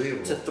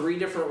 Unbelievable. To 3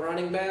 different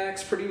running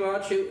backs, pretty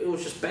much. It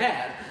was just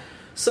bad.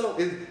 So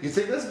You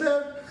think that's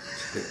bad?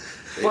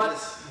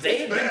 but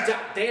they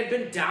had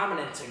been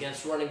dominant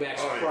against running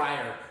backs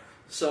prior.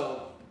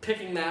 So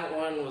picking that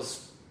one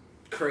was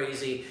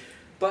crazy.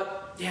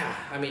 But yeah,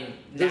 I mean,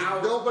 There's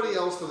now nobody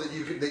else that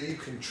you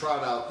can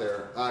trot out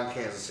there on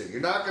Kansas City.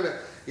 You're not gonna.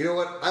 You know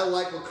what? I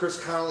like what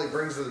Chris Connolly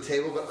brings to the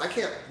table, but I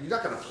can't. You're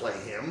not gonna play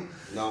him.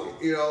 No.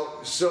 You know.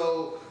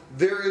 So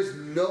there is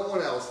no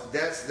one else.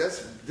 This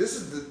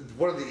is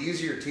one of the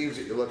easier teams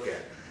that you look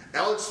at.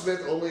 Alex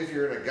Smith only if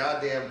you're in a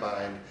goddamn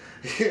bind.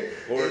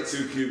 Or a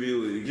 2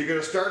 QB league. You're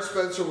gonna start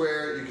Spencer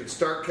Ware. You can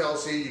start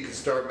Kelsey. You can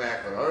start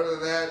Macklin. Other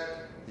than that,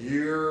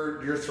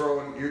 you're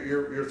throwing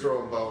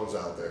bones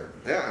out there.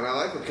 Yeah, and I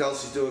like what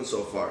Kelsey's doing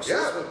so far. So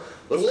Yeah,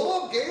 let's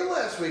blow up game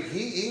last week.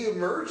 He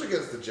emerged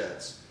against the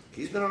Jets.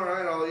 He's been all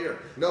right all year.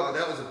 No,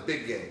 that was a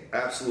big game.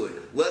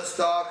 Absolutely. Let's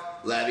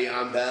talk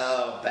Le'Veon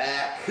Bell.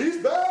 Back. He's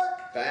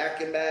back.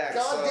 Back and back.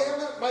 God damn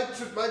it,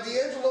 my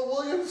D'Angelo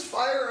Williams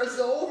fire is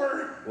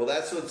over. Well,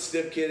 that's what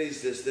Stiff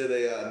Kitties just did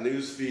a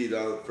news feed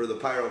for the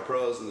Pyro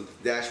Pros and the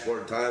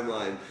dashboard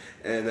timeline.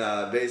 And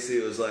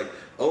basically it was like,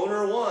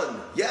 Owner 1,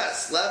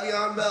 yes,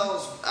 Le'Veon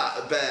Bell's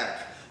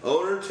back.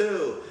 Owner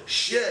 2,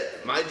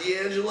 shit, my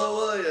D'Angelo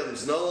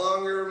Williams no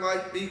longer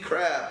might be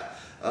crap.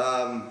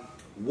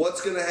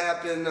 What's going to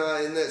happen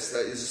in this?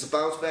 Is this a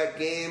bounce back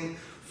game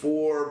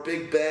for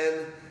Big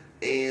Ben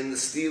and the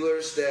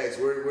Steelers? Stags,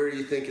 where are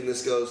you thinking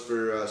this goes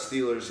for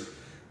Steelers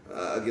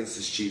against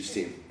this Chiefs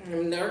team? I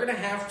mean, they're going to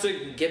have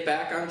to get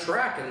back on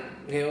track, and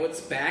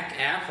it's back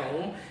at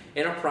home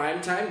in a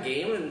primetime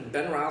game, and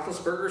Ben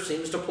Roethlisberger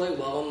seems to play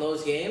well in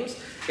those games.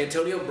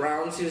 Antonio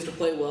Brown seems to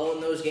play well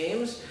in those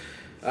games.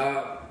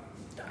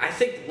 I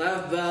think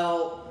Lev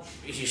Bell,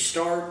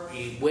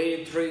 you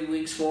waited 3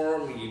 weeks for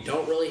him, you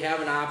don't really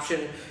have an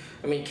option.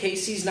 I mean,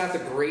 KC's not the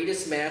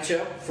greatest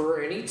matchup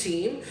for any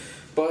team,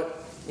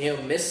 but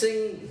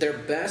missing their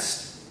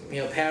best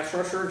pass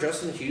rusher,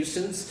 Justin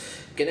Houston's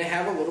going to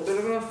have a little bit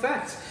of an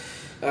effect.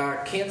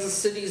 Kansas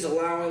City's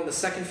allowing the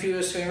second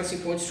fewest fantasy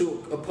points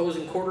to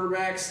opposing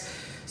quarterbacks,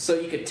 so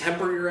you could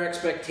temper your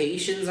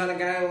expectations on a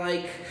guy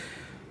like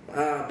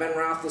Ben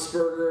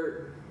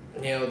Roethlisberger.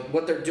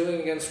 What they're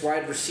doing against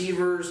wide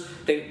receivers,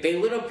 they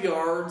lit up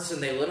yards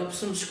and they lit up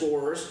some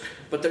scores,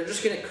 but they're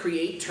just going to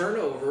create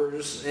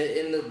turnovers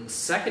in the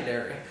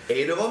secondary.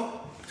 8 of them?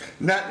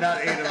 Not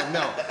 8 of them,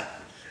 no.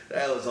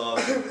 That was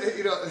awesome.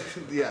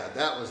 Yeah,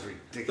 that was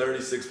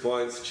ridiculous. 36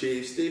 points,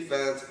 Chiefs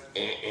defense.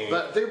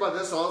 But think about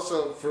this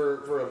also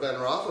for a Ben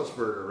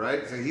Roethlisberger,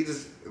 right? So he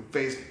just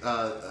faced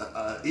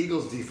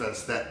Eagles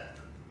defense that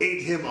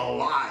ate him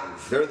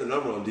alive. They're the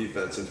number 1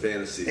 defense in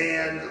fantasy.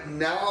 And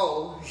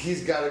now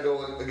he's got to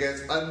go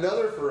against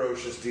another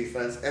ferocious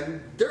defense,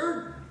 and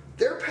they're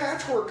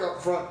patchwork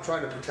up front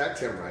trying to protect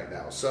him right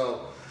now.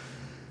 So,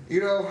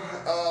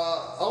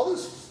 all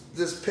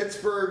this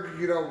Pittsburgh,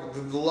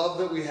 the love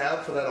that we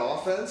have for that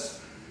offense,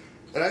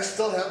 and I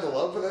still have the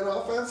love for that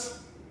offense,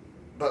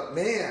 but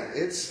man,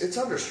 it's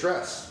under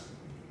stress.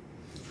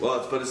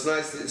 Well, but it's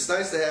nice. It's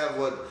nice to have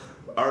what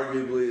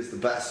arguably is the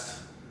best,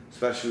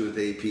 especially with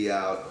AP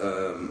out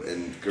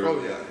and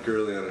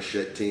Gurley on a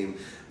shit team,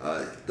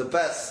 the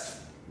best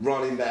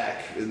running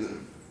back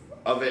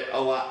of it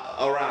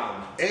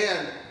around.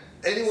 And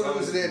anyone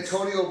who's an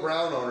Antonio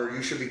Brown owner,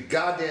 you should be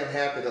goddamn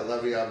happy that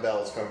Le'Veon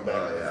Bell is coming back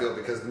on the field,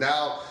 because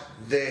now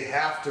they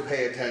have to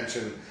pay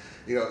attention.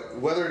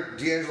 Whether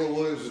D'Angelo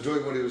Williams was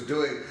doing what he was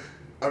doing,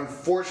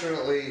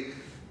 unfortunately,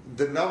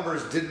 the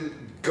numbers didn't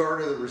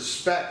garner the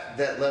respect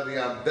that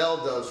Le'Veon Bell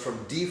does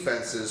from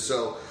defenses.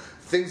 So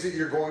things that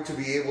you're going to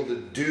be able to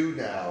do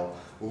now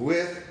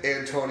with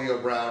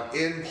Antonio Brown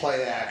in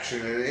play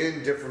action and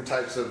in different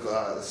types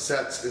of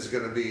sets is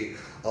going to be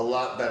a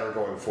lot better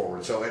going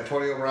forward. So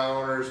Antonio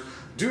Brown owners,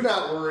 do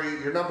not worry.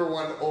 Your number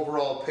 1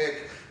 overall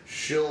pick,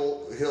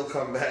 he'll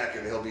come back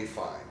and he'll be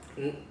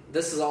fine.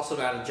 This is also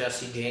not a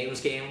Jesse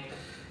James game.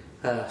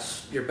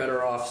 You're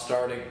better off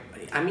starting.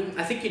 I mean,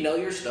 I think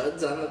your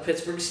studs on the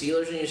Pittsburgh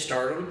Steelers and you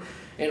start them,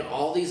 and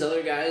all these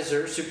other guys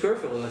are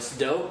superfluous.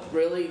 Don't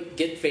really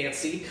get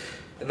fancy,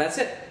 and that's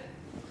it.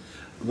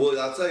 Well,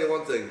 I'll tell you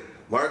one thing.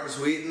 Marcus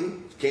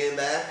Wheaton came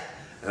back,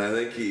 and I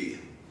think he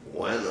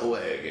went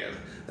away again.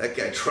 That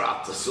guy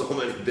dropped so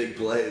many big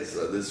plays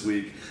this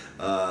week.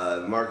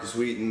 Marcus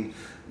Wheaton,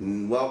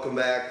 welcome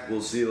back.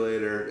 We'll see you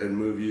later and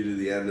move you to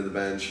the end of the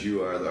bench.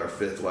 You are our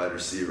 5th wide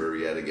receiver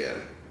yet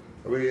again.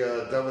 Are we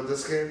done with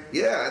this game?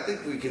 Yeah, I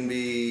think we can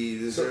be.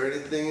 Is there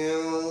anything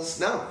else?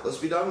 No, let's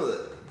be done with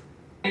it.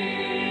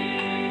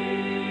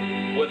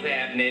 What's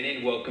happening?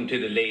 And welcome to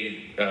the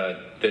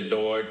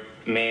Lord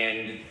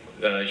Man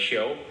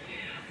show.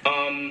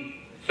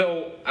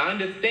 So I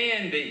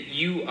understand that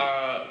you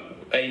are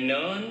a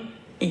nun.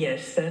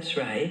 Yes, that's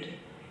right.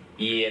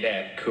 Yeah,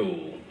 that's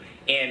cool.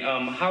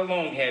 And how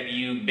long have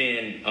you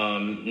been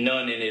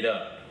nunning it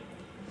up?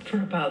 For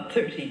about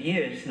 30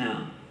 years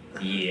now.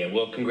 Yeah,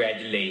 well,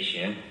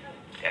 congratulations.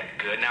 That's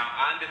good. Now,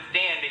 I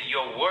understand that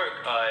your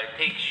work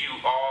takes you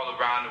all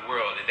around the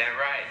world. Is that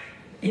right?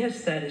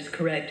 Yes, that is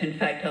correct. In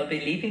fact, I'll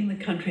be leaving the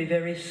country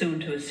very soon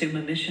to assume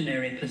a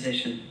missionary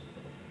position.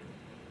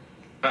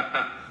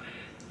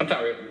 I'm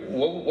sorry,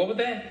 what was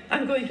that?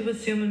 I'm going to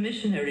assume a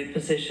missionary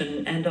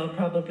position, and I'll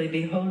probably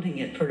be holding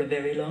it for a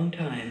very long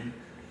time.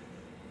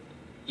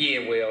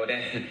 Yeah, well,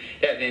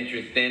 that's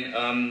interesting.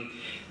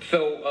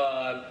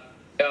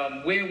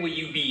 Where will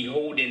you be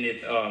holding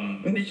this,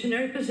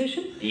 Missionary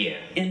position? Yeah.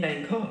 In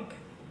Bangkok.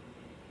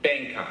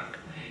 Bangkok.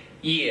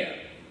 Yeah.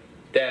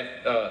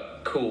 That's,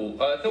 cool.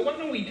 So why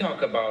don't we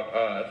talk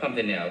about,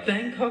 something else?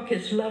 Bangkok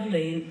is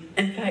lovely.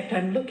 In fact,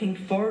 I'm looking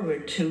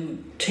forward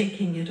to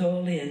taking it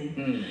all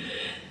in.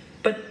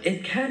 But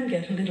it can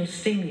get a little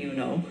steamy, you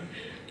know.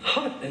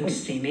 Hot and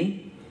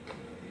steamy.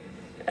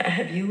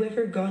 Have you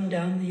ever gone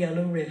down the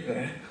Yellow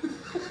River?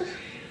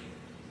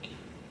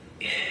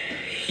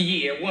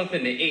 Yeah, once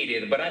in the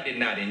 80s, but I did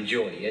not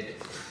enjoy it.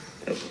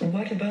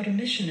 What about a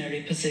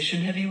missionary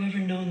position? Have you ever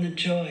known the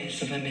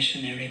joys of a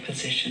missionary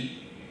position?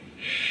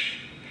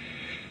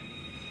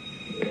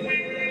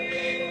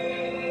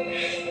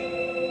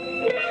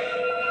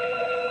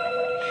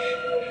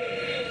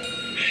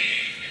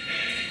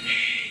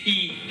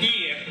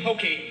 Yeah,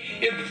 okay.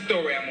 Here's the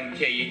story I'm gonna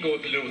tell you. It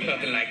goes a little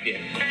something like this.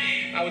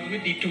 I was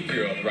with these two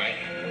girls, right?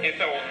 And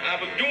so I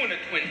was doing a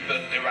twin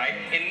sister, right?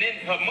 And then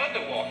her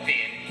mother walked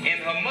in, and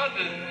her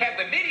mother had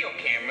the video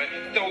camera,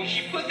 so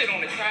she put it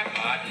on the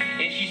tripod,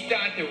 and she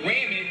started to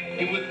ram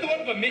it. It was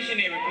sort of a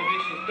missionary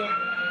position, so...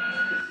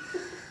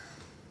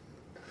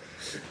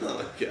 Oh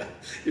my God,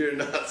 you're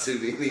not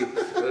Sunini,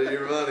 but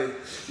you're money.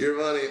 You're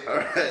money. All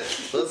right,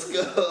 let's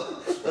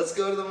go. Let's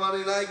go to the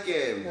Monday night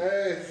game.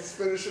 Hey, let's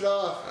finish it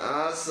off.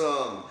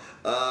 Awesome.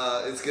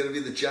 It's going to be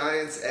the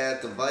Giants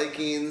at the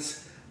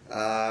Vikings.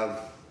 I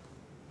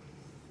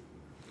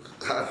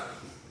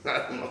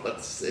don't know what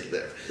to say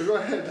there. Go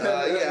ahead.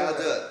 Yeah, I'll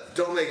do it.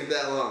 Don't make it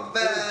that long.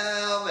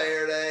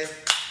 Valverde.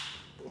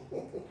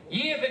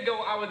 Years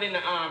ago, I was in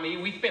the Army.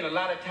 We spent a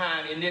lot of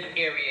time in this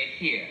area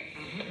here.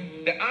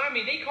 The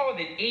Army, they called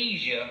it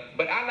Asia,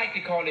 but I like to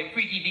call it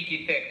Freaky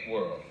Deaky Sex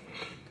World.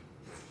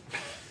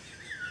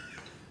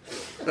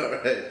 All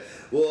right.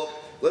 Well,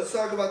 let's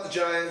talk about the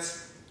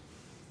Giants.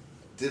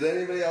 Did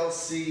anybody else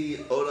see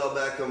Odell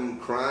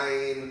Beckham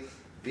crying,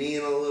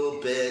 being a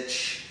little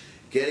bitch,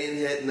 getting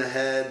hit in the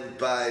head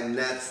by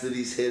nets that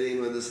he's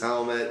hitting with his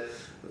helmet?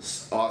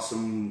 This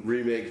awesome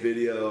remake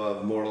video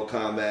of Mortal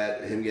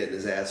Kombat, him getting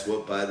his ass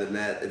whooped by the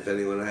net. If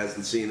anyone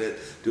hasn't seen it,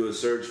 do a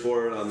search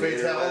for it on the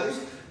Fatality?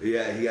 internet.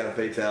 Yeah, he got a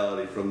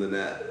fatality from the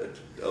net,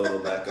 Odell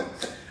Beckham.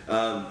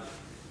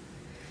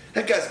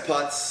 That guy's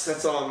putz.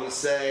 That's all I'm going to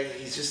say.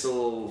 He's just a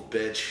little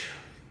bitch.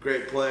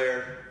 Great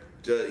player.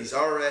 He's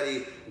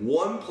already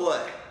one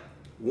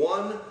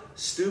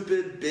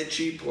stupid,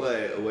 bitchy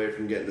play away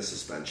from getting a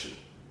suspension.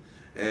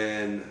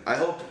 And I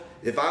hope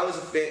if I was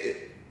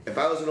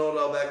an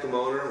Odell Beckham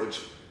owner, which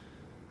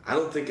I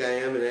don't think I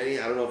am in any,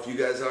 I don't know if you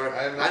guys are,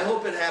 I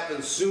hope it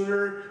happens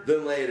sooner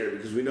than later,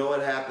 because we know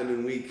what happened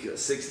in week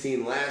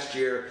 16 last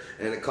year,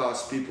 and it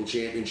cost people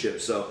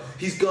championships. So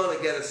he's going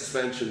to get a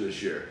suspension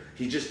this year.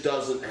 He just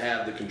doesn't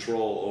have the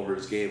control over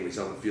his game when he's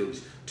on the field.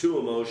 He's too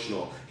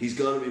emotional. He's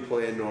going to be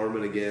playing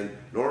Norman again.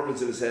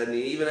 Norman's in his head, and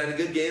he even had a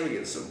good game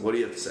against him. What do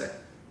you have to say?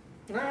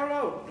 I don't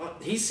know.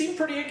 He seemed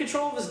pretty in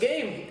control of his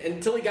game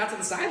until he got to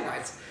the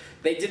sidelines.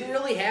 They didn't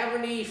really have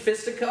any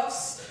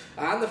fisticuffs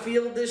on the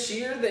field this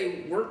year.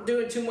 They weren't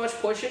doing too much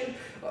pushing.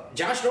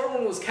 Josh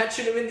Norman was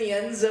catching him in the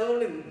end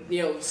zone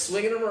and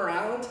swinging him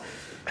around.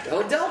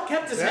 Odell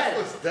kept his head.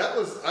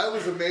 I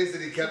was amazed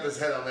that he kept his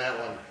head on that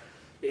one.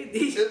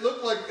 It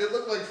looked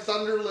like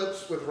Thunder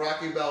Lips with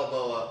Rocky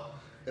Balboa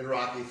in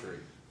Rocky 3.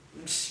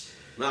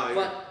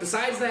 But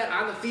besides that,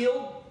 on the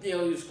field, he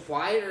was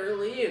quiet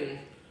early,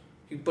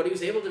 but he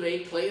was able to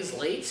make plays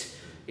late.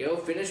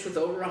 Finished with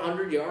over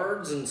 100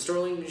 yards, and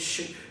Sterling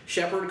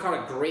Shepard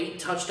caught a great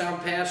touchdown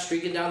pass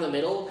streaking down the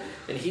middle,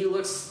 and he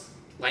looks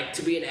like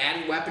to be an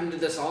added weapon to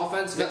this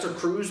offense. Victor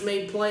Cruz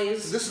made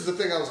plays. This is the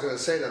thing I was going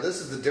to say. Now, this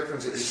is the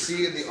difference that you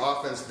see in the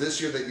offense this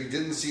year that you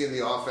didn't see in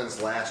the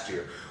offense last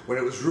year, when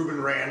it was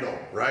Reuben Randall,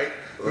 right?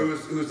 Who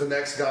was the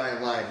next guy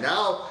in line.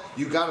 Now,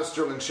 you got a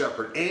Sterling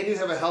Shepard, and you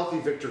have a healthy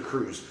Victor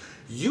Cruz.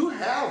 You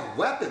have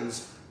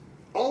weapons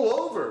all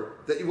over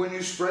that when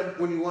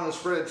you want to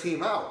spread a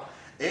team out.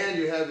 And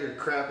you have your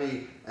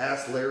crappy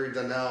ass Larry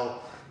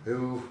Donnell,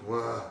 who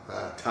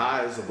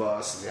ties a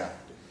bust. Yeah,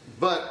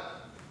 but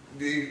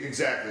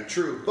exactly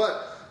true.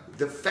 But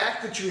the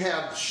fact that you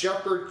have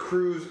Shepard,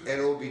 Cruz, and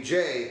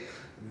OBJ,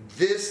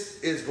 this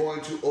is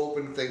going to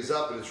open things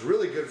up, and it's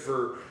really good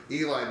for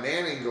Eli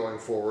Manning going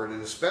forward.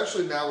 And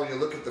especially now when you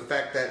look at the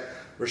fact that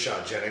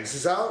Rashad Jennings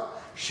is out,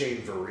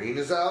 Shane Vereen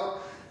is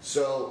out,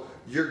 so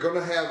you're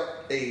going to have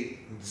a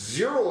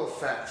zero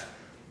effect.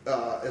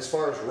 As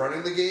far as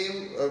running the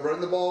game,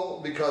 running the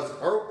ball, because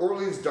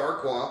Orleans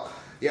Darkwa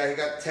Yeah, he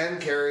got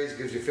 10 carries,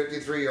 gives you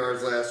 53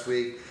 yards last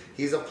week.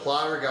 He's a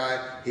plotter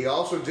guy. He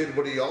also did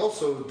what he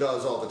also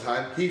does all the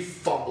time. He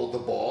fumbled the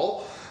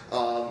ball.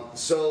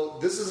 So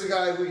this is a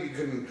guy who you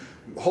can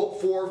hope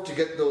for to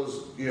get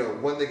those,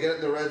 when they get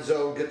in the red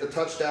zone, get the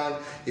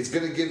touchdown. It's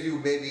going to give you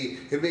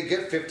he may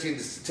get 15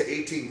 to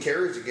 18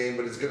 carries a game,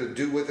 but it's going to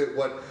do with it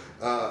what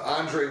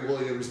Andre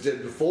Williams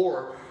did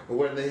before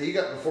he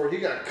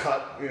got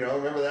cut.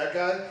 Remember that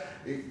guy?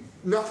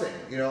 Nothing.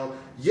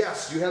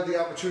 Yes, you have the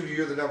opportunity.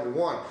 You're the number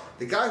one.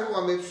 The guy who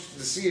I'm interested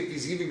to see if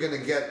he's even going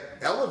to get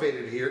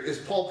elevated here is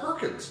Paul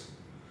Perkins.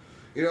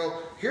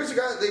 Here's a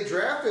guy that they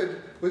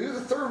drafted. Well, he was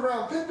a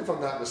third-round pick, if I'm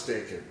not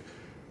mistaken.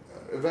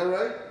 Is that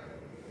right?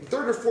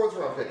 Third or fourth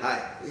round pick.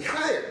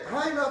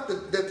 High enough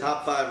that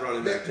top 5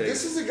 running back.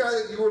 This is a guy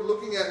that you were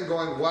looking at and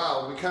going,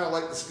 wow, we kind of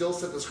like the skill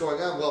set that's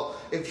going on. Well,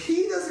 if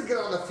he doesn't get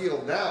on the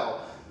field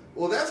now,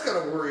 well, that's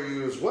got to worry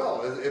you as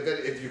well.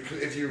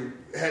 If you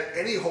had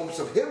any hopes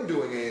of him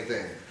doing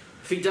anything,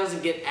 if he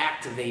doesn't get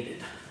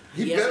activated,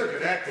 he better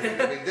get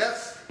activated. I mean,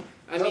 that's.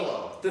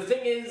 The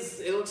thing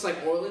is, it looks like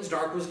Orleans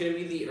Dark was going to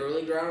be the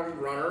early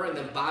ground runner, and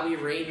then Bobby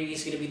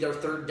Rainey's going to be their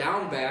third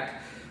down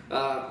back.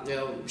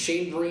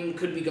 Shane Breen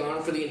could be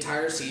gone for the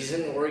entire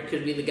season, or he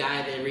could be the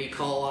guy they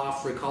recall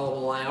off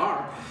recallable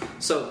IR.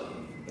 So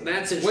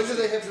that's interesting. When do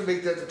they have to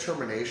make that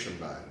determination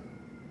by?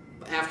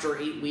 After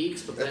 8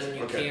 weeks, but then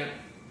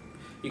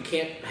you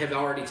can't have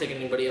already taken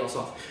anybody else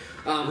off.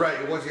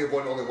 Right. Once you have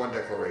only one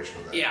declaration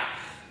of that. Yeah.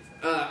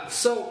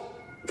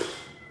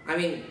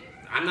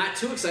 I'm not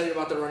too excited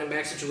about the running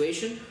back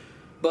situation,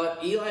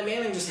 but Eli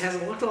Manning just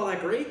hasn't looked all that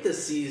great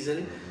this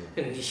season,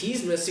 and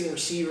he's missing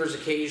receivers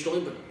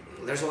occasionally, but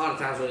there's a lot of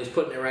times when he's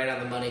putting it right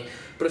on the money.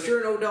 But if you're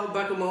an Odell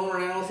Beckham owner,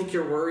 I don't think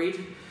you're worried.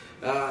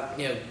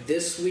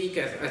 This week,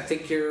 I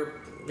think you're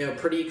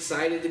pretty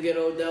excited to get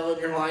Odell in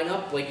your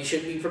lineup, like you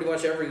should be pretty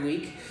much every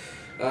week.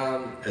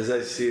 As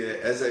I see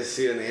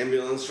an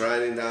ambulance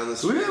riding down the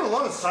street. We have a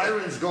lot of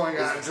sirens going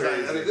on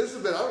tonight. I mean, this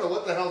has been, I don't know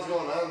what the hell's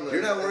going on there.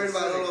 You're not worried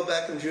about Odell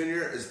Beckham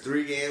Jr.? Is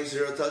 3 games,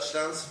 0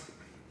 touchdowns?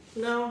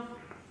 No.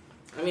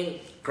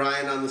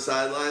 Crying on the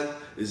sideline?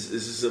 Is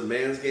this a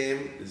man's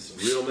game? If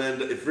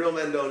real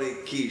men don't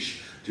eat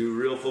quiche, do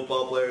real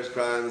football players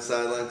cry on the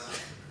sidelines?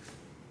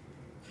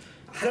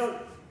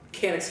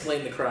 Can't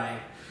explain the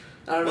crying.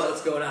 I don't know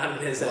what's going on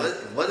in his head.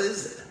 What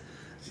is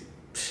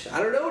it?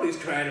 I don't know what he's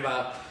crying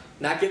about.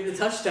 Not getting the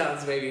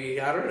touchdowns,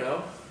 maybe. I don't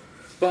know.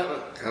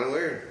 But kind of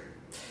weird.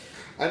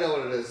 I know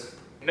what it is.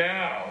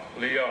 Now,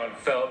 Leon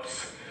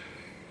Phelps,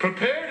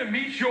 prepare to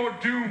meet your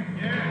doom.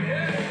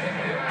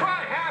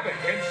 Cry havoc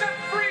and set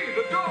free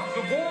the dogs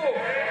of war.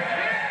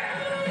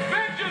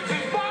 Vengeance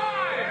is mine.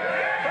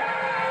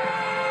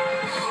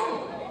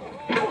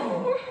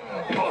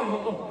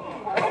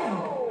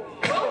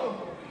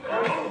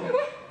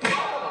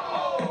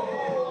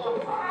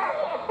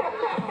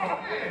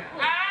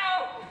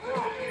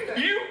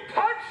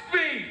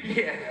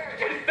 Yeah.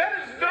 That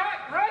is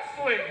not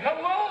wrestling.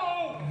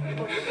 Hello.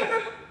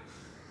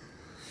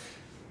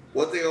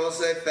 One thing I will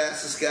say,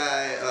 fastest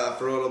guy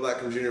for Odell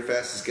Beckham Jr.,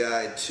 fastest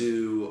guy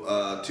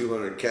to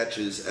 200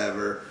 catches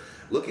ever.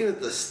 Looking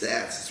at the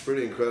stats, it's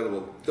pretty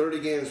incredible. 30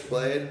 games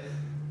played,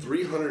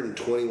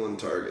 321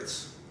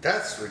 targets.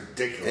 That's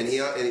ridiculous. And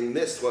he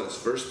missed his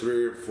first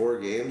 3 or 4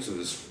 games of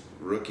his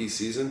rookie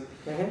season.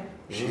 Mm-hmm.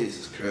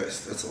 Jesus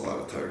Christ, that's a lot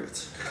of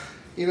targets.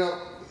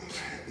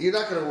 You're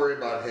not going to worry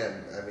about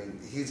him. I mean,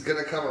 he's going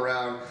to come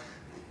around.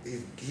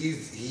 He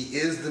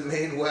is the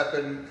main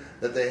weapon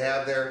that they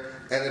have there.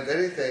 And if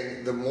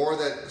anything, the more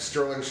that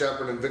Sterling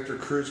Shepard and Victor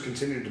Cruz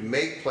continue to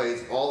make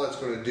plays, all that's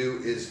going to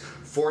do is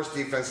force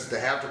defenses to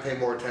have to pay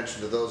more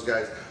attention to those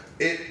guys.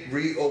 It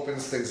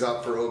reopens things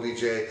up for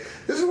OBJ.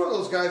 This is one of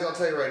those guys, I'll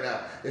tell you right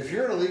now, if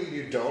you're in a league and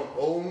you don't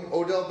own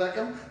Odell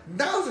Beckham,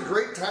 now's a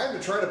great time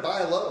to try to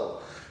buy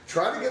low.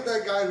 Try to get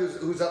that guy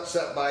who's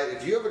upset by it.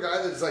 If you have a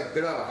guy that's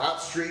been on a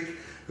hot streak,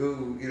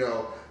 who,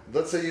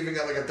 let's say you even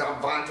got a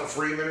Devonta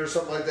Freeman or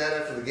something like that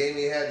after the game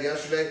he had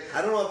yesterday.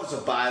 I don't know if it's a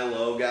buy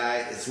low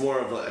guy. It's more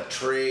of a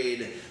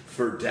trade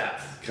for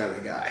depth kind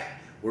of guy,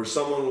 where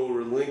someone will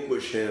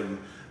relinquish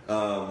him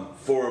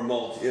for a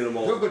multi.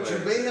 No, but you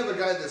may have a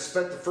guy that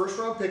spent the first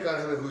round pick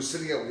on him who's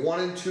sitting at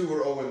 1-2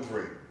 or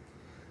 0-3.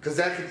 Because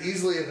that could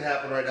easily have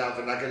happened right now if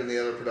they're not getting the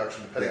other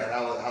production, depending on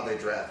how they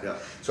draft. Yeah.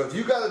 So if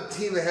you got a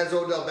team that has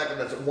Odell Beckham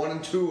that's at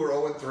 1-2 or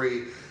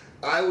 0-3,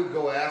 I would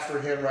go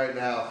after him right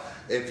now.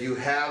 If you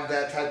have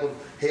that type of,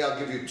 hey, I'll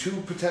give you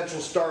 2 potential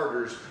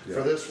starters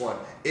for this one,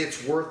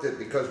 it's worth it,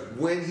 because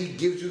when he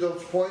gives you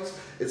those points,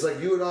 it's like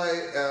you and I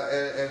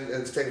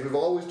and Stan, we've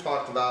always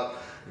talked about,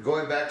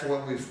 going back to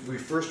when we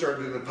first started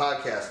doing the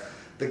podcast,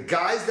 the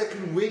guys that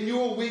can win you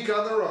a week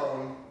on their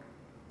own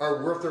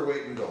are worth their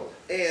weight in gold.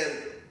 And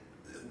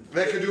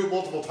That could do it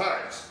multiple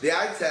times. The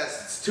eye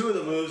test, it's two of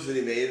the moves that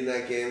he made in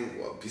that game.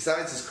 Well,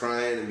 besides his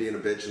crying and being a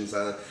bitch and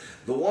silent,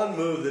 the one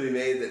move that he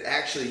made that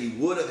actually he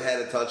would have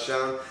had a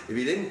touchdown if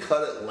he didn't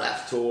cut it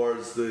left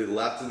towards the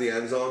left of the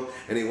end zone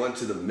and he went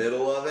to the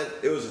middle of it,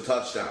 it was a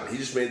touchdown. He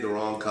just made the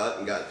wrong cut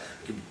and got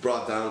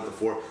brought down at the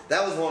 4.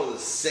 That was one of the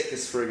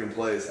sickest friggin'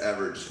 plays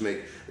ever.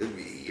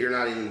 You're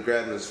not even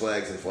grabbing his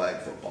flags in flag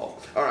football.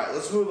 All right,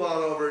 let's move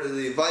on over to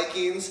the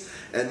Vikings,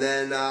 and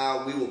then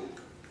we will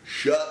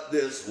shut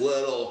this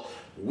little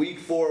Week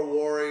 4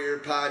 Warrior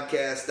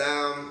podcast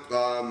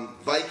down.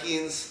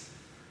 Vikings,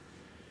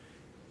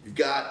 you've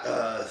got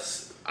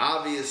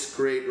obvious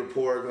great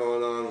rapport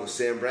going on with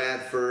Sam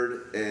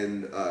Bradford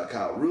and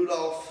Kyle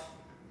Rudolph.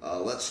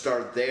 Let's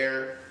start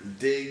there.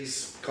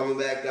 Diggs coming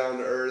back down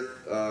to earth.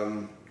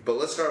 But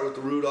let's start with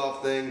the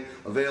Rudolph thing.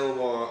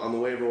 Available on the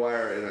waiver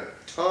wire in a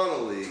ton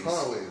of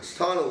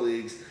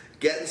leagues.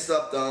 Getting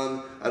stuff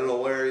done. I don't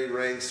know where he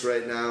ranks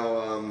right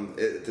now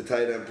at the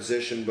tight end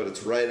position, but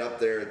it's right up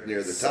there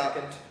near the top.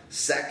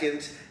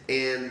 Second.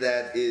 And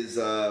that is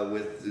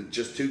with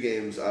just 2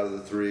 games out of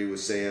the 3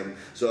 with Sam.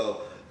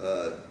 So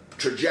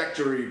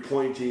trajectory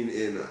pointing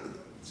in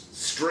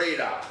straight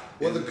up.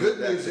 Well, the good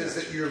news is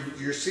that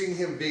you're seeing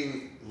him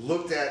being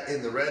looked at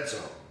in the red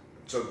zone.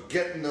 So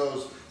getting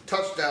those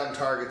touchdown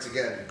targets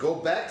again. Go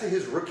back to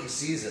his rookie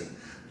season.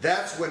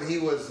 That's when he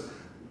was.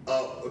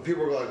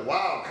 People were like,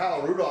 "Wow,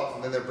 Kyle Rudolph,"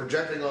 and then they're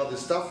projecting all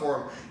this stuff for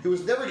him. He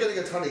was never getting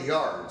a ton of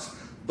yards,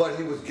 but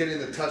he was getting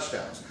the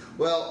touchdowns.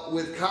 Well,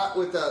 with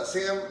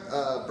Sam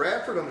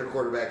Bradford under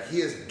quarterback,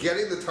 he is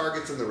getting the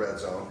targets in the red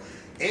zone,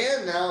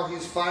 and now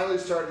he's finally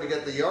starting to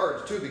get the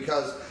yards too,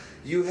 because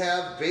you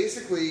have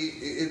basically,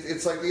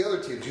 it's like the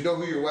other teams. You know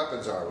who your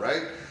weapons are,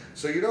 right?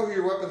 So you know who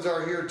your weapons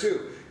are here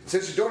too.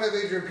 Since you don't have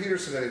Adrian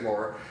Peterson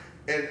anymore,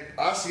 and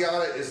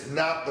Asiata is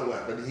not the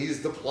weapon,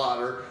 he's the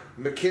plotter.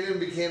 McKinnon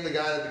became the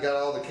guy that got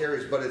all the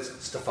carries, but it's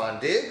Stephon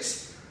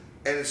Diggs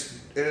and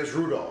it's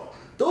Rudolph.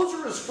 Those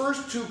are his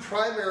first 2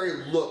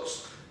 primary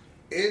looks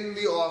in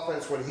the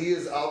offense when he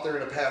is out there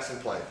in a passing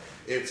play.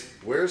 It's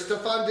where's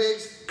Stephon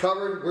Diggs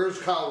covered, where's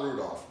Kyle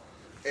Rudolph,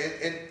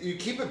 and you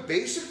keep it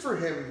basic for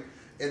him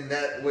in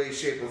that way,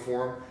 shape, or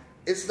form.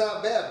 It's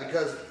not bad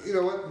because you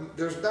know what?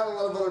 There's not a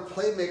lot of other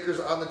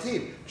playmakers on the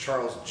team.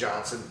 Charles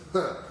Johnson,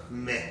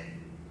 meh.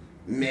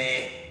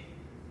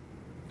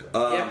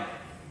 Yeah.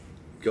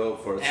 Go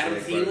for it. Adam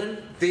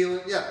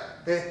Thielen,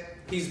 yeah.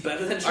 He's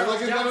better than Charles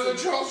Johnson. Better than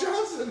Charles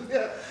Johnson.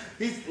 Yeah.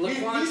 He's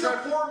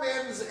a poor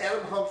man's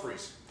Adam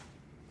Humphries.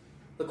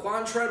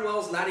 Laquan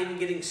Treadwell's not even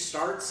getting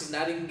starts. He's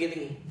not even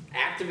getting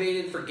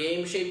activated for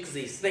game shape because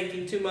he's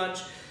thinking too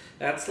much.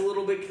 That's a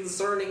little bit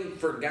concerning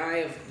for a guy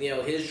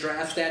of his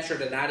draft stature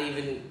to not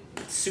even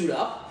suit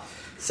up.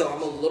 So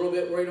I'm a little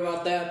bit worried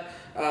about that.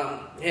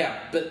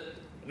 But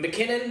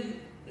McKinnon,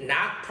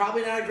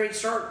 probably not a great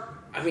start.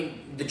 I mean,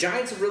 the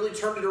Giants have really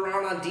turned it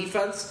around on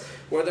defense,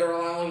 where they're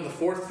allowing the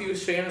 4th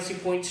fewest fantasy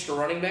points to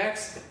running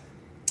backs.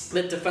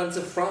 The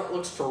defensive front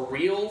looks for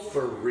real.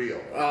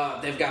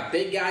 They've got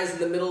big guys in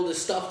the middle to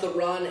stuff the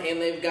run,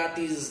 and they've got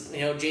these,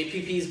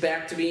 JPPs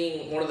back to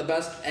being one of the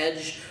best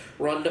edge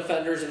run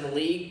defenders in the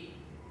league.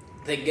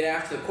 They can get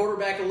after the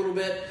quarterback a little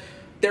bit.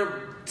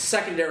 Their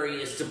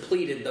secondary is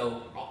depleted,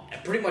 though.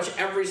 Pretty much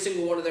every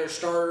single one of their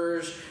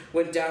starters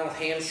went down with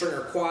hamstring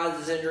or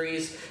quads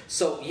injuries.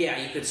 So,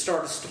 yeah, you could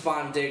start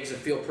Stephon Diggs and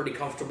feel pretty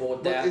comfortable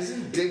with that.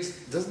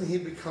 But doesn't he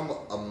become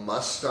a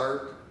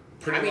must-start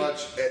pretty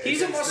much?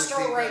 He's a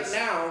must-start right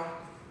now.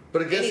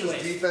 But against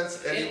his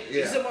defense,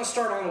 he's a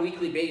must-start on a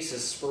weekly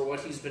basis for what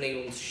he's been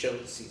able to show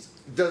this season.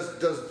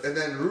 And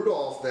then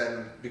Rudolph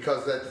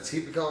does he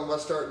become a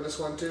must-start in this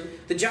one too?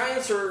 The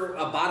Giants are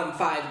a bottom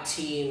 5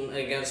 team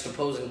against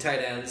opposing tight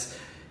ends.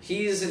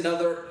 He's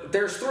another.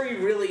 There's 3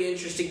 really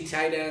interesting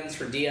tight ends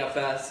for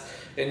DFS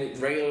in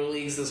regular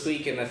leagues this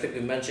week, and I think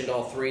we mentioned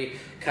all 3.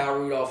 Kyle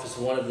Rudolph is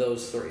one of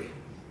those 3.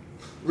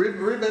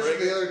 Mention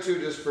the other 2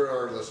 just for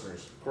our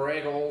listeners.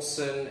 Greg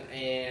Olsen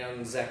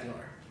and Zach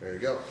Noir. There you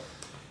go.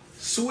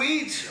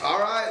 Sweet. All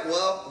right.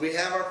 Well, we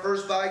have our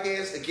first bye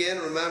games. Again,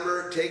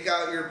 remember, take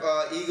out your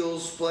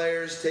Eagles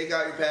players, take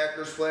out your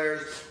Packers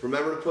players.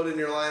 Remember to put in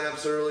your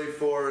lineups early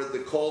for the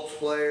Colts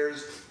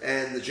players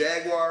and the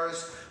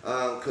Jaguars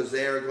because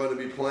they are going to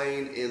be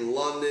playing in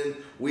London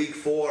Week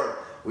 4.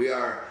 We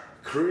are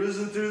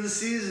cruising through the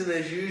season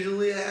as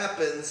usually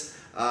happens.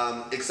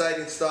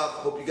 Exciting stuff.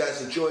 Hope you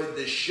guys enjoyed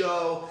this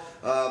show.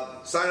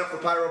 Sign up for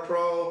Pyro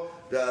Pro.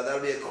 That'll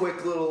be a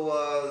quick little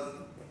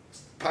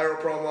Pyro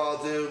promo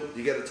I'll do.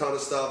 You get a ton of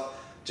stuff.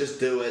 Just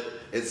do it.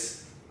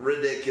 It's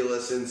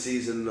ridiculous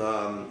in-season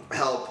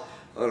help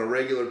on a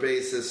regular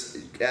basis.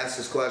 Ask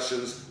us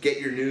questions. Get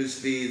your news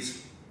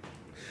feeds.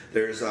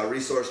 There's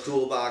resource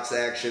toolbox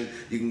action.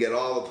 You can get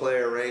all the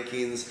player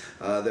rankings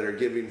that are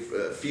giving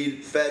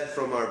fed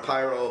from our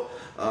Pyro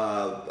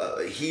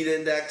heat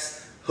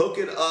index. Hook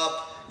it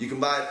up. You can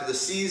buy it for the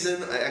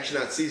season, actually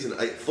not season,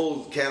 a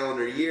full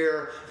calendar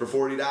year for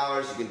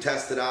 $40. You can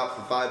test it out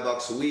for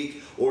 $5 a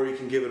week, or you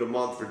can give it a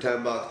month for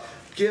 $10.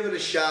 Give it a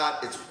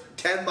shot. It's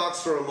 $10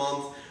 for a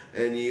month.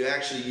 and you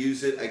actually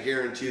use it, I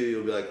guarantee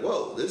you'll be like,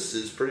 whoa, this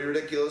is pretty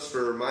ridiculous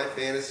for my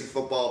fantasy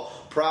football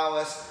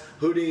prowess.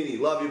 Houdini,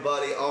 love you,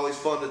 buddy. Always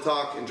fun to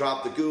talk and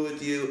drop the goo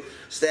with you.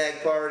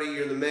 Stag Party,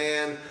 you're the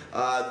man.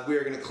 We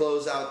are going to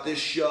close out this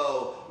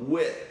show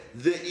with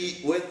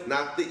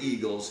not the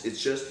Eagles.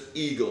 It's just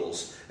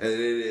Eagles, and it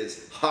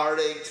is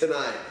Heartache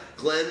Tonight.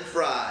 Glenn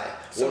Fry,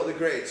 one of the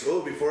greats.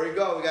 Oh, before you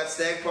go, we got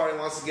Stag Party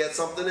wants to get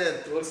something in.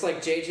 It looks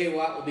like J.J.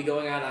 Watt will be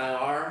going on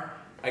IR.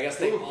 I guess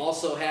they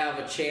also have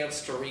a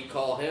chance to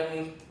recall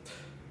him,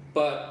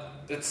 but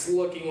it's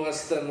looking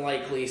less than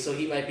likely, so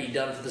he might be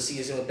done for the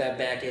season with that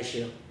back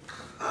issue.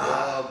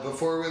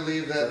 Before we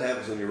leave that, What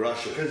happens when you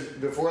rush it? because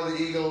before the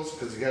Eagles,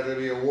 because you got to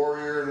be a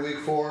warrior in week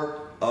 4.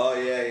 Oh,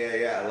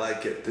 yeah, I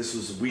like it. This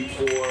was week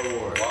 4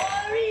 war. Warriors,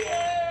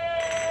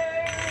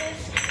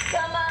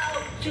 come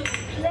out to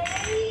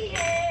play.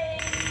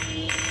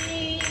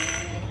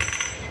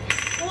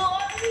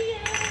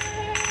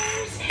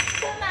 Warriors,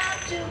 come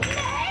out to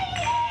play.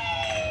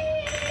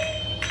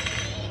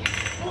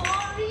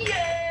 Warriors,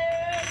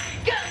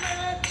 come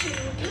out to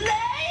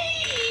play.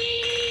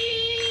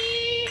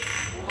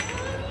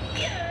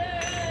 Warriors,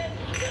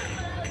 come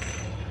out to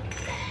play.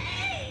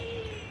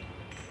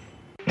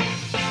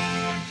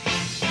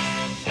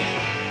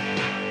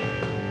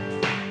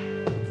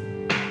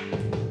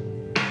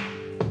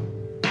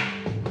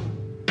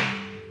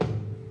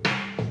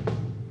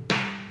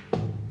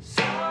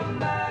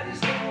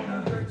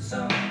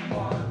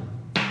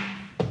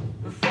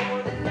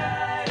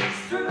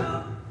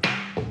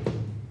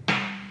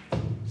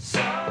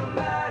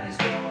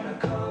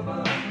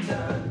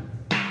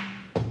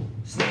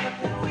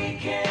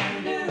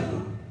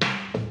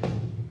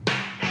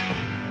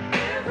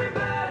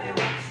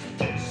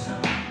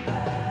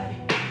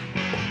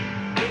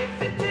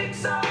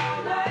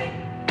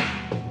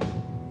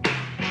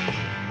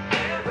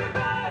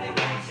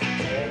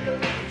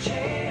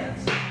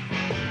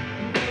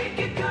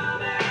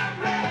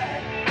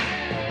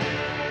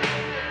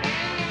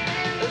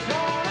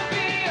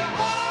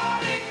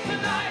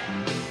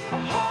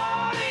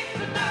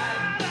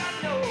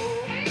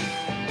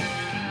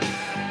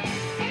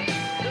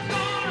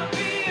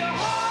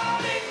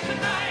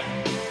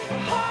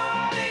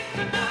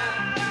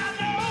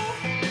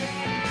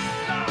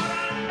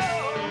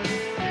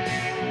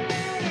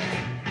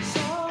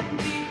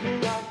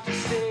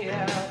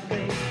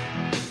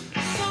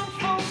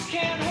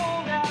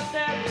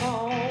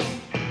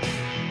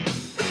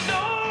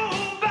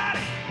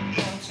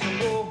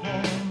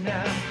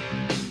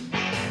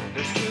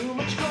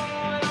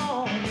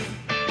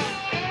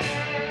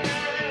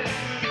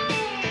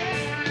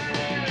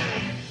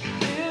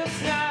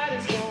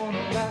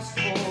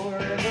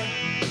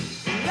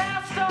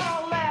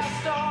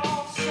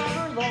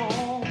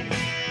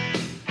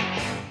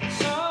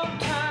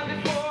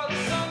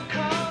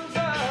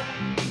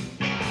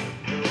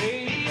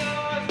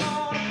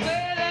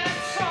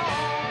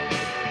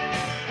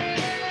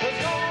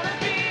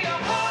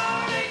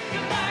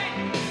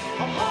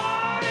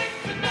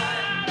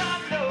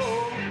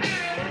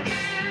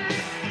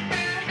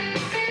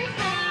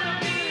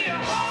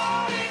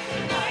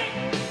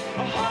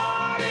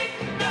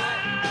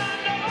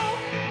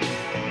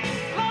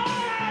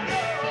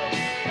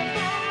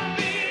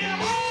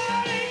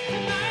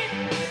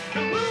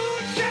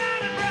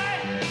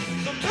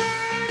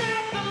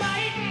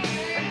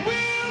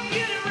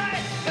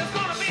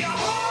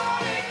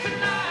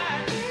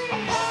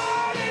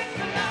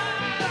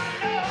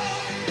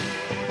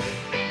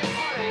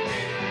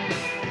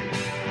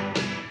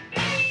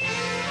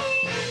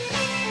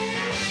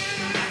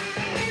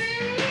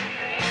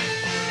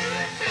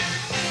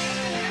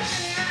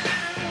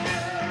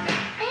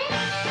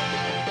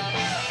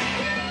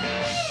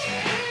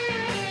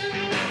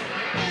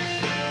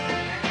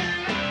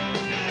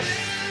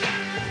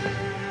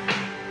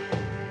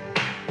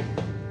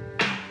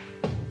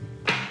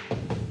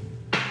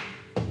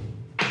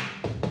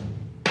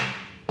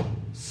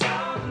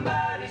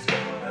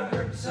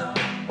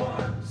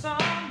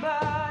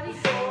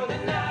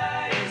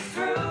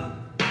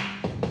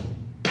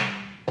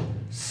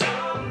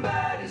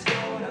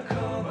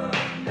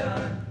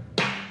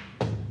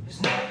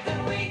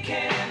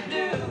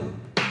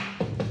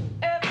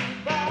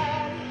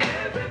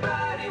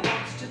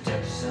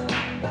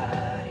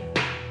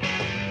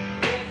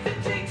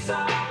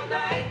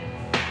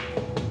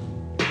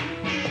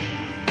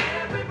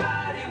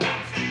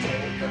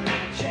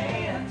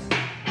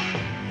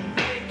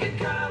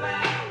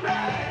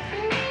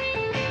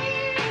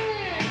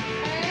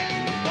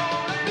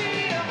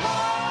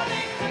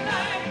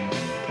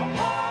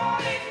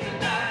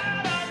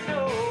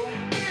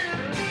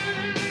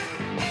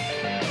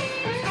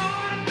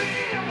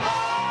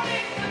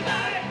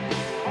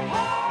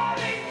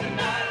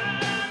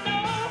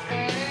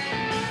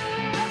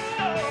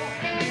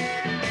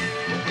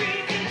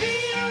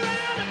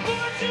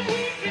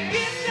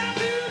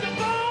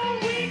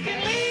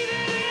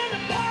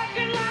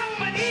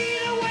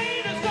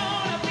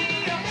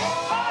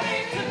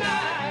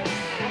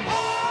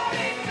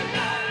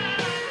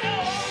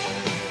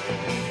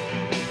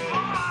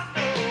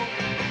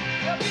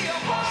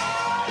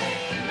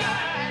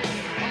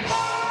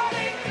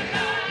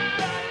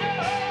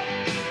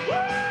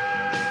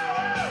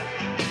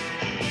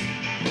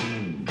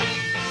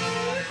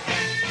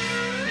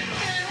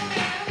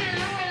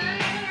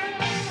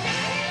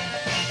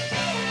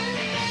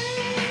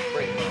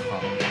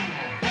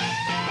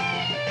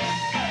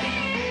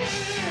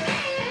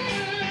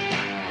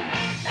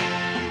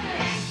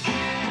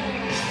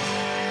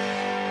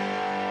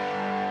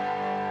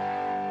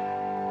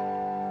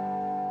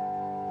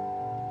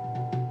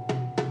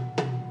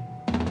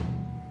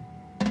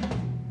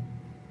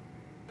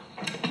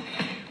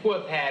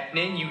 What's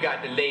happening? You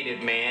got the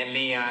latest man,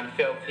 Leon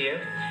Phelps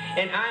here.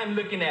 And I am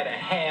looking at a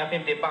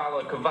half-empty bottle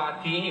of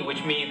Courvoisier,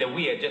 which means that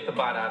we are just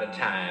about out of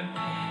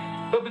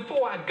time. But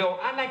before I go,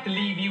 I'd like to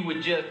leave you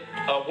with just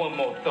one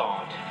more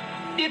thought.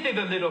 This is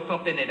a little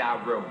something that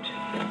I wrote.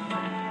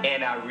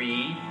 And I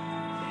read,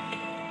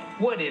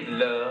 what is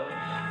love?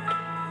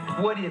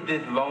 What is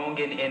this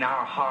longing in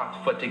our hearts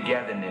for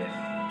togetherness?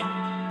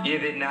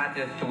 Is it not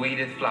the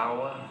sweetest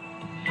flower?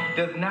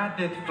 Does not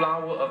this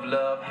flower of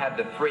love have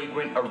the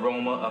fragrant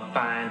aroma of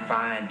fine,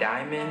 fine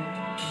diamond?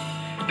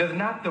 Does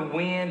not the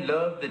wind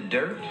love the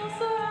dirt?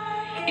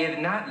 Is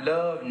not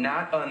love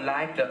not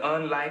unlike the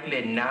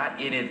unlikely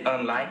not it is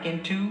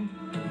unlikened to?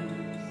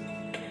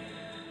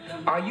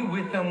 Are you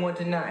with someone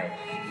tonight?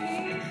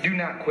 Do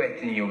not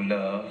question your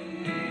love.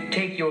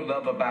 Take your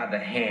lover by the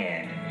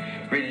hand.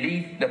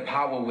 Release the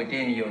power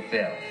within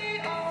yourself.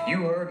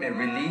 You heard me,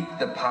 release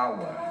the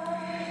power.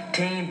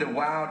 Tame the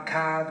wild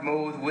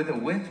cosmos with a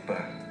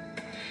whisper.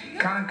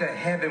 Conquer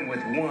heaven with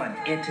one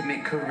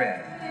intimate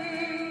caress.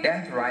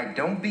 That's right,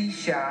 don't be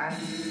shy.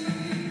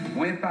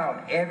 Whip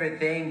out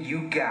everything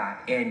you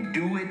got and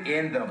do it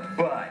in the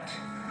butt.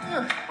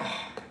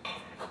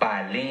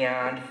 By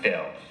Leon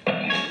Phelps.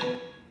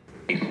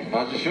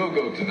 How's the show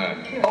go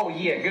tonight? Oh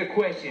yeah, good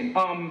question.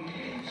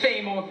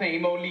 Same old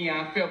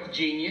Leon Phelps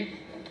genius.